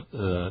about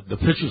the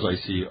pictures I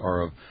see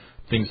are of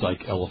things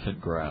like elephant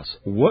grass.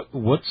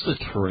 What's the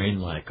terrain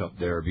like up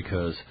there?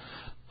 Because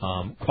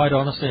quite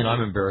honestly, and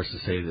I'm embarrassed to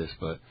say this,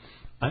 but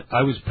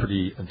I was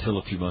until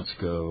a few months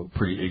ago,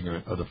 pretty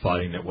ignorant of the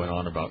fighting that went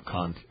on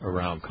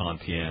around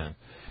Contian.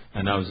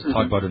 And I was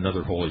talking about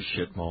another holy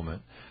shit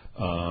moment.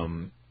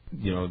 Wow.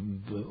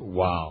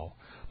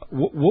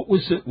 What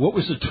was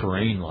the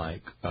terrain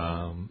like?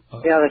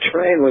 The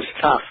terrain was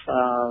tough.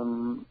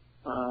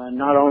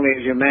 Not only,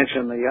 as you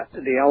mentioned,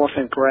 the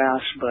elephant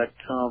grass, but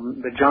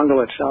the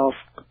jungle itself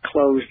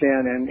closed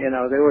in, and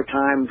there were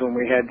times when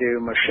we had to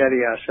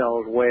machete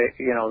ourselves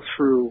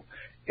through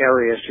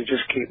areas to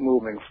just keep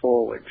moving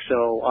forward.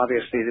 So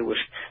obviously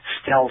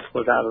stealth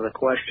was out of the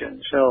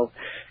question. So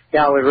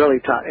yeah, it was really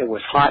tough. It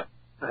was hot.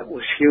 It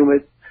was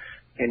humid.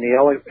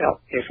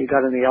 If you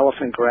got in the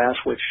elephant grass,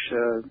 which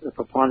the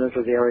preponderance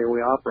of the area we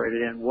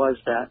operated in was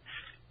that,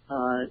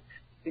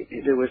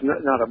 there was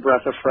not a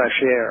breath of fresh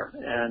air,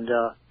 and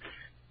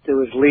there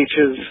was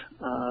leeches.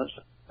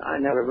 I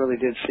never really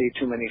did see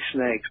too many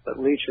snakes, but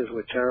leeches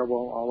were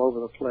terrible all over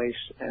the place,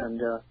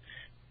 and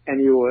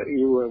you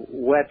were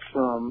wet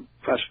from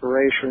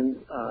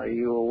perspiration.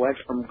 You were wet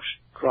from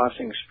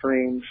crossing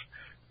streams.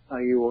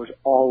 You were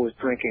always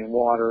drinking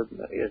water,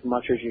 as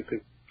much as you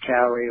could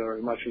carry or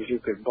as much as you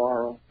could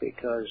borrow,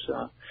 because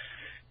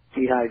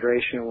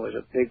dehydration was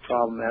a big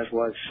problem, as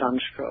was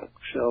sunstroke.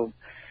 So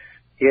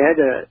you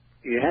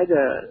had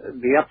to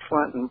be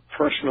upfront and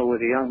personal with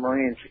the young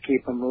Marines to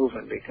keep them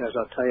moving, because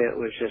I'll tell you, it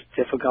was just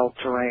difficult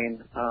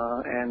terrain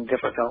and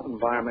difficult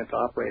environment to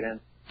operate in.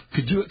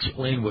 Could you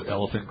explain what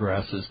elephant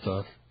grass is to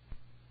us?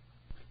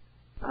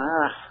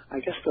 I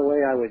guess the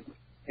way I would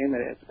aim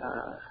it,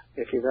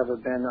 if you've ever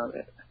been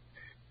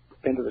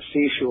to the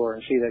seashore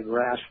and see the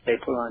grass they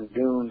put on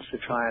dunes to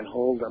try and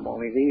hold them,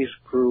 only these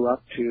grew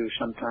up to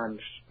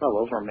sometimes,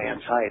 over a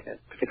man's height,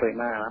 particularly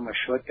mine. I'm a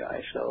short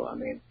guy, so,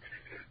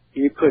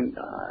 you couldn't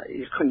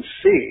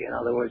see. In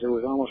other words, it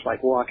was almost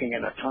like walking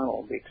in a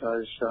tunnel,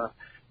 because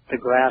the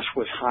grass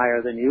was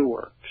higher than you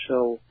were.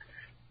 So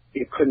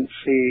you couldn't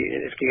see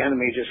if the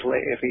enemy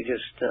if he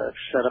just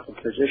set up a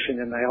position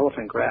in the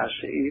elephant grass.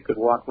 You could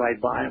walk right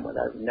by him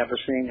without never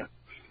seeing him.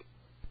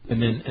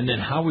 And then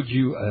how would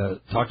you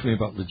talk to me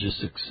about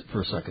logistics for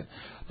a second?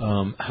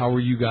 How were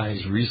you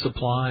guys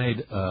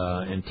resupplied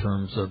in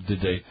terms of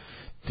did they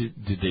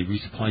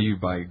resupply you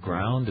by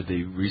ground? Did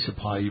they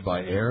resupply you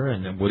by air?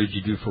 And then what did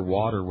you do for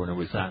water when it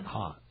was that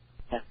hot?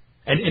 Yeah.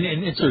 And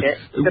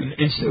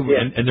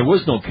there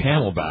was no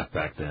Camelback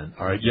back then.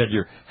 All right, you had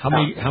how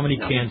many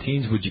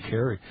canteens would you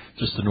carry?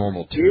 Just the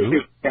normal two?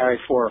 You carried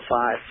 4 or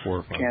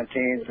 5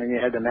 canteens, and you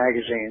had the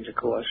magazines, of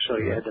course. So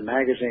you had the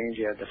magazines,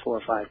 you had the 4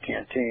 or 5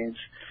 canteens.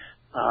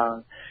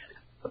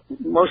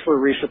 Most of the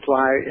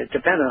resupply, it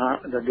depended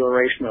on the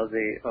duration of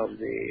the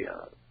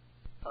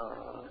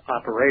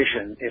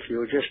operation, if you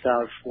were just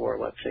out for,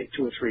 let's say,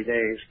 2 or 3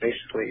 days,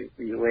 basically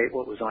you ate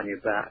what was on your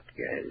back.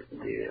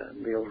 The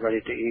meals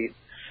ready to eat.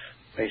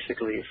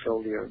 Basically, you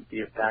filled your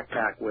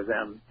backpack with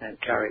them and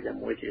carried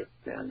them with you.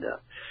 And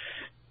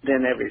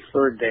then every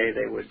third day,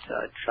 they would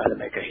try to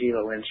make a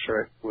helo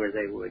insert where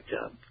they would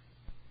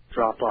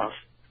drop off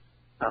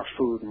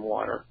food and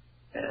water,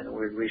 and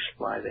we'd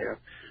resupply there.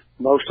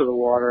 Most of the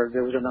water,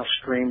 there was enough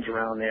streams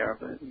around there,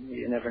 but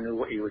you never knew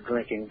what you were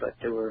drinking, but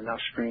there were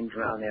enough streams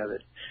around there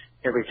that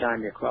every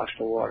time you crossed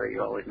the water,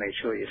 you always made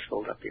sure you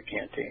filled up your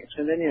canteens.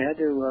 And then you had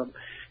to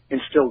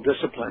instill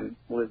discipline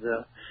with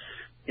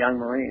young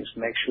Marines,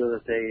 make sure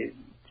that they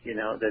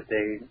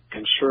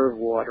conserve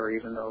water,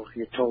 even though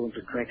you told them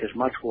to drink as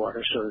much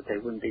water so that they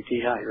wouldn't be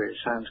dehydrated.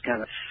 It sounds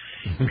kind of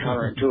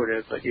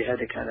counterintuitive, but you had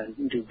to kind of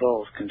do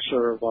both,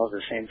 conserve while at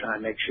the same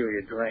time make sure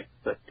you drink.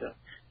 But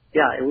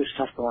yeah, it was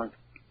tough going.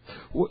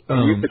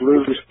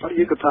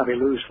 You could probably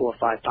lose 4 or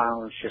 5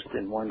 pounds just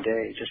in one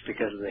day, just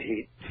because of the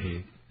heat.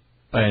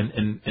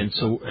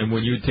 And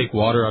when you would take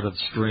water out of the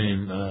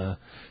stream,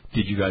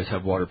 did you guys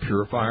have water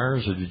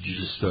purifiers, or did you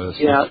just?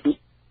 Yeah,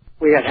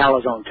 we had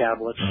halazone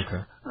tablets.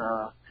 Okay.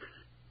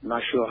 I'm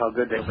not sure how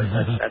good they were,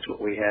 but that's what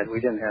we had.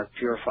 We didn't have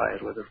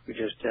purifiers with us. We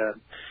just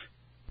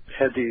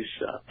had these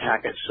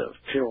packets of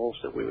pills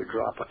that we would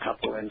drop a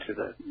couple into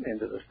the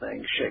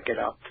thing, shake it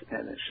up,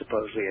 and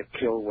supposedly it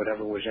killed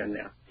whatever was in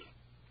there.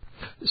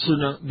 So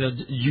now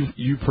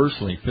you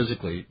personally,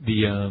 physically,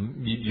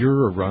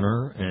 you're a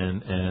runner,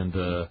 and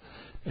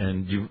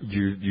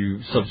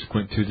you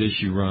subsequent to this,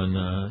 you run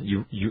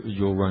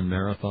you'll run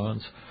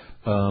marathons.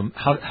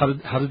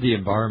 How did the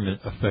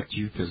environment affect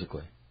you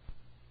physically?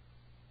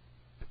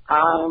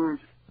 I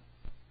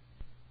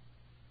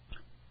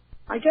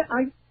guess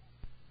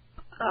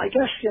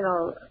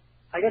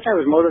I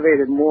was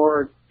motivated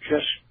more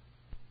just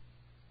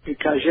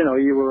because,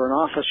 you were an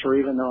officer.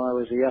 Even though I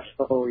was the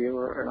FO, you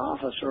were an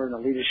officer in a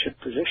leadership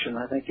position.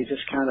 I think you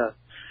just kind of,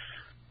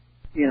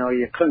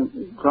 you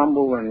couldn't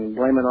grumble and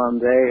blame it on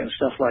they and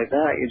stuff like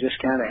that. You just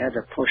kind of had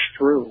to push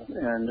through.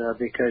 And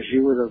because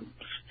you were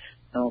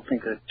I don't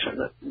think the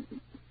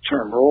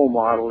term role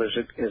model is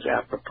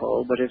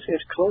apropos, but it's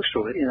close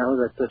to it,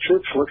 that the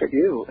troops look at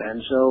you.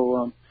 And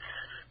so,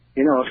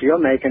 if you're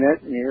making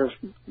it, and you're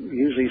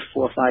usually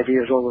 4 or 5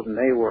 years older than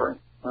they were,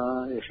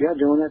 if you're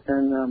doing it,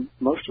 then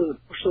most of the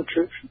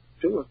troops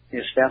do it.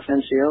 Your staff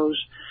NCOs,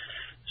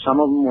 some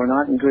of them were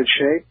not in good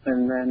shape,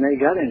 and then they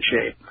got in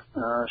shape.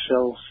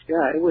 So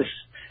yeah, it was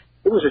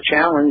a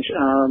challenge.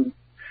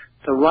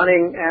 The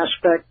running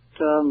aspect,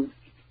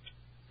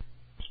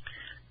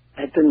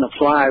 it didn't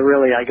apply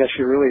really. I guess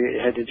you really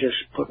had to just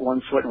put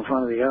one foot in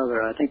front of the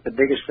other. I think the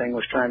biggest thing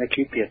was trying to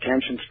keep the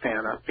attention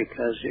span up,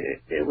 because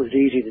it was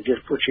easy to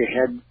just put your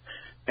head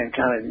and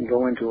kind of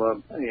go into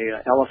a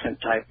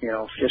elephant type,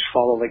 just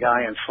follow the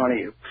guy in front of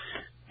you.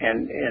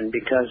 And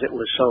because it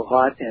was so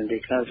hot, and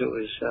because it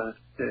was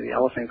the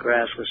elephant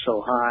grass was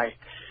so high,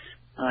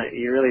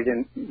 you really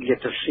didn't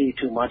get to see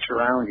too much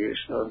around you.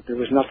 So there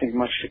was nothing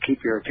much to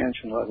keep your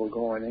attention level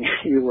going. And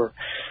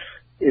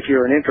if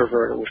you're an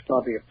introvert, it was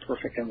probably a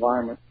perfect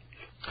environment.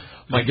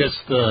 My guest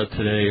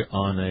today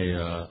on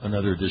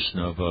another edition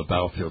of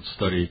Battlefield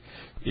Study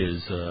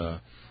is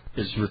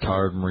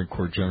retired Marine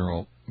Corps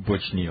General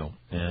Butch Neal,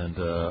 and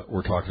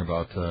we're talking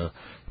about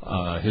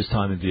his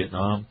time in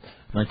Vietnam,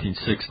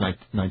 1966,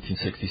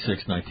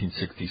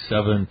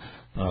 1967.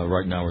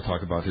 Right now we're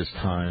talking about his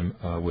time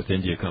with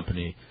India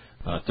Company,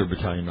 3rd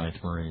Battalion,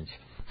 9th Marines,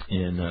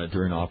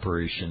 during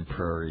Operation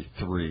Prairie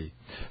 3.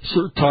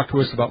 So talk to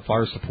us about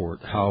fire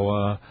support,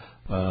 how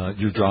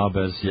your job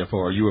as CFO.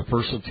 Are you a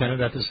first lieutenant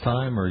at this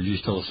time, or are you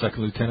still a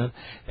second lieutenant?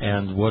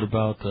 And what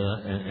about,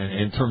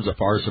 in terms of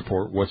fire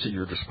support, what's at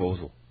your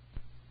disposal?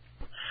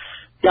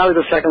 Yeah, I was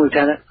a second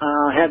lieutenant.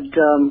 Had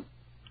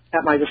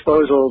at my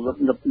disposal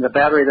the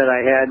battery that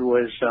I had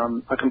was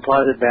a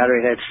composite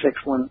battery. It had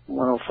 6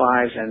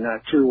 105s and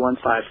 2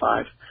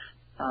 155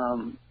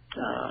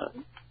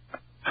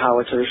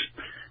 howitzers.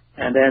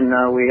 And then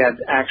we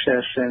had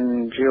access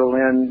in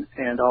Jiulin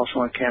and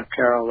also in Camp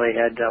Carroll. They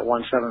had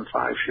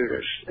 175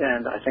 shooters,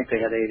 and I think they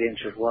had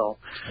 8-inch as well.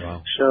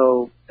 Wow.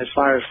 So as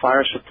far as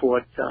fire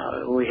support,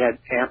 we had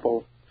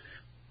ample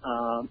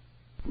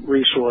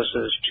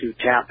resources to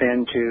tap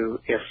into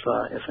if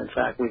in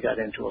fact we got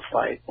into a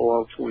fight,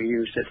 or if we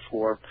used it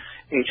for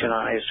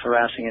H&Is,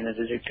 harassing and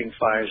interdicting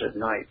fires at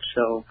night.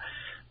 So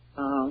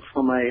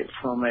from a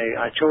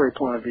artillery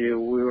point of view,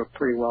 we were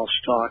pretty well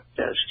stocked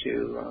as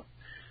to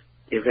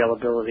the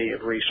availability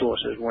of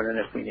resources when and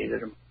if we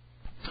needed them.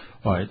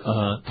 All right,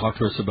 talk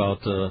to us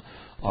about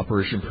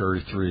Operation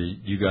Prairie 3.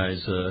 You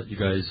guys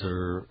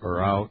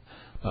are out.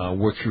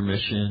 What's your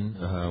mission?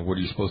 What are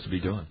you supposed to be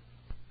doing?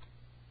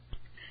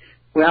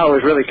 Well, it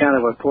was really kind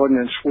of a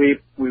coordinated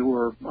sweep. We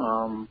were,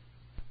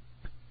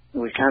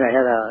 we kind of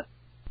had a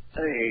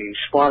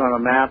spot on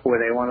a map where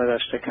they wanted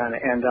us to kind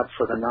of end up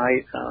for the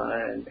night,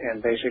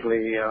 and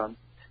basically,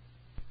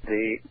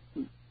 the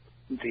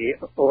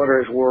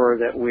orders were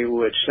that we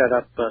would set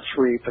up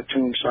 3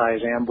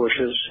 platoon-size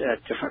ambushes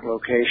at different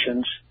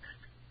locations,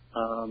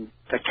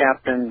 The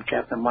captain,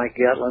 Captain Mike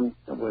Getlin,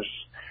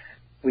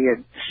 we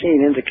had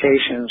seen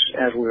indications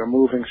as we were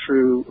moving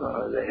through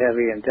the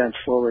heavy and dense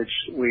foliage.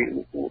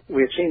 We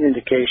had seen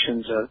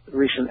indications of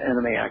recent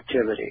enemy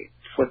activity,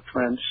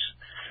 footprints,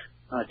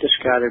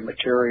 discarded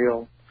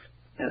material,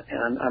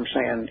 and I'm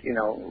saying,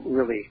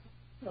 really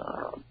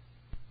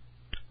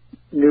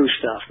new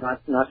stuff,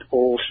 not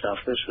old stuff.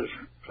 This was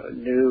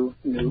new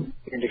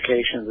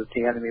indication that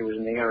the enemy was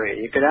in the area.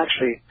 You could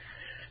actually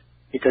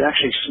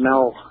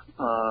smell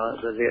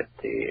the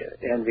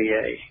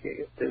NVA.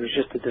 There was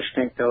just a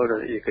distinct odor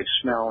that you could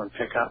smell and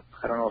pick up.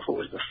 I don't know if it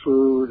was the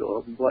food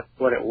or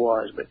what it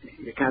was, but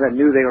you kind of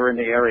knew they were in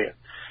the area.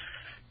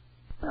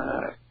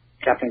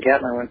 Captain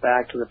Getlin went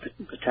back to the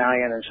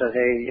battalion and said,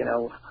 hey,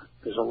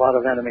 there's a lot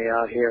of enemy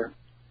out here.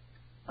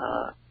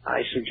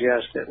 I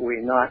suggest that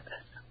we not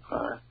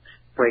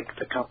break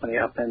the company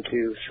up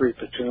into 3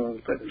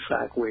 platoons, but in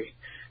fact we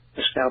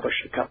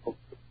establish a couple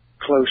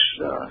close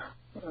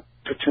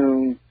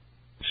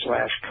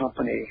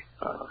platoon/company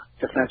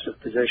defensive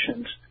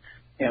positions,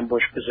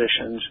 ambush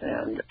positions,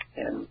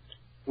 and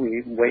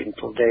we wait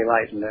until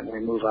daylight and then we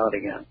move out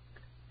again,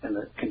 and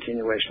the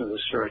continuation of the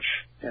search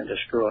and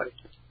destroy.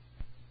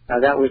 Now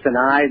that was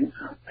denied.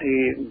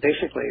 He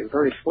basically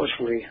very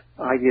forcefully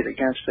argued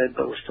against it,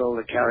 but was told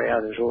to carry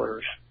out his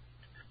orders,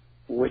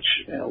 which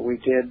we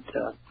did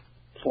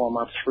form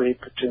up 3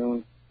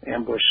 platoon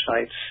ambush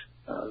sites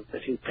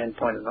that he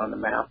pinpointed on the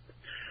map.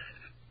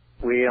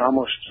 We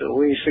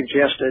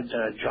suggested,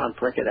 John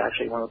Prickett,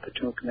 actually one of the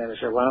platoon commanders,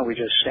 said, why don't we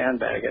just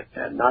sandbag it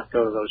and not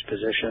go to those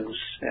positions?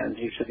 And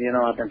he said,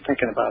 I've been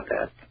thinking about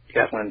that.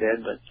 Getlin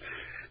did, but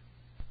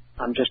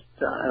I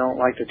don't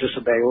like to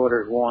disobey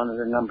orders, 1, and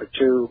then number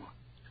 2,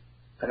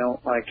 I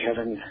don't like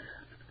telling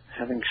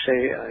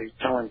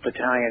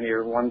battalion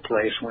you're one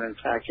place when in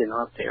fact you're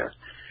not there.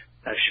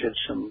 Should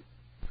some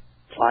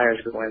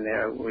fires go in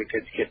there, we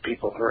could get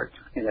people hurt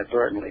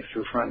inadvertently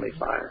through friendly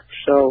fire.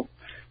 So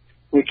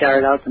we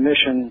carried out the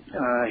mission,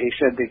 he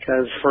said,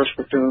 because 1st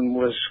Platoon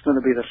was going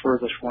to be the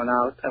furthest one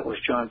out. That was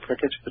John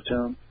Prickett's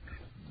platoon.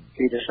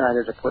 He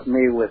decided to put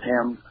me with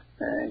him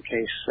in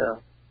case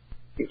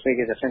he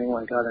figured if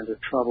anyone got into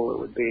trouble, it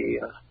would be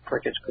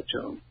Prickett's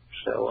platoon.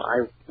 So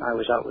I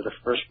was out with the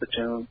 1st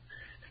Platoon.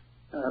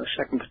 The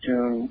 2nd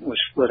Platoon was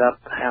split up.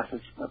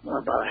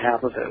 About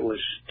half of it was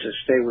to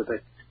stay with the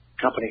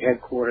company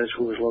headquarters,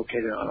 who was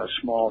located on a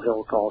small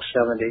hill called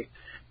 70.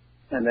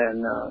 And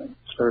then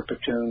 3rd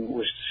Platoon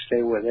was to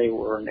stay where they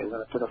were, and they were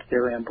going to put up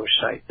their ambush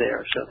site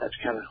there. So that's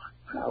kind of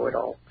how it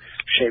all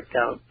shaped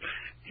out.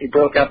 He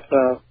broke up,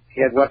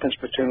 he had weapons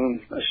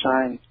platoon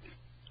assigned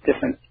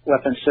different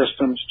weapon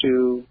systems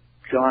to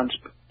John's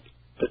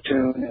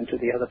platoon and to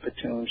the other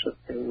platoons,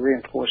 the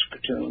reinforced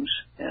platoons.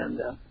 And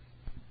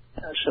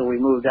so we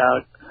moved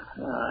out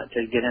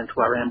to get into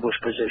our ambush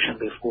position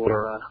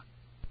before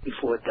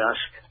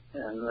dusk,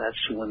 and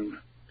that's when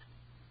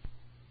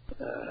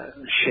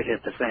shit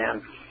hit the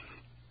fan.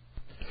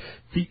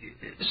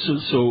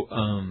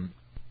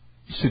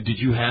 So did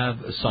you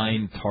have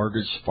assigned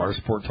targets, fire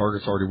support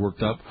targets already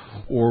worked up,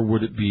 or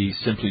would it be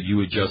simply you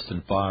adjust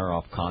and fire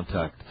off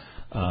contact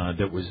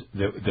that was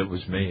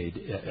made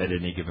at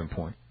any given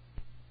point?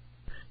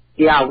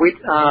 Yeah,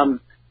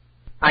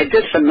 I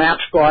did some map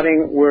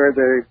spotting where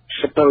the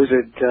supposed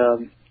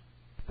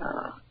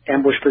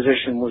ambush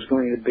position was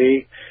going to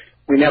be.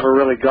 We never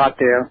really got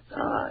there.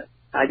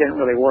 I didn't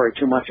really worry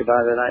too much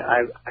about it.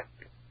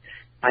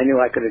 I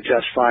knew I could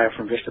adjust fire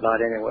from just about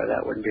anywhere.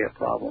 That wouldn't be a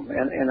problem.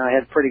 And I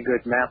had pretty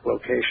good map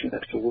location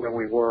as to where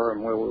we were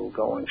and where we were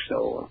going.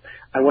 So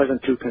I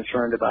wasn't too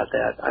concerned about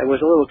that. I was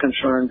a little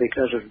concerned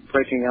because of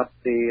breaking up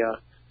the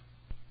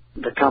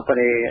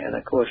company, and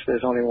of course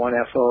there's only one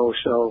FO,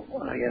 so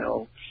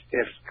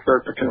if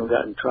 3rd Platoon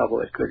got in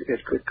trouble, it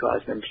could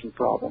cause them some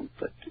problems.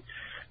 But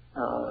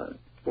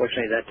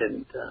fortunately, that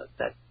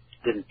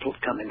didn't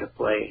come into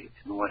play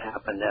in what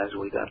happened as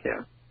we got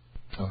there.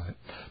 All right.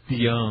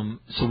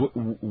 So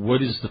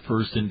what is the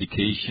first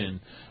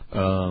indication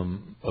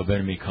of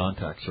enemy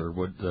contacts, or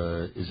what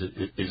is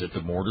it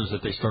the mortars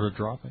that they started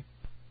dropping?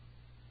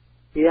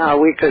 Yeah,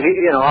 because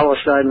all of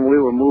a sudden we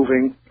were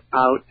moving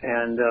out,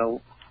 and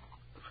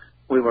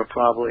we were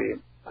probably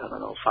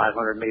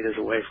 500 meters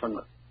away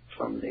from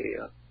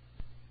the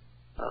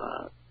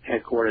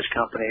headquarters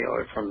company,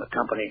 or from the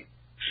company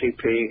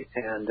CP,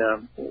 and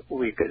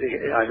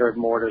I heard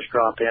mortars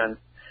drop in.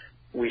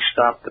 We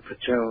stopped the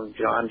platoon.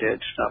 John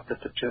did stop the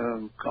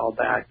platoon, called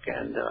back,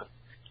 and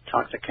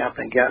talked to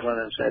Captain Getlin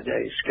and said,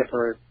 "Hey,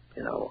 Skipper,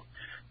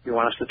 you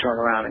want us to turn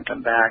around and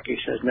come back?" He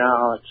says,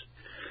 "No,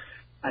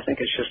 I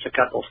think it's just a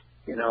couple,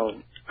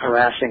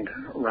 harassing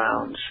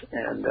rounds."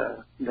 And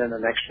then the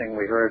next thing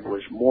we heard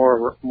was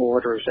more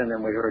mortars, and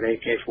then we heard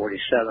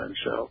AK-47.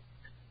 So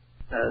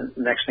the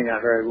next thing I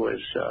heard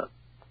was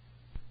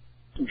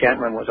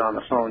Getlin was on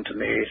the phone to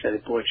me. He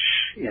said, "Butch,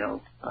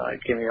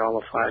 give me all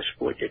the fire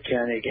support you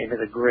can." He gave me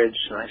the grids,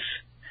 and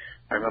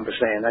I remember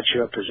saying, "That's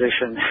your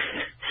position."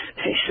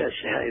 He says,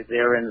 "Yeah,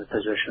 they're in the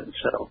position."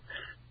 So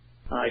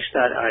I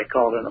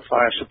called in the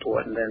fire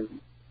support, and then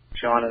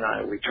John and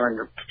I, we turned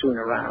the platoon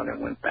around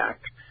and went back,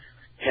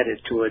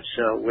 headed towards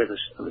where the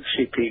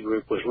CP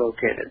group was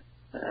located.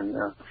 And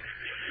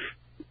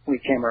we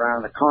came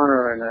around the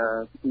corner,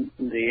 and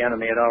the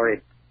enemy had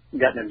already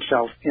gotten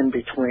himself in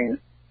between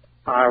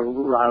our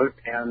route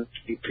and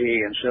CP,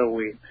 and so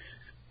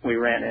we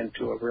ran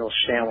into a real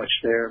sandwich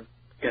there,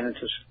 got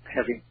into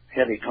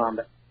heavy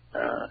combat.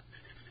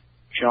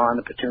 John,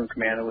 the platoon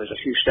commander, was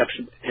a few steps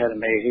ahead of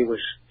me.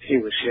 He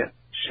was hit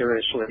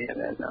seriously, and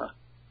then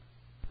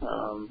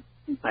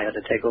I had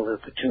to take over the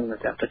platoon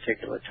at that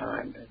particular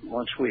time. And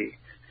once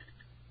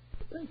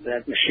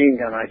that machine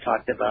gun I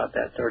talked about,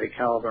 that 30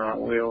 caliber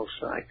on wheels,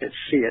 I could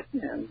see it,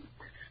 and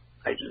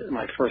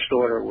my first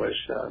order was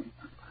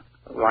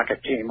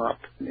rocket team up.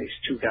 And these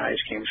two guys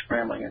came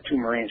scrambling, and two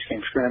Marines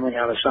came scrambling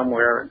out of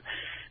somewhere and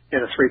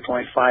hit a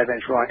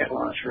 3.5-inch rocket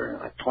launcher.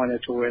 And I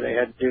pointed to where they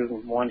had to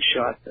do one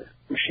shot. The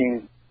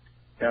machine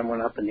gun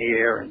went up in the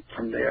air, and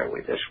from there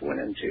we just went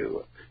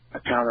into a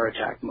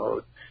counterattack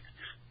mode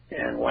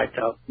and wiped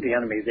out the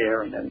enemy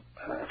there, and then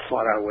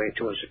fought our way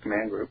towards the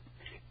command group.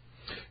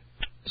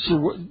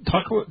 So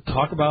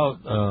talk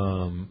about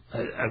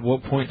at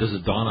what point does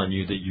it dawn on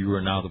you that you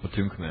are now the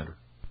platoon commander?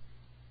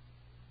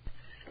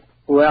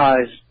 Well,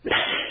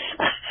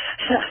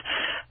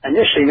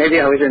 initially maybe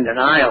I was in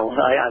denial.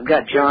 I've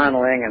got John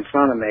laying in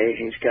front of me.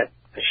 He's got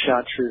a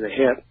shot through the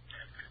hip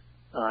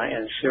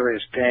in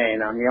serious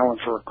pain. I'm yelling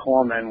for a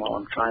corpsman while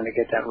I'm trying to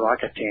get that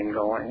rocket team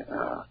going.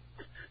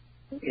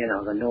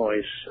 The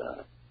noise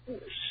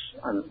is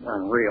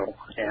unreal.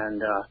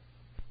 And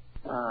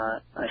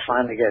I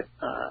finally get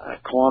a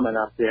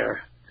corpsman up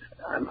there.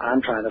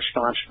 I'm trying to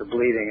staunch the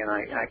bleeding, and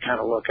I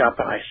kind of look up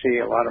and I see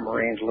a lot of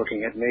Marines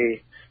looking at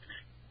me,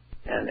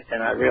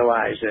 and I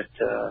realize that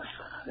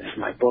as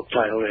my book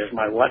title is,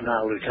 my What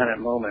Now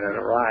Lieutenant moment had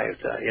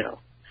arrived.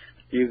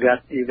 You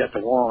got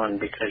the wand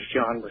because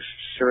John was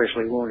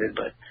seriously wounded,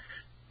 but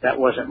that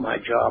wasn't my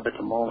job at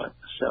the moment.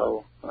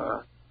 So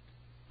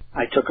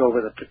I took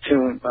over the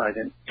platoon, but I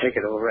didn't take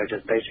it over. I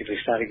just basically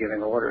started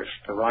giving orders.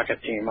 The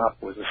rocket team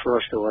up was the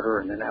first order,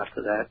 and then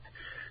after that,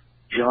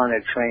 John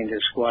had trained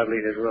his squad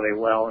leaders really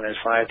well, and his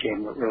fire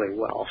team really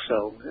well.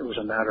 So it was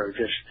a matter of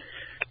just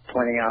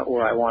pointing out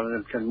where I wanted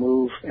them to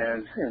move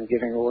and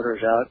giving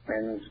orders out,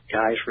 and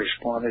guys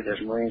responded as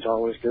Marines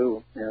always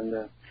do,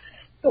 and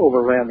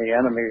overran the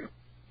enemy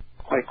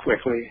quite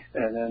quickly,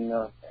 and then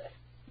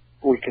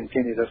we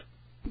continued to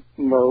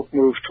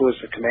move towards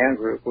the command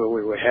group where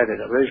we were headed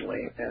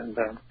originally, and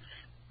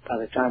by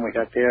the time we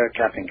got there,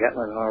 Captain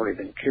Getlin had already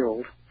been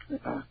killed.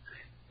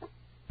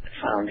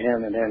 Found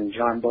him, and then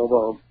John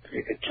Bobo,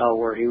 you could tell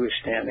where he was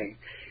standing.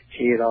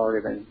 He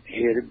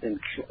had been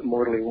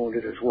mortally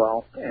wounded as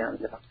well, and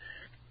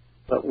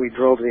but we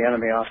drove the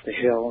enemy off the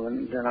hill,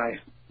 and then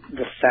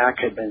the FAC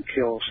had been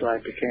killed, so I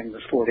became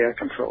the Fort Air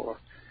Controller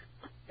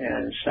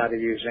and started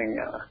using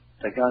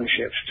the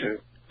gunships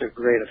to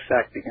great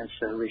effect against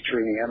the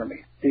retreating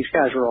enemy. These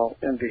guys were all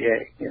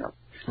NVA,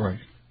 right?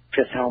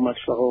 Pith helmets,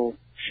 the whole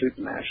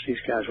shooting match.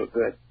 These guys were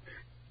good,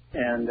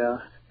 and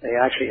they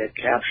actually had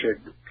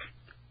captured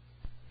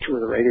two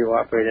of the radio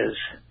operators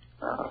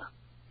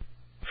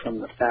from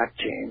the FAC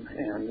team,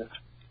 and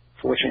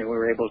fortunately we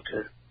were able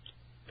to.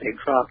 They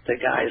dropped the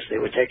guys they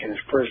were taking as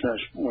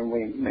prisoners when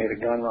we made a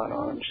gun run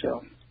on them.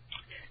 So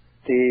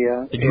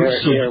the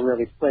air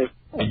really played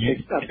a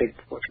big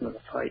portion of the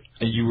fight.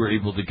 And you were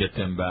able to get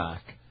them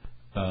back.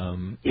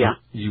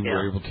 You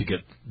were able to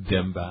get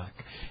them back.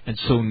 And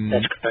so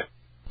that's correct.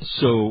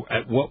 So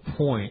at what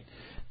point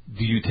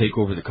do you take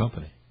over the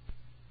company?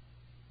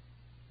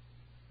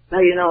 Now,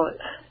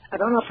 I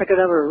don't know if I could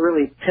ever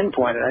really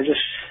pinpoint it.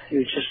 It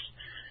was just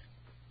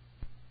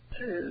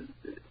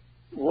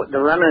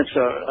the remnants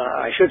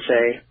I should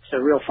say,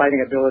 the real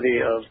fighting ability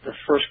of the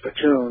first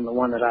platoon, the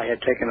one that I had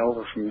taken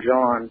over from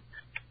John.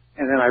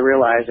 And then I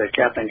realized that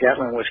Captain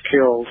Getlin was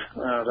killed.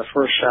 The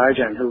first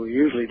sergeant, who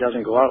usually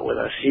doesn't go out with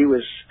us, he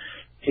was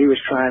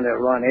trying to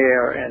run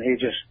air, and he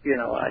just,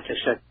 I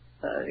just said,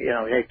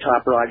 hey,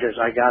 Top Rogers,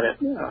 I got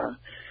it.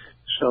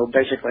 So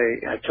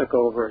basically, I took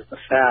over the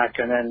FAC,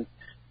 and then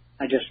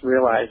I just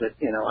realized that,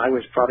 I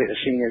was probably the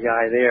senior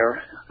guy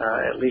there.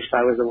 At least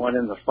I was the one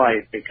in the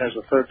fight, because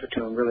the third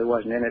platoon really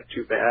wasn't in it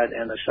too bad,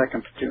 and the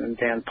second platoon,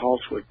 Dan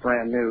Pulse, was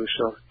brand new,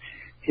 so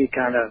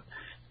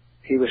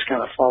he was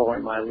kind of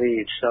following my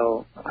lead.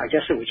 So I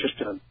guess it was just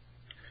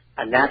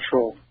a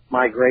natural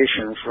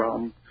migration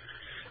from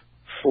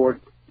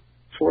Fort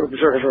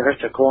Observer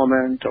to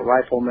corpsman to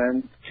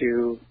rifleman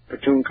to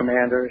platoon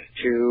commander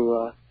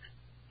to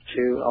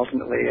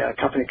ultimately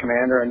company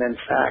commander, and then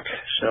FAC.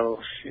 So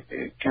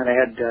it kind of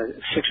had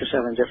 6 or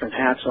 7 different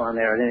hats on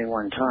there at any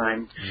one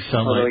time.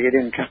 Although you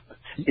didn't kind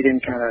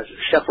of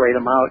separate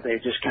them out. They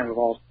just kind of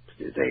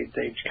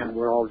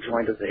were all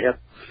joined at the hip.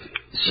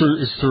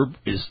 Sir,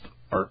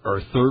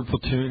 are third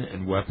platoon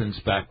and weapons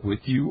back with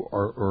you,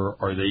 or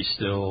are they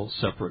still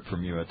separate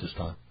from you at this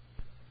time?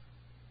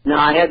 No,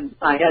 I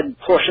had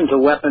portions of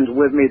weapons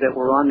with me that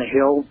were on the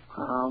hill.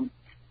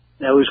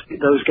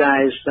 Those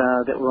guys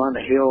that were on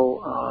the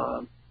hill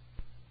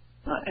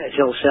at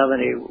Hill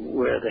 70,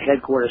 where the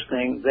headquarters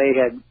thing,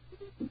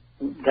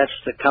 that's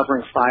the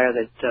covering fire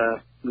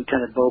that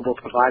Lieutenant Bobo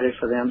provided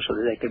for them so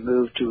that they could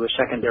move to a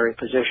secondary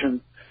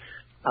position.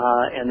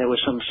 And there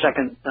was some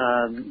second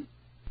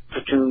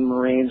platoon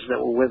Marines that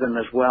were with them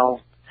as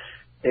well.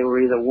 They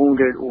were either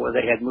wounded or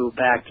they had moved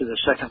back to the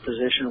second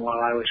position while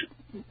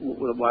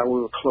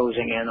we were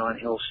closing in on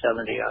Hill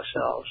 70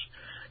 ourselves.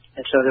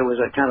 And so there was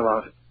a kind of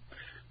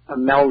a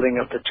melding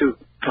of the two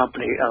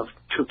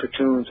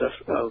platoons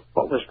of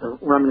what was the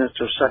remnants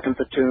of second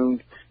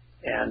platoon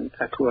and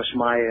of course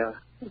my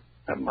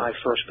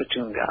first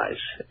platoon guys.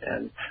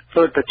 And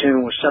third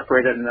platoon was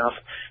separated enough.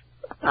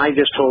 I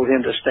just told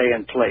him to stay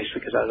in place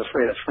because I was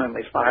afraid of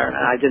friendly fire, and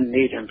I didn't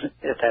need him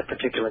at that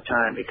particular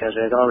time because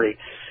they had already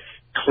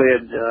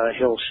cleared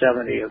Hill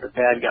 70 of the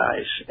bad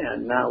guys,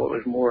 and now it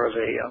was more of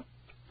a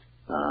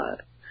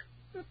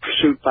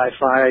pursuit by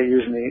fire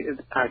using the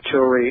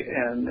artillery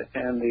and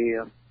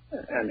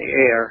the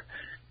air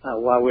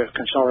while we were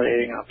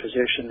consolidating our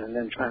position and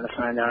then trying to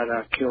find out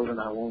our killed and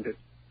our wounded.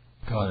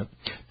 Got it.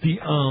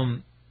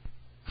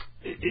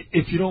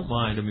 If you don't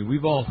mind, I mean,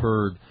 we've all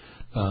heard.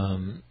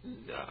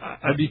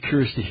 I'd be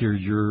curious to hear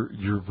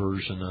your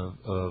version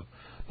of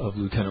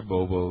Lieutenant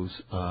Bobo's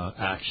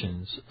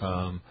actions.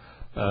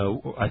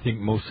 I think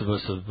most of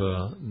us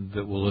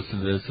that will listen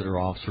to this that are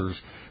officers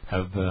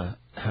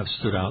have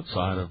stood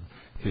outside of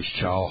his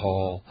chow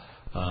hall.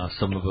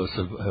 Some of us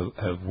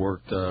have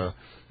worked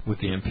with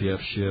the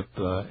MPF ship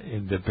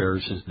that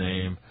bears his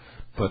name.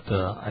 But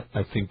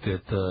I think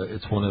that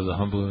it's one of the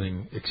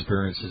humbling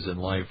experiences in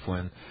life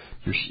when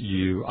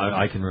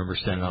I can remember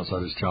standing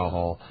outside his chow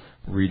hall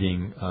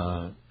reading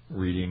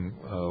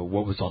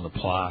what was on the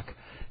plaque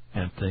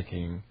and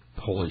thinking,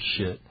 holy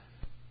shit,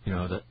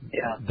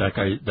 that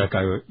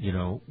guy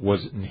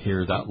wasn't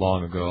here that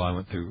long ago. I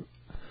went through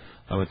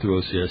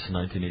OCS in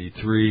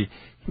 1983.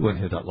 He wasn't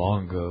here that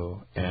long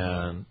ago,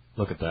 and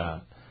look at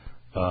that.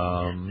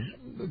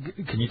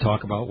 Can you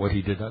talk about what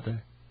he did that day?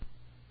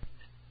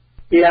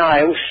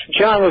 Yeah,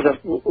 John was a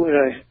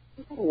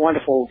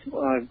wonderful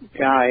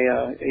guy.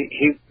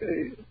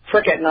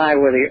 Prickett and I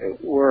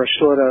were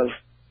sort of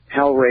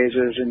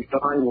hellraisers, and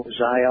John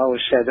was. I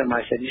always said to him,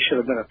 I said, you should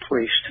have been a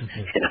priest.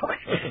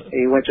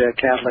 He went to a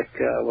Catholic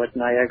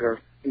Niagara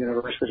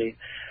University,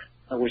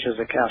 which is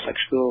a Catholic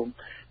school.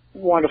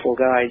 Wonderful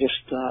guy,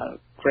 just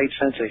great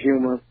sense of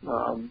humor.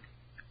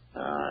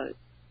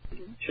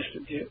 Just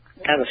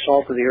kind of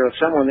salt of the earth,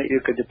 someone that you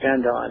could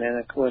depend on, and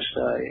of course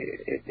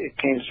it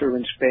came through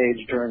in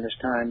spades during this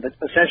time. But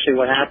essentially,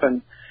 what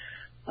happened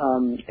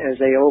as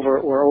they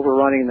were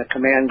overrunning the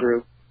command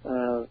group,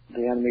 the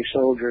enemy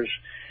soldiers,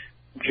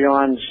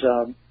 John's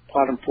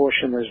bottom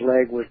portion of his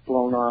leg was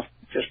blown off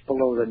just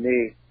below the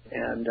knee,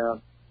 and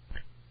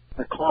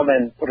the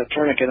corpsman put a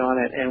tourniquet on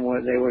it, and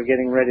they were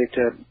getting ready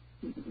to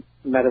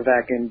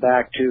medevac him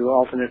back to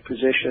alternate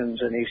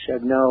positions, and he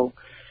said, no,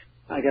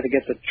 I got to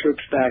get the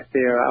troops back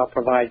there. I'll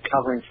provide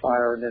covering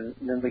fire, and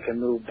then we can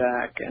move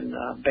back. And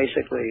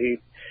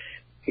basically,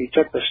 he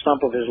took the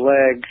stump of his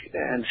leg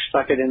and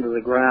stuck it into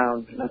the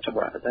ground. That's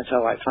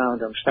how I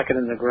found him. Stuck it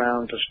in the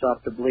ground to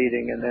stop the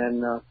bleeding, and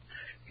then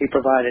he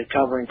provided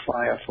covering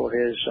fire for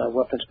his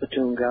weapons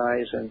platoon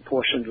guys and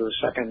portions of the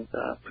second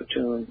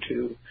platoon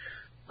to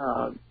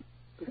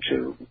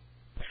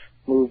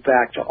move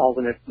back to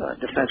alternate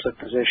defensive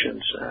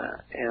positions.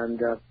 And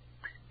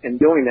in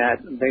doing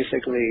that,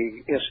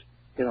 basically,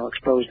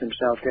 exposed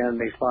himself to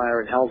enemy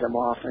fire and held him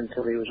off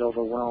until he was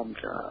overwhelmed.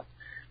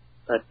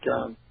 But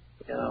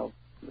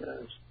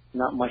there's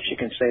not much you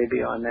can say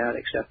beyond that,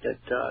 except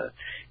that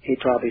he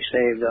probably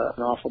saved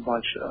an awful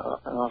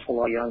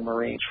lot of young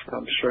Marines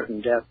from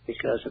certain death,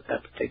 because at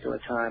that particular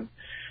time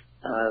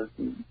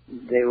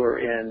they were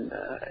in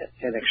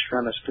an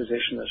extremist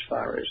position as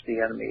far as the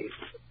enemy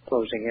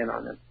closing in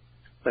on them.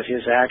 But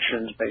his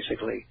actions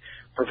basically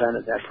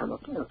prevented that from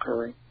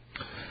occurring.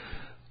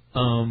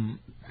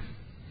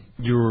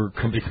 Your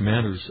company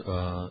commander's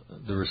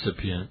the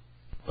recipient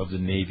of the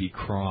Navy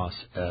Cross,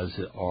 as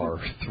are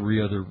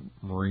 3 other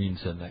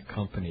Marines in that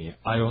company.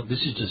 This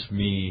is just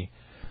me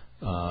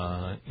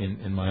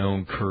in my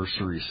own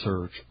cursory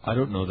search. I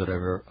don't know that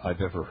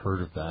I've ever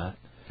heard of that.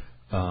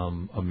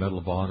 A Medal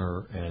of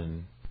Honor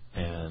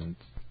and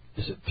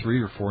is it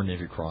 3 or 4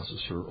 Navy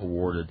Crosses are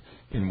awarded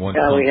in one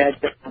company?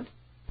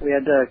 We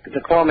had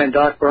the corpsman,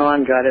 Doc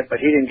Braun, got it, but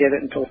he didn't get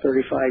it until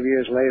 35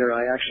 years later.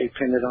 I actually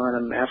pinned it on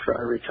him after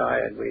I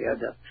retired. We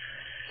had to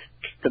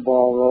keep the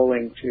ball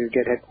rolling to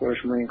get Headquarters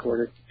Marine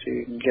Corps to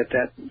get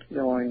that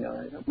going.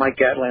 Mike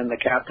Gatlin, the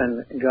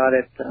captain, got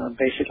it.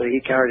 Basically,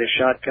 he carried a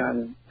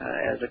shotgun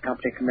as a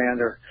company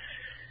commander,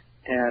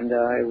 and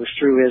it was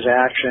through his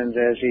actions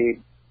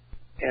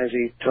as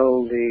he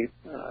told the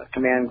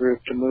command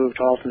group to move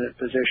to alternate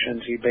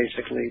positions. He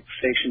basically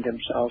stationed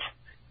himself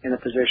in a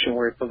position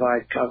where he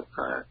provided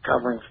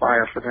covering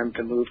fire for them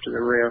to move to the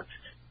rear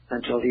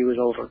until he was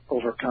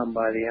overcome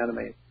by the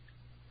enemy.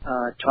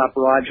 Top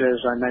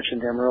Rogers, I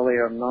mentioned him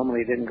earlier,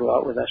 normally didn't go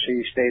out with us.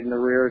 He stayed in the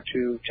rear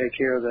to take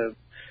care of the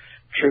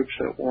troops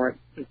that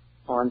weren't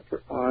on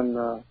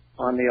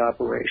on the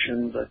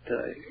operation, but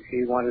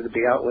he wanted to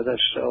be out with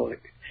us, so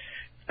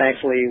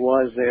thankfully he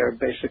was there.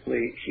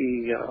 Basically,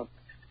 he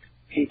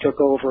took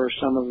over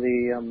some of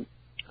the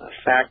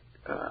fact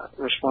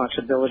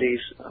responsibilities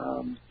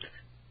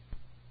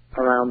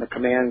around the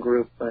command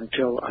group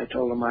until I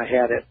told him I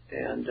had it,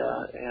 and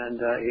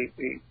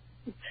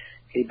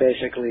he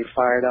basically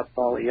fired up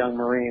all the young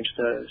Marines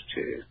to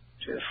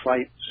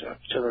fight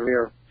to the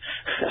rear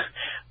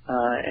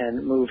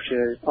and move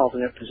to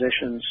alternate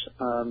positions.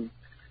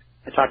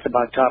 I talked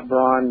about Top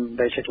Braun.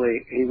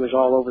 Basically, he was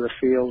all over the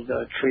field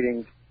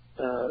treating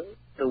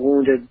the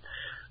wounded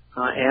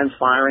and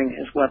firing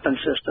his weapon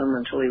system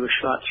until he was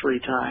shot 3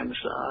 times.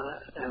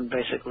 And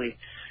basically,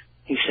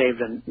 he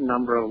saved a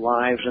number of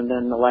lives. And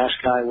then the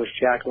last guy was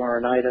Jack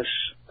Laurinaitis,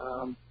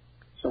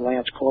 the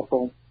Lance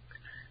Corporal,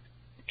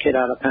 kid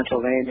out of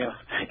Pennsylvania,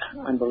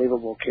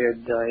 unbelievable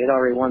kid. He'd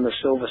already won the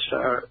Silver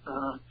Star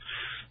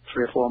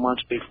 3 or 4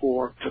 months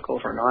before, took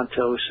over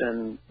Nantos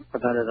and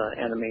prevented an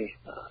enemy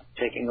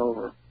taking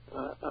over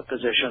a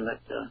position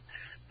that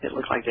it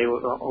looked like they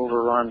would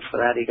overrun. For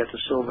that, he got the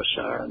Silver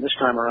Star. And this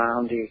time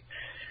around, he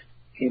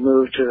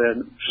moved to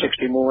the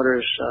 60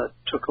 mortars,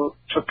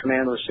 took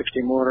command of the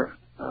 60 mortar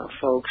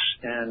folks,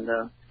 and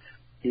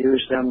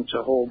used them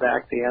to hold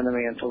back the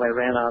enemy until they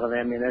ran out of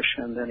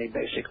ammunition. Then he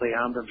basically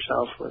armed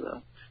himself with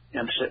a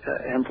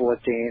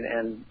M14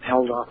 and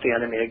held off the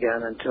enemy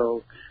again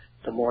until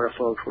the mortar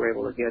folks were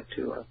able to get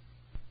to a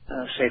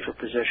safer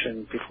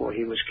position before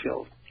he was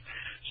killed.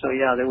 So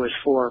yeah, there was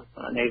 4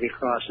 Navy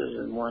Crosses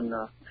and one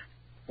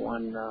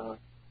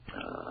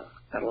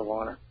Medal of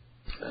Honor.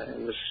 It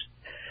was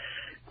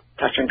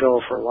touch and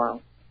go for a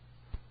while.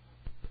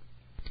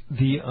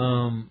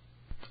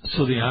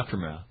 So the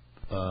aftermath.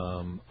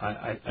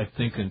 I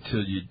think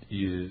until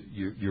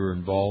you're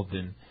involved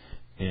in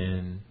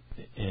and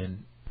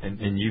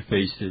you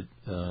faced it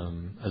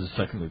as a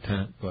second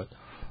lieutenant, but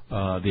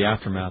the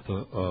aftermath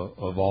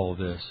of all of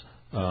this.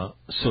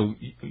 So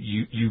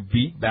you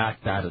beat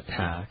back that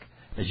attack,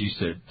 as you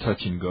said,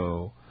 touch and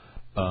go,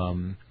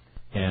 and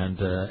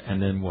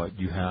then what?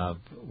 You have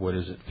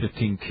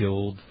 15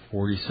 killed,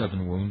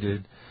 47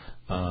 wounded.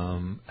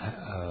 I'm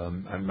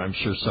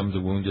sure some of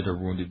the wounded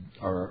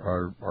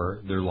are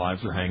their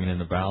lives are hanging in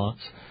the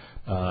balance.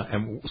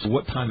 And so,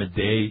 what time of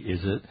day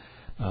is it?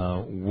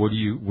 What are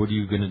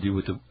you going to do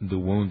with the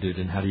wounded,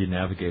 and how do you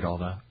navigate all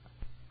that?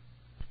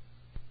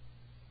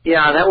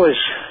 Yeah, that was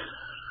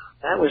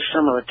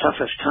some of the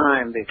toughest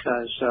time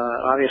because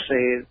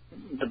obviously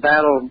the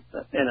battle,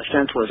 in a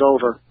sense, was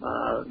over.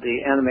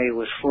 The enemy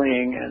was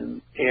fleeing,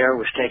 and air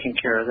was taking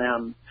care of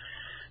them.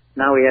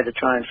 Now we had to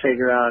try and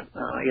figure out,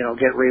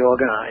 get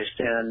reorganized,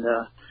 and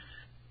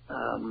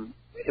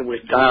it was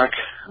dark.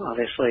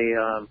 Obviously,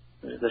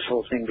 this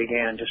whole thing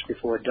began just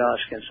before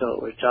dusk, and so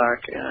it was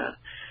dark.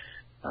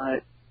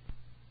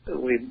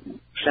 We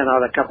sent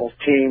out a couple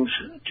teams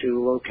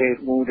to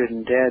locate wounded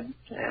and dead,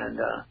 and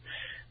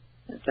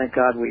thank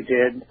God we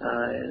did.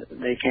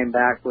 They came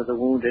back with the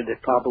wounded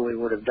that probably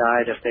would have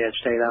died if they had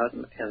stayed out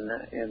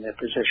in their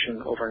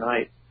position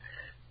overnight.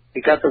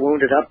 We got the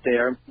wounded up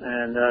there,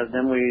 and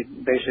then we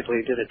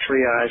basically did a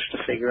triage to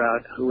figure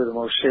out who were the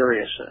most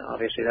serious.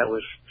 Obviously, that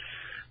was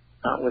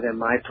not within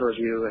my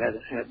purview.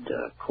 Had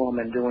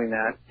corpsmen doing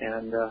that,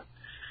 and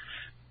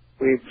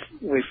we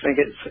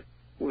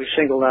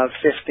singled out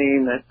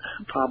 15 that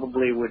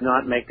probably would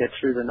not make it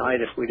through the night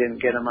if we didn't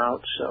get them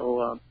out.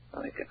 So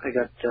I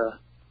got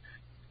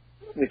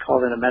we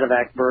called in a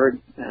medevac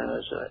bird. It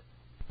was a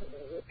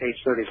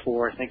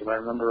H-34, I think, if I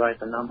remember right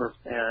the number,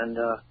 and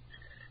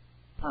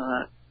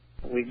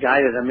we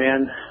guided them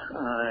in,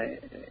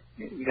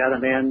 got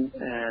them in,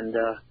 and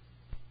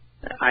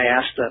I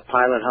asked the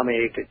pilot how many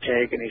he could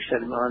take, and he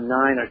said, 9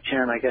 or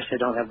 10, I guess they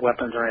don't have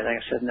weapons or anything.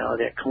 I said, no,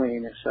 they're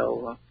clean. And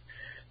so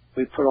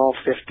we put all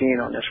 15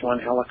 on this one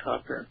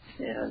helicopter,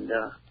 and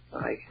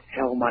I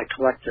held my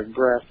collective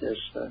breath as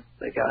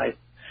the guy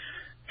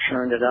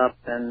churned it up,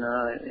 and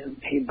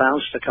he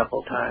bounced a couple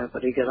of times,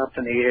 but he got up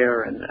in the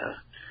air, and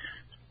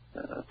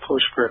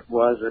postscript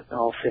was that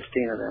all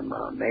 15 of them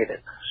made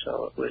it.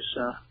 So it was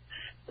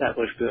that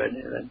was good.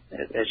 And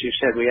as you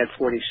said, we had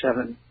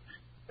 47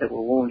 that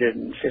were wounded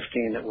and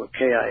 15 that were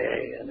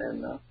KIA, and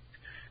then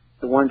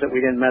the ones that we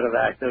didn't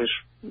medevac, those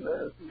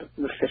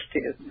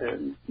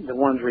the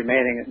ones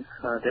remaining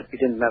that we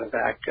didn't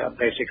medevac,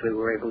 basically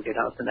were able to get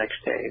out the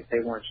next day. They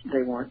weren't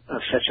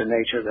of such a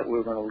nature that we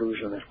were going to lose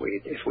them if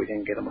we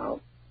didn't get them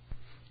out.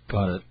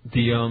 Got it.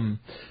 The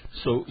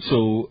so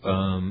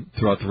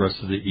throughout the rest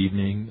of the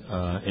evening,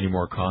 any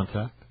more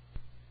contact?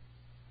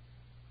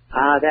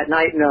 That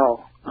night,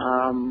 no.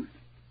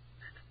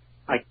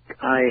 I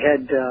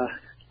had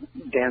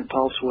Dan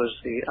Pulse was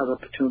the other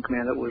platoon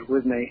commander that was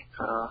with me.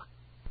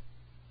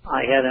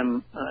 I had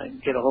him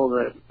get a hold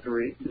of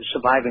the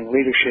surviving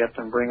leadership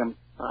and bring them.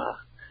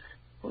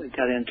 We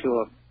got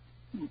into a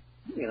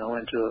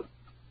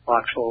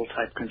foxhole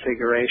type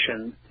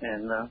configuration,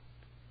 and I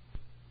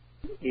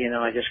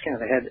just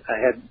kind of had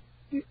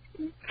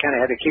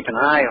to keep an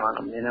eye on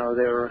them.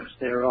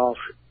 They were all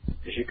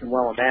as you can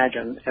well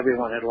imagine,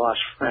 everyone had lost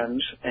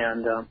friends,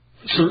 and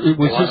so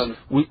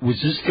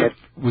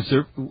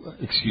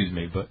excuse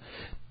me, but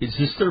is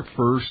this their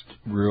first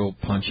real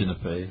punch in the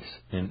face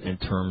in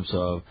terms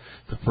of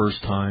the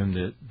first time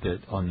that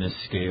on this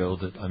scale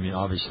that, I mean,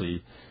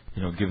 obviously,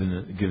 you know,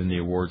 given the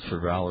awards for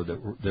valor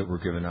that were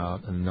given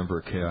out and the number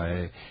of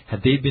KIA,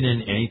 had they been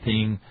in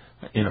anything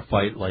in a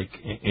fight like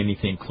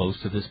anything close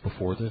to this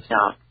before this?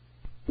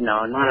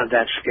 No, none of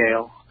that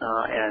scale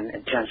and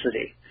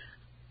intensity.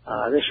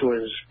 This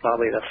was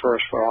probably the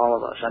first for all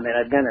of us. I mean,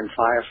 I'd been in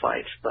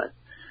firefights, but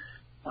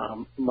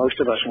most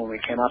of us, when we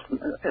came up,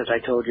 as I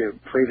told you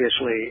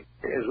previously,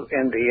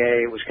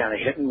 NBA was kind of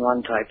hit and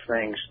run type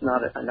things,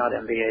 not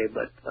NBA,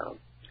 but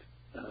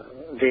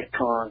Viet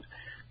Cong,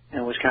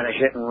 and was kind of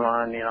hit and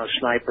run, you know,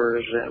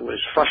 snipers. It was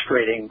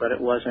frustrating, but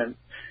it wasn't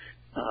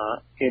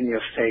in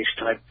your face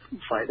type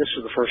fight. This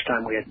was the first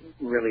time we had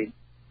really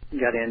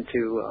got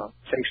into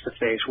face to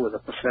face with a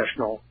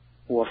professional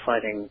war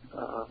fighting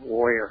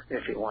warrior,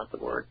 if you want the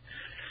word.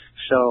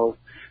 So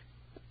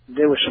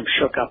there was some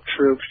shook up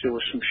troops, there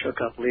was some shook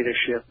up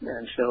leadership,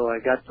 and so I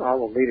got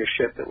all the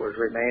leadership that was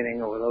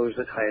remaining, or those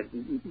that I had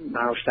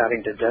now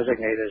starting to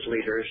designate as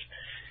leaders,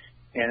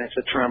 and it's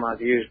a term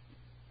I've used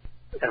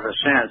ever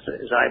since,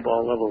 is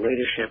eyeball level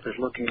leadership, is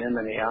looking them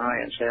in the eye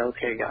and say,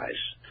 okay guys,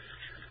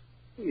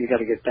 you got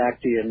to get back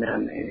to your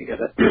men, and you got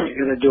to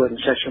do it in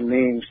such a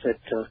means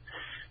that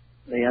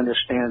they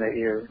understand that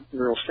you're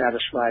real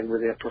satisfied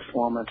with their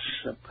performance,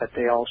 but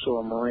they also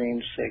are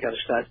Marines. They got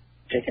to start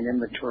taking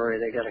inventory.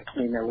 They got to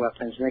clean their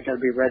weapons, and they got to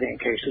be ready in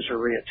case there's a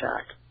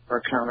reattack or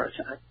a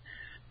counterattack.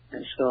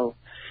 And so,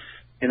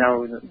 you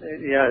know,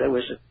 yeah, it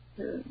was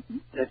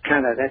that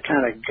kind of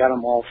got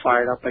them all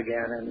fired up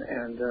again.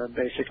 And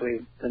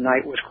basically, the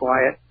night was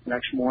quiet.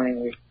 Next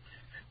morning, we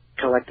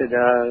collected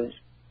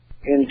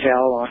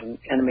intel on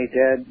enemy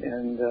dead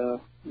and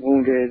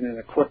wounded and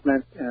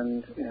equipment,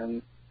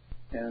 and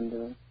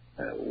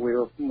we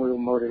were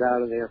motored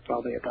out of there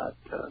probably about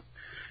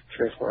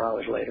 3 or 4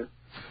 hours later.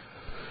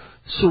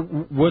 So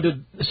when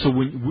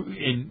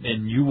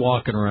you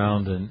walking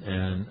around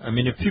and I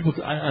mean, if people,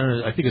 I don't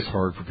know, I think it's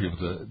hard for people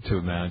to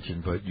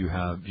imagine, but you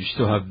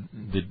still have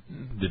the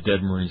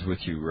dead Marines with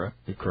you, right?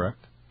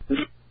 Correct?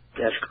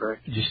 That's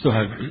correct. You still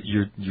have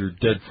your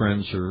dead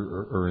friends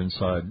are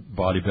inside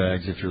body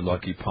bags, if you're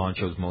lucky,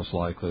 ponchos most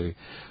likely.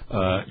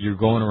 You're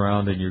going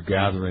around and you're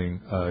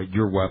gathering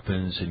your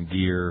weapons and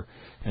gear,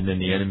 and then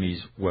the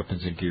enemy's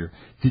weapons and gear.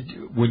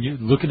 When you're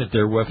looking at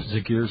their weapons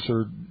and gear,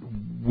 sir,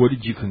 what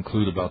did you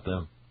conclude about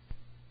them?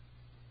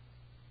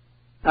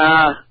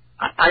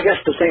 I guess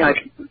the thing I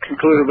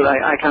concluded, but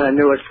I kind of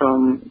knew it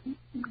from,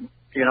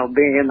 you know,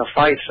 being in the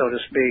fight, so to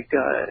speak,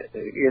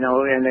 you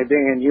know, and they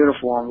being in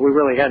uniform. We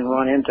really hadn't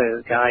run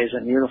into guys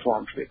in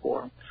uniforms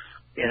before.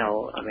 You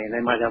know, I mean,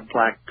 they might have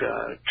black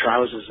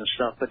trousers and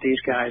stuff, but these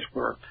guys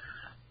were,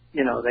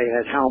 you know, they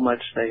had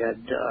helmets, they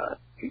had,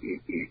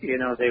 you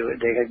know,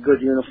 they had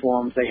good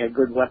uniforms, they had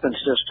good weapon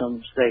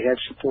systems, they had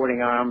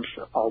supporting arms,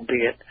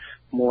 albeit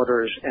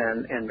mortars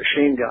and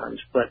machine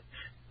guns, but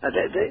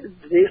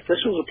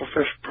this was a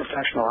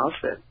professional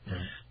outfit.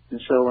 Mm-hmm.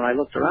 And so when I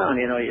looked around,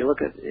 you know, you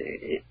look at,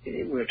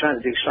 we were trying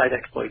to do site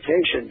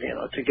exploitation, you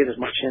know, to get as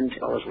much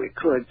intel as we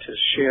could to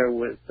share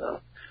with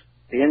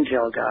the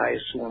intel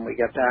guys when we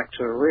get back to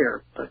the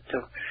rear. But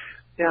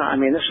yeah, I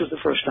mean, this was the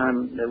first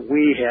time that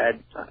we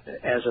had,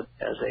 as a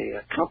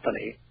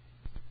company,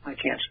 I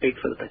can't speak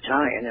for the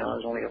battalion, you know, I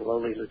was only a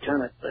lowly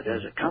lieutenant, but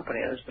as a company,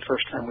 it was the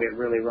first time we had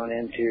really run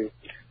into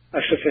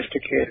a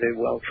sophisticated,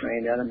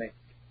 well-trained enemy.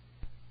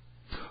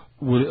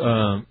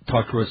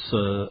 Talk to us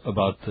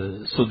about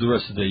so the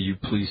rest of the day you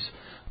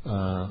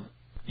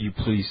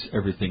police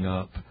everything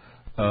up.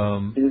 I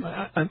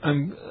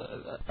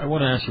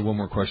want to ask you one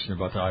more question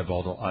about the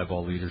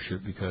eyeball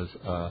leadership, because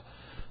I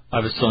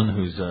have a son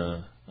who's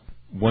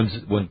one's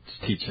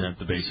teaching at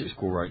the basic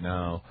school right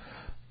now,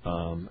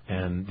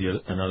 and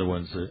another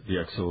one's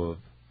the XO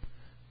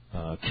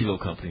of Kilo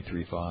Company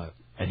 3-5.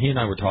 And he and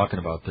I were talking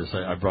about this.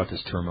 I brought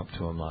this term up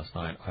to him last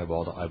night,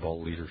 eyeball to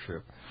eyeball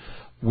leadership.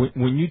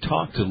 When you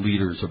talk to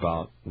leaders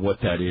about what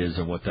that is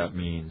and what that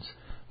means,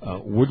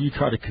 what do you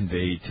try to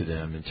convey to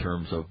them in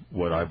terms of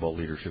what eyeball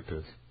leadership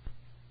is?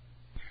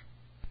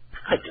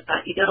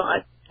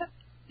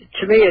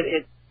 To me,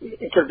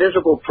 it's a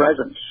visible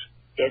presence.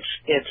 It's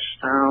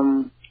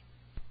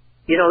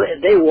you know,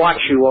 they watch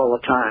you all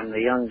the time,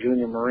 the young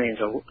junior Marines.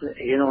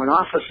 You know, an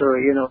officer,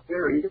 you know,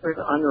 you're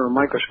under a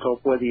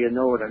microscope whether you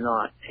know it or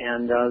not.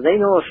 And they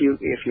know if you're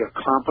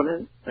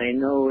competent. They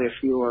know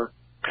if you're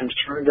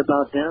concerned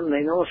about them. They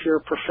know if you're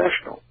a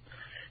professional.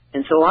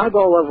 And so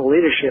eyeball level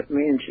leadership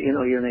means, you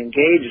know, you're an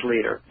engaged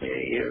leader.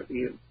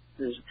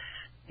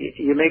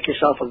 You make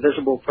yourself a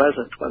visible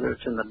presence, whether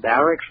it's in the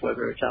barracks,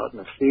 whether it's out in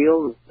the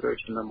field, whether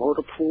it's in the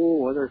motor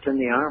pool, whether it's in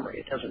the armory.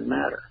 It doesn't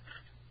matter.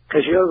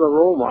 Because you're the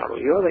role model.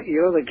 You're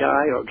the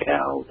guy or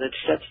gal that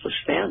sets the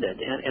standard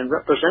and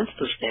represents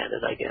the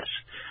standard, I guess.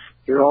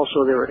 You're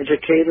also their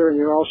educator and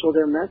you're also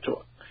their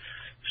mentor.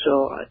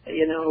 So,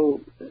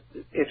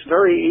 it's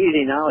very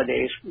easy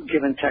nowadays,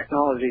 given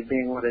technology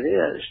being what it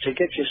is, to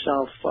get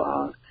yourself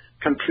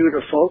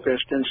computer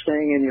focused and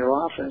staying in your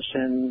office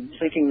and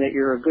thinking that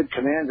you're a good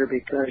commander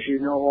because you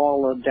know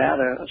all the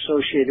data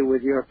associated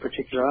with your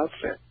particular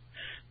outfit.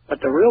 But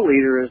the real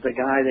leader is the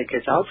guy that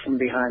gets out from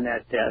behind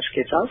that desk,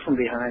 gets out from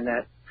behind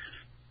that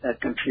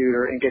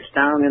computer, and gets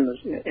down in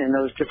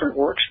those different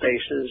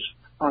workspaces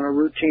on a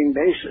routine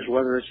basis,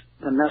 whether it's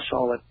the mess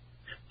hall at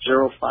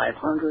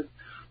 0500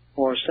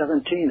 or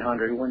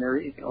 1700 when they're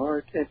eating, or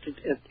at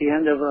the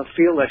end of a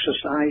field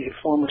exercise, you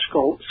form a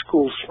school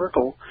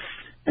circle,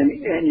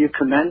 and you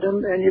commend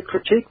them and you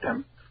critique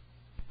them,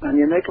 and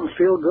you make them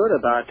feel good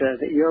about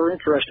that you're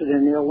interested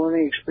in their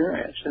learning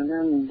experience. And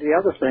then the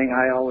other thing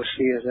I always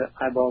see as at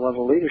eyeball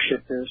level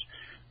leadership is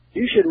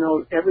you should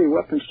know every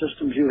weapon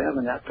systems you have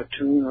in that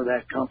platoon or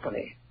that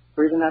company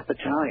or even that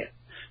battalion.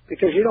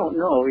 Because you don't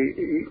know.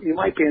 You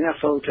might be an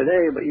FO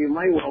today, but you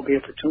might well be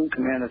a platoon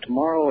commander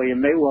tomorrow, or you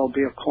may well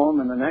be a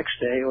corpsman the next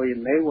day, or you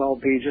may well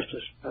be just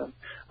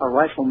a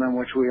rifleman,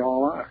 which we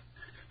all are.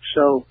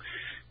 So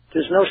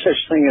there's no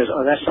such thing as,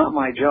 oh, that's not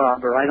my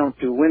job, or I don't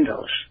do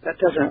windows. That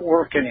doesn't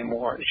work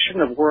anymore. It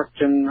shouldn't have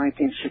worked in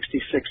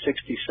 1966,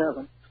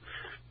 67.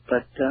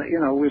 But,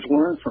 we've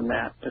learned from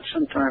that. But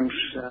sometimes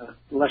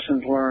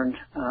lessons learned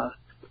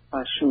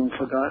are soon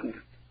forgotten.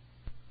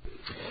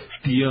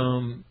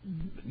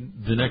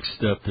 The next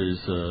step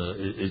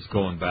is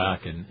going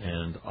back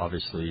and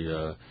obviously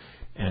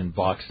and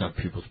boxing up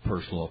people's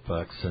personal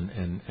effects,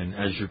 and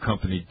as your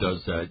company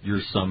does that,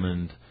 you're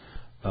summoned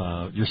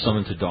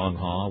to Dong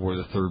Ha, where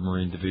the 3rd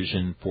Marine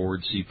Division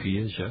Forward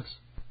CP is. Yes.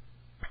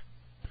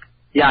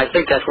 Yeah, I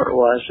think that's where it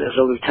was. As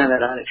a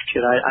lieutenant on its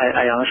kid,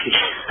 I honestly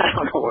I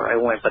don't know where I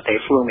went, but they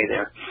flew me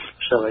there.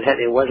 So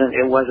it wasn't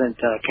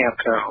Camp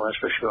Carroll, that's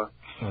for sure.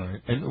 All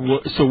right.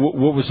 And so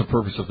what was the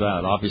purpose of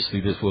that?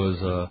 Obviously, this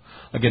was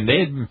again,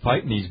 they had been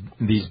fighting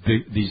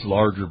these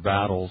larger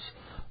battles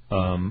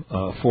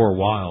for a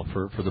while,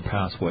 for the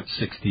past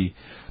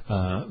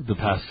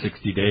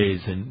 60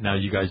 days, and now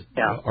you guys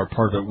are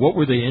part of it. What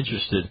were they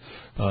interested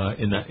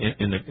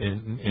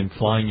in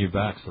flying you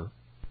back, sir?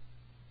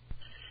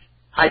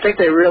 I think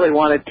they really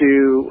wanted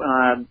to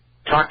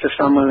talk to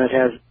someone that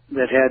had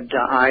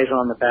eyes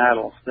on the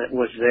battle, that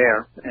was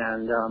there,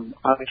 and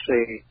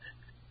obviously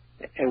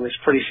it was a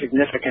pretty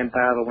significant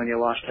battle when you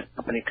lost a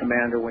company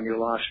commander, when you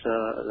lost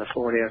the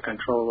forward air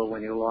controller,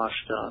 when you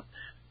lost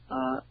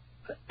a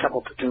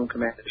couple platoon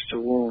commanders to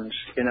wounds.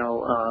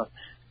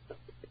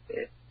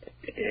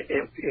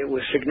 It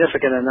was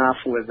significant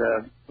enough with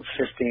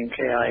 15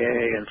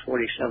 KIA and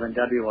 47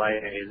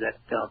 WIA that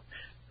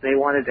they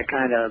wanted to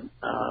kind of,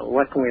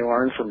 what can we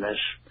learn from this?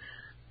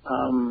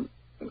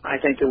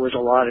 I think there was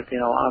a lot of,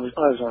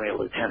 I was only a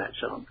lieutenant,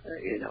 so,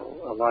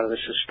 a lot of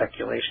this is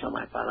speculation on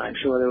my part. I'm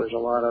sure there was a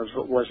lot of,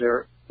 was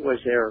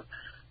there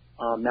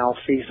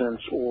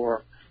malfeasance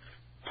or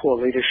poor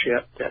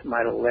leadership that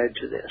might have led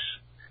to this?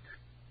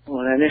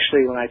 Well,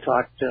 initially when I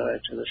talked to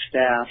the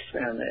staff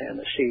and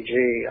the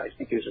CG, I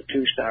think he was a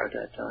 2-star at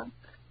that time,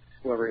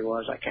 whoever he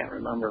was, I can't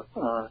remember,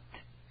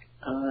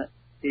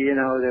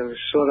 there was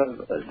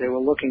they were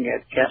looking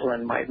at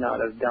Ketlin might not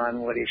have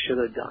done what he should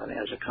have done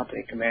as a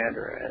company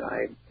commander,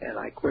 and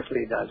I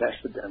quickly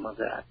divested them of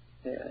that.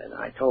 And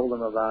I told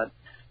them about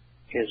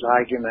his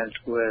arguments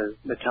with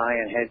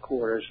battalion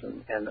headquarters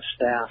and the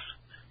staff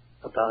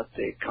about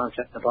the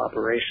concept of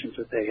operations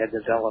that they had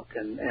developed,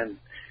 and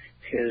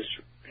his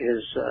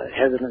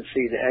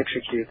hesitancy to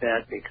execute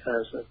that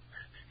because of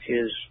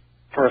his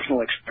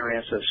personal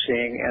experience of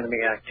seeing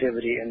enemy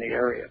activity in the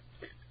area.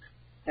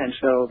 And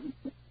so,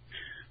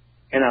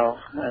 I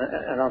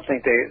don't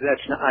think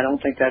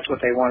that's what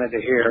they wanted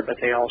to hear, but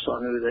they also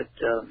knew that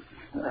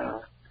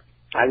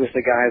I was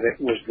the guy that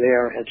was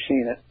there, had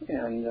seen it,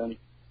 and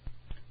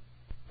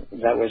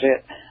that was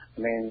it.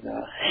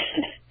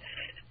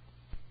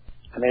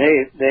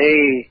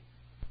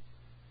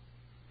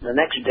 The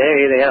next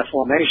day they had a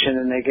formation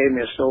and they gave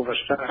me a Silver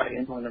Star.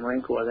 In the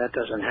Marine Corps, that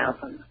doesn't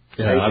happen.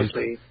 Yeah,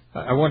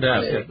 I wanted to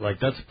ask,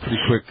 that's pretty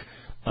quick.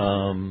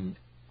 How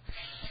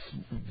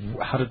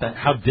did that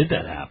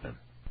happen?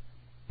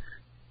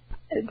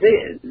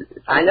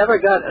 I never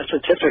got a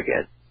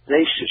certificate.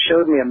 They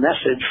showed me a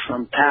message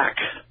from PAC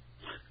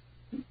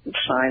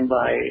signed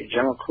by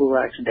General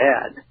Krulak's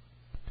dad,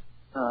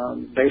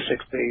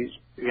 basically,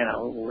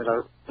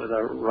 with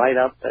a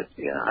write-up that,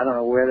 I don't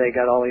know where they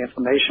got all the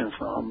information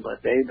from,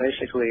 but they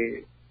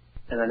basically,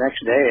 and the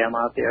next day I'm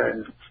out there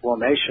in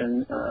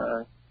formation,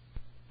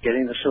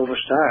 getting the Silver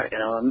Star,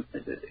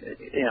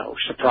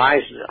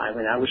 surprised. I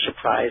was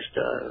surprised,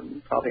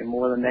 probably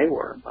more than they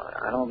were, but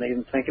I don't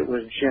even think it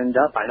was ginned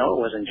up. I know it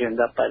wasn't ginned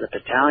up by the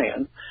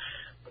battalion,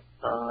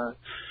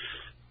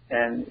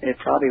 and it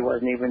probably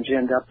wasn't even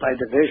ginned up by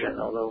division,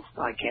 although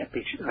I can't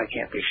be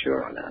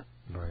sure on that.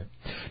 Right.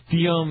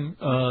 The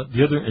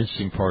other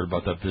interesting part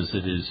about that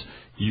visit is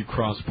you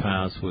crossed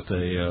paths with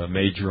a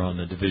major on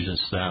the division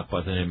staff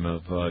by the name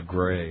of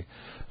Gray.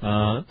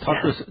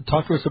 Talk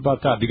to us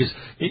about that, because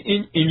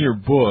in your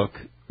book,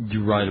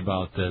 you write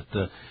about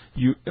that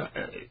you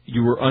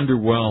were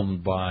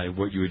underwhelmed by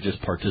what you had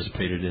just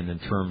participated in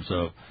terms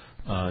of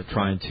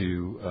trying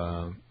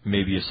to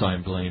maybe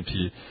assign blame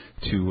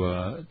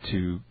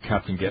to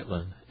Captain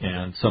Getlin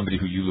and somebody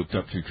who you looked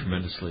up to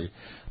tremendously.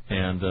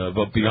 And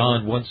but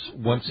beyond,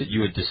 once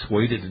you had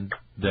dissuaded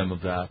them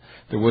of that,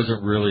 there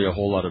wasn't really a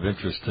whole lot of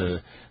interest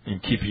in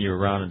keeping you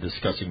around and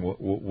discussing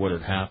what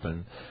had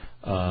happened.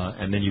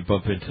 And then you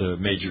bump into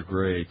Major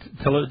Gray.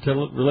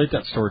 Relate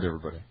that story to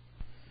everybody.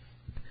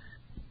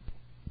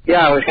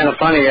 Yeah, it was kind of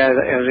funny as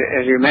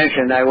you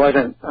mentioned. I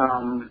wasn't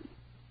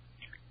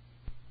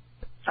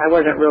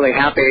really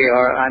happy,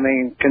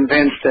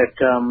 convinced that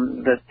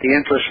the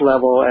interest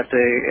level at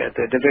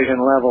the division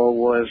level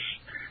was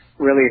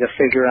really to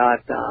figure out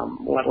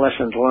what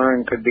lessons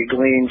learned could be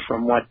gleaned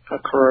from what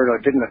occurred or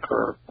didn't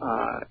occur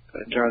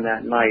during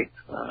that night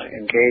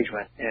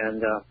engagement,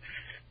 and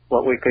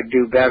what we could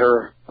do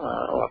better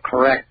or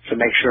correct to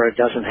make sure it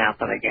doesn't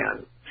happen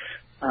again.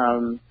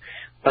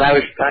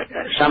 But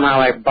somehow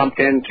I bumped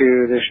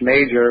into this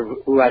major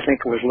who I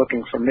think was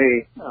looking for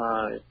me,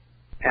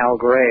 Al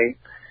Gray,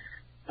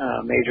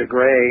 Major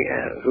Gray,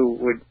 who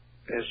would,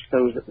 as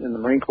those in the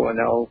Marine Corps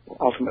know,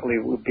 ultimately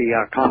would be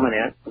our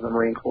commandant of the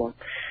Marine Corps.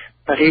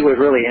 But he was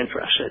really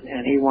interested,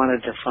 and he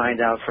wanted to find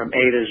out from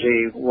A to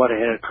Z what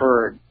had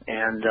occurred.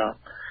 And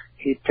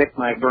he picked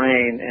my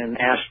brain and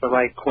asked the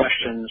right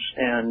questions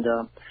and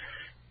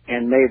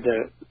made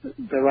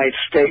the right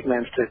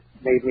statements that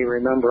made me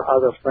remember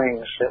other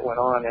things that went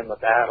on in the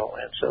battle.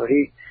 And so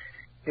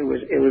it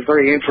was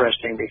very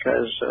interesting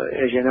because,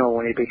 as you know,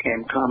 when he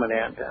became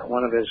commandant,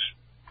 one of his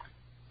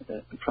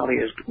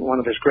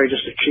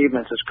greatest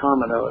achievements as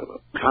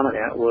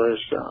commandant was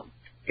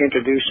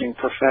introducing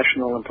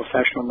professional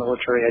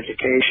military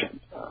education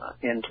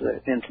into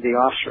the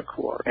officer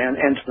corps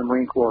and to the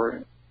Marine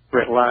Corps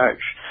writ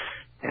large.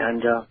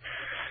 And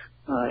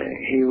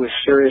he was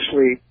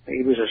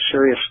a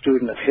serious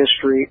student of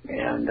history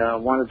and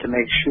wanted to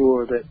make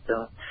sure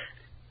that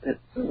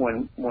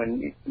when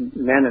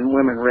men and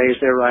women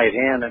raised their right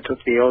hand and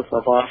took the oath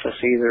of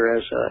office either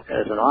as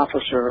an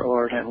officer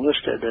or an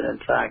enlisted, that in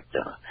fact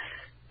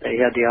they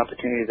had the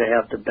opportunity to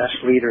have the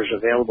best leaders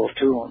available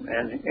to them,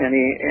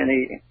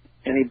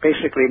 and he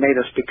basically made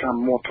us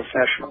become more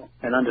professional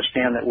and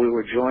understand that we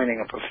were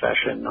joining a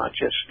profession, not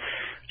just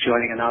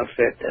joining an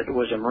outfit that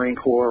was a Marine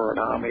Corps or an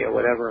Army or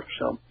whatever.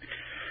 So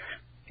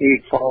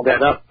he followed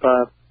that up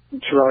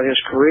throughout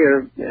his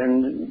career,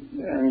 and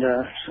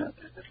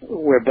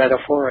we're better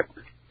for it.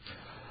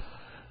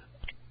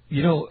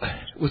 You know,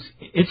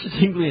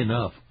 interestingly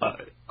enough,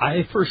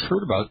 I first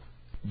heard about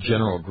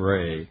General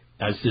Gray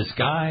as this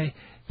guy.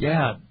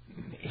 Yeah,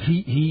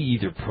 he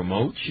either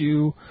promotes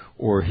you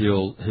or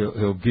he'll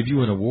give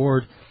you an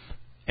award,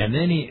 and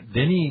then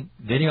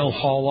he'll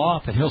haul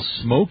off and he'll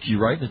smoke you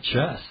right in the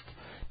chest.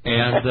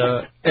 And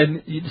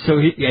so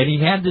he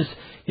had this,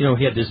 he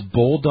had this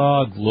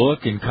bulldog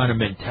look and kind of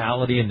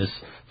mentality and this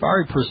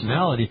fiery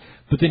personality,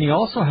 but then he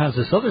also has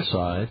this other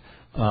side,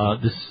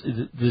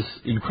 this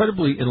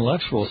incredibly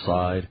intellectual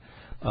side,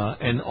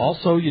 and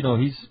also,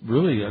 he's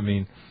really,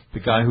 the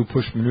guy who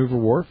pushed maneuver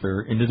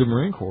warfare into the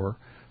Marine Corps.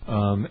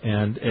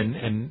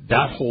 And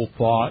that whole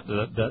thought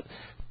that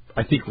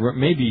I think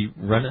maybe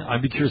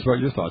I'd be curious about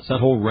your thoughts. That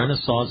whole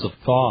renaissance of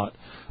thought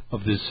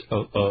of this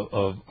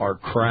of our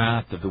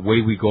craft, of the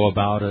way we go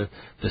about it,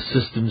 the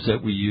systems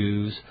that we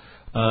use.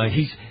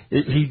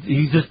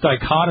 He's this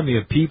dichotomy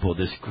of people,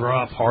 this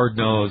gruff, hard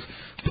nosed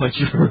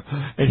puncher,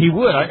 and he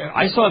would.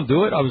 I saw him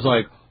do it. I was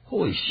like,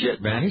 holy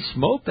shit, man, he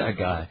smoked that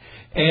guy.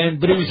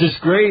 But it was this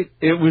great.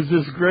 It was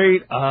this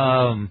great.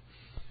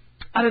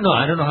 I don't know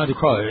how to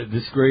call it.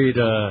 This great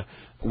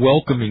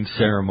welcoming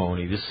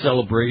ceremony, this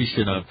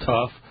celebration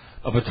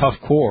of a tough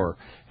corps,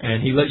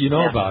 and he let you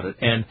know about it,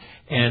 and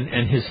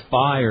his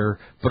fire,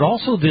 but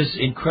also this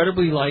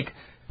incredibly like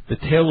the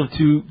tale of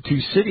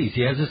two cities.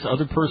 He has this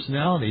other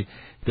personality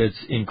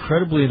that's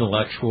incredibly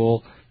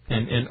intellectual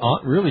and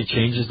really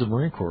changes the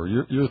Marine Corps.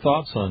 Your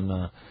thoughts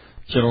on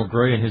General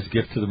Gray and his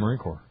gift to the Marine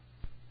Corps?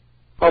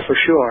 Oh, for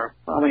sure.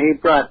 He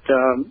brought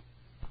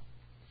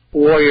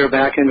warrior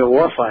back into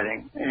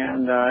warfighting,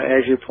 and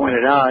as you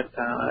pointed out,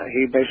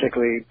 he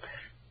basically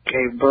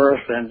gave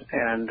birth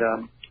and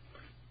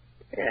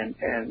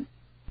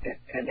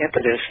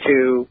impetus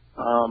to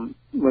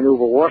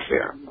maneuver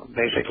warfare.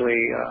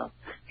 Basically,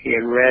 he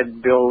had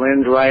read Bill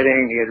Lynn's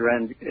writing, he had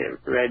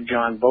read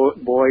John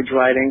Boyd's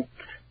writing,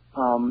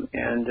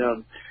 and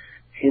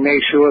he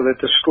made sure that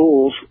the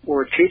schools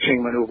were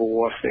teaching maneuver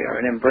warfare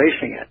and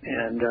embracing it,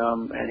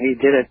 and he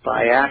did it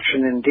by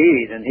action and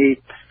deed, and he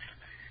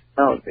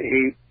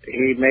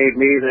made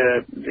me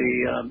the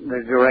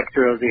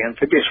director of the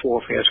Amphibious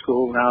Warfare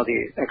School, now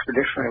the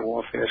Expeditionary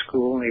Warfare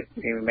School, and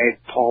he made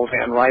Paul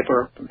Van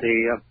Riper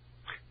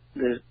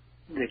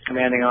the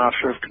commanding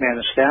officer of Command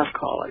and Staff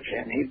College,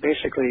 and he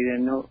basically,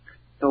 in no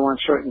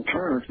uncertain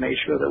terms, made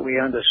sure that we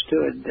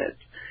understood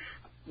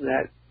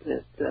that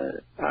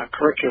our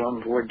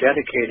curriculums were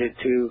dedicated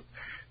to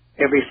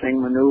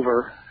everything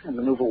maneuver and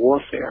maneuver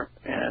warfare,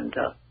 and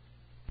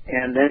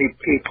And then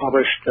he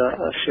published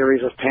a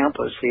series of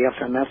pamphlets, the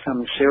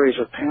FM series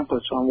of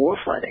pamphlets on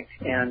warfighting.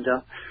 And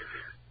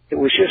it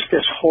was just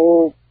this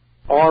whole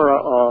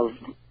aura of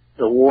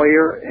the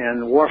warrior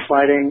and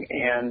warfighting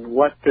and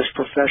what this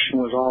profession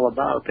was all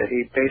about that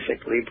he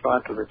basically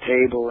brought to the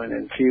table and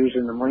infused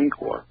in the Marine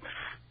Corps.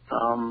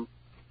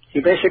 He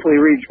basically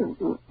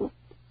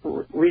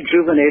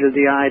rejuvenated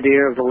the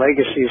idea of the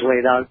legacies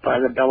laid out by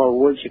the Belleau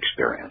Woods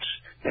experience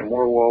in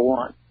World War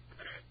I.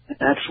 And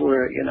that's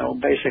where,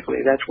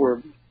 basically that's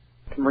where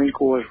the Marine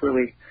Corps has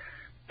really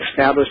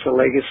established a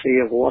legacy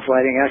of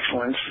warfighting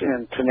excellence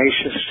and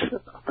tenacious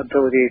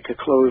ability to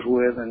close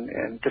with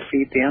and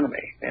defeat the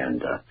enemy.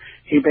 And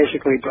he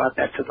basically brought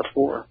that to the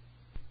fore.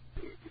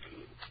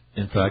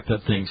 In fact,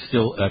 that thing's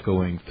still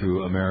echoing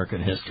through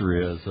American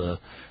history as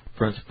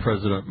French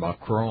President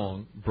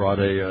Macron brought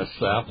a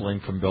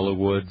sapling from Belleau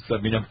Woods. I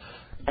mean,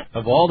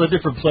 of all the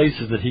different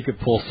places that he could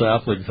pull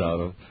saplings out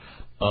of,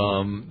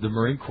 the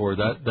Marine Corps,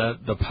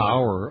 the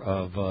power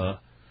of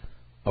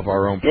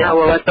our own. Yeah,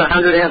 well, that's the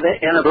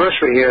 100th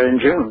anniversary here in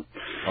June.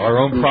 Our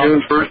own from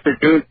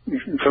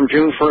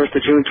June 1st to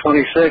June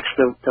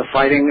 26th, the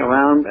fighting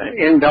around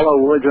in Belleau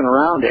Woods and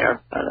around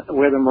there,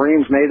 where the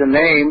Marines made a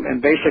name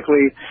and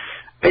basically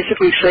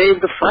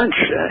saved the French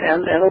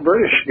and the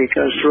British,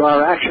 because through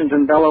our actions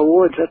in Belleau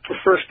Woods, that's the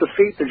first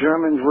defeat the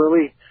Germans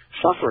really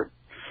suffered.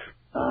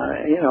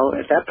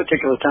 At that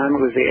particular time,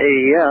 it was the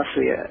AEF,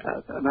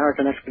 the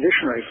American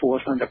Expeditionary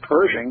Force under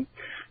Pershing,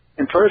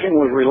 and Pershing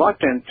was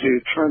reluctant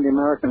to turn the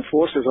American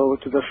forces over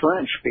to the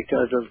French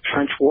because of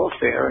trench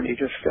warfare, and he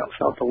just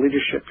felt the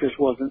leadership just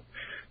wasn't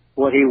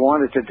what he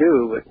wanted to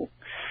do. But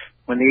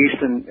when the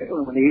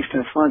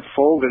Eastern Front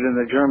folded and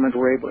the Germans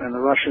were able, and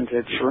the Russians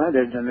had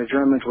surrendered, and the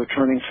Germans were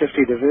turning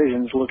 50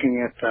 divisions, looking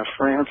at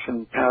France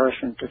and Paris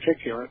in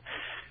particular,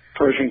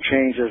 Pershing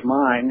changed his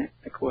mind.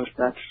 Of course,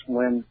 that's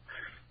when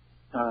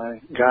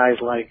guys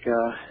like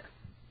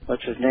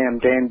what's his name,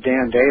 Dan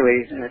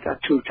Daly, a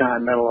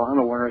two-time Medal of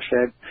Honor winner,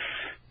 said,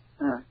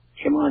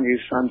 "Come on, you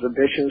sons of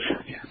bitches,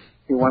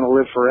 you want to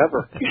live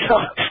forever?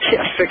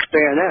 Fix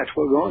bayonets.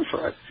 We're going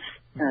for it."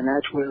 And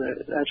that's where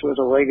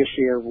the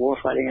legacy of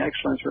warfighting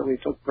excellence really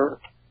took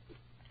birth.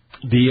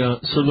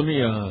 So let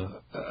me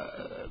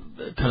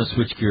kind of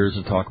switch gears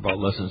and talk about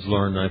lessons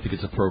learned. And I think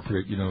it's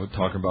appropriate,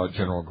 talking about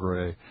General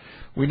Gray.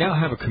 We now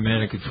have a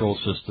command and control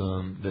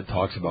system that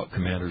talks about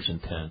commander's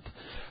intent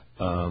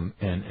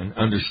and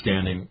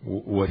understanding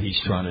what he's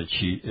trying to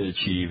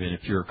achieve. And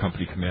if you're a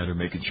company commander,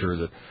 making sure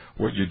that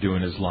what you're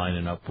doing is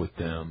lining up with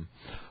them.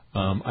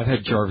 I've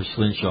had Jarvis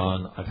Lynch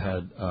on. I've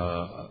had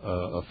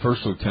a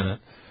first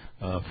lieutenant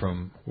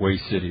from Way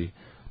City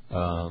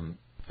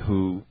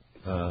who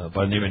by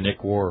the name of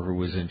Nick War, who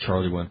was in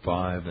Charlie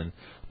 1-5 and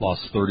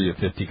lost 30 or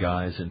 50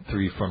 guys in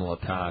 3 frontal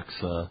attacks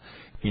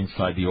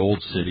inside the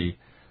old city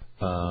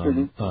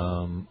on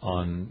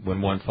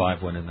when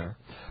 1-5 went in there.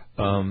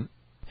 And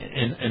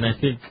I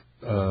think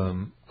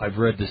I've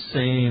read the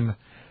same,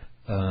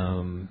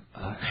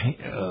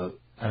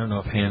 I don't know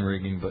if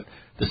hand-wringing, but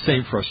the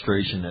same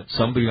frustration that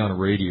somebody on a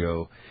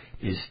radio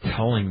is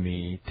telling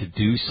me to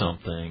do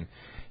something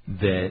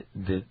that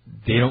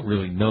they don't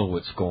really know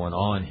what's going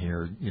on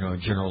here.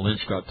 General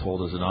Lynch got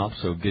told as an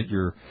OPSO, get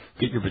your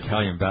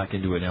battalion back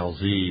into an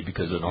LZ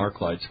because an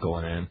arc light's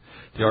going in.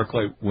 The arc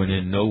light went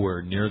in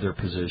nowhere near their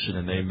position,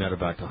 and they met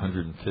back to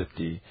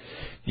 150.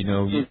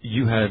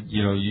 You had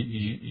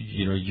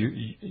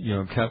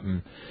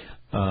Captain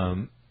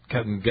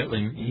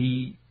Getling.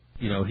 He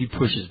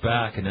pushes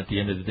back, and at the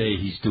end of the day,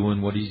 he's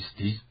doing what he's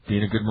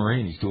being a good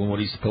Marine. He's doing what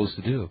he's supposed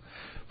to do.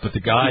 But the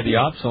guy, the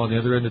OPSO on the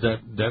other end of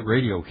that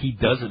radio, he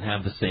doesn't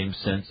have the same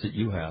sense that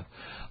you have.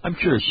 I'm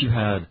curious, you've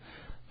had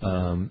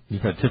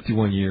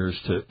 51 years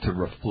to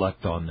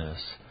reflect on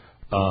this.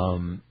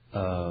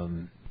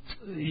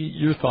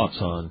 Your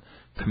thoughts on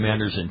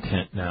commander's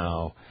intent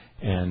now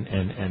and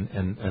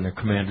a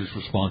commander's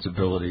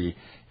responsibility,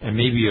 and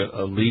maybe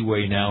a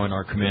leeway now in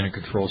our command and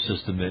control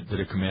system that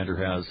a commander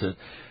has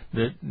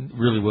that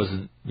really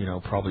wasn't,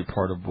 probably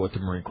part of what the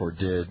Marine Corps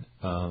did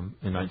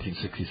in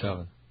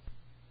 1967.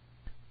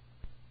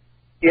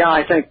 Yeah,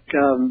 I think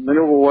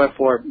maneuver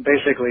warfare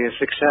basically is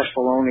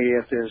successful only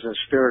if there's a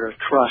spirit of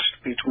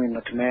trust between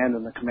the command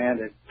and the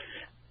commanded.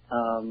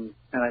 And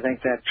I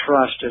think that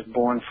trust is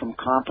born from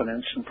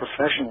competence and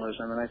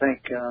professionalism. And I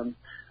think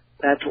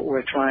that's what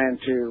we're trying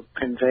to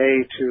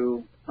convey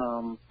to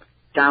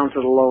down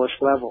to the lowest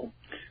level.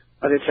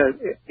 But it's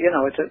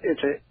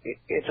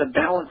a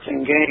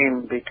balancing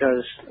game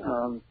because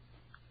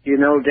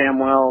damn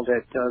well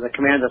that the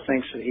commander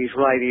thinks that he's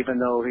right, even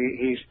though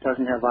he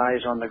doesn't have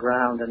eyes on the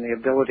ground, and the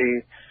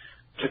ability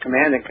to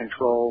command and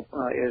control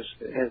has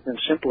been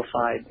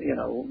simplified,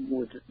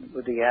 with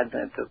the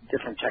advent of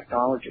different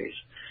technologies.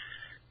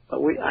 But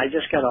I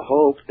just got to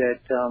hope that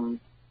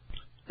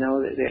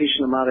they're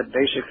teaching them out at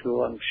basic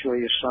school. I'm sure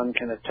your son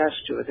can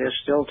attest to it. They're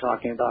still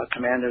talking about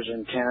commander's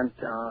intent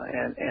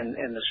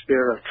and the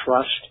spirit of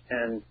trust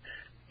and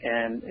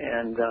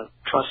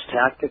trust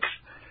tactics.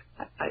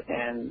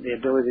 And the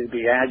ability to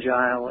be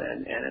agile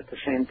and at the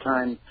same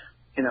time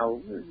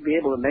be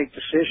able to make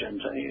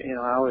decisions.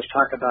 I always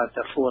talk about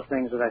the 4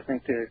 things that I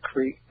think that are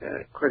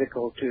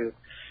critical to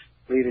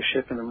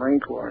leadership in the Marine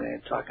Corps, and I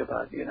talk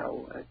about,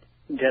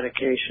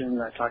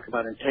 dedication, I talk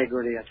about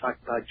integrity, I talk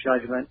about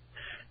judgment,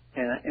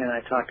 and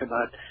I talk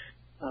about,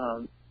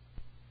 I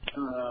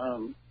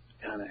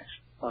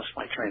lost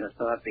my train of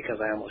thought because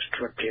I almost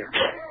tripped here.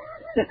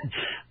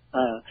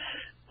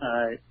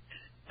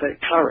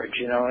 But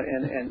courage,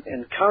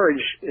 and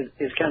courage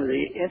is kind of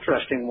the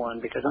interesting one,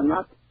 because I'm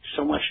not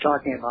so much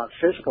talking about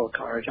physical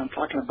courage, I'm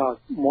talking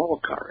about moral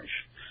courage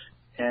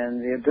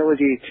and the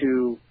ability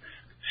to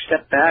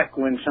step back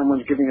when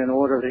someone's giving an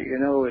order that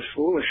is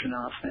foolish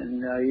enough,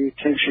 and you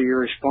tincture your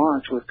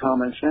response with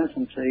common sense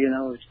and say,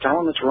 tell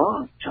him it's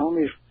wrong. Tell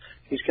him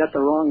he's got the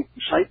wrong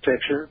sight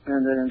picture,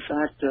 and that in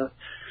fact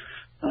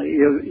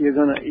you're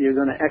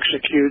gonna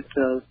execute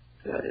the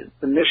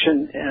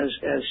mission as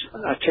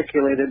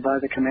articulated by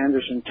the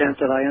commander's intent,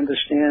 that I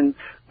understand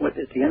what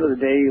at the end of the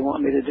day you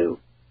want me to do.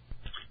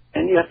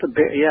 And you have to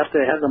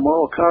have the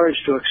moral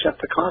courage to accept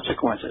the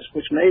consequences,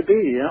 which may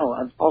be,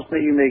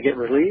 ultimately you may get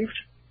relieved,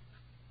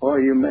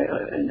 or you may,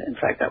 in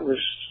fact, that was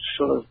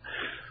sort of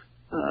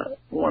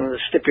one of the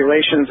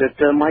stipulations that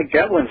Mike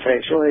Gatlin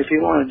faced. Well, if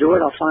you want to do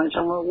it, I'll find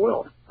someone who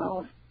will.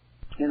 Well,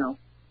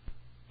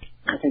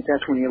 I think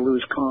that's when you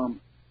lose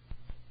calm.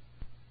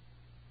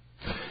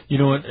 You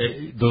know what?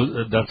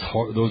 That's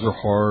hard. Those are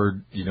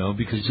hard,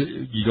 because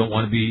you don't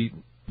want to be.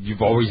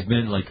 You've always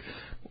been like.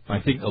 I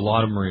think a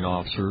lot of Marine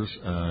officers,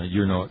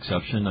 you're no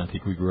exception. I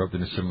think we grew up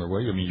in a similar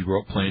way. I mean, you grew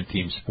up playing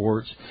team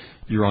sports.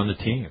 You're on the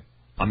team.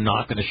 I'm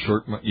not going to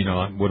shirk my,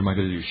 what am I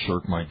going to do,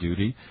 shirk my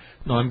duty?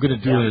 No, I'm going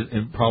to do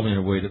it probably in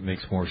a way that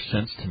makes more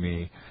sense to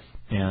me.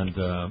 And,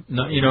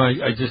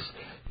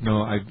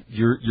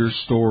 your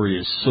story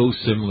is so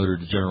similar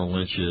to General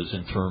Lynch's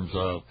in terms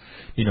of,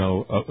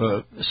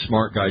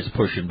 smart guys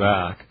pushing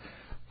back,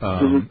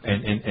 and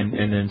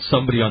then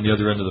somebody on the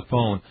other end of the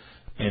phone,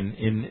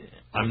 and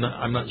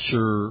I'm not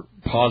sure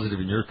positive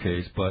in your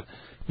case, but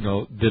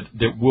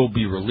that will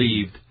be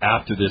relieved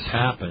after this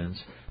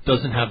happens,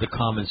 doesn't have the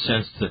common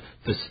sense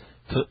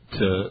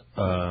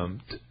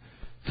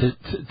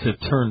to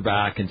turn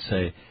back and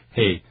say,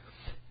 hey,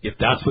 if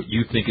that's what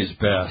you think is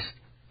best,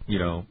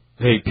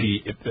 hey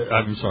Pete,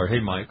 hey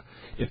Mike,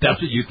 if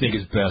that's what you think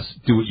is best,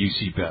 do what you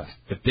see best.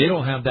 If they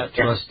don't have that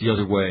trust the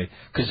other way,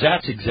 because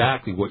that's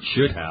exactly what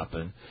should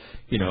happen.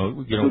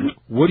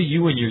 What do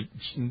you and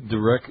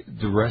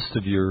the rest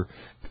of your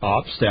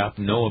ops staff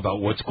know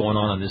about what's going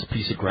on this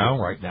piece of ground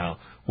right now?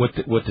 What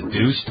the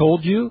Deuce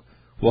told you?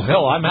 Well,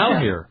 hell, I'm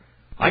out here.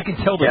 I can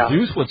tell the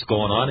Deuce what's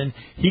going on, and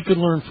he can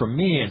learn from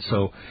me. And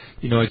so,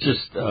 it's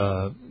just,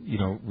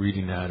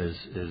 reading that is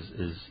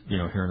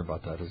hearing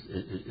about that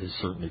is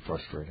certainly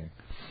frustrating.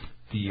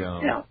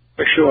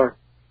 For sure.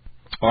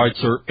 All right,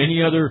 sir.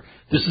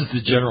 This is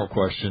the general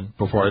question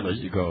before I let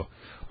you go.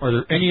 Are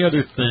there any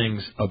other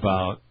things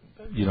about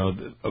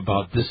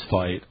this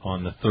fight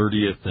on the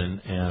 30th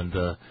and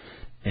the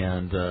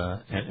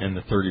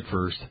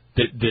 31st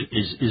that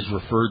is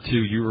referred to?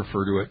 You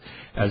refer to it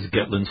as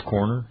Getlin's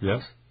Corner,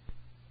 yes?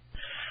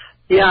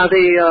 Yeah,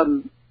 they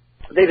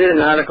did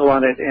an article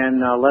on it in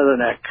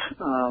Leatherneck,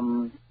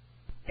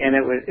 and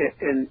it was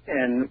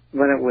and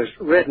when it was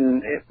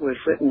written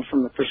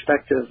from the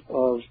perspective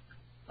of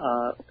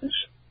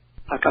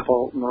a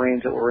couple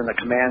Marines that were in the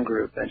command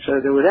group. And so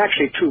there was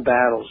actually 2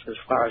 battles as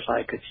far as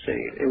I could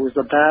see. It was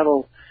the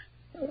battle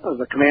of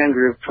the command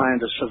group trying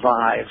to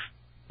survive,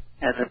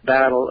 and the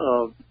battle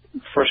of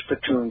 1st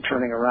Platoon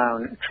turning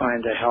around and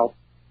trying to help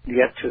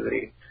get to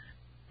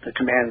the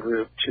command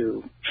group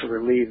to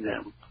relieve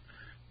them.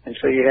 And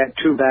so you had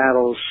 2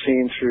 battles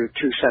seen through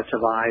 2 sets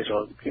of eyes,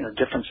 or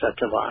different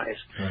sets of eyes.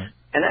 Right.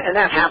 And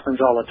that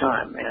happens all the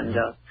time. And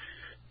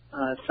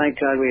thank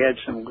God we had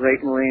some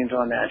great Marines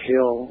on that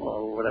hill,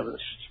 or whatever.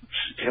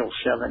 Hill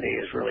 70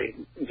 is really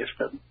just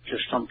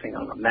something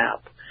on the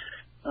map.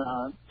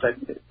 But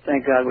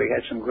thank God we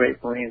had some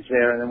great Marines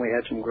there, and then we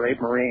had some great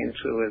Marines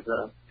who was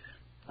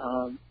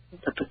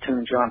the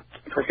platoon, John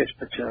Prickett's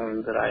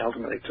platoon, that I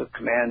ultimately took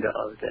command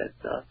of, that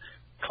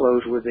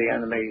closed with the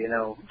enemy,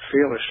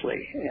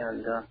 fearlessly.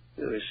 And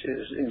it was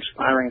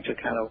inspiring to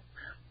kind of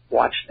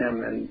watch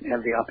them and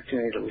have the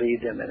opportunity to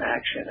lead them in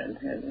action,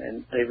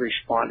 and they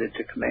responded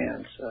to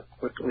commands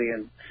quickly,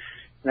 and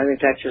I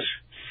think that just,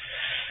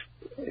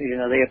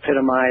 they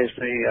epitomized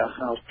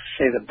I'll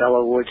say the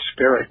Belleau Wood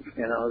spirit.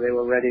 They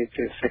were ready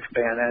to fix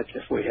bayonets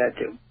if we had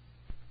to.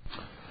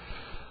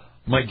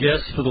 My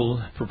guest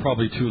for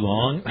probably too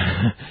long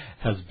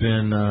has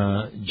been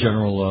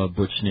General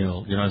Butch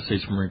Neal, United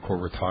States Marine Corps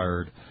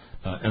retired,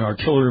 an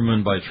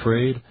artilleryman by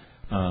trade.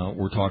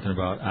 We're talking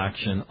about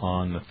action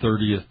on the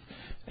 30th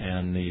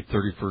and the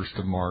 31st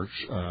of March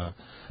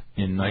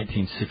in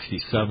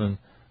 1967,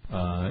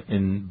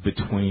 in the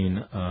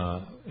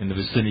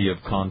vicinity of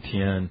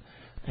Compiègne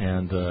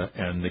and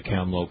the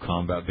Cam Lo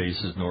combat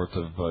bases north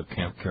of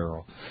Camp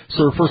Carroll.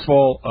 Sir, first of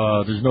all,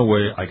 there's no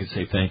way I could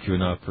say thank you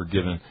enough for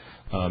giving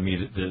me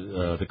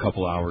the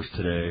couple hours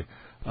today.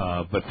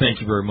 But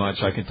thank you very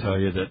much. I can tell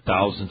you that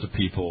thousands of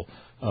people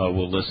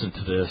will listen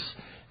to this.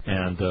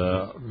 And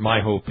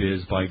my hope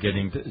is by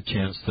getting the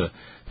chance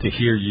to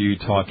hear you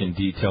talk in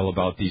detail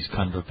about these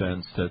kind of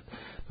events, that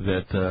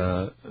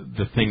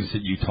the things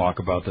that you talk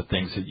about, the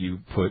things that you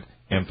put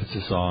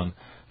emphasis on,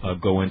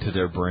 go into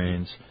their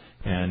brains.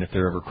 And if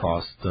they're ever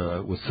crossed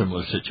with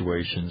similar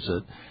situations,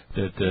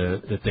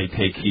 that they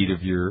take heed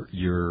of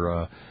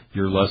your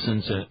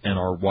lessons and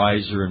are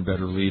wiser and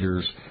better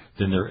leaders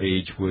than their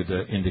age would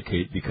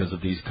indicate because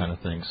of these kind of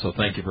things. So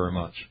thank you very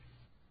much.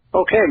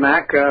 Okay,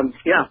 Mac.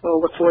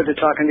 We'll look forward to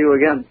talking to you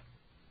again.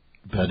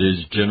 That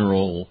is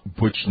General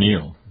Butch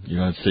Neal,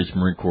 United States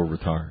Marine Corps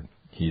retired.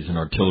 He's an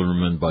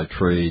artilleryman by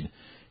trade.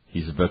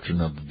 He's a veteran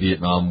of the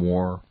Vietnam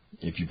War.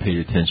 If you paid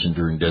attention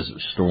during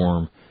Desert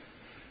Storm,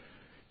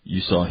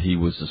 you saw he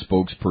was the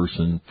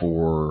spokesperson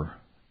for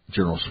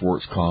General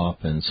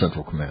Schwarzkopf and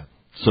Central Command.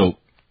 So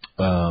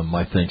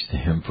my thanks to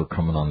him for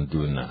coming on and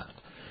doing that.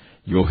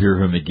 You'll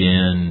hear him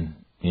again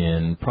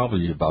in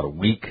probably about a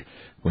week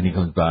when he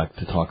comes back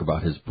to talk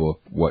about his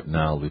book, What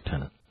Now,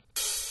 Lieutenant?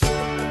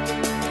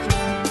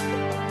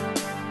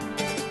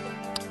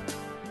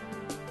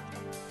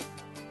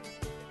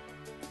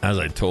 As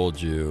I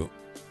told you,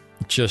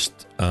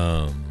 just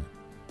an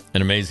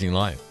amazing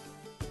life.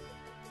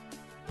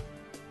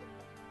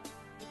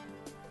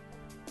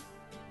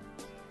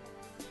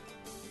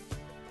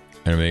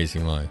 An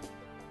amazing life.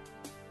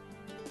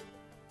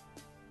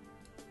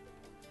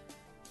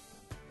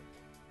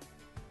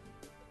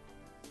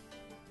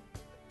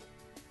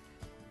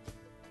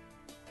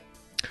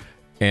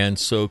 And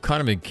so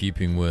kind of in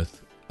keeping with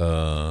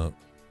the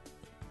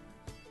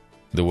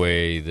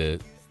way that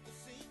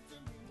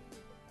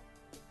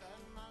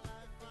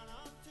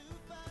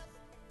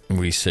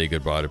we say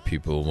goodbye to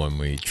people when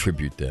we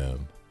tribute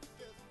them,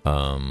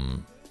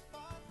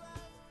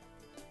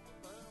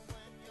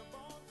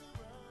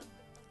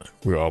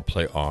 we all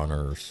play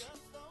honors.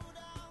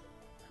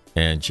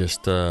 And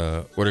just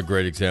what a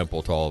great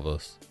example to all of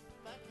us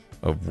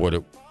of what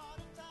it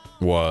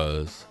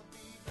was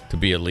to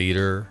be a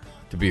leader,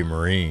 to be a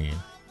Marine.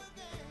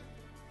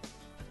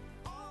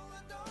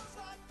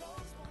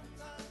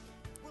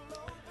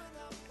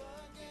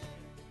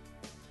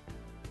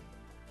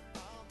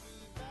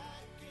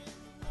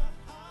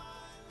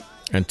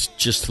 And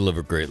just to live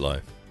a great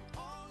life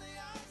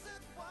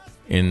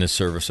in the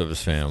service of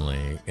his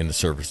family, in the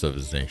service of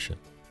his nation.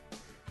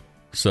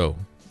 So,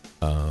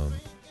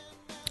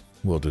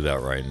 we'll do that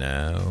right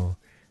now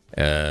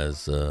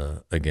as,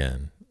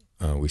 again,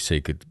 we say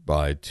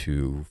goodbye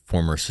to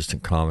former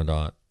Assistant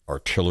Commandant,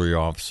 Artillery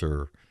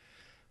Officer,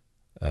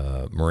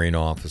 Marine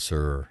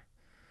Officer,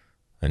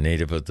 a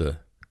native of the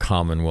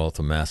Commonwealth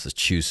of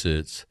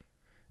Massachusetts,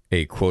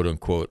 a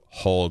quote-unquote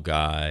Hall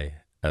guy,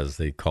 as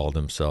they call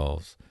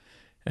themselves,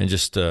 and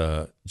just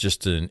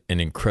an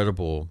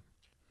incredible,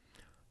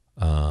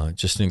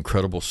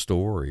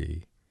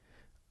 story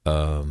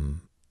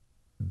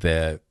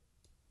that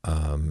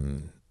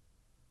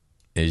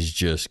is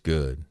just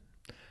good.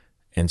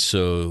 And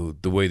so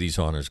the way these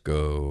honors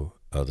go,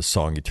 the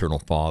song Eternal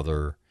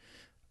Father,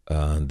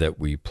 that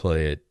we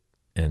play it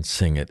and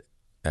sing it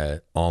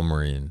at all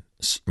Marine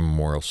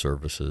memorial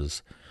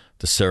services,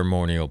 the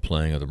ceremonial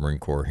playing of the Marine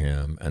Corps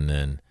hymn, and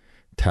then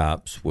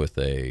taps with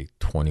a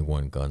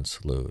 21-gun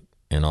salute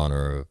in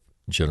honor of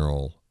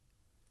General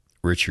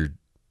Richard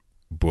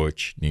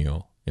Butch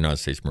Neal, United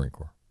States Marine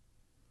Corps.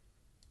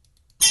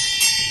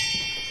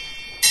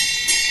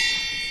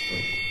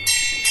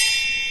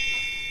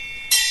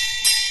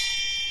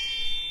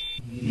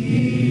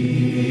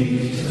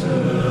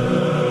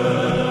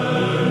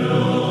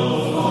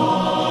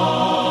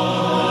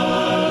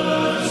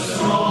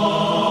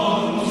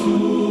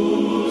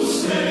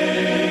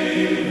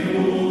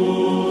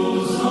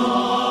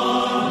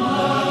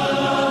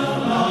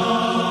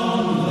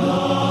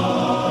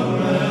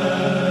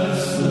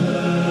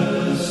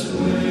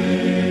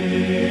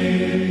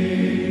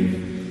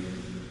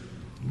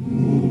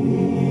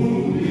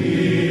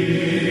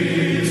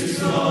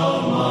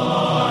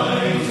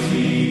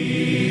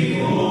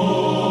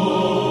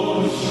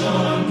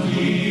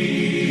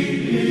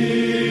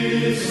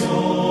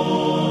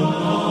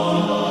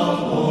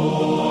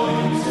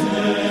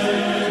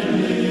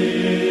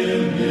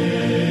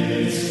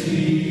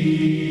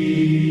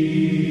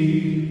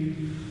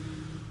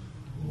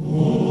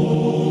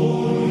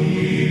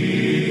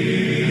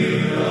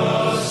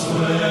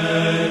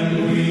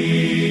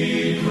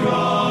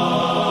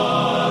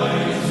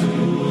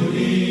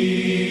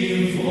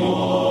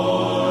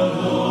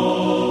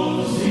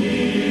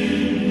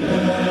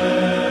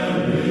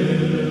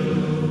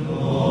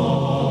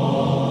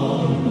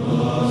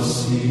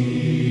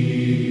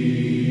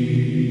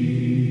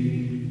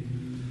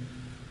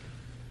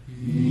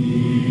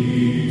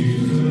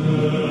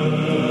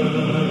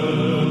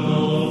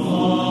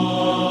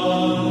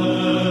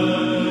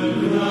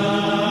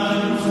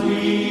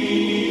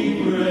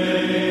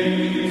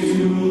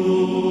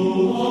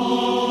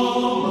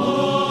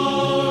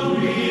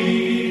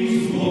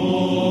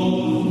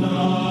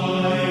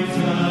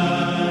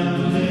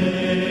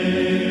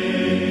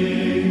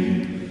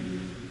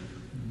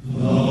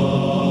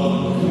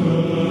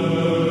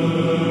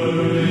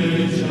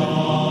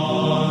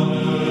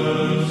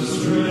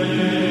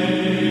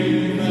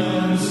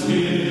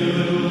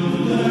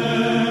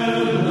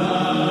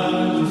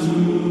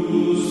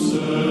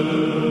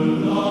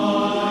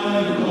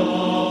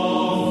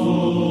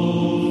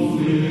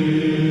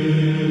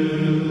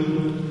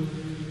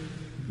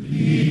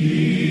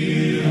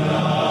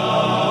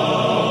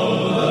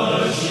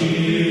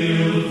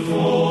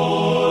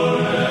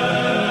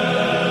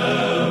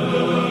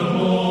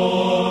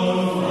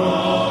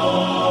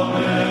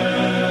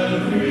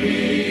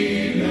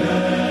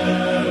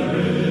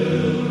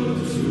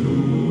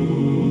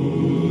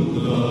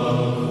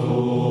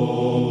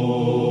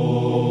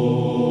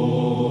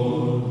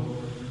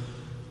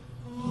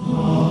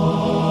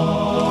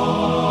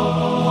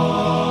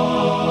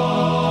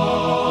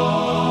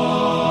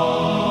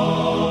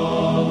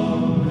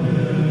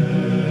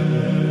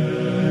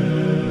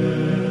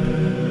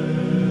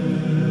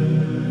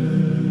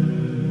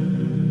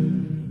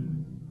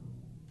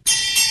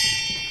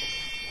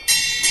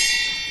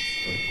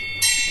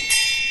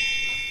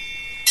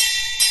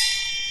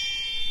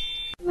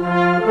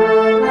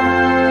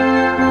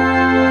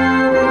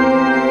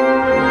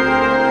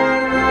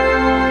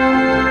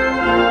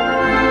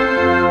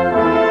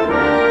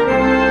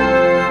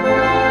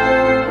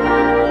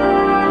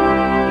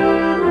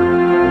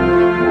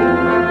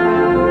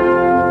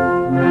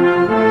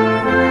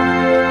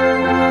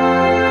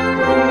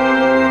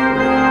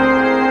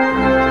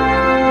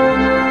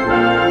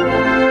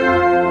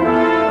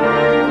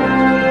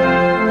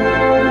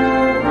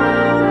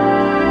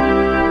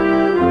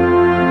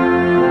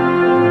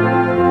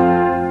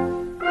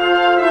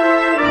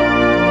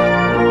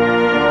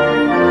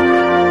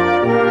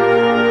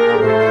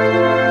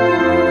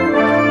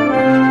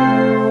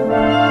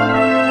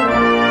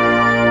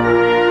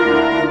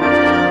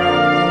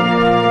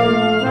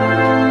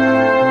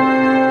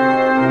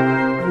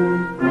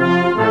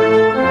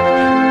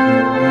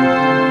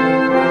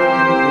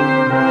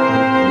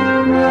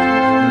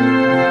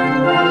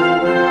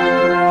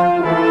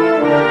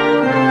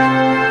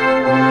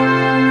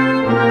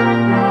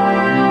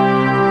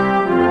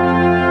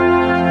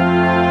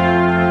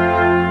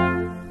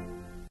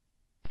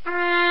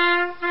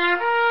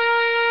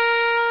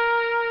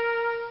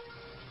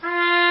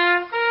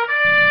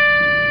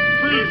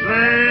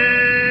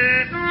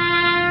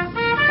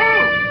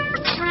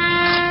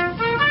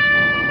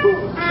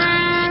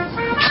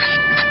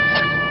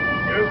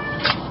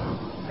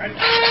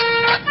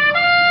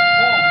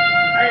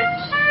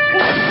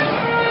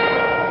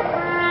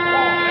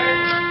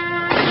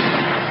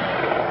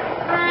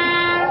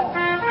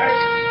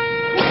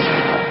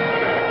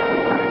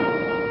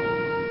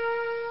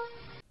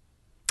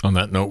 On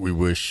that note, we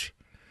wish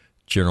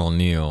General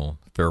Neal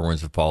fair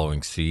winds of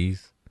following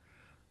seas.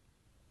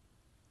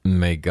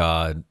 May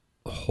God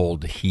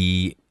hold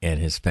he and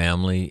his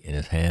family in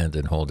his hand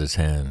and hold his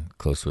hand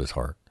close to his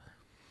heart.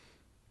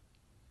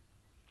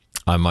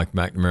 I'm Mike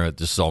McNamara.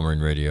 This is All Marine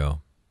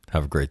Radio.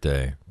 Have a great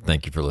day.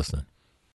 Thank you for listening.